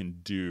Cubase can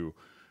do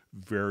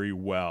very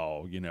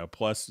well, you know,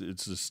 plus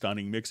it's a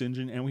stunning mix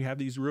engine, and we have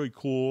these really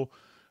cool,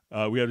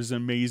 we have this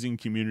amazing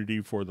community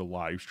for the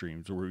live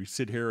streams where we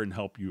sit here and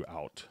help you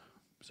out.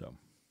 So,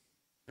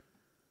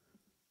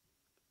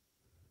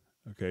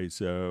 okay,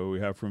 so we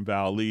have from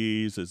Val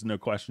Lee, says no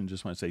question,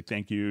 just want to say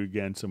thank you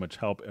again, so much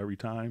help every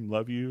time,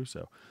 love you.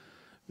 So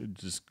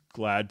just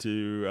glad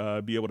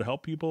to be able to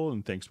help people,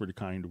 and thanks for the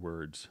kind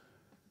words.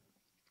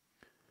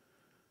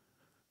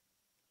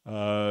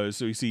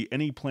 So you see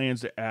any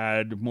plans to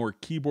add more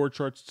keyboard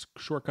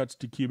shortcuts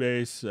to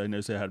Cubase? I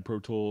noticed I had Pro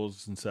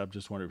Tools and stuff.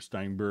 Just wonder if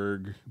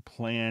Steinberg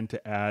plan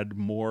to add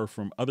more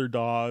from other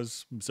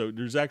DAWs. So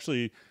there's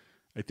actually,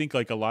 I think,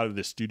 like a lot of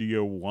the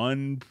Studio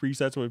One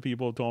presets, what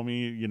people told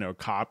me, you know,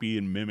 copy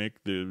and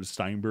mimic the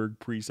Steinberg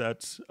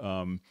presets.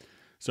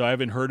 So I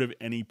haven't heard of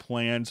any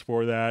plans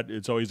for that.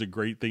 It's always a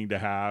great thing to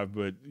have,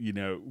 but, you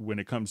know, when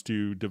it comes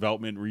to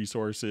development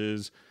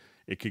resources,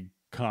 it could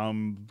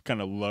come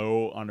kind of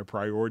low on a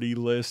priority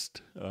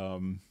list.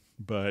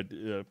 but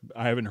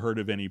I haven't heard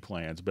of any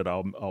plans. But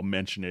I'll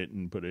mention it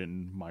and put it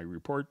in my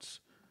reports.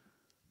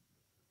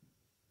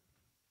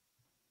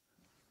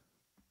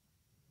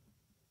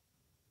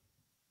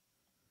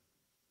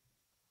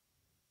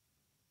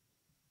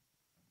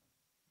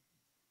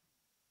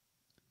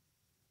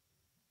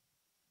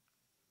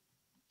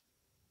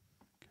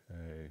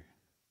 Okay.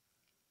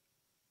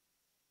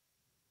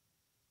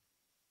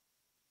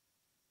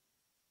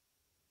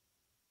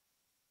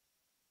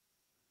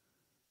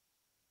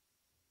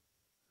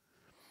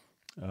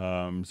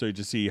 So you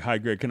just see, hi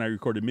Greg, can I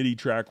record a MIDI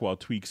track while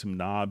tweak some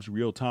knobs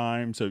real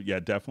time? So yeah,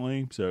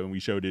 definitely. So we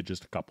showed it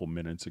just a couple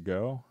minutes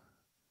ago.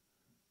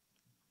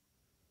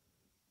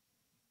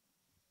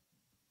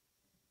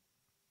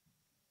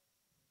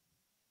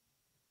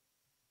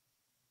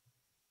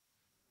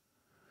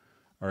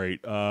 All right.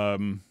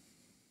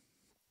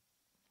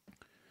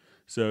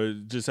 So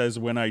it just says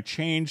when I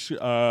change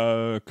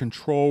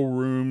control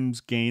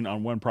room's gain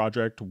on one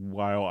project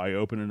while I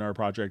open another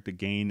project, the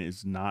gain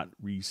is not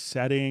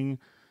resetting.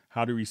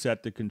 How to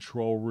reset the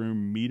control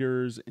room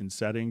meters and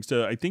settings.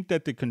 So I think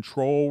that the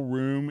control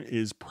room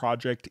is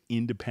project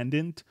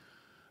independent.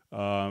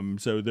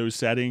 So those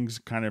settings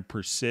kind of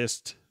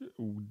persist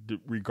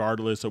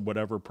regardless of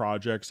whatever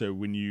project. So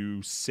when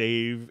you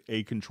save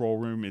a control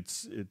room,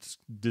 it's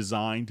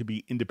designed to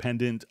be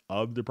independent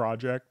of the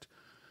project.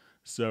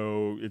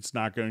 So it's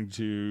not going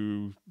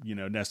to,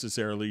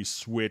 necessarily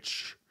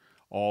switch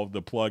all of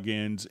the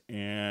plugins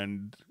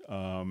and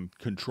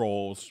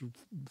controls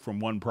from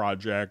one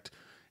project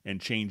and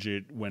change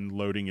it when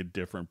loading a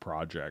different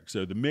project.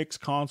 So the mix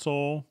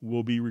console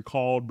will be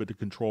recalled, but the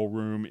control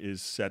room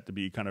is set to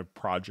be kind of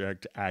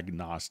project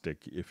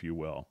agnostic, if you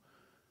will.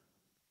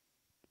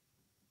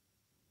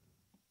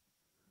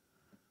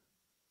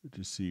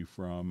 Just see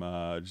from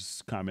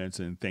just comments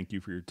and thank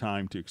you for your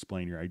time to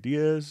explain your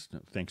ideas.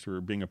 Thanks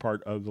for being a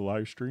part of the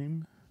live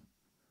stream.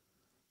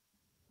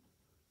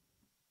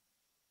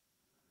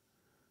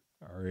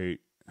 All right.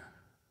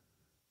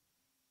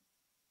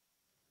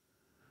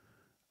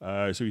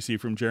 So we see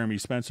from Jeremy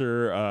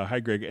Spencer, hi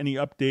Greg, any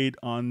update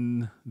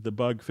on the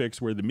bug fix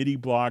where the MIDI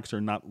blocks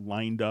are not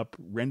lined up,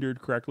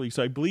 rendered correctly?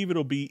 So I believe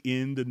it'll be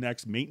in the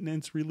next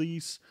maintenance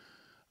release.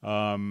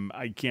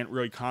 I can't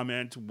really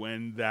comment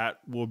when that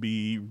will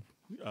be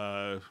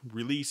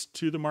released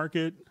to the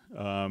market,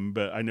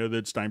 but I know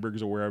that Steinberg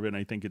is aware of it, and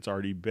I think it's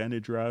already been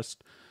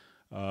addressed.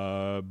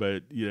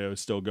 But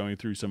still going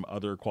through some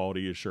other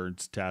quality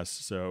assurance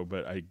tests. So,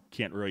 but I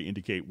can't really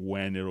indicate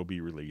when it'll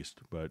be released.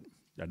 But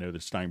I know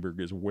that Steinberg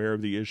is aware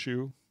of the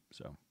issue.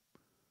 So,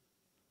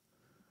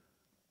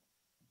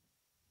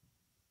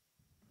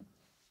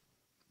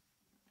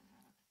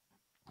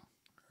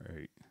 all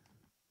right.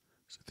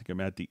 So I think I'm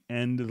at the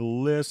end of the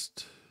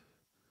list.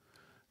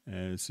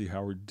 And see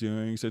how we're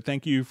doing. So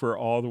thank you for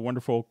all the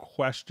wonderful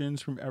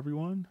questions from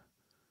everyone.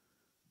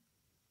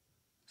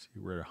 See,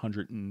 we're at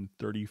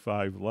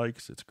 135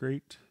 likes. That's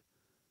great.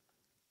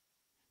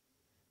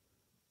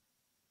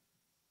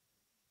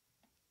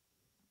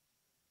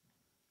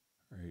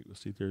 All right, we'll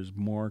see if there's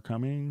more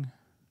coming.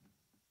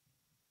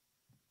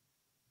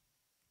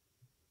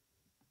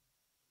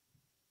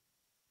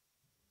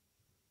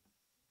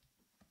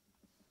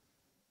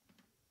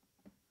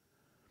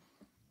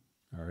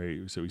 All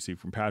right, so we see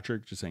from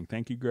Patrick just saying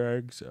thank you,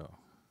 Greg. So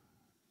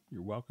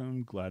you're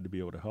welcome. Glad to be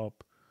able to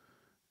help.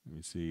 Let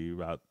me see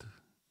about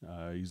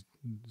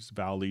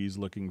Valley's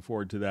looking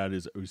forward to that.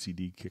 His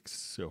OCD kicks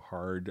so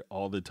hard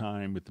all the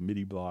time with the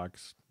MIDI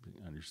blocks.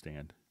 I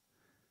understand.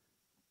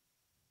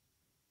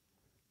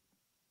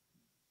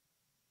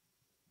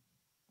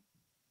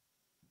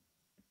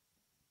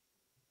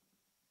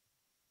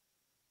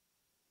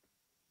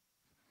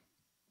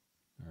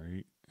 All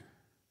right.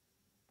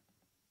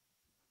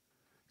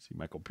 See,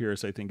 Michael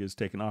Pierce, I think, is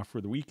taken off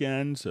for the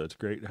weekend, so it's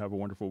great to have a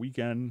wonderful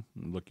weekend.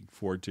 I'm looking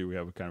forward to, we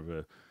have a kind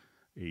of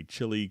a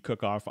chili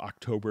cook-off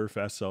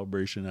Oktoberfest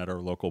celebration at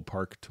our local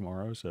park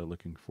tomorrow, so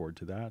looking forward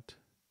to that.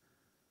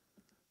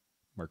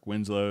 Mark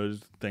Winslow,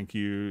 thank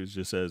you,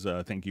 just says,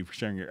 thank you for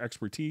sharing your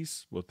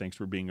expertise. Well, thanks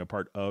for being a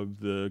part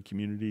of the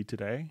community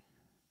today.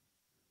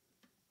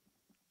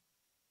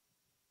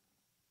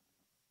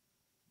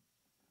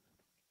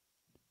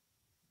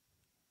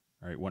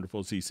 All right,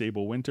 wonderful to see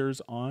Sable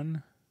Winters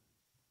on.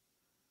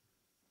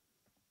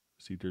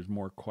 See if there's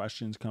more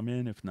questions come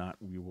in. If not,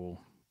 we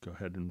will go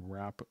ahead and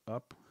wrap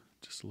up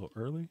just a little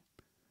early.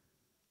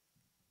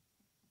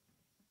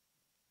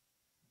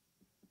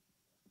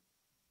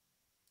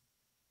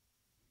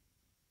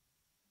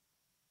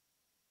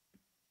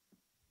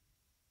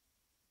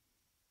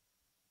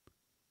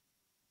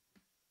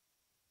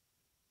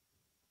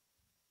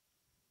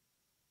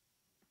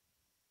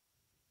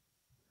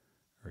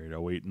 All right,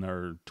 I'll wait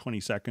another 20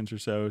 seconds or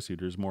so, see if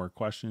there's more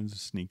questions to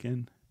sneak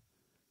in.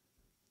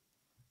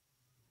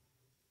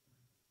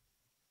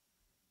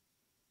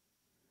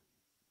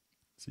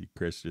 See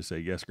Chris just say,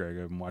 yes, Greg,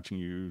 I've been watching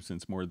you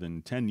since more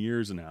than 10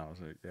 years now. I was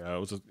like, yeah, it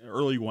was an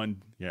early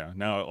one. Yeah,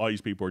 now all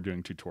these people are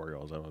doing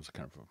tutorials. I was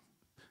kind of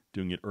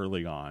doing it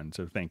early on,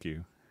 so thank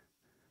you.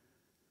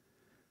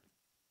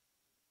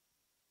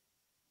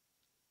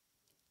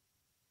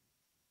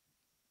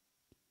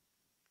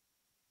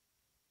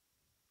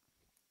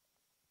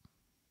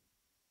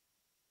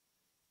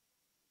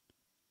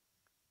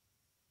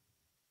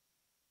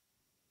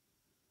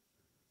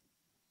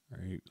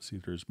 see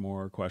if there's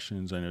more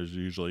questions. I know there's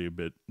usually a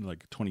bit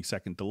like a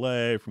 20-second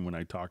delay from when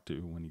I talk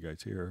to when you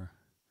guys hear.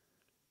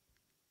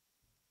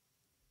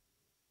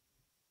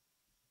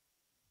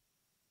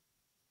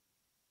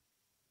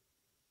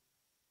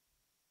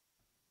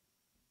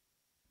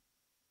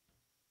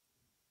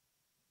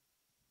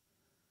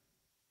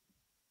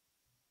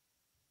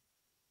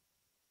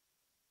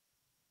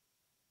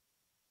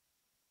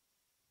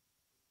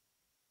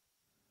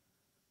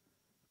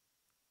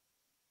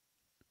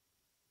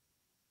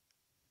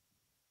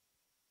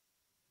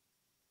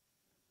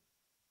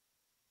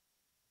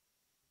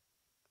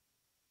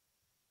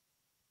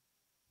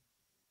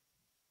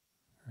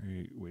 All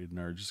right, wait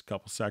another just a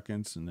couple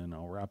seconds and then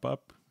I'll wrap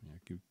up. I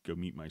could go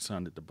meet my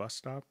son at the bus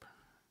stop.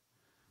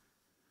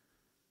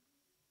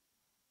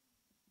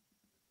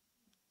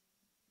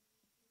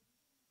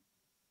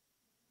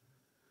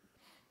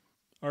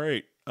 All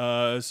right.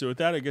 So with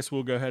that, I guess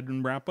we'll go ahead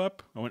and wrap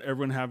up. I want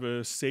everyone to have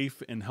a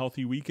safe and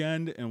healthy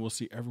weekend, and we'll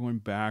see everyone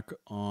back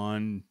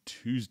on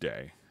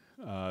Tuesday,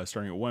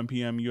 starting at 1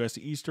 p.m. U.S.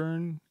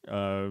 Eastern.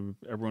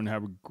 Everyone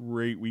have a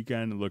great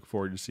weekend and look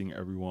forward to seeing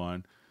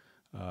everyone.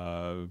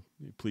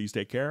 Please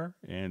take care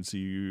and see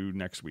you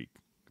next week.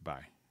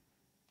 Goodbye.